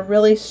can get a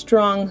really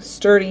strong,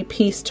 sturdy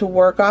piece to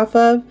work off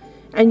of,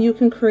 and you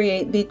can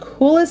create the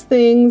coolest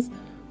things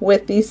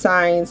with these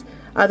signs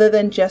other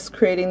than just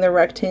creating the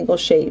rectangle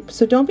shape.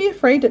 So don't be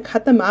afraid to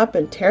cut them up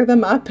and tear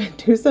them up and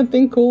do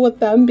something cool with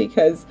them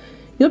because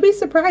you'll be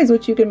surprised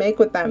what you can make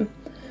with them.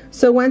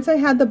 So once I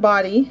had the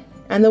body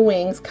and the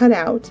wings cut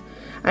out,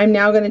 I'm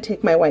now going to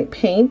take my white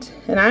paint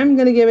and I'm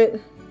going to give it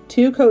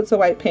 2 coats of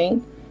white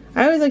paint.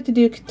 I always like to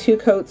do 2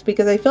 coats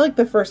because I feel like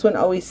the first one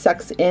always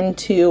sucks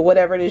into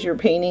whatever it is you're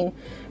painting,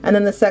 and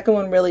then the second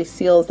one really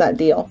seals that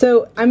deal.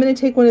 So I'm going to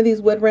take one of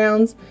these wood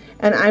rounds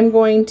and I'm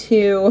going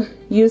to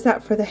use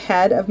that for the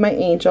head of my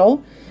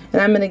angel,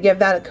 and I'm going to give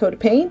that a coat of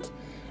paint.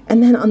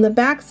 And then on the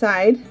back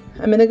side,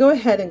 I'm going to go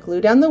ahead and glue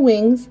down the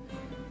wings,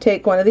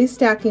 take one of these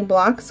stacking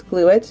blocks,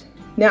 glue it.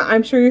 Now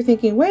I'm sure you're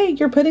thinking, wait,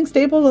 you're putting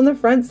staples on the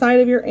front side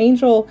of your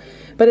angel,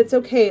 but it's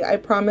okay. I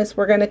promise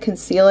we're going to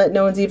conceal it.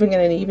 No one's even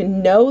going to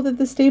even know that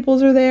the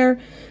staples are there.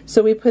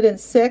 So we put in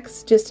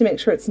 6 just to make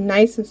sure it's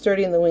nice and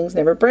sturdy and the wings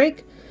never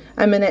break.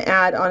 I'm going to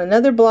add on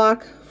another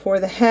block for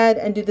the head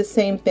and do the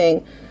same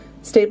thing.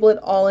 Staple it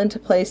all into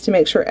place to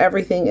make sure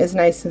everything is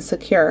nice and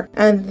secure.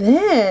 And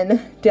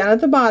then down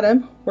at the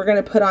bottom, we're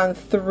going to put on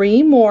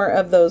 3 more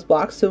of those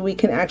blocks so we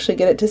can actually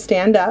get it to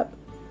stand up.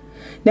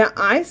 Now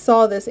I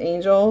saw this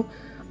angel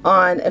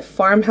on a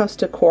Farmhouse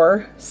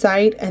Decor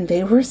site and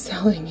they were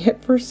selling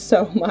it for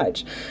so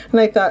much, and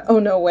I thought, oh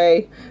no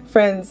way.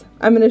 Friends,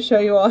 I'm going to show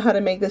you all how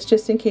to make this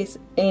just in case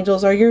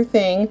angels are your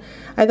thing.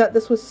 I thought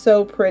this was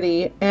so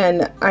pretty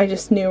and I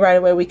just knew right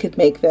away we could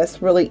make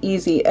this really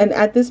easy, and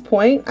at this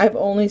point I've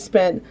only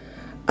spent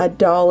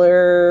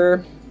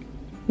 $1,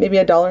 maybe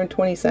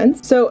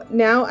 $1.20. So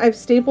now I've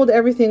stapled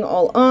everything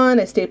all on.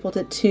 I stapled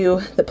it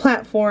to the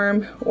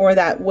platform or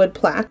that wood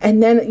plaque,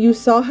 and then you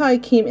saw how I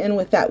came in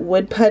with that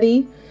wood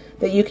putty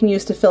that you can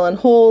use to fill in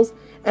holes,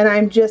 and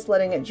I'm just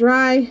letting it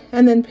dry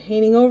and then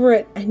painting over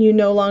it, and you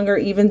no longer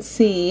even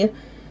see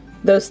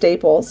those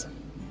staples.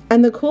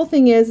 And the cool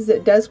thing is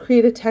it does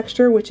create a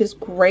texture, which is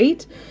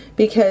great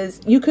because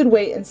you could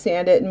wait and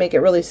sand it and make it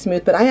really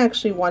smooth, but I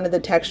actually wanted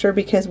the texture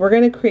because we're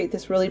going to create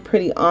this really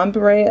pretty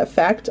ombre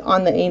effect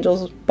on the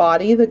angel's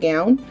body, the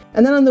gown.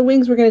 And then on the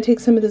wings, we're going to take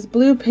some of this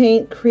blue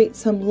paint, create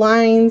some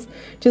lines,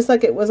 just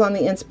like it was on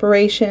the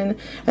inspiration.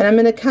 And I'm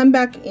going to come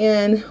back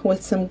in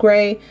with some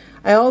gray.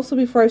 I also,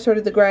 before I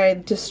started the gray, I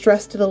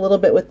distressed it a little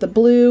bit with the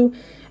blue,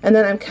 and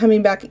then I'm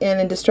coming back in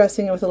and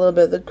distressing it with a little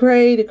bit of the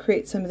gray to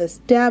create some of this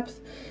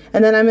depth.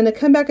 And then I'm going to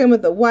come back in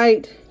with the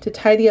white to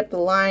tidy up the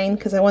line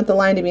because I want the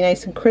line to be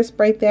nice and crisp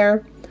right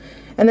there.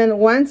 And then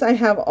once I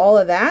have all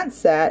of that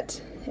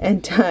set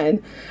and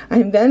done,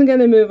 I'm then going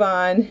to move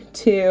on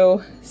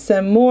to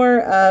some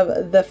more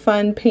of the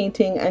fun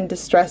painting and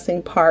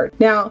distressing part.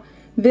 Now,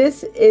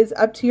 this is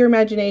up to your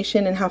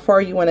imagination and how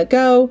far you want to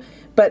go,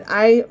 but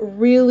I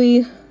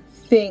really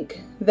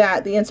think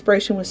that the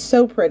inspiration was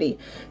so pretty.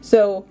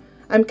 So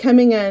I'm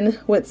coming in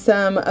with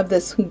some of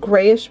this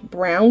grayish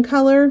brown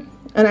color,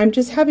 and I'm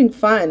just having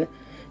fun,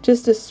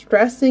 just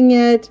distressing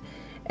it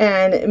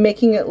and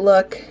making it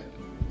look,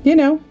 you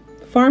know,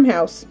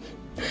 farmhouse.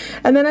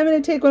 And then I'm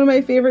going to take one of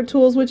my favorite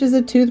tools, which is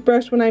a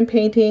toothbrush when I'm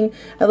painting.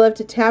 I love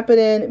to tap it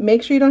in,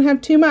 make sure you don't have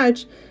too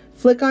much,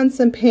 flick on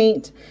some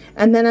paint,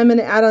 and then I'm going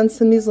to add on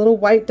some of these little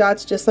white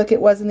dots just like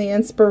it was in the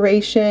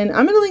inspiration.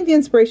 I'm going to link the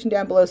inspiration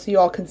down below so you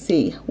all can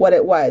see what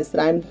it was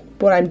that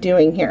what I'm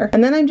doing here.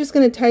 And then I'm just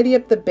going to tidy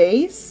up the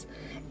base,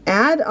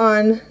 add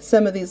on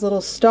some of these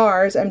little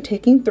stars. I'm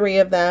taking 3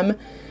 of them,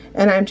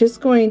 and I'm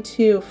just going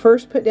to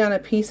first put down a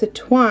piece of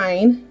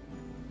twine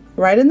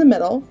right in the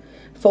middle,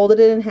 folded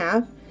it in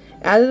half,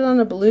 add it on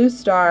a blue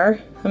star.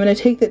 I'm going to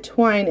take the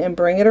twine and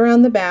bring it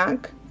around the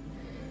back.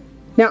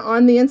 Now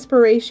on the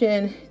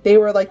inspiration, they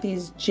were like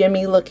these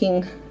gemmy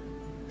looking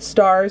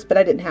stars, but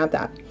I didn't have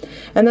that.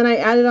 And then I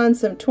added on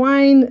some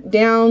twine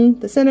down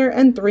the center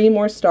and 3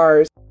 more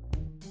stars.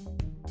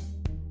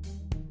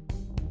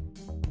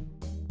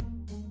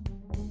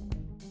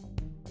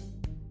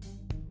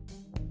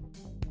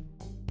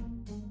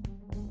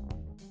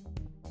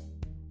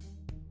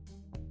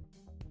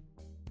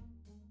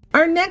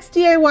 Our next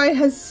DIY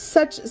has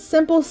such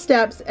simple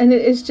steps, and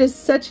it is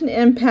just such an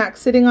impact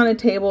sitting on a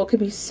table. It could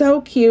be so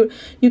cute.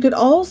 You could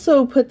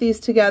also put these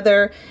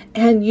together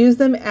and use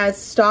them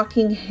as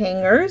stocking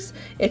hangers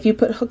if you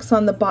put hooks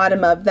on the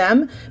bottom of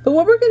them. But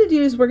what we're going to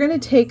do is we're going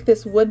to take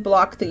this wood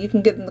block that you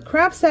can get in the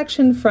craft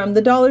section from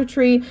the Dollar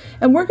Tree,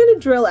 and we're going to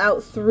drill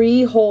out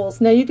 3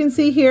 holes. Now you can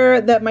see here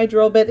that my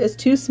drill bit is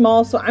too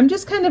small, so I'm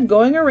just kind of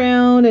going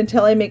around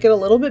until I make it a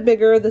little bit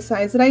bigger, the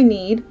size that I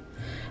need.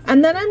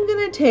 And then I'm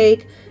going to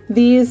take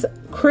these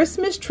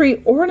Christmas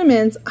tree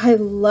ornaments. I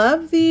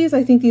love these.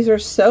 I think these are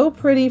so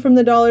pretty from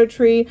the Dollar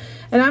Tree.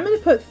 And I'm going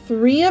to put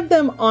 3 of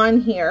them on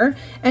here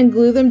and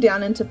glue them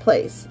down into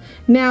place.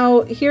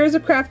 Now, here's a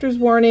crafter's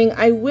warning.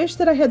 I wish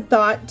that I had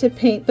thought to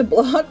paint the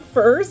block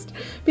first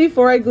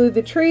before I glued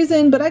the trees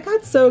in, but I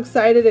got so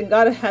excited and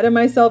got ahead of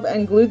myself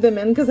and glued them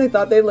in because I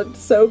thought they looked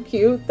so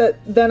cute that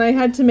then I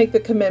had to make the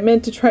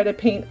commitment to try to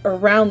paint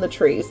around the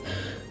trees.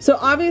 So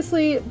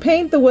obviously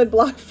paint the wood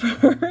block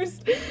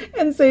first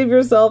and save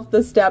yourself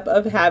the step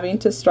of having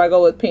to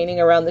struggle with painting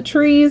around the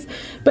trees.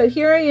 But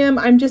here I am,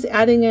 I'm just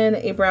adding in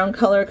a brown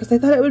color because I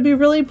thought it would be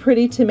really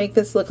pretty to make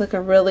this look like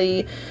a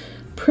really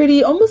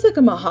pretty, almost like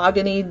a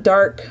mahogany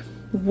dark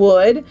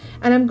wood.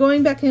 And I'm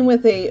going back in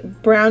with a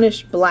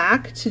brownish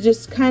black to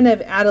just kind of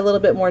add a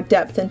little bit more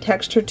depth and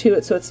texture to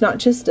it so it's not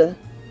just a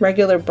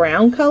regular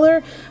brown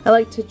color. I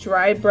like to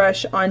dry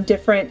brush on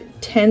different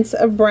tints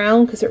of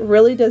brown because it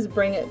really does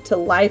bring it to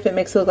life. It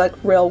makes it look like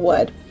real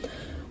wood.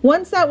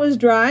 Once that was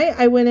dry,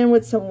 I went in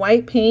with some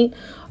white paint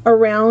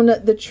around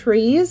the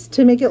trees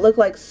to make it look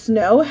like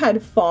snow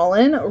had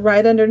fallen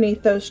right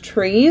underneath those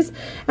trees.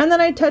 And then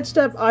I touched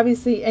up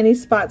obviously any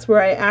spots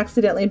where I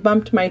accidentally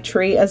bumped my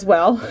tree as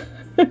well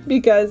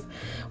because,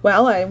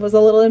 well, I was a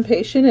little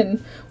impatient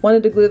and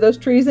wanted to glue those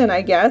trees in,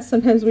 I guess.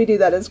 Sometimes we do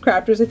that as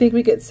crafters. I think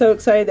we get so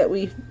excited that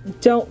we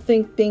don't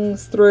think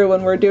things through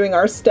when we're doing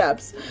our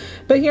steps.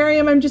 But here I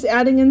am, I'm just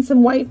adding in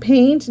some white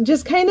paint,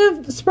 just kind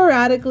of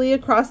sporadically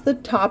across the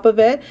top of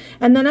it.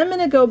 And then I'm going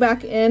to go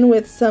back in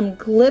with some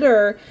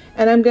glitter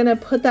and I'm going to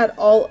put that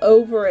all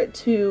over it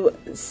to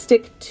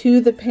stick to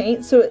the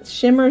paint so it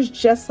shimmers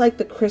just like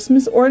the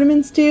Christmas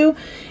ornaments do.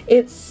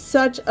 It's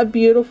such a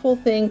beautiful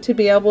thing to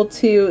be able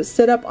to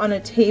sit up on a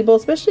table,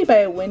 especially by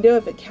a window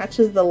if it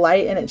catches the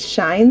light and it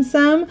shines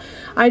some.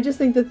 I just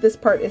think that this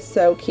part is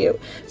so cute.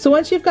 So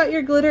once you've got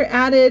your glitter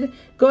added,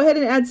 go ahead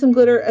and add some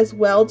glitter as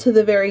well to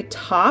the very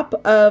top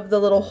of the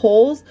little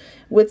holes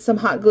with some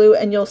hot glue,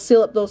 and you'll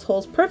seal up those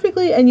holes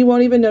perfectly and you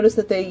won't even notice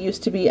that they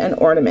used to be an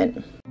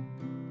ornament.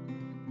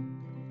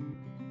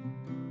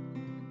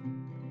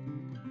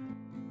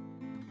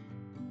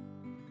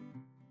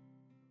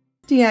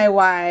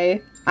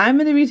 DIY. I'm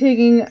going to be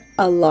taking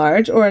a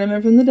large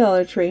ornament from the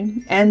Dollar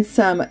Tree and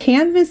some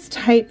canvas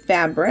type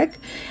fabric,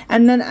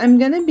 and then I'm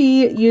going to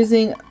be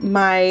using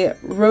my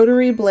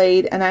rotary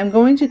blade and I'm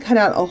going to cut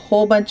out a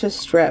whole bunch of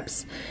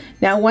strips.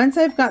 Now once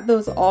I've got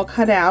those all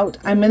cut out,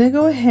 I'm going to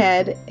go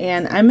ahead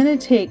and I'm going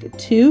to take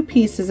 2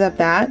 pieces of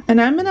that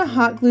and I'm going to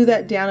hot glue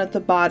that down at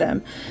the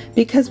bottom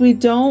because we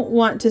don't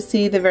want to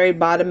see the very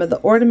bottom of the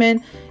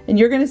ornament, and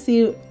you're going to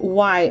see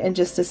why in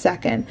just a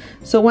second.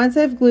 So once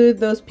I've glued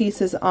those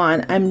pieces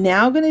on, I'm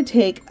now going to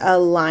take a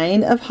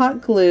line of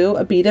hot glue,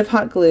 a bead of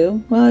hot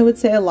glue. Well, I would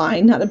say a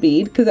line, not a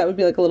bead, because that would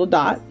be like a little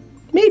dot.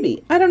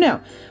 Maybe, I don't know.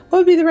 What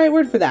would be the right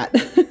word for that?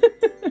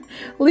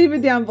 Leave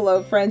it down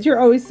below, friends. You're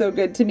always so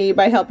good to me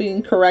by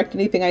helping correct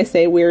anything I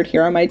say weird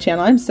here on my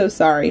channel. I'm so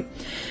sorry.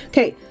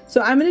 Okay,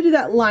 so I'm going to do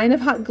that line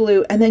of hot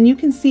glue, and then you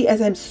can see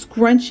as I'm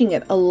scrunching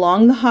it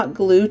along the hot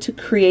glue to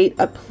create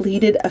a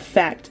pleated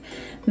effect.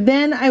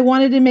 Then I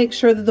wanted to make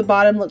sure that the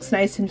bottom looks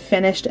nice and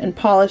finished and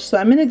polished, so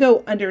I'm going to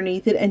go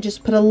underneath it and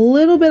just put a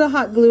little bit of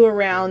hot glue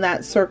around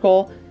that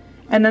circle,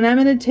 and then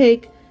I'm going to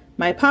take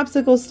my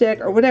popsicle stick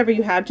or whatever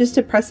you have just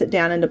to press it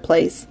down into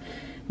place.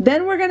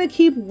 Then we're going to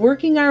keep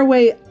working our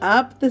way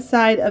up the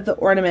side of the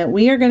ornament.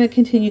 We are going to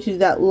continue to do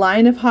that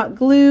line of hot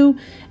glue,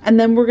 and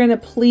then we're going to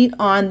pleat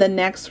on the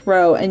next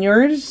row, and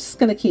you're just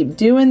going to keep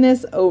doing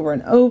this over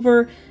and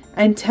over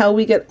until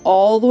we get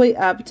all the way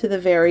up to the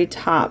very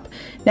top.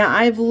 Now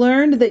I've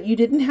learned that you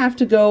didn't have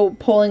to go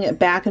pulling it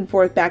back and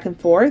forth, back and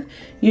forth.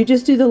 You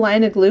just do the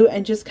line of glue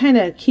and just kind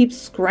of keep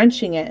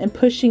scrunching it and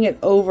pushing it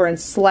over and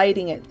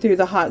sliding it through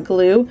the hot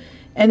glue,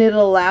 and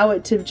it'll allow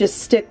it to just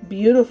stick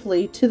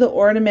beautifully to the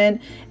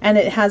ornament, and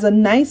it has a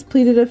nice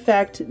pleated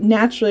effect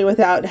naturally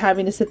without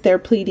having to sit there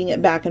pleating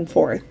it back and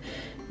forth.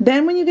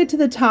 Then when you get to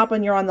the top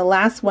and you're on the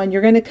last one,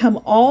 you're going to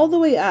come all the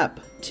way up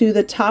to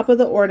the top of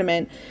the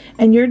ornament,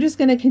 and you're just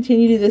going to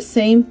continue to do the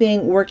same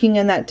thing, working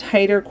in that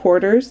tighter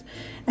quarters.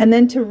 And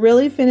then to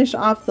really finish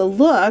off the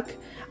look,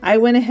 I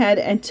went ahead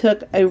and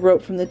took a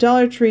rope from the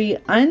Dollar Tree,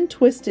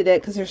 untwisted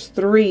it because there's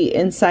 3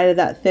 inside of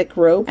that thick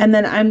rope, and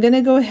then I'm going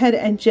to go ahead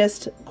and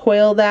just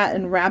coil that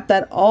and wrap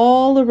that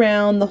all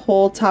around the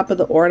whole top of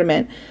the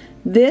ornament.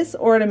 This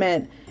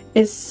ornament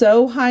is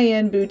so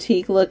high-end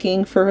boutique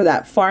looking for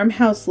that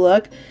farmhouse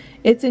look.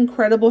 It's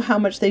incredible how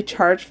much they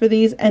charge for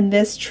these, and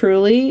this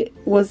truly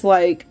was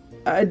like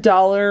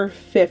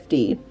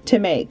 $1.50 to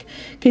make.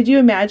 Could you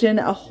imagine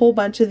a whole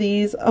bunch of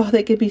these? Oh,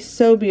 they could be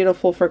so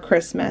beautiful for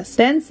Christmas.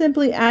 Then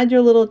simply add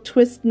your little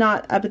twist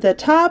knot up at the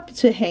top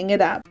to hang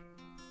it up.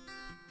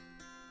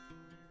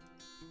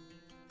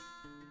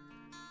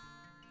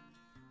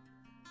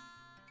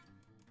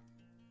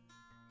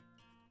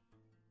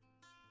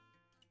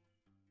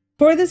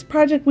 For this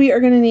project, we are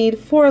going to need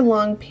 4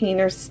 long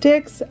painter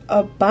sticks,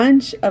 a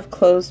bunch of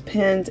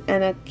clothespins,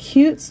 and a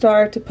cute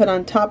star to put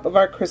on top of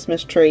our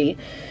Christmas tree.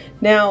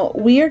 Now,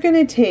 we are going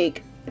to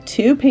take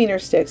 2 painter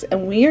sticks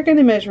and we are going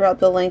to measure out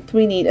the length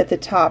we need at the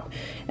top.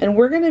 And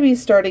we're going to be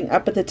starting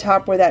up at the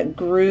top where that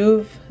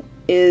groove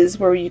is,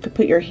 where you could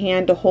put your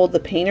hand to hold the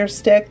painter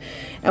stick.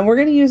 And we're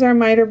going to use our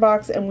miter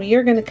box and we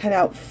are going to cut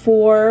out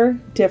 4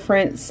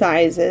 different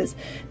sizes.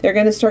 They're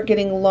going to start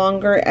getting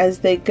longer as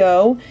they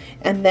go,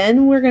 and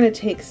then we're going to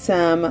take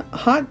some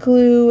hot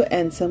glue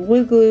and some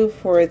wood glue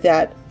for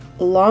that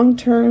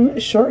long-term,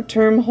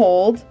 short-term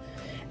hold,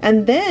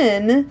 and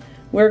then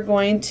we're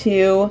going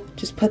to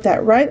just put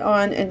that right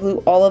on and glue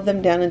all of them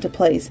down into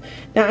place.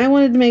 Now I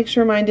wanted to make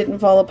sure mine didn't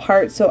fall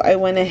apart, so I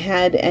went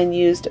ahead and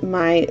used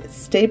my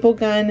staple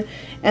gun,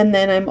 and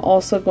then I'm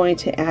also going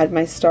to add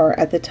my star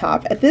at the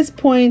top. At this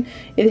point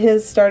it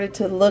has started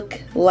to look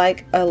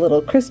like a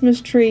little Christmas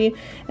tree,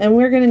 and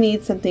we're going to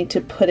need something to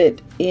put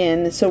it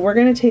in. So we're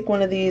going to take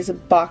one of these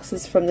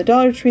boxes from the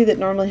Dollar Tree that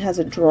normally has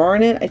a drawer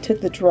in it. I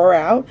took the drawer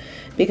out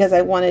because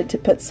I wanted to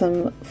put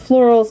some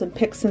florals and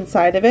picks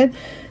inside of it.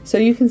 So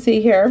you can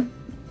see here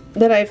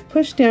that I've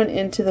pushed down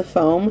into the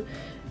foam.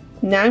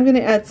 Now I'm going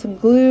to add some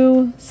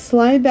glue,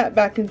 slide that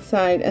back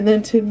inside, and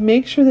then to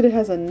make sure that it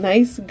has a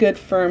nice, good,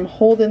 firm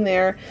hold in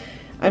there,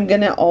 I'm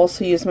going to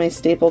also use my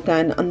staple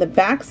gun on the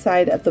back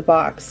side of the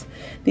box.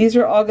 These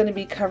are all going to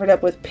be covered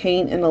up with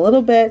paint in a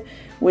little bit,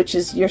 which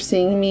is, you're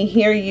seeing me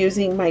here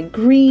using my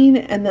green,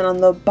 and then on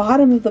the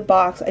bottom of the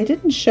box, I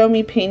didn't show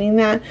me painting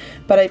that,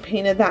 but I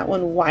painted that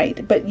one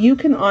white. But you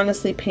can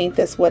honestly paint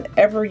this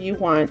whatever you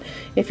want.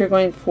 If you're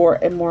going for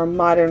a more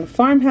modern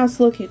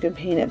farmhouse look, you can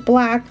paint it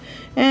black,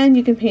 and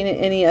you can paint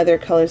it any other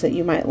colors that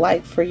you might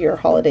like for your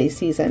holiday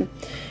season.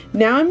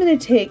 Now I'm going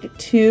to take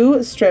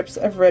 2 strips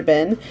of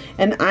ribbon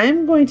and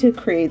I'm going to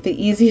create the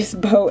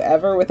easiest bow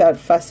ever without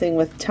fussing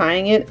with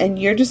tying it, and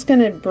you're just going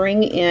to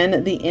bring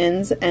in the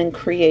ends and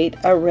create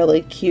a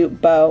really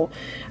cute bow.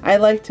 I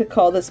like to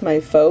call this my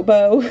faux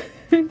bow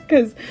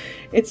because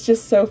it's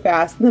just so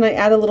fast. And then I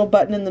add a little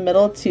button in the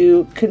middle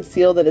to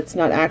conceal that it's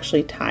not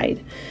actually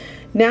tied.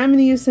 Now I'm going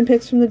to use some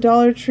picks from the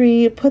Dollar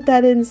Tree, put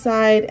that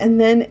inside, and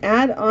then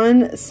add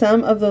on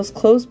some of those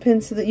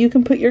clothespins so that you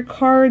can put your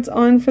cards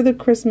on for the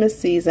Christmas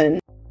season.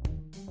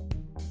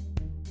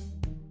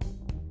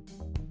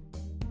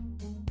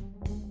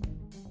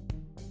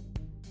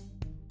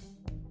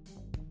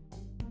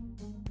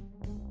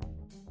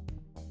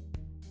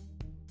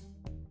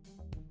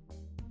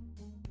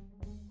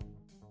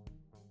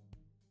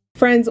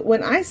 Friends,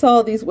 when I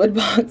saw these wood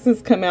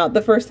boxes come out,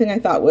 the first thing I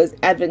thought was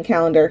advent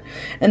calendar.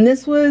 And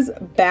this was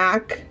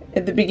back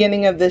at the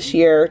beginning of this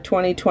year,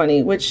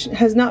 2020, which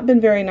has not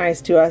been very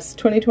nice to us.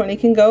 2020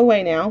 can go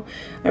away now.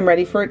 I'm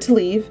ready for it to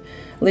leave.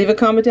 Leave a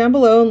comment down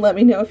below and let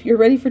me know if you're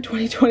ready for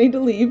 2020 to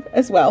leave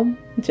as well.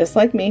 Just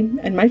like me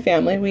and my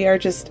family, we are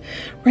just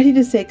ready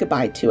to say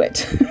goodbye to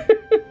it.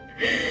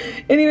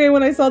 Anyway,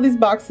 when I saw these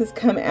boxes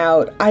come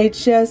out, I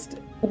just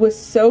was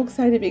so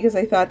excited because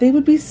I thought they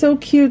would be so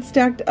cute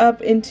stacked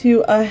up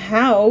into a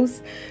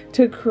house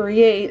to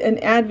create an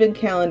advent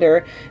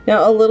calendar.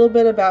 Now, a little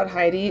bit about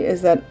Heidi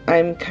is that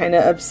I'm kind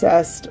of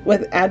obsessed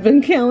with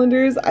advent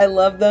calendars. I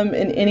love them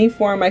in any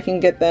form I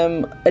can get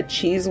them. A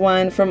cheese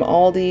one from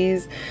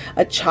Aldi's,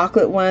 a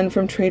chocolate one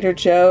from Trader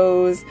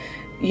Joe's,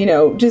 you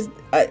know, just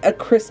a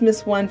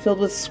Christmas one filled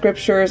with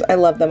scriptures. I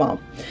love them all.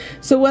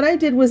 So what I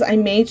did was I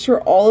made sure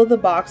all of the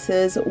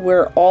boxes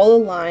were all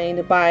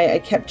aligned by, I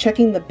kept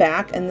checking the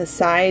back and the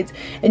sides,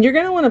 and you're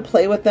going to want to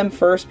play with them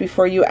first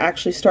before you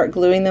actually start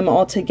gluing them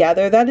all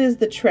together. That is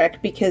the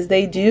trick, because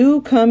they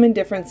do come in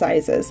different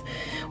sizes.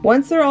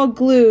 Once they're all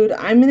glued,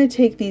 I'm going to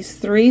take these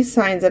 3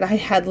 signs that I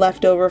had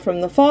left over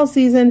from the fall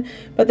season,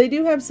 but they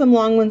do have some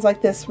long ones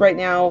like this right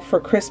now for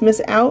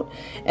Christmas out,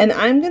 and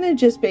I'm going to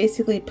just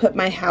basically put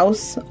my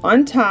house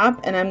on top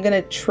and I'm going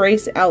to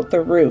trace out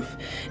the roof.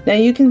 Now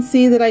you can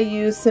see that I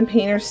used some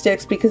painter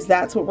sticks because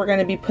that's what we're going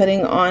to be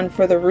putting on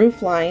for the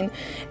roof line,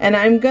 and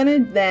I'm going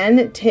to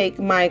then take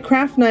my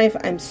craft knife,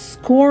 I'm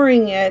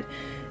scoring it,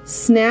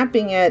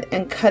 snapping it,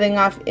 and cutting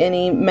off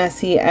any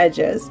messy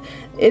edges.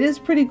 It is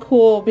pretty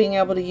cool being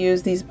able to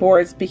use these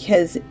boards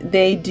because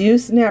they do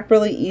snap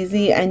really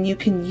easy and you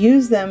can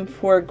use them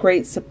for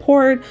great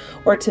support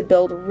or to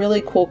build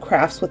really cool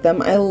crafts with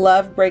them. I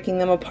love breaking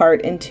them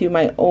apart into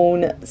my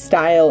own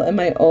style and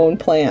my own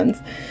plans.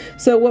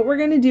 So what we're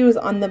going to do is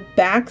on the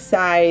back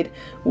side,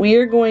 we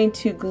are going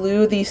to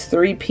glue these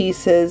 3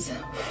 pieces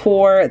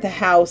for the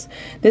house.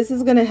 This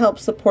is going to help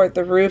support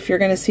the roof. You're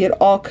going to see it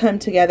all come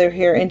together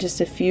here in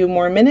just a few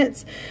more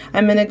minutes.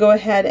 I'm going to go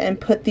ahead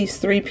and put these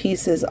 3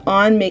 pieces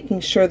on on, making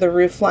sure the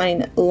roof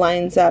line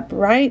lines up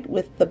right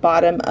with the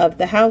bottom of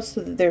the house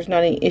so that there's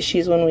not any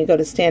issues when we go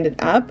to stand it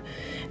up.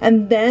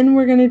 And then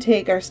we're going to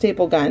take our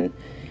staple gun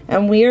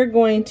and we are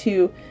going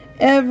to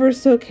ever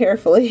so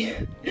carefully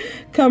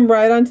come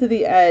right onto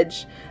the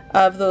edge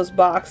of those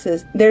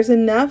boxes. There's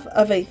enough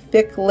of a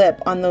thick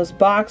lip on those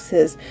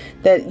boxes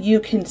that you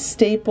can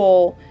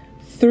staple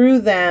through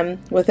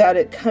them without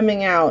it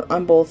coming out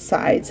on both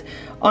sides.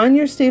 On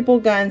your staple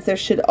guns, there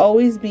should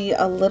always be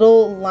a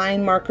little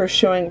line marker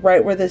showing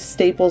right where the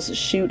staples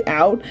shoot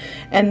out,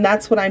 and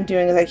that's what I'm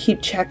doing, is I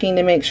keep checking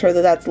to make sure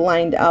that that's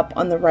lined up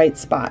on the right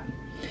spot.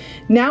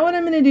 Now what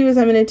I'm going to do is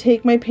I'm going to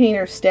take my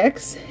painter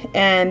sticks,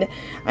 and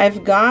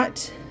I've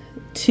got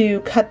to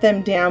cut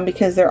them down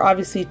because they're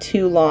obviously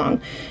too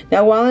long.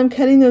 Now while I'm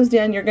cutting those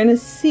down, you're going to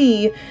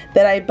see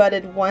that I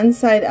butted one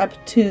side up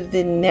to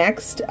the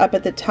next up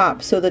at the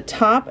top, so the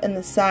top and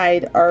the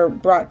side are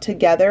brought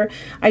together.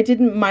 I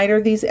didn't miter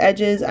these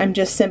edges, I'm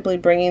just simply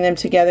bringing them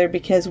together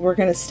because we're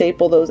going to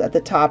staple those at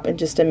the top in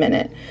just a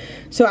minute.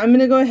 So I'm going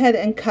to go ahead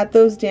and cut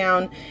those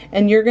down,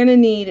 and you're going to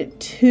need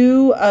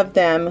 2 of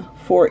them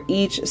for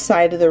each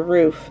side of the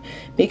roof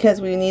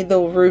because we need the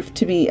roof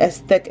to be as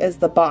thick as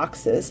the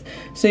boxes.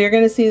 So you're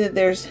going to see that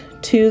there's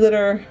 2 that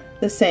are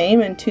the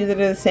same and 2 that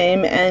are the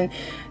same, and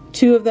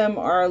 2 of them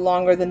are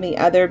longer than the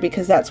other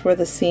because that's where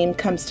the seam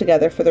comes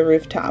together for the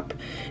rooftop.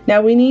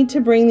 Now we need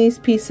to bring these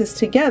pieces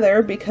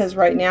together because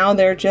right now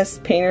they're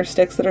just painter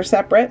sticks that are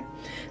separate.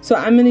 So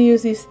I'm going to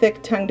use these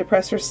thick tongue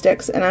depressor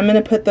sticks, and I'm going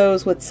to put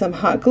those with some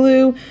hot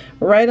glue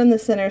right on the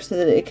center so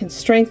that it can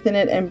strengthen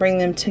it and bring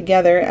them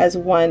together as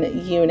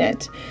one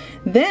unit.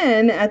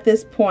 Then at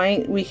this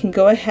point we can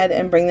go ahead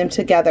and bring them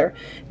together.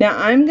 Now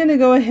I'm going to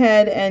go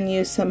ahead and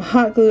use some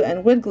hot glue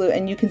and wood glue,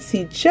 and you can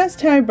see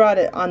just how I brought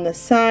it on the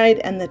side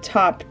and the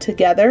top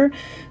together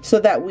so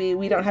that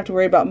we don't have to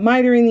worry about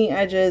mitering the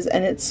edges,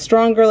 and it's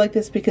stronger like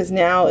this because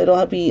now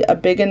it'll be a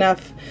big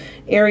enough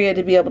area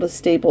to be able to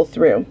staple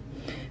through.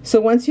 So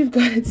once you've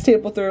got it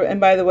stapled through, and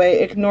by the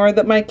way, ignore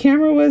that my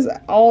camera was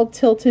all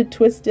tilted,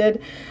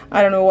 twisted.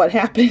 I don't know what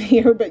happened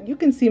here, but you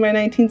can see my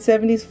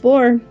 1970s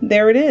floor.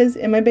 There it is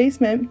in my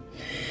basement.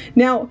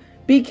 Now,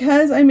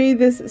 because I made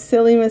this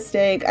silly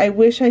mistake, I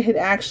wish I had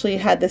actually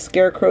had the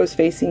scarecrows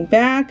facing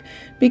back,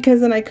 because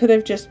then I could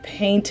have just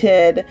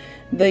painted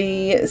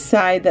the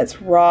side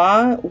that's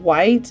raw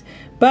white.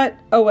 But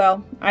oh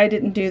well, I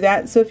didn't do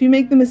that. So if you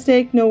make the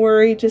mistake, no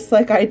worry, just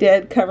like I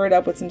did, cover it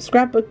up with some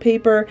scrapbook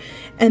paper,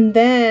 and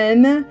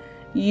then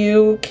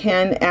you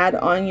can add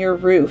on your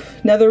roof.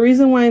 Now the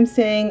reason why I'm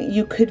saying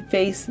you could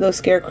face those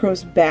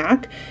scarecrows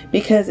back,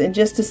 because in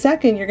just a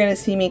second you're going to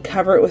see me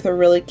cover it with a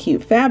really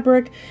cute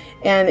fabric,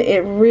 and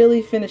it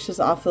really finishes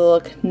off the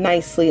look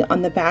nicely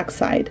on the back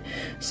side.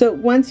 So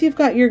once you've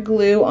got your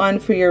glue on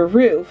for your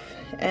roof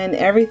and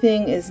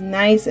everything is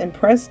nice and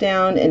pressed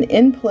down and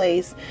in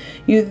place,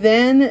 you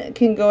then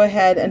can go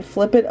ahead and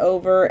flip it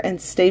over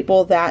and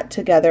staple that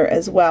together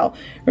as well.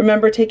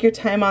 Remember, take your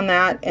time on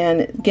that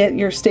and get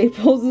your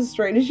staples as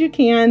straight as you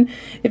can.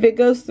 If it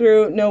goes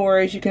through, no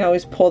worries, you can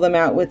always pull them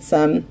out with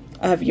some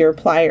of your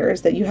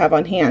pliers that you have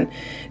on hand.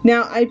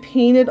 Now I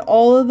painted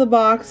all of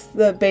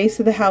the base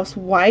of the house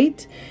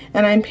white,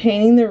 and I'm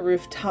painting the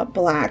rooftop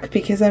black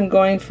because I'm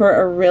going for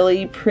a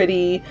really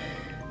pretty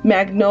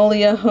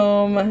Magnolia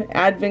home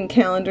advent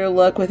calendar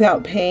look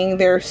without paying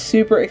their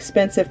super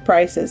expensive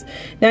prices.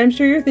 Now I'm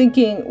sure you're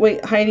thinking,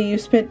 wait Heidi, you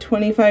spent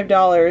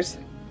 $25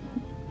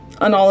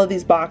 on all of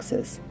these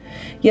boxes.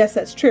 Yes,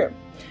 that's true.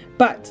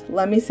 But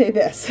let me say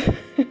this,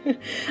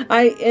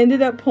 I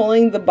ended up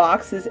pulling the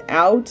boxes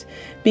out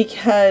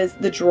because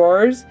the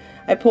drawers,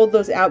 I pulled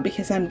those out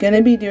because I'm going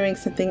to be doing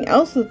something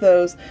else with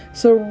those.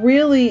 So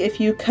really,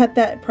 if you cut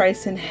that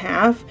price in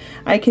half,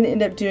 I can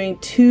end up doing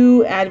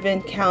 2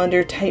 advent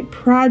calendar type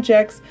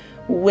projects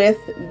with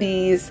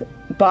these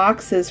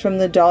boxes from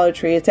the Dollar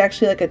Tree. It's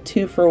actually like a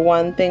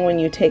 2-for-1 thing when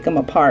you take them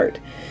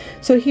apart.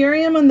 So here I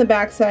am on the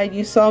back side.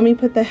 You saw me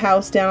put the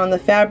house down on the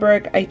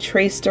fabric. I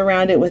traced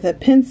around it with a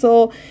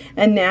pencil,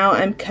 and now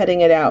I'm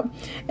cutting it out.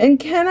 And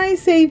can I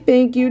say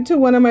thank you to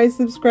one of my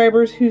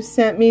subscribers who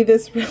sent me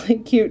this really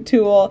cute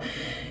tool.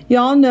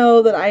 Y'all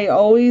know that I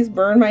always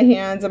burn my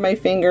hands and my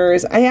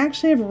fingers. I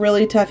actually have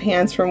really tough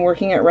hands from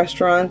working at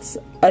restaurants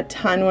a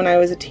ton when I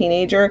was a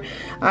teenager.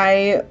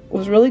 I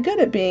was really good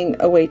at being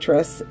a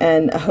waitress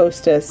and a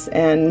hostess,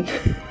 and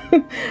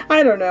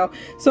I don't know.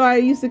 So I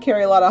used to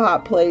carry a lot of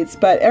hot plates,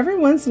 but every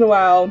once in a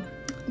while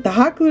the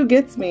hot glue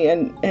gets me,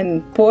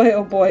 and boy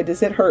oh boy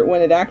does it hurt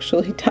when it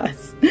actually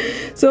does.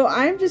 So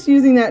I'm just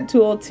using that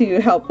tool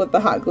to help with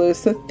the hot glue.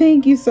 So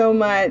thank you so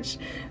much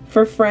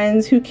for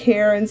friends who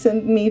care and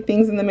send me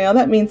things in the mail.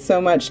 That means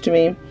so much to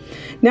me.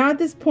 Now at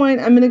this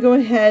point, I'm going to go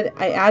ahead,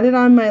 I added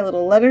on my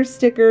little letter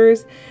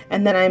stickers,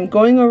 and then I'm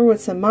going over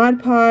with some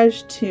Mod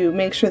Podge to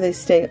make sure they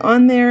stay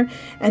on there.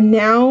 And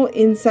now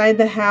inside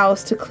the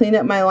house, to clean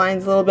up my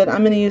lines a little bit,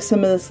 I'm going to use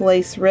some of this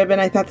lace ribbon.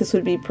 I thought this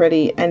would be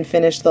pretty and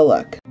finish the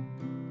look.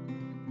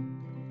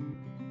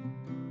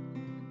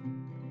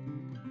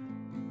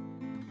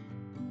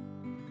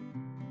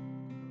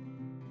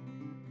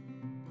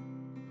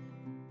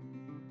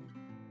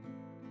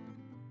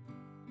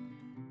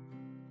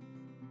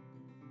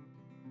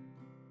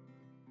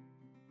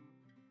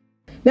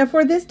 Now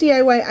for this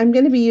DIY, I'm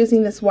going to be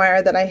using this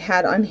wire that I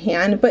had on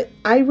hand, but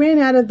I ran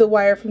out of the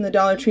wire from the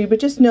Dollar Tree, but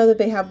just know that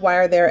they have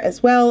wire there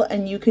as well,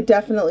 and you could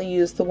definitely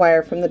use the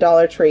wire from the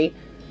Dollar Tree.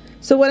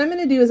 So what I'm going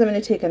to do is I'm going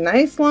to take a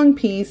nice long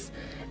piece,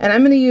 and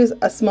I'm going to use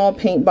a small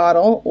paint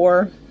bottle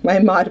or my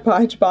Mod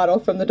Podge bottle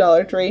from the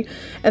Dollar Tree,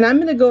 and I'm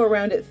going to go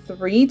around it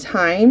 3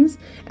 times,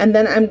 and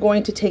then I'm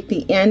going to take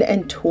the end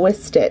and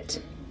twist it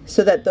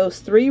so that those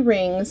 3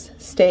 rings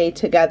stay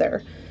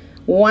together.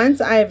 Once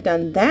I've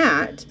done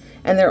that,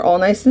 and they're all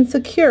nice and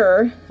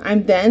secure,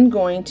 I'm then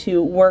going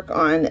to work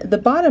on the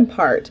bottom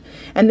part.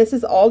 And this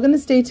is all going to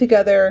stay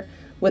together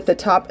with the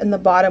top and the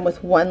bottom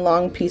with one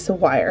long piece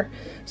of wire.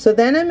 So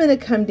then I'm going to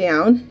come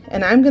down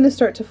and I'm going to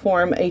start to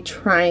form a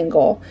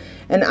triangle.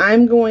 And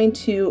I'm going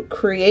to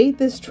create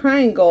this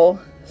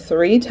triangle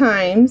 3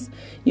 times.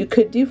 You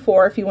could do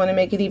 4 if you want to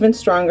make it even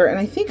stronger, and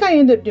I think I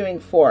end up doing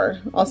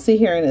 4. I'll see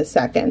here in a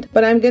second.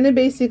 But I'm going to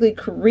basically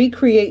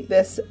recreate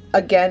this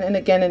again and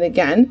again and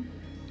again.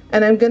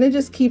 And I'm going to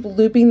just keep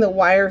looping the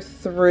wire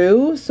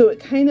through so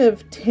it kind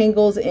of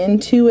tangles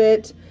into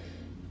it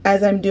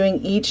as I'm doing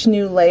each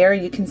new layer.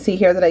 You can see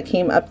here that I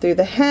came up through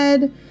the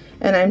head,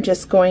 and I'm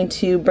just going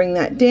to bring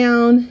that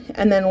down.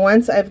 And then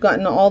once I've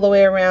gotten all the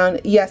way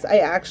around, yes, I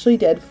actually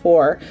did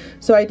 4.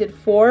 So I did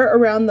 4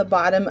 around the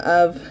bottom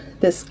of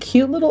this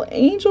cute little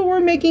angel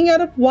we're making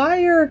out of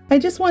wire. I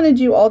just wanted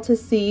you all to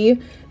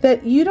see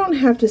that you don't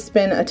have to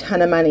spend a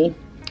ton of money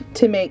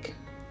to make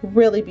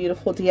really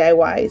beautiful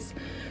DIYs.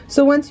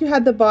 So once you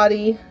had the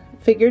body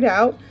figured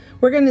out,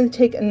 we're going to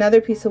take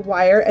another piece of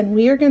wire and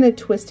we are going to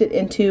twist it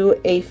into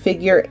a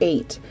figure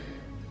 8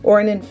 or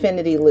an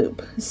infinity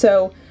loop.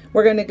 So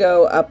we're going to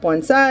go up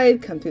one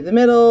side, come through the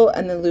middle,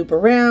 and then loop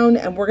around,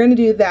 and we're going to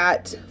do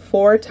that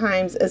 4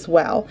 times as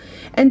well.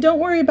 And don't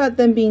worry about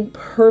them being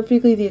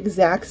perfectly the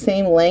exact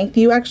same length.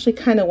 You actually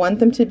kind of want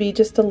them to be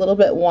just a little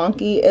bit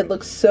wonky. It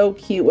looks so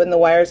cute when the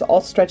wire's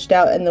all stretched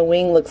out and the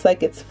wing looks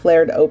like it's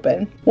flared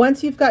open.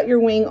 Once you've got your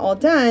wing all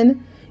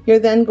done, you're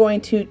then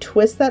going to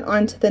twist that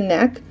onto the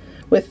neck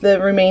with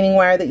the remaining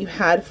wire that you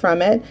had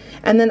from it.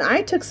 And then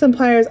I took some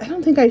pliers, I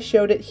don't think I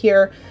showed it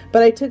here,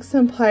 but I took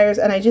some pliers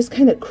and I just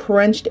kind of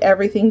crunched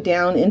everything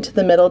down into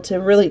the middle to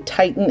really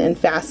tighten and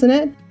fasten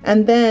it.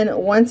 And then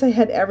once I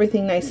had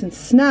everything nice and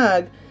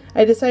snug,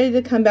 I decided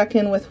to come back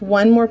in with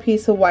one more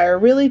piece of wire,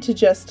 really to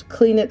just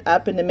clean it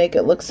up and to make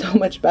it look so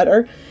much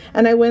better.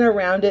 And I went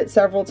around it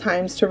several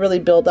times to really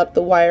build up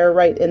the wire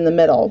right in the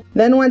middle.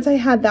 Then once I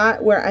had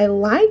that where I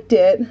liked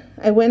it,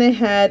 I went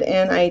ahead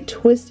and I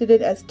twisted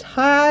it as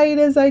tight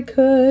as I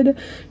could,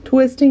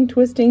 twisting,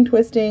 twisting,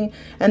 twisting.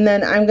 And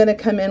then I'm going to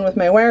come in with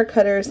my wire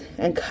cutters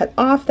and cut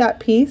off that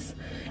piece,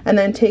 and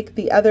then take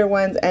the other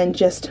ones and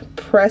just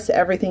press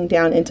everything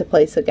down into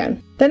place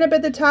again. Then up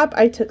at the top,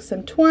 I took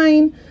some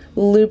twine,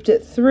 looped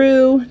it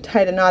through,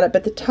 tied a knot up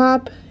at the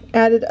top,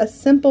 added a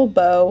simple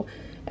bow,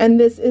 and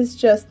this is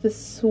just the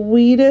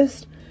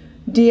sweetest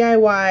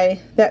DIY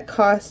that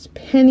cost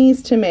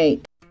pennies to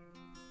make.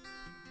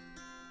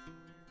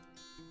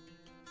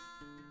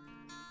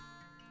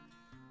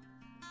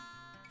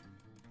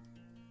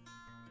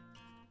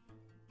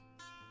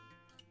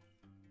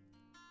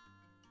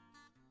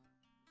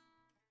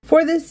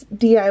 For this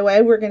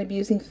DIY, we're going to be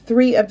using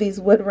 3 of these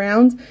wood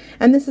rounds,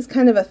 and this is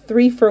kind of a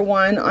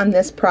 3-for-1 on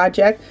this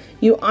project.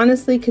 You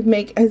honestly could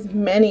make as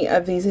many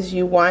of these as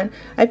you want.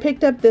 I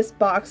picked up this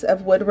box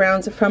of wood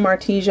rounds from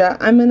Artesia.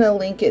 I'm going to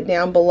link it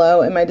down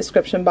below in my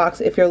description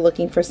box if you're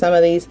looking for some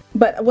of these.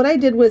 But what I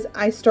did was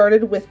I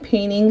started with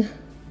painting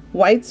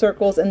white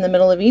circles in the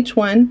middle of each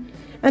one,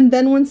 and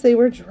then once they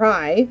were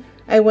dry,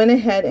 I went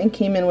ahead and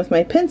came in with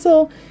my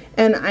pencil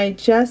and I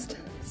just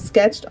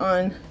sketched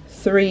on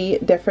 3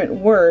 different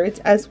words,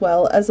 as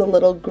well as a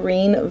little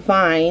green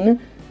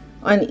vine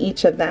on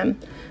each of them.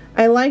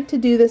 I like to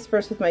do this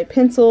first with my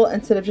pencil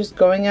instead of just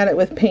going at it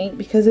with paint,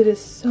 because it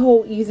is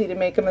so easy to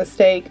make a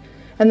mistake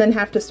and then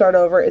have to start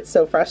over. It's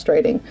so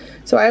frustrating.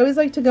 So I always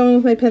like to go in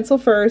with my pencil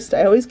first.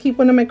 I always keep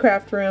one in my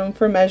craft room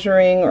for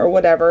measuring or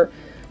whatever,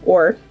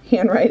 or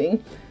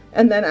handwriting.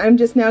 And then I'm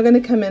just now going to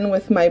come in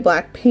with my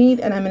black paint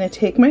and I'm going to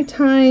take my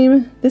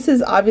time. This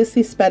is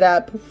obviously sped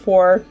up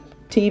for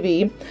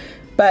TV,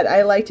 but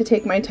I like to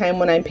take my time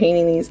when I'm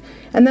painting these.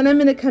 And then I'm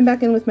going to come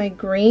back in with my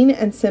green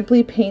and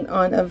simply paint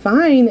on a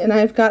vine, and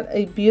I've got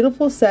a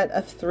beautiful set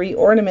of 3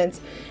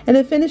 ornaments. And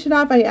to finish it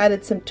off, I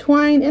added some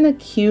twine and a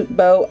cute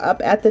bow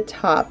up at the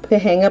top to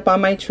hang up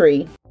on my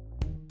tree.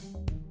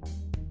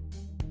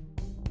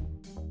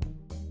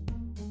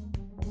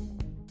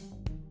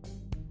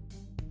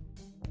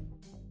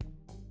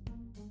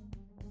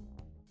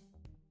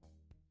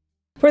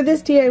 For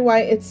this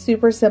DIY, it's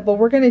super simple.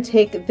 We're going to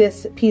take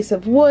this piece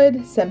of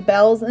wood, some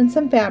bells, and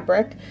some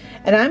fabric,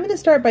 and I'm going to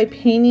start by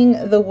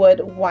painting the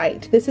wood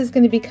white. This is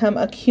going to become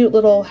a cute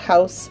little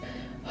house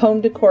home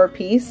decor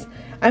piece.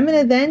 I'm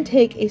going to then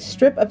take a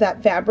strip of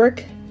that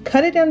fabric,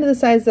 cut it down to the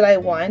size that I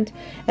want,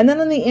 and then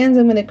on the ends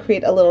I'm going to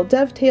create a little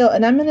dovetail,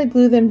 and I'm going to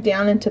glue them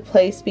down into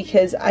place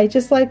because I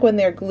just like when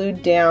they're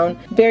glued down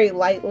very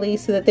lightly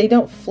so that they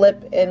don't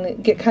flip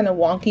and get kind of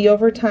wonky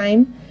over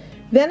time.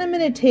 Then I'm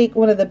going to take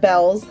one of the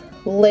bells,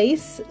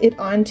 lace it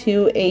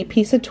onto a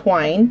piece of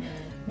twine,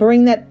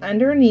 bring that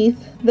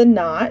underneath the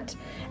knot,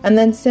 and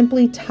then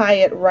simply tie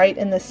it right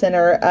in the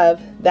center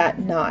of that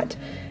knot.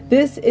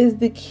 This is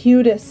the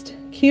cutest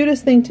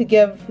thing to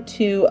give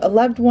to a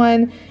loved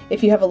one.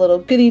 If you have a little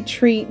goodie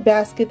treat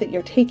basket that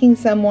you're taking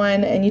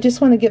someone and you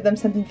just want to give them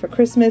something for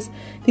Christmas,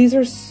 these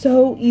are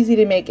so easy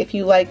to make if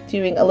you like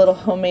doing a little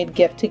homemade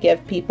gift to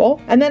give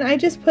people. And then I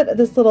just put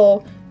this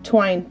little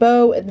twine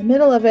bow in the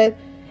middle of it.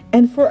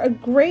 And for a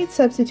great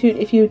substitute,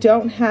 if you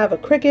don't have a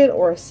Cricut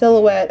or a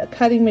Silhouette, a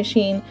cutting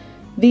machine,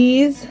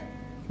 these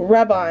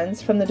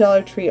rub-ons from the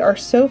Dollar Tree are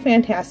so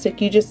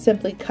fantastic. You just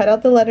simply cut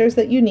out the letters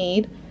that you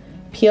need,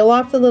 peel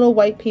off the little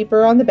white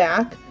paper on the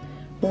back,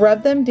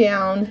 rub them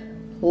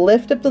down,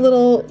 lift up the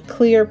little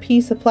clear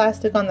piece of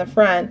plastic on the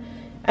front,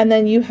 and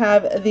then you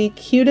have the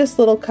cutest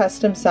little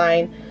custom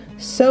sign.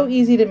 So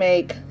easy to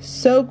make,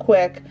 so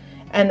quick,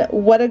 and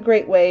what a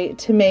great way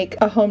to make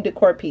a home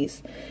decor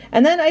piece.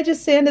 And then I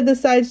just sanded the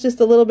sides just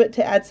a little bit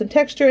to add some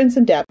texture and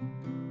some depth.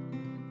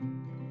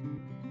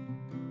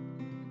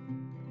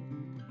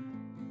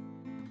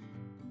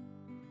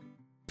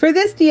 For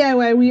this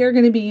DIY, we are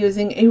going to be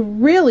using a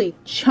really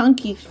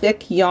chunky,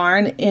 thick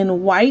yarn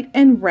in white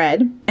and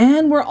red,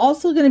 and we're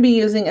also going to be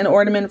using an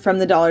ornament from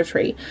the Dollar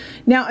Tree.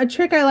 Now, a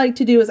trick I like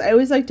to do is I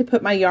always like to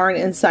put my yarn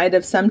inside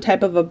of some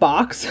type of a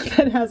box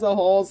that has a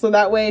hole, so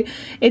that way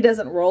it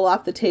doesn't roll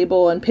off the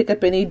table and pick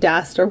up any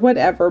dust or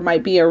whatever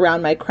might be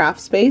around my craft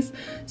space.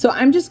 So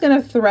I'm just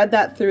going to thread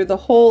that through the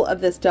whole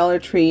of this Dollar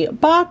Tree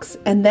box,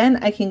 and then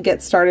I can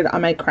get started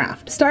on my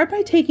craft. Start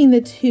by taking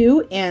the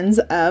two ends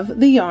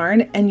of the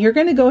yarn, and you're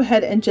going to go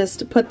ahead and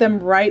just put them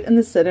right in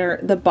the center,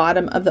 the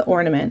bottom of the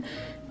ornament.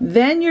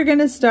 Then you're going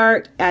to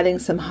start adding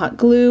some hot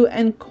glue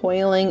and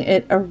coiling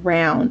it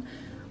around.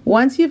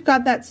 Once you've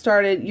got that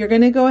started, you're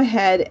going to go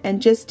ahead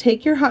and just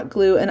take your hot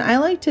glue, and I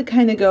like to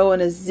kind of go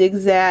in a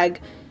zigzag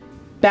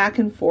back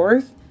and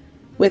forth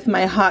with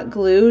my hot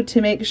glue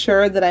to make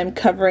sure that I'm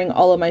covering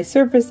all of my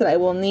surface that I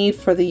will need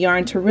for the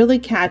yarn to really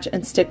catch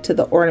and stick to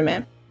the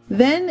ornament.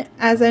 Then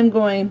as I'm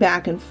going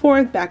back and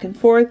forth,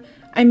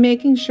 I'm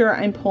making sure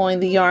I'm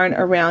pulling the yarn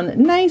around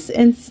nice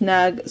and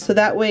snug so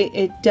that way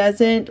it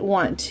doesn't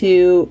want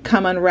to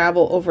come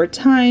unravel over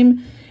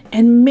time.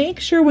 And make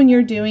sure when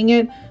you're doing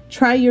it,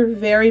 try your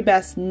very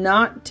best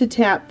not to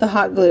tap the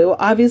hot glue,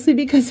 obviously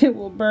because it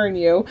will burn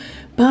you,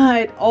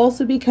 but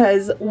also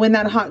because when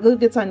that hot glue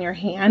gets on your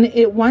hand,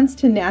 it wants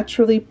to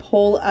naturally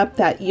pull up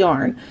that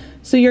yarn.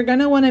 So you're going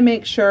to want to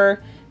make sure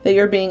that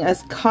you're being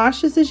as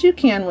cautious as you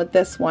can with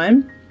this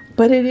one.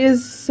 But it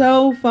is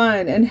so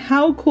fun, and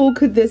how cool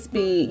could this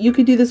be? You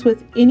could do this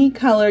with any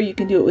color. You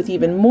can do it with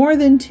even more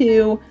than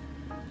two.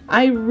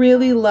 I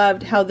really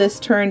loved how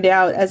this turned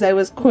out. As I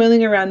was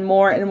coiling around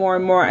more and more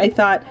and more, I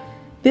thought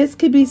this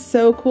could be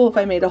so cool if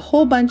I made a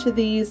whole bunch of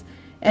these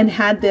and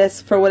had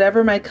this for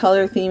whatever my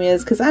color theme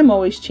is, because I'm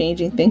always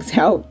changing things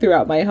out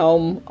throughout my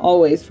home,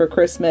 always for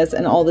Christmas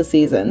and all the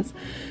seasons.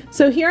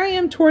 So here I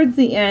am towards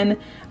the end.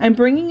 I'm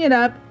bringing it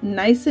up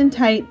nice and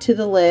tight to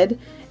the lid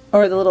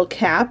or the little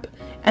cap.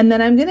 And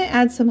then I'm going to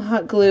add some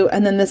hot glue,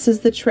 and then this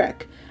is the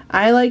trick.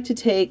 I like to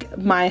take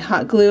my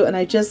hot glue and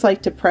I just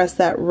like to press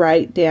that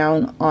right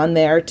down on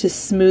there to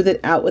smooth it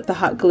out with the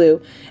hot glue.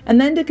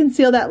 And then to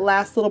conceal that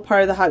last little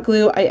part of the hot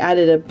glue, I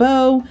added a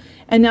bow.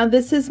 And now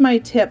this is my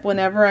tip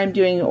whenever I'm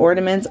doing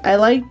ornaments. I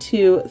like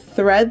to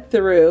thread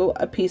through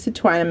a piece of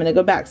twine. I'm going to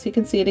go back so you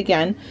can see it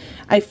again.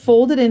 I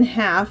fold it in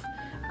half.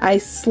 I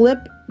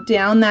slip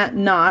down that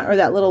knot or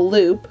that little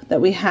loop that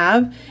we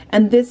have,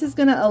 and this is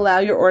going to allow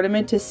your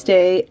ornament to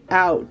stay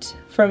out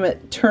from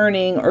it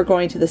turning or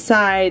going to the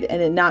side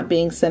and it not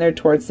being centered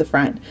towards the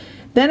front.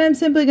 Then I'm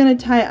simply going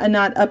to tie a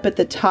knot up at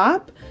the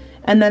top,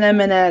 and then I'm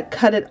going to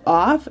cut it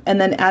off and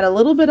then add a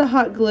little bit of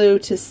hot glue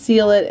to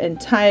seal it and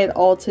tie it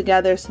all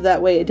together so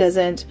that way it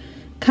doesn't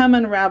come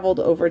unraveled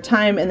over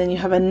time, and then you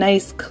have a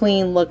nice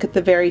clean look at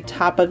the very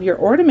top of your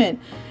ornament.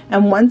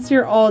 And once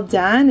you're all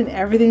done and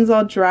everything's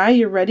all dry,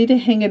 you're ready to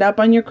hang it up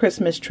on your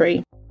Christmas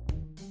tree.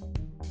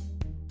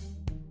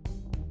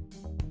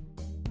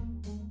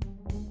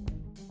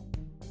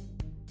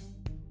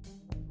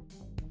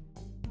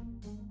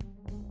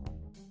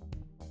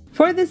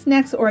 For this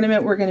next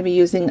ornament, we're going to be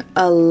using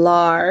a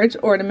large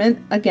ornament,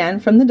 again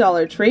from the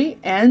Dollar Tree,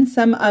 and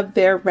some of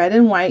their red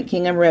and white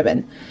gingham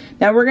ribbon.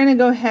 Now we're going to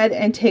go ahead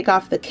and take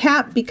off the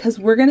cap because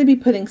we're going to be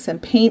putting some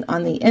paint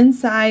on the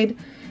inside.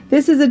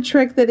 This is a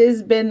trick that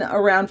has been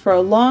around for a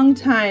long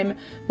time,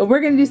 but we're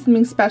going to do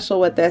something special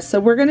with this.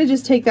 So we're going to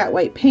just take that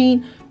white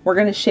paint, we're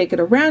going to shake it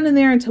around in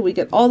there until we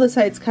get all the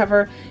sides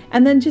covered,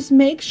 and then just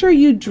make sure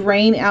you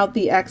drain out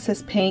the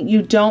excess paint.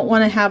 You don't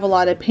want to have a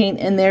lot of paint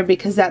in there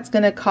because that's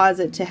going to cause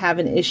it to have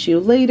an issue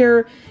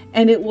later,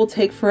 and it will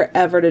take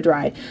forever to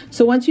dry.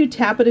 So once you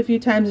tap it a few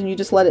times and you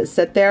just let it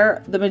sit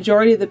there, the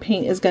majority of the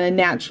paint is going to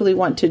naturally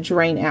want to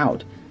drain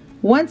out.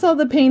 Once all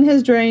the paint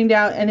has drained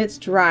out and it's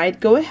dried,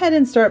 go ahead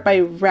and start by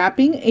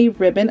wrapping a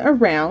ribbon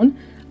around.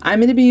 I'm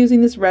going to be using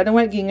this red and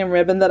white gingham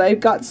ribbon that I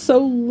got so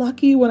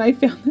lucky when I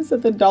found this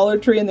at the Dollar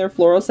Tree in their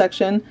floral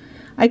section.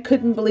 I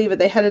couldn't believe it.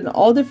 They had it in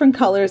all different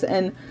colors,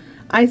 and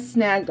I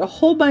snagged a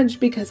whole bunch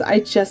because I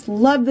just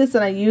love this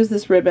and I use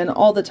this ribbon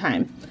all the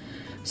time.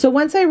 So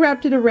once I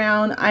wrapped it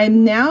around,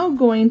 I'm now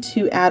going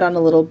to add on a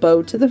little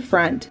bow to the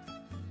front.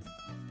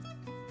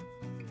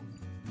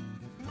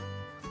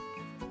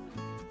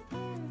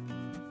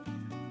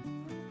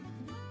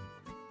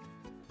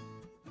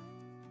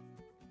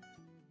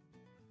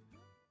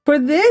 For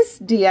this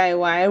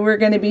DIY, we're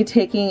going to be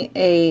taking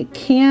a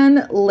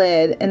can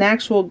lid, an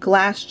actual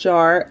glass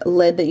jar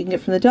lid that you can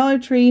get from the Dollar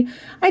Tree.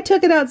 I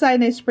took it outside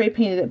and I spray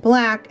painted it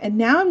black, and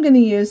now I'm going to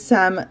use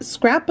some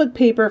scrapbook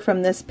paper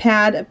from this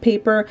pad of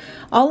paper.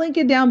 I'll link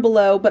it down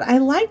below, but I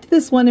liked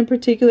this one in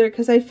particular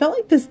because I felt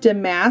like this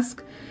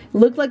damask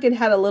looked like it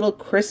had a little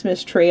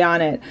Christmas tree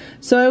on it.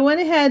 So I went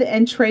ahead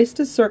and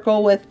traced a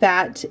circle with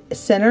that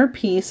center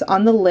piece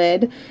on the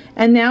lid,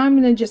 and now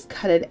I'm going to just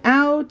cut it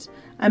out.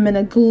 I'm going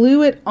to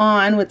glue it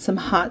on with some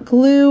hot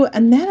glue,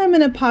 and then I'm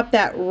going to pop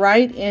that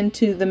right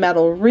into the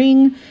metal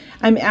ring.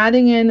 I'm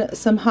adding in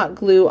some hot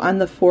glue on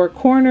the 4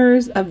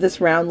 corners of this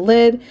round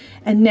lid,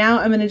 and now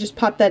I'm going to just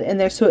pop that in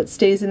there so it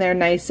stays in there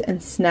nice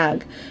and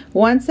snug.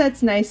 Once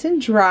that's nice and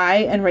dry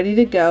and ready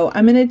to go,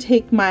 I'm going to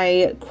take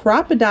my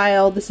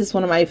Crop-A-Dile. This is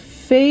one of my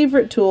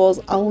favorite tools.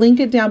 I'll link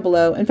it down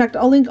below. In fact,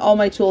 I'll link all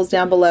my tools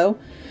down below.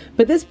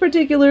 But this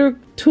particular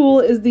tool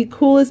is the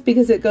coolest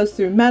because it goes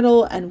through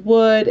metal and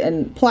wood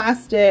and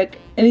plastic,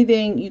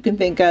 anything you can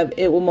think of,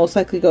 it will most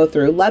likely go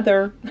through.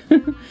 Leather.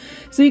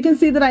 So you can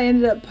see that I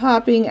ended up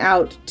popping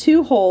out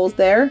 2 holes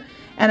there,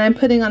 and I'm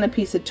putting on a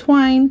piece of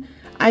twine.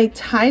 I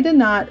tied a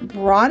knot,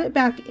 brought it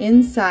back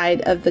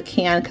inside of the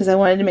can because I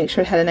wanted to make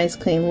sure it had a nice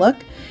clean look.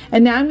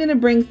 And now I'm going to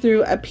bring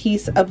through a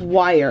piece of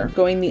wire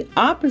going the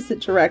opposite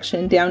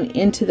direction down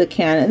into the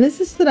can. And this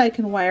is so that I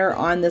can wire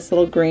on this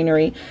little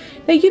greenery.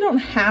 Now you don't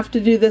have to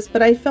do this,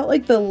 but I felt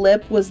like the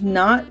lip was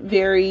not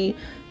very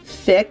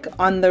thick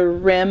on the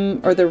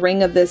rim or the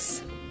ring of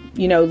this,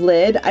 you know,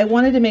 lid. I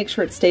wanted to make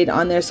sure it stayed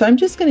on there. So I'm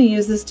just going to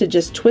use this to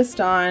just twist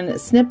on,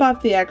 snip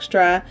off the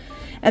extra,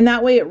 and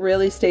that way it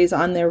really stays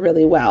on there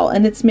really well.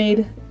 And it's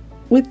made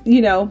with,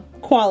 you know,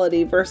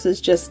 quality versus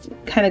just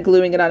kind of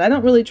gluing it on. I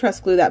don't really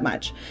trust glue that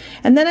much.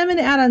 And then I'm going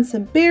to add on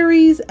some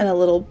berries and a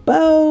little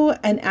bow,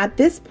 and at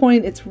this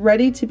point it's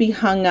ready to be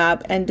hung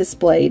up and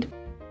displayed.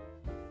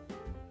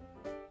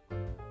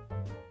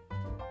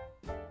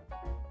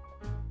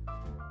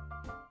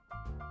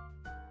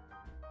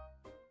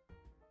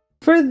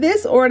 For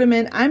this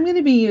ornament, I'm going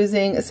to be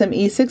using some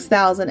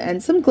E6000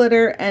 and some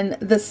glitter and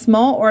the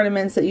small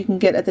ornaments that you can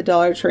get at the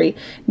Dollar Tree.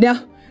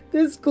 Now,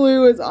 this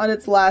glue is on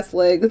its last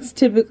leg. That's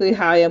typically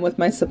how I am with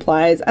my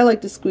supplies. I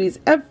like to squeeze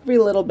every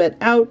little bit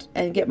out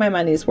and get my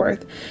money's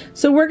worth.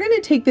 So we're going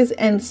to take this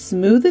and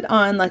smooth it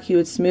on like you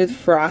would smooth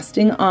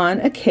frosting on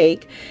a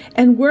cake.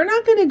 And we're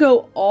not going to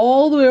go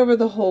all the way over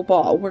the whole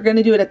ball. We're going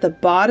to do it at the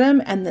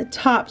bottom and the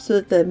top so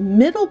that the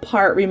middle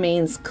part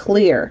remains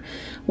clear.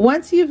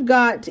 Once you've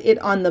got it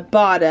on the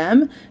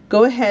bottom,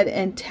 go ahead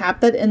and tap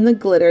that in the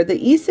glitter. The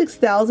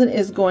E6000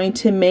 is going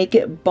to make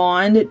it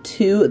bond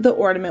to the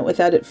ornament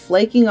without it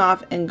flaking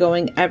off and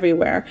going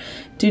everywhere.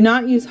 Do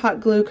not use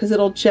hot glue because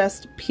it'll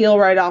just peel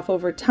right off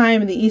over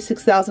time. The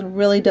E6000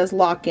 really does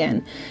lock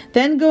in.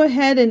 Then go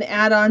ahead and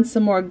add on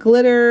some more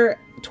glitter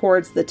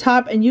towards the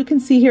top, and you can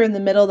see here in the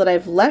middle that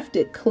I've left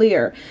it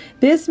clear.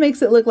 This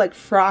makes it look like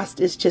frost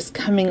is just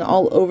coming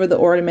all over the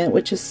ornament,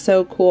 which is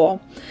so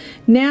cool.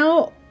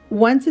 Now,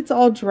 once it's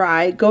all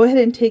dry, go ahead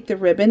and take the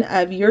ribbon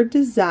of your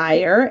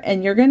desire,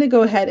 and you're going to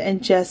go ahead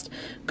and just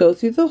go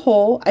through the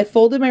hole. I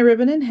folded my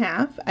ribbon in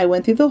half. I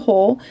went through the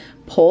hole,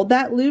 pulled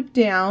that loop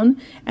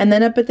down, and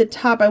then up at the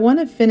top, I want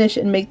to finish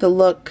and make the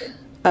look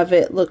of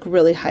it look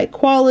really high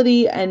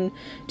quality and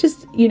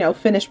just, you know,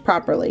 finish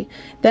properly.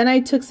 Then I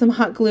took some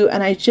hot glue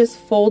and I just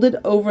folded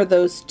over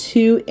those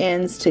 2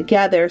 ends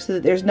together so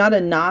that there's not a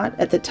knot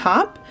at the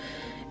top.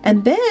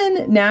 And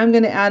then now I'm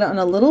going to add on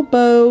a little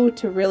bow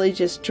to really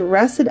just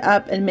dress it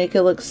up and make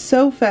it look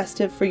so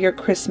festive for your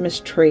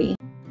Christmas tree.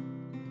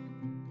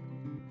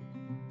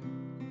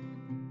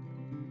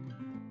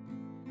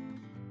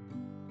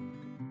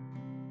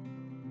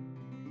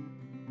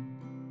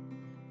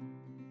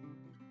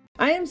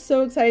 I am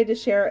so excited to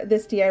share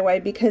this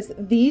DIY because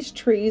these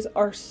trees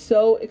are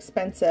so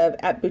expensive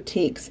at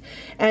boutiques,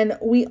 and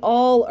we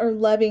all are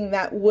loving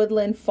that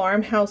woodland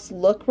farmhouse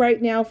look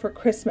right now for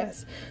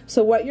Christmas.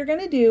 So what you're going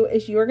to do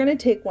is you're going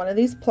to take one of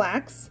these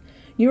plaques,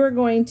 you are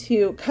going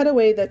to cut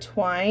away the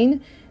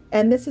twine,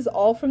 and this is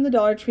all from the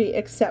Dollar Tree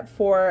except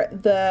for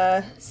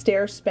the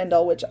stair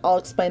spindle, which I'll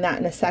explain that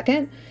in a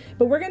second.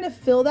 But we're going to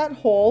fill that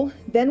hole.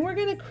 Then we're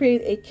going to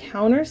create a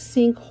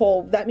countersink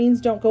hole. That means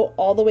don't go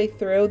all the way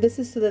through. This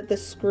is so that the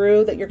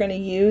screw that you're going to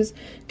use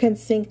can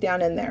sink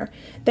down in there.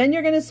 Then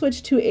you're going to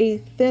switch to a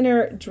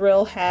thinner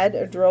drill head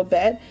or drill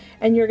bit,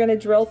 and you're going to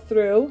drill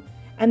through,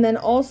 and then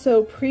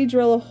also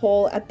pre-drill a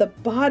hole at the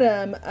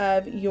bottom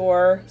of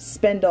your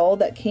spindle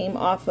that came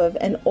off of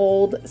an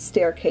old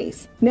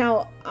staircase.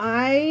 Now,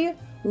 I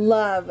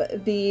love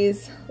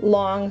these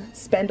long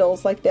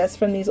spindles like this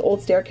from these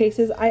old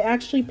staircases. I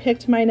actually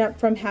picked mine up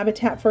from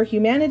Habitat for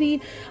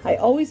Humanity. I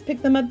always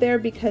pick them up there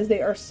because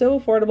they are so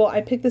affordable.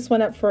 I picked this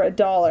one up for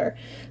 $1.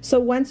 So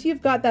once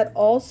you've got that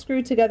all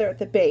screwed together at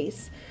the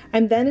base,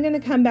 I'm then going to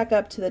come back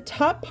up to the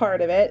top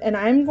part of it, and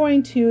I'm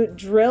going to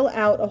drill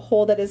out a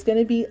hole that is going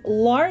to be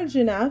large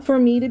enough for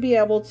me to be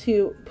able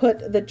to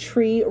put the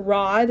tree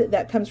rod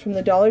that comes from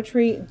the Dollar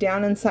Tree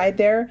down inside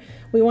there.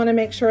 We want to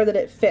make sure that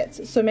it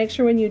fits. So make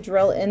sure when you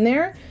drill in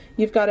there,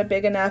 you've got a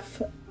big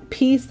enough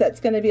piece that's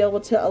going to be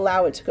able to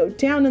allow it to go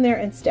down in there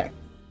and stick.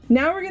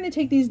 Now we're going to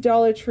take these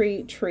Dollar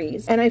Tree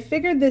trees, and I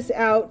figured this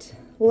out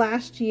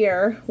last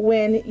year.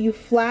 When you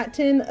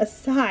flatten a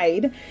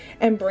side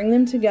and bring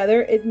them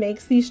together, it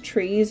makes these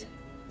trees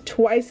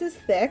twice as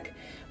thick,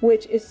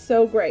 which is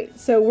so great.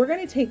 So we're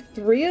going to take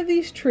 3 of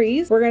these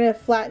trees, we're going to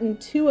flatten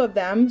 2 of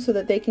them so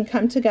that they can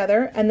come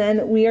together, and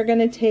then we are going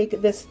to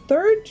take this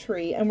 3rd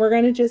tree and we're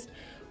going to just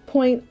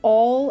point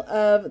all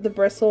of the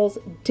bristles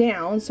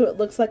down so it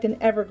looks like an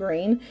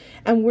evergreen,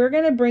 and we're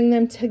going to bring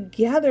them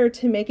together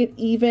to make it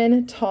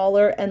even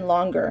taller and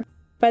longer.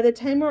 By the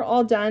time we're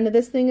all done,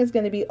 this thing is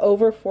going to be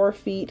over 4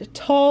 feet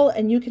tall,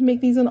 and you can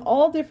make these in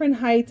all different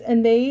heights,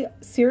 and they,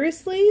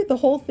 seriously, the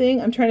whole thing,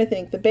 I'm trying to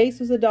think, the base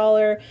was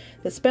 $1,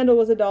 the spindle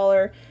was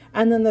 $1,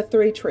 and then the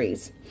 3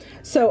 trees.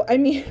 So, I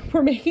mean,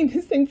 we're making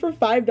this thing for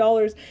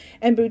 $5,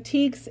 and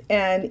boutiques,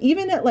 and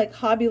even at like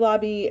Hobby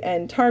Lobby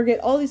and Target,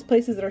 all these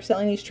places that are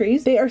selling these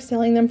trees, they are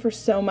selling them for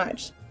so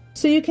much.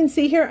 So you can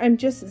see here, I'm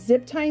just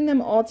zip tying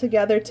them all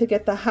together to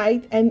get the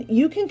height, and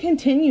you can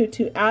continue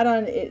to add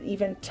on it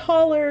even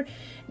taller,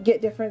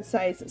 get different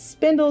size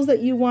spindles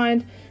that you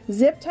want,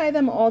 zip tie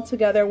them all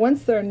together.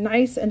 Once they're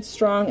nice and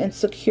strong and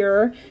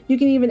secure, you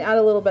can even add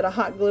a little bit of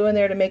hot glue in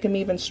there to make them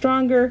even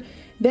stronger.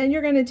 Then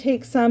you're going to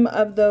take some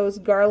of those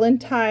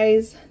garland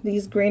ties,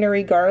 these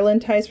Greenery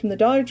garland ties from the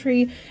Dollar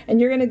Tree,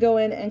 and you're going to go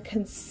in and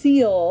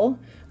conceal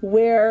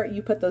where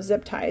you put those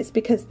zip ties,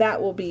 because that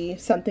will be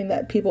something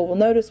that people will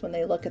notice when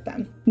they look at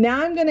them.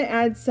 Now I'm going to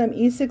add some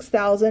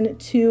E6000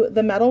 to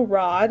the metal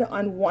rod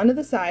on one of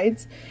the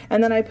sides,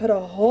 and then I put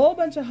a whole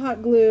bunch of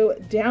hot glue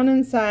down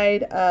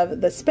inside of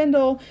the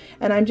spindle,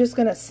 and I'm just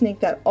going to sneak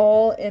that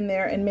all in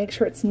there and make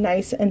sure it's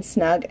nice and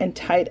snug and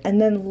tight,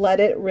 and then let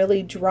it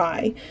really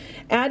dry.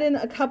 Add in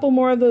a couple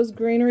more of those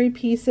Greenery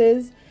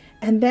pieces,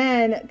 and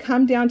then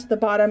come down to the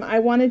bottom. I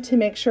wanted to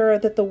make sure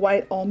that the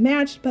white all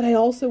matched, but I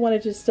also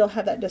wanted to still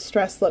have that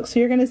distressed look. So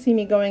you're going to see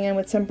me going in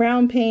with some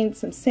brown paint,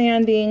 some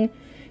sanding,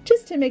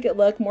 just to make it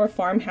look more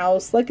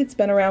farmhouse, like it's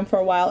been around for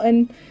a while,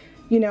 and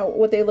you know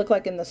what they look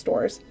like in the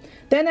stores.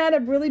 Then add a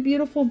really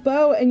beautiful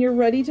bow, and you're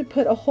ready to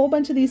put a whole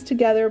bunch of these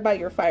together by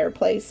your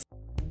fireplace.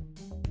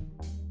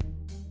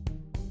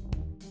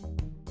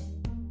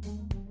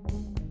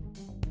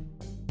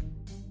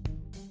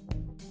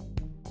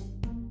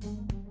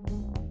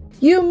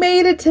 You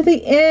made it to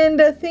the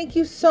end. Thank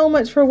you so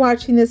much for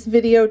watching this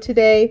video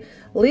today.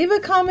 Leave a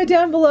comment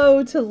down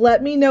below to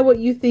let me know what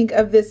you think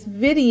of this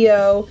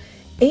video.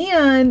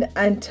 And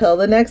until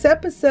the next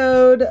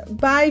episode,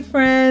 bye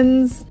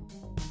friends.